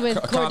 .Paak was with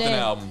Compton Corday.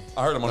 album.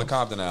 I heard him on the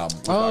Compton album.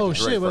 with Oh,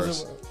 Dr. Dre shit. Was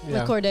first. it? With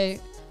Yeah. Corday.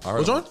 I heard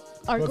Which him.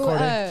 one?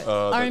 Corday?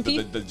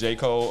 R&P? The J.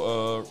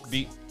 Cole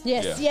beat.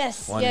 Yes,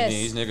 yes, One yes. of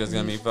these niggas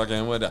gonna be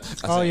fucking with us.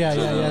 Oh,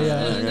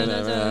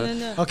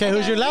 yeah. Okay,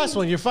 who's your last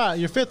one? Your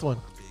fifth one,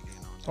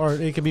 or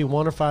it could be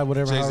 1 or 5,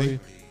 whatever. Jay-Z. however you-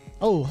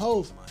 Oh,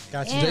 Hov.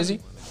 Got you. Damn. Jay-Z?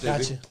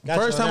 Got you.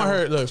 First time I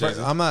heard, look,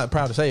 Jay-Z. I'm not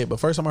proud to say it, but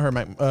first time I heard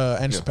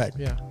Anderson .Paak.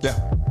 Yeah. Yeah.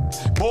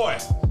 Boy.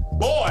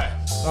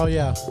 Oh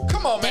yeah.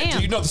 Come on, man. Damn.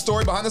 Do you know the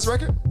story behind this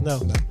record?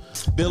 No.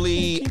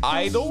 Billy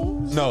Idol?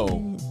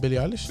 No. Billie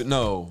Eilish.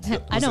 No.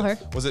 I know her.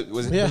 Was it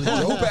Yeah.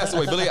 who passed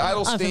away? Billy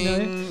Idol, I'm Sting,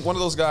 familiar. one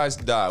of those guys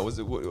died. Was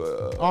it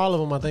All of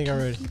them, I think,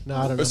 already. No,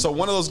 I don't know. so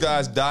one of those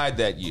guys died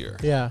that year.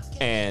 Yeah.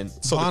 And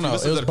so Bono. if you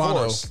listen It was to the Bono.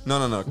 chorus.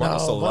 No.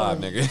 Bono's still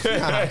alive, Bono.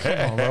 nigga.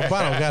 Come on, bro.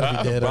 Bono gotta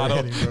be dead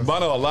already, bro.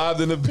 Bono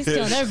alive in the bitch.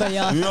 killing everybody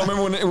off. You don't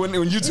remember when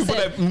YouTube put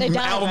that They died,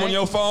 album on right?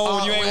 your phone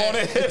when you ain't want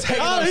it?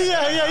 Oh,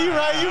 yeah, you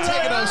right. You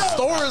Taking right. those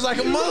stores like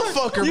a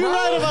motherfucker, You bro.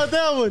 right about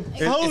that one.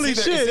 Holy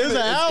shit. It's an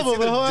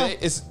album. It's, huh?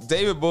 it's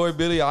David Bowie,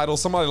 Billy Idol,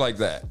 somebody like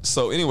that.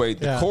 So anyway,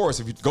 the Yeah. chorus,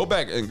 if you go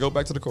back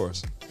to the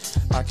chorus.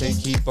 I can't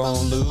keep on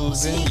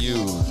losing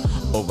you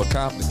over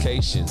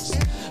complications.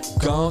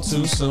 Gone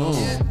too soon.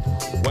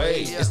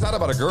 Wait, it's not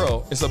about a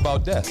girl, it's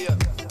about death.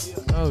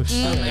 Oh,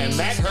 shit. And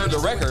Mac heard the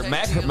record.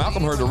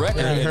 Malcolm heard the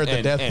record. Yeah, he heard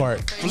the death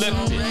part.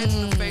 Flipped it.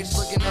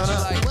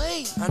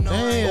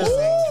 Damn.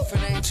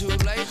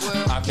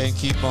 I can't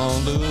keep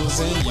on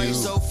losing you.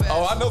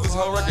 Oh, I know this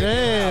whole record.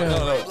 Damn.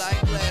 No.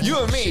 You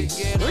and me.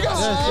 We got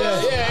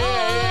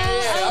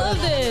I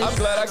love this. I'm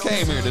glad I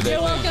came here today.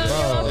 You're welcome. You're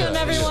welcome,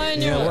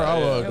 everyone. You're we're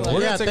all welcome. welcome.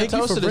 We're Yeah, gonna take a thank you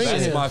toast for to this bringing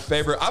That's shit. it. my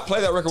favorite. I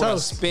play that record when I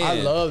Toast. spin. I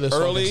love this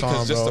early fucking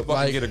song, just to bro.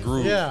 fucking Like- get a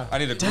groove. Yeah. I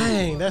need a groove.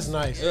 Dang, that's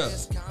nice. Yeah.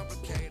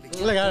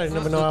 Look, I didn't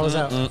even know I was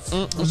out.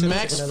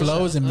 Max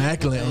flow is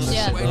immaculate on this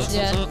Yeah, shit.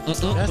 yeah.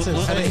 That's And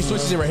then he insane.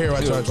 switches it right here.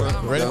 Watch.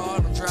 Ready?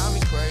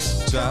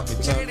 Drop me,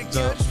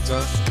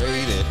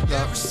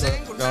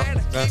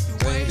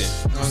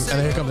 rated. And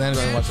then here comes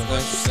Anderson. Watch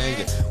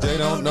him. They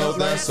don't know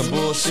that's some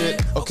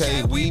bullshit.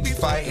 Okay, we be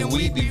fighting,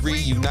 we be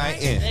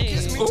reuniting.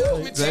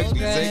 Ooh, they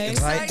be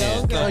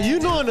exciting. Oh, you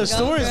knowing the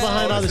stories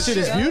behind all the shit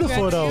is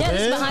beautiful, though, Yeah,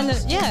 it's man. behind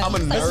the, yeah. I'm a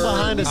nerd. That's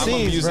behind the I'm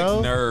scenes, a music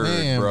bro. nerd,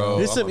 Man, bro.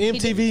 It's some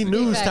MTV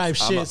news type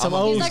shit, some I'm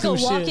a- old He's like a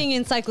school walking shit.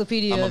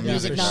 encyclopedia I'm a of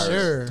music music knowledge.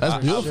 Sure.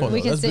 That's beautiful. We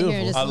though. can That's sit here and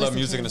beautiful. just I love listen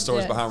music to and the him.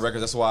 stories Yeah. behind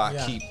records. That's why I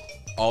Yeah. keep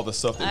all the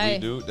stuff that we I-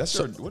 do. That's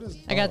your, what is?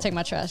 I gotta take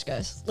my trash,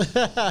 guys. I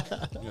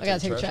gotta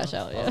take the trash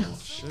out. Yeah,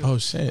 Oh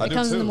shit. I it do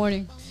comes in too. the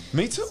morning.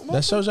 Me too.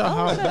 That shows y'all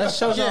how. That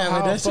shows y'all Yeah, how.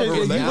 man, that shit.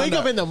 fucking You down wake to-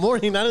 up in the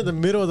morning, not in the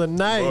middle of the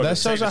night. Bro, That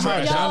just shows take you the how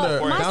trash down out. to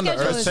Y'all, my down to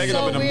schedule earth. is Take it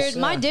up so in the- weird.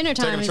 My dinner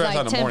Taking time the is trash out like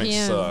in the 10 morning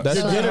p.m. sucks. That's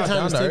The just dinner how time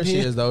down is to 10 earth she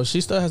p.m. is though.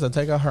 She still has to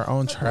take out her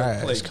own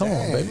trash. Come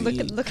on,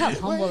 baby. Look how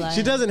humble I am.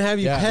 She doesn't have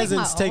you Yeah.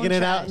 peasants Take my taking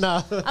own it out.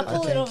 trash. No. I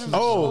pull it over my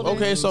Oh, shoulder.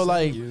 okay. So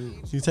like,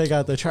 You take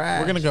out the trash.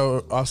 we're gonna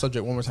go off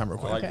subject one more time real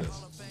quick. I like Okay. this.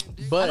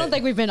 But I don't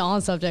think we've been on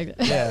subject.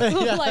 Yeah.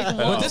 Like, But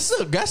whoa. this is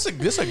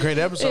a great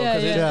episode Yeah,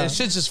 because yeah. it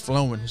shit's just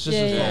flowing. It's just,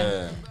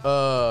 Yeah,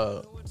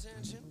 yeah.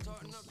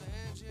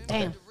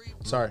 Damn.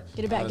 Sorry.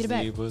 Get it back. Get it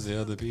back.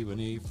 Other people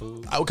need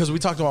food. Because we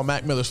talked about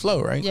Mac Miller's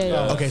flow, right?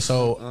 Yeah, yeah.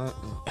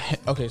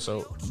 Okay,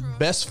 so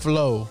best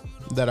flow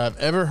that I've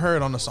ever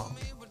heard on a song.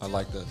 I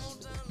like this.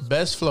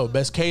 Best flow,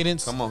 best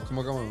cadence, Come on.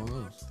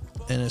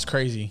 and it's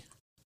crazy.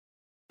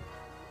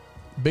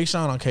 Big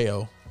Sean on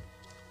KO.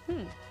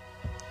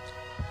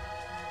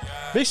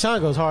 Big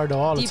Sean goes hard though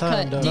all the Deep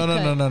time cut, though.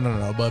 deep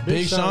No. But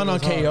Big Sean on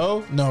goes hard.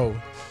 KO, no.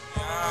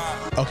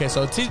 Okay,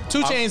 so Two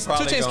Chainz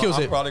kills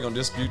I'm it. probably gonna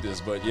dispute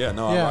this, but yeah,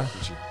 no, I Yeah. rock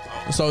with you.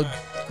 So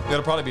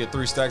It'll probably be a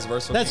 3 Stacks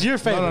verse. for That's me. your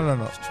favorite. no.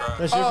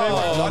 That's your Oh,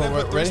 favorite. I didn't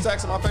put 3 ready?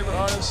 Stacks in my favorite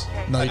artist.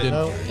 No, you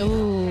didn't. No.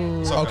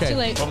 Ooh. So, Okay. Too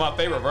late. But my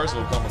favorite verse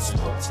will come with 3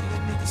 Stacks.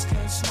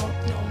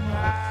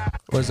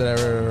 Where's it at?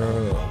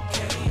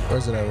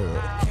 Where's it at?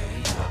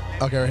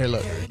 Okay, right here.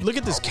 Look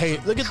at this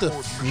cadence. Look at the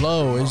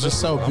flow. It's just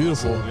so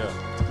beautiful. Yeah.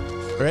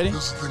 Ready?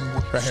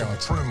 Right here.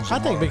 I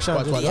think Big Sean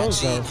Watch, just watch.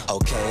 goes though.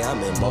 Okay,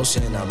 I'm in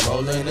motion, I'm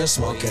rolling and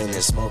smoking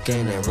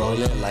and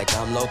rolling like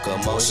I'm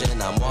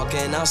locomotion. I'm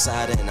walking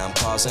outside and I'm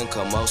causing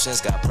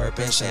commotions. Got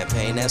purpose,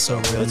 champagne, that's a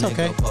real It's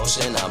nigga okay.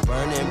 potion. I'm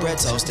burning bread,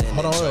 toasting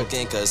Hold and on, wait.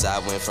 choking. Cause I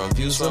went from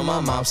views from my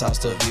mom's house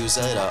to views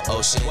of the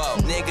ocean.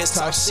 Niggas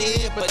talk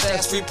shit, but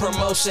that's free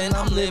promotion.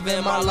 I'm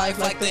living my life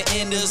like the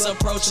end is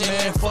approaching.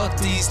 Man, fuck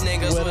these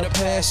niggas with a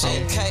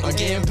passion. I'm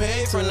getting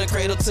paid from the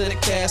cradle to the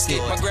casket.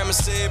 My grandma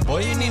said,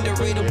 boy, you need to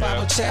read a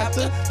Bible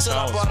chapter. So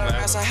I bought her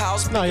ass a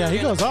house. No, yeah, he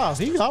goes off.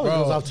 He always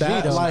Bro, goes off the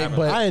that- beat though. like,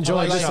 but- I enjoy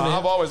like listening. Sean, to I've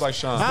him. always liked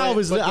Sean.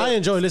 I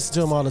enjoy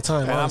listening to him all the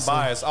time. And I'm honestly.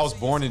 biased. I was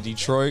born in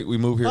Detroit. We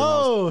moved here. when I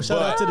Oh, was,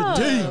 shout out to the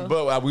D.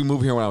 But we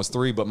moved here when I was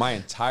 3. But my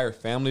entire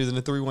family is in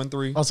the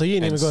 313. Oh, so you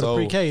didn't even And go so- to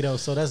pre-K though,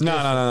 so that's No.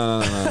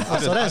 different. I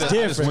so that's I just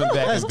different. went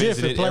back That's and different,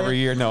 visited player. every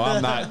year. No,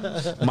 I'm not.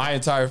 My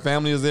entire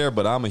family is there,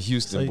 but I'm a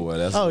Houston boy.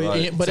 That's Oh,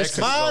 like, yeah, but it's Texas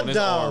is my on this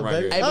arm dog, right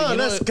baby. here. Hey, but Oh, you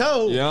know let's what-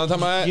 go. You know what I'm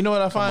talking about? You know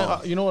what I Come on.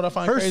 find? You know what I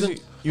find Hurston. crazy?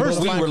 You know what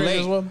I We find crazy relate.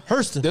 as well?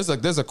 Hurston.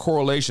 There's a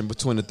correlation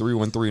between the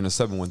 313 and the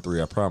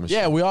 713. I promise.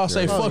 Yeah, you. we all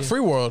say Yeah. fuck Free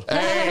World.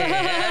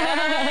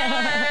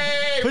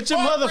 Put your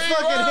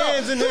motherfucking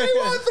hands in there.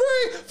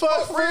 313.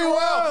 Fuck free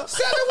world.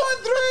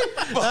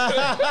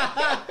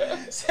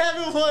 713.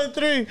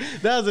 713.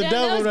 That was a Yeah,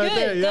 double that was right good.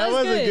 there. Yeah, That was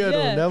that was a good, good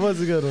yeah. one. That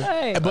was a good one.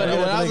 Hey. But I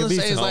what gotta I make was a gonna say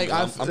beat is to like him.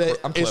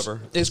 I'm clever.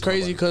 it's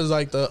crazy because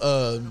like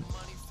the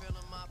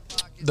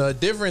the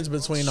difference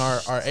between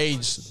our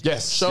age shows.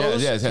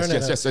 yes,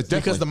 definitely.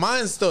 Because the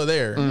mind's still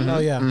there. Oh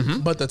yeah.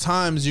 But the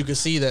times you can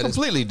see that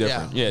Completely it's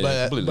different. Yeah,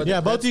 but- completely but- different.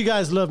 Yeah, both of you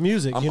guys love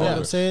music. I'm You know what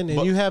older. I'm saying? And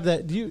But- you have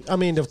that. I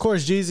mean, of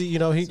course, Jeezy. You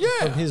know,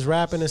 from his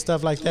rapping and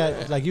stuff like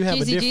that. Like you have a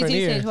Jeezy, different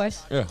Jeezy, say it ear.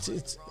 twice. Yeah.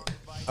 It's,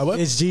 what?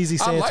 it's Jeezy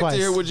I saying like twice. to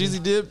hear what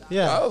Jeezy did.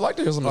 Yeah. I would like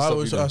to hear some of I the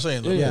was stuff he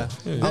did. saying.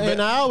 Yeah,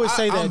 and I always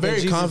say that. I'm very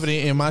that Jeezy-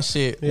 confident in my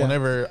shit Yeah.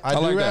 whenever I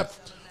do like rap. that.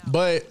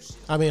 But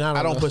I mean,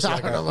 I don't know. push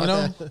like I don't that. You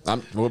know know,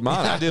 about I'm, with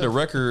mine, I did a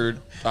record.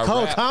 calm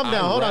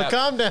down. Hold on,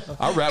 calm down.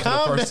 I rapped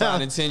Calm for the first down.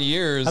 time in 10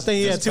 years. I think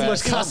he had this too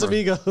much past summer.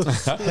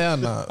 Casamigos. hell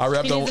no. I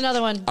rapped He needs on.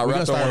 another one. I We're gonna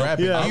rapped start on.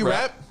 rapping. Yeah. Do you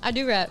rap? I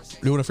do rap.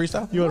 You want a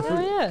freestyle? You want to? Oh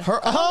yeah.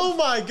 Oh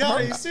my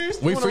God! Are you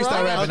serious? We You wanna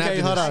freestyle rap? rapping Okay,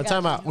 after hold this. on.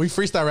 Time out. We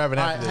freestyle rapping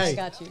All after right, this. hey,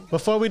 Got you.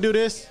 before we do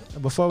this,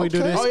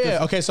 Oh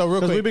yeah. Okay. So real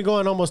because we've quick. been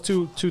going almost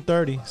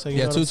 2:30. So you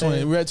Yeah, know what I'm 220.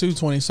 saying? We're at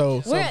 220.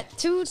 So We're at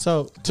two.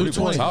 So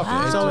 220.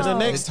 talking? So in the Wow.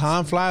 next,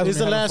 time flies. this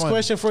is when the you're having last fun.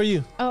 question for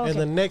you. Oh, okay. In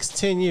the next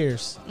 10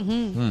 years,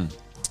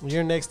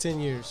 your next 10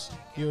 years,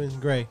 you and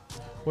Gray,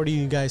 where do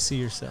you guys see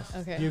yourself?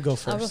 Okay. You go I'll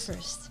first. go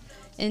first.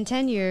 In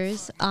 10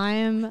 years, I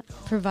am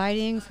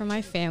providing for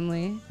my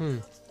family.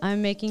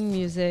 I'm making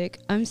music.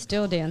 I'm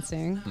still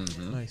dancing.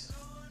 Nice.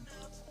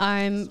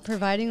 I'm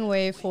providing a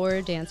way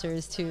for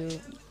dancers to.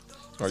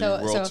 Are you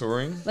world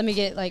touring? Let me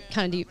get like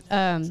kind of deep.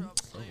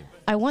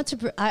 I want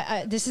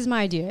to. This is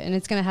my idea, and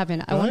it's gonna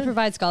happen. I want to ahead.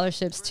 provide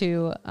scholarships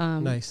to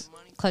Nice.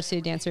 Clutch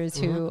City dancers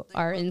who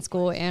are in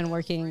school and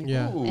working.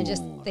 Yeah. And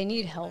just they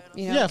need help.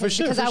 You know. Yeah, for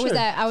sure, Because for sure.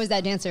 I was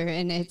that dancer,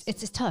 and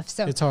it's tough.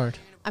 So It's hard.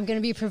 I'm going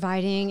to be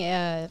providing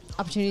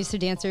opportunities to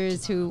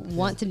dancers who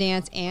want to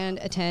dance and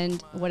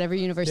attend whatever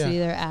university Yeah.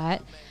 they're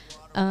at.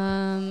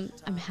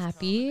 I'm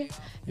happy.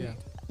 Yeah.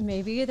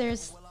 Maybe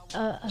there's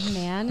a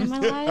man in my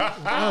life.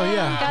 Oh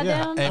yeah.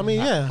 Goddamn. Yeah. I mean,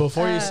 yeah.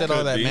 Before you said all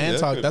Could that be, man yeah,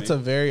 talk, could that's be. a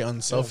very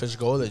unselfish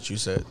goal that you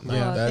said.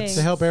 Yeah. thanks.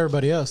 To help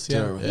everybody else.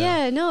 Yeah.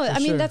 Yeah, no, I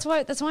mean sure. that's why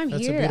I'm That's a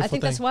here. I beautiful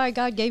think that's thing. why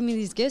God gave me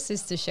these gifts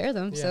is to share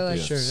them. Yeah, so like,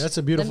 for sure. That's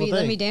a let beautiful me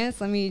thing.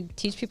 dance. Let me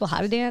teach people how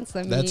to dance.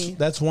 Let me.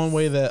 That's one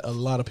way that a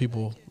lot of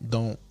people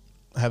don't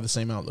have the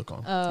same outlook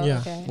on, Oh, Yeah.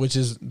 okay. which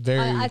is very.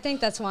 I think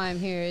that's why I'm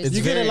here. is It's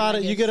You get a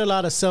very-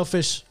 lot of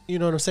selfish, you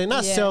know what I'm saying?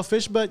 Not Yeah.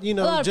 selfish, but you A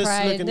know, lot of just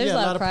pride. looking, There's a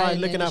lot of pride, in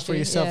the looking out for industry,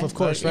 yourself, yeah. of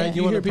course, Like, right? yeah. You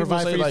You want hear to people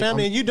provide say, for your like,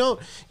 family, I'm- and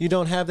you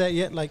don't have that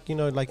yet. Like you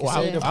Well,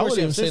 said, of I course, would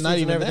you even have say sisters not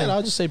and even everything. that.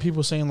 I'll just say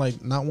people saying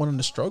like not wanting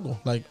to struggle.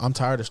 Like I'm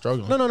tired of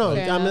struggling. No.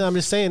 Fair I'm enough.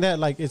 just saying that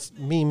like it's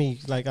me.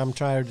 Like I'm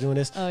tired of doing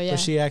this. Oh, yeah. But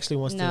she actually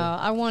wants No, to.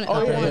 I want. Oh,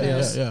 I yeah, want.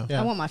 yeah,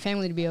 yeah. I want my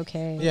family to be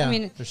okay. Yeah, I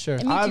mean, for sure.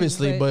 me too,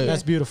 Obviously, but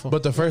That's beautiful.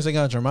 But the first thing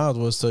out your mouth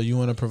was to you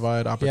want to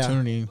provide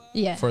opportunity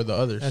Yeah. for the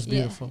others. That's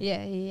beautiful.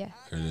 Yeah. It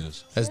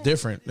is. That's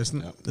different.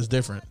 It's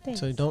different.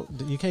 So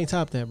you can't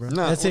top that, bro.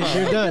 No, That's it. well,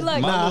 You're done. Good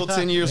luck. My Nah. little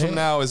 10 years from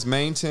now is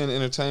Main 10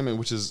 Entertainment,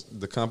 which is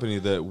the company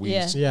that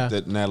Yeah.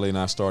 that Natalie and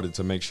I started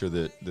to make sure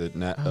that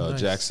nice.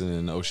 Jackson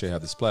and O'Shea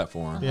have this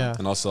platform. Yeah.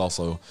 And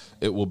also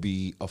it will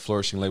be a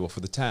flourishing label for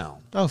the town.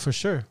 Oh, for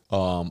sure.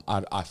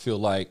 I feel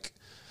like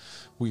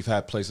we've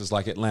had places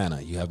like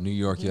Atlanta, you have New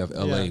York, you have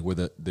LA, Yeah.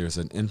 where there's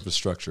an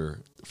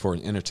infrastructure for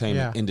an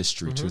entertainment Yeah.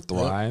 industry to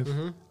thrive.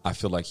 I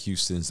feel like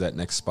Houston's that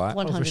next spot.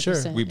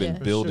 100%. sure. We've been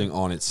yeah. building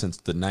on it since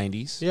the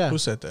 90s. Yeah. Who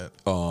said that?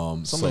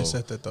 Somebody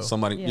said that, though.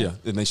 Somebody, Yeah. yeah,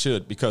 and they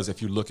should, because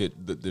if you look at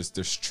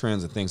there's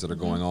trends and things that are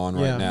going on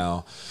Yeah. right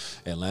now.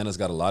 Atlanta's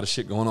got a lot of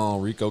shit going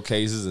on, RICO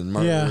cases and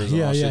murders. Yeah, and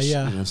all yeah, shit. yeah.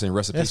 You know what I'm saying?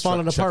 Recipes. It's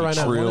falling apart right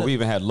now, wasn't it? We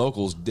even had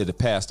locals that had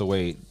passed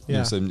away. You know what Yeah.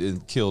 I'm saying,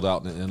 and killed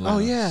out in Atlanta. Oh,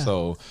 yeah.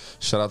 So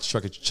shout out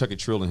to Chucky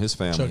Trill and his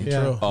family. Chucky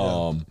Yeah.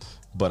 Trill.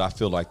 But I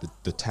feel like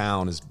the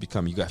town is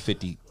becoming. You got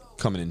 50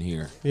 coming in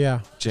here.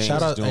 Yeah. James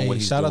Shout out, is doing what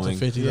he's shout doing. out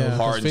to 50. Yeah. though, 'cause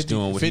Harden's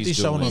doing what 50 he's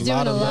showing doing. He's a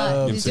lot doing of a lot.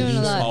 love. He's to doing a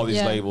these- lot. All these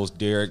Yeah. labels,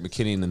 Derek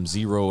McKinney and them,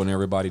 Zero and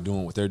everybody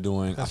doing what they're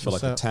doing. That's I feel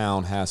like what's the up.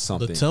 town has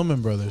something. The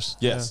Tillman brothers.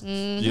 Yes. You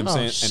know what I'm Oh,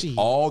 saying? shit. And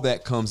all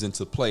that comes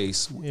into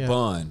place. Yeah.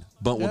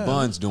 What Yeah.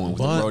 Bun's doing with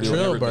Bun- the rodeo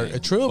Trill and everything. Burger-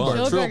 Trill Bun,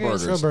 Burgers. Trill Trill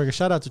Burgers. Trill Burger.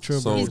 Shout out to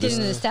Trill So Burger. He's getting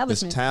an this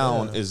establishment.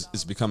 town Yeah.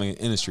 is becoming an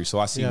industry. So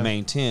I see Yeah.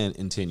 Main 10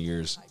 in 10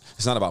 years.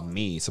 It's not about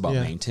me. It's about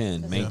Yeah. Main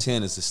 10. Main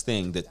 10 is this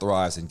thing that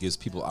thrives and gives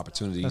people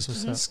opportunities, That's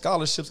what's up.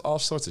 scholarships, all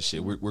sorts of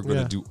shit. We're going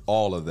to Yeah. do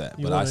all of that.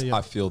 You But wanna- yeah.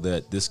 I feel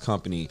that this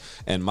company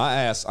and my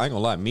ass, I ain't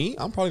going to lie,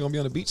 I'm probably going to be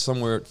on the beach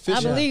somewhere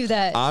fishing. I believe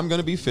that. I'm going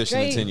to be fishing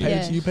in Great. 10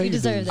 years. Yeah. You pay You your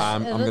deserve dues. that.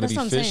 I'm going to That's be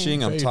what I'm saying.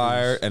 fishing. I'm Pay your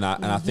tired, dues. and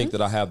I think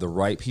that I have the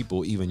right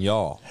people, even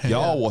y'all.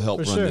 Y'all will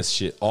help For run sure. this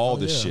shit, all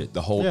this yeah. shit,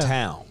 the whole Yeah.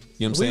 town.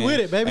 You know what I'm We saying? with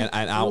it, baby.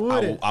 And We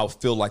with it. I'll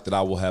feel like that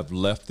I will have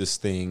left this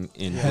thing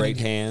in great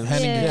hands.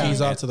 Handing Yeah. the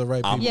keys off to the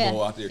right I'm people. Yeah. gonna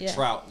go out there, Yeah.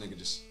 trout, nigga,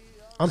 just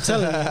I'm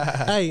telling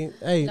you.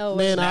 Hey, No,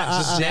 man,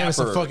 Just jamming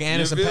some fucking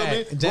Anderson You feel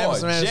Paak. me? Jamming Boy,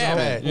 some Anderson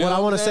jamming. Paak. You What know I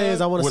wanna I'm say saying?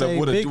 is I wanna With a- say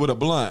with big- a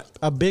blunt.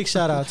 a big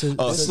shout out to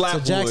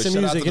Slapwood. Jackson Shout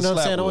out Music. to You know what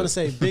I'm saying? I Slapwood. want to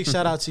say big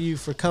shout out to you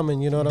for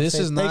coming. You know what I'm This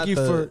saying? is Thank not you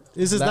the for.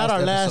 This is not last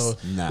our last. episode.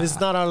 Nah. This is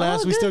not our last.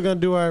 Oh, We good. still gonna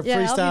do our Yeah,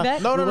 I'll be freestyle.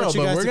 back. No, We want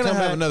you but guys we're to gonna come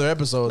have back. another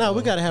episode. No, though.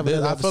 we gotta have This-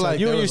 another I feel episode. like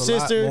You there and was your a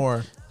lot sister.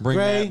 more. Bring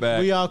Gray, that back.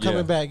 we all coming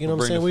Yeah. back. You know what I'm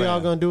Bring saying? the We all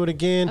fam. gonna do it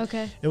again.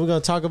 Okay. And we're gonna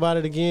talk about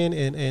it again.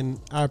 And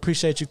I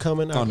appreciate you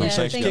coming. I Oh, no,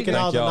 appreciate thank you you. kicking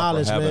Thank all the y'all for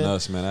knowledge, having man.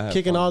 us, man. I had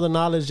Kicking fun. all the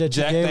knowledge that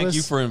Jack, you gave thank us.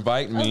 you for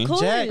inviting me. Of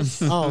course. Jack.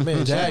 Oh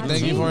man, Jack,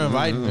 thank you for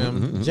inviting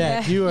him.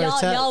 Jack, you are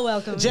y'all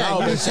welcome. Jack, No,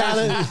 you but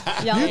talented.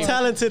 Y'all You welcome.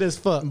 talented as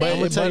fuck. But I'm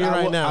gonna tell you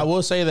right now. I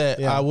will say that.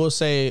 Yeah. I will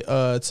say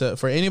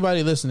for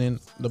anybody listening,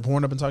 the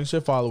Porn Up and Talking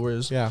Shit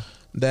followers, Yeah.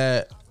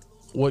 that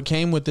what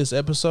came with this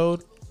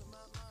episode,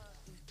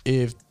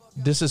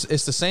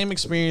 it's the same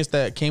experience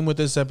that came with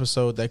this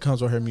episode that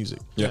comes with her music.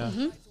 Yeah.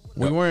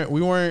 We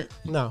weren't.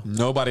 No.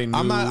 Nobody knew.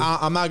 I'm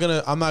not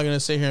gonna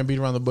sit here and beat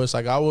around the bush.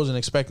 Like I wasn't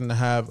expecting to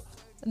have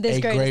This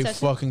a great great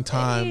session. fucking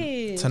time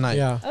Hey. tonight.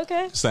 Yeah.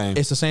 Okay. Same.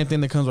 It's the same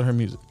thing that comes with her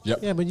music. Yep.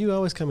 Yeah, but you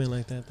always come in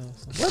like that though.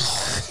 So.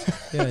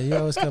 Yeah, you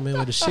always come in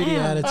with a shitty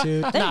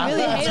attitude. They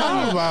really hate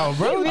on you. about,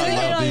 bro? They really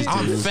hate on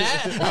you. I'm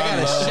fat. I got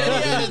a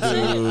shitty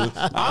attitude.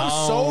 I'm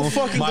so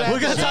fucking glad. We're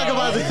gonna talk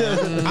about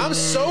this. I'm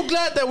so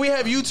glad that we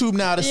have YouTube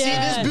now to see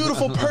Yeah. this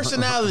beautiful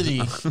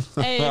personality.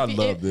 Hey, I if-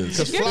 love if- this.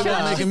 if you're Fly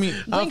trying- making me.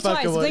 I'm Blink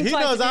fucking twice, with. blink He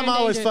twice knows if you're I'm in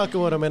always danger.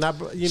 fucking with him, and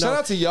Shout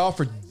out to y'all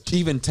for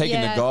even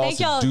taking Yeah, the gauze thank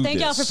y'all- to do thank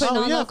y'all this. for putting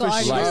Oh, on yeah, local for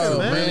artists. Like, sure, to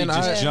man. really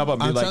just I- jump up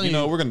and be I'm like, telling you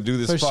know, you, we're gonna do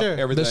this. for Fuck sure.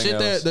 everything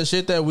else. The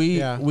shit that we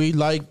Yeah. we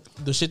like,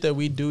 the shit that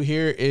we do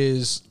here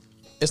is,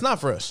 it's not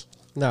for us.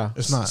 No,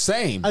 It's not.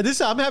 Same.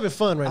 I'm having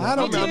fun right now. I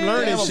don't I'm give a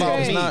learning damn shit. about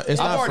It's me. not.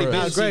 It's I've not already for been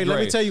us. to Great. Let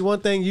me Great. tell you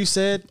one thing you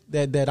said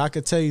that I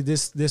could tell you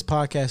this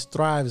podcast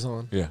thrives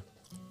on Yeah.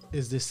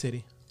 is this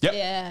city. Yep.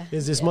 Yeah.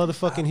 Is this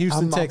motherfucking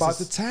Houston,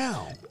 Texas?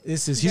 town.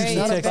 This is Very-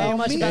 Houston, it's Texas. very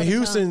much about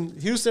And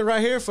the Houston right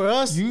here for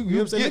us. You know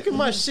what I'm saying? Look at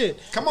my shit.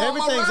 Come on,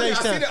 Everything's my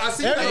H-Town. I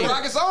see the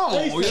rockets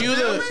on. You Cue feel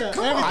the- me?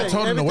 Come Everything, on. I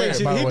told him to wear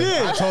it, by the He way.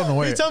 did. I told him to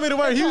wear He it. told me to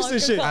wear Houston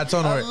good shit. call. I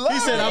told him. He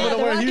said, I'm going to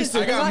the wear Rocket-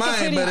 Houston. I got Rocket mine,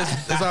 City. but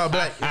it's all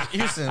black.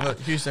 Houston, look,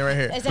 Houston right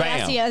here. It's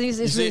I see. I think it's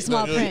You really see?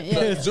 small Look, print.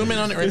 look, Yeah. Zoom in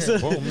on it right here.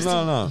 Boom.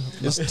 No.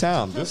 It's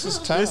town. This is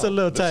town. It's a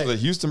little tight. This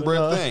is a Houston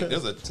bred thing.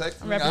 There's a tech.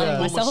 I representing pull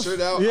my myself.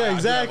 shirt out. Yeah,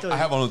 exactly. I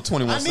have on a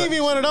 21. I need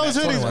me one of those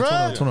hoodies, 21,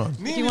 bro. 21.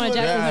 If you want a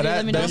jacket Yeah, hoodie,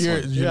 let me know. your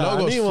Yeah, I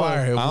logo's need one.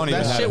 fire. I don't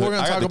even That have shit a we're hoodie. gonna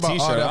I got talk the about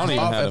t-shirt. all I don't that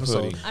even off have a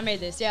episode. hoodie. I made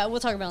this. Yeah, we'll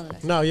talk about it on the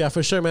next. No, yeah,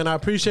 for sure, man. I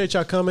appreciate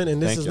y'all coming,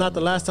 and this Thank is y'all, not the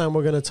man. last time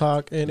we're gonna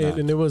talk. And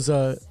it was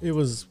a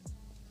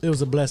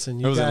blessing.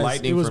 You It was guys,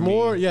 enlightening It was for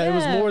more, me. yeah, it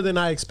was Yeah. more than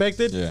I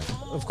expected. Yeah.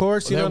 Of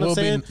course, you There know what I'm will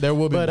saying. be- there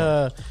will be But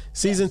more.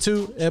 season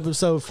 2,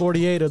 episode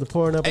 48 of the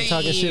Pouring Up and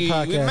Talking Shit Hey, we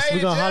podcast. made We're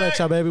it, gonna holler at Jack.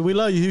 y'all, baby. We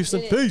love you,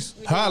 Houston. Peace.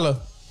 Holla.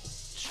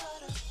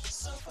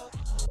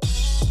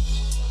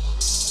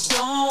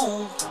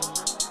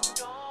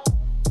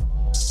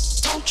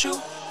 Don't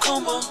you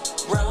come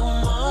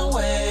around my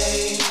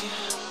way.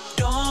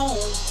 Don't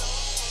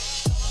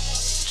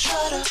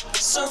try to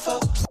surf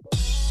up.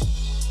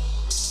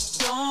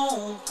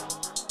 Don't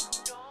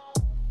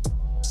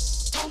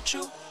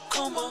you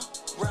come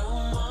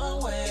around my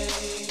way.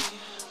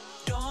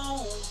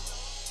 Don't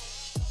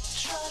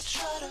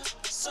try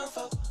to surf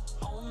up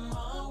on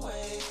my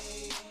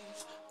wave.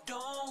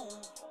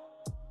 Don't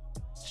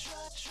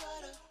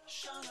try to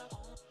shine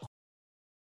up.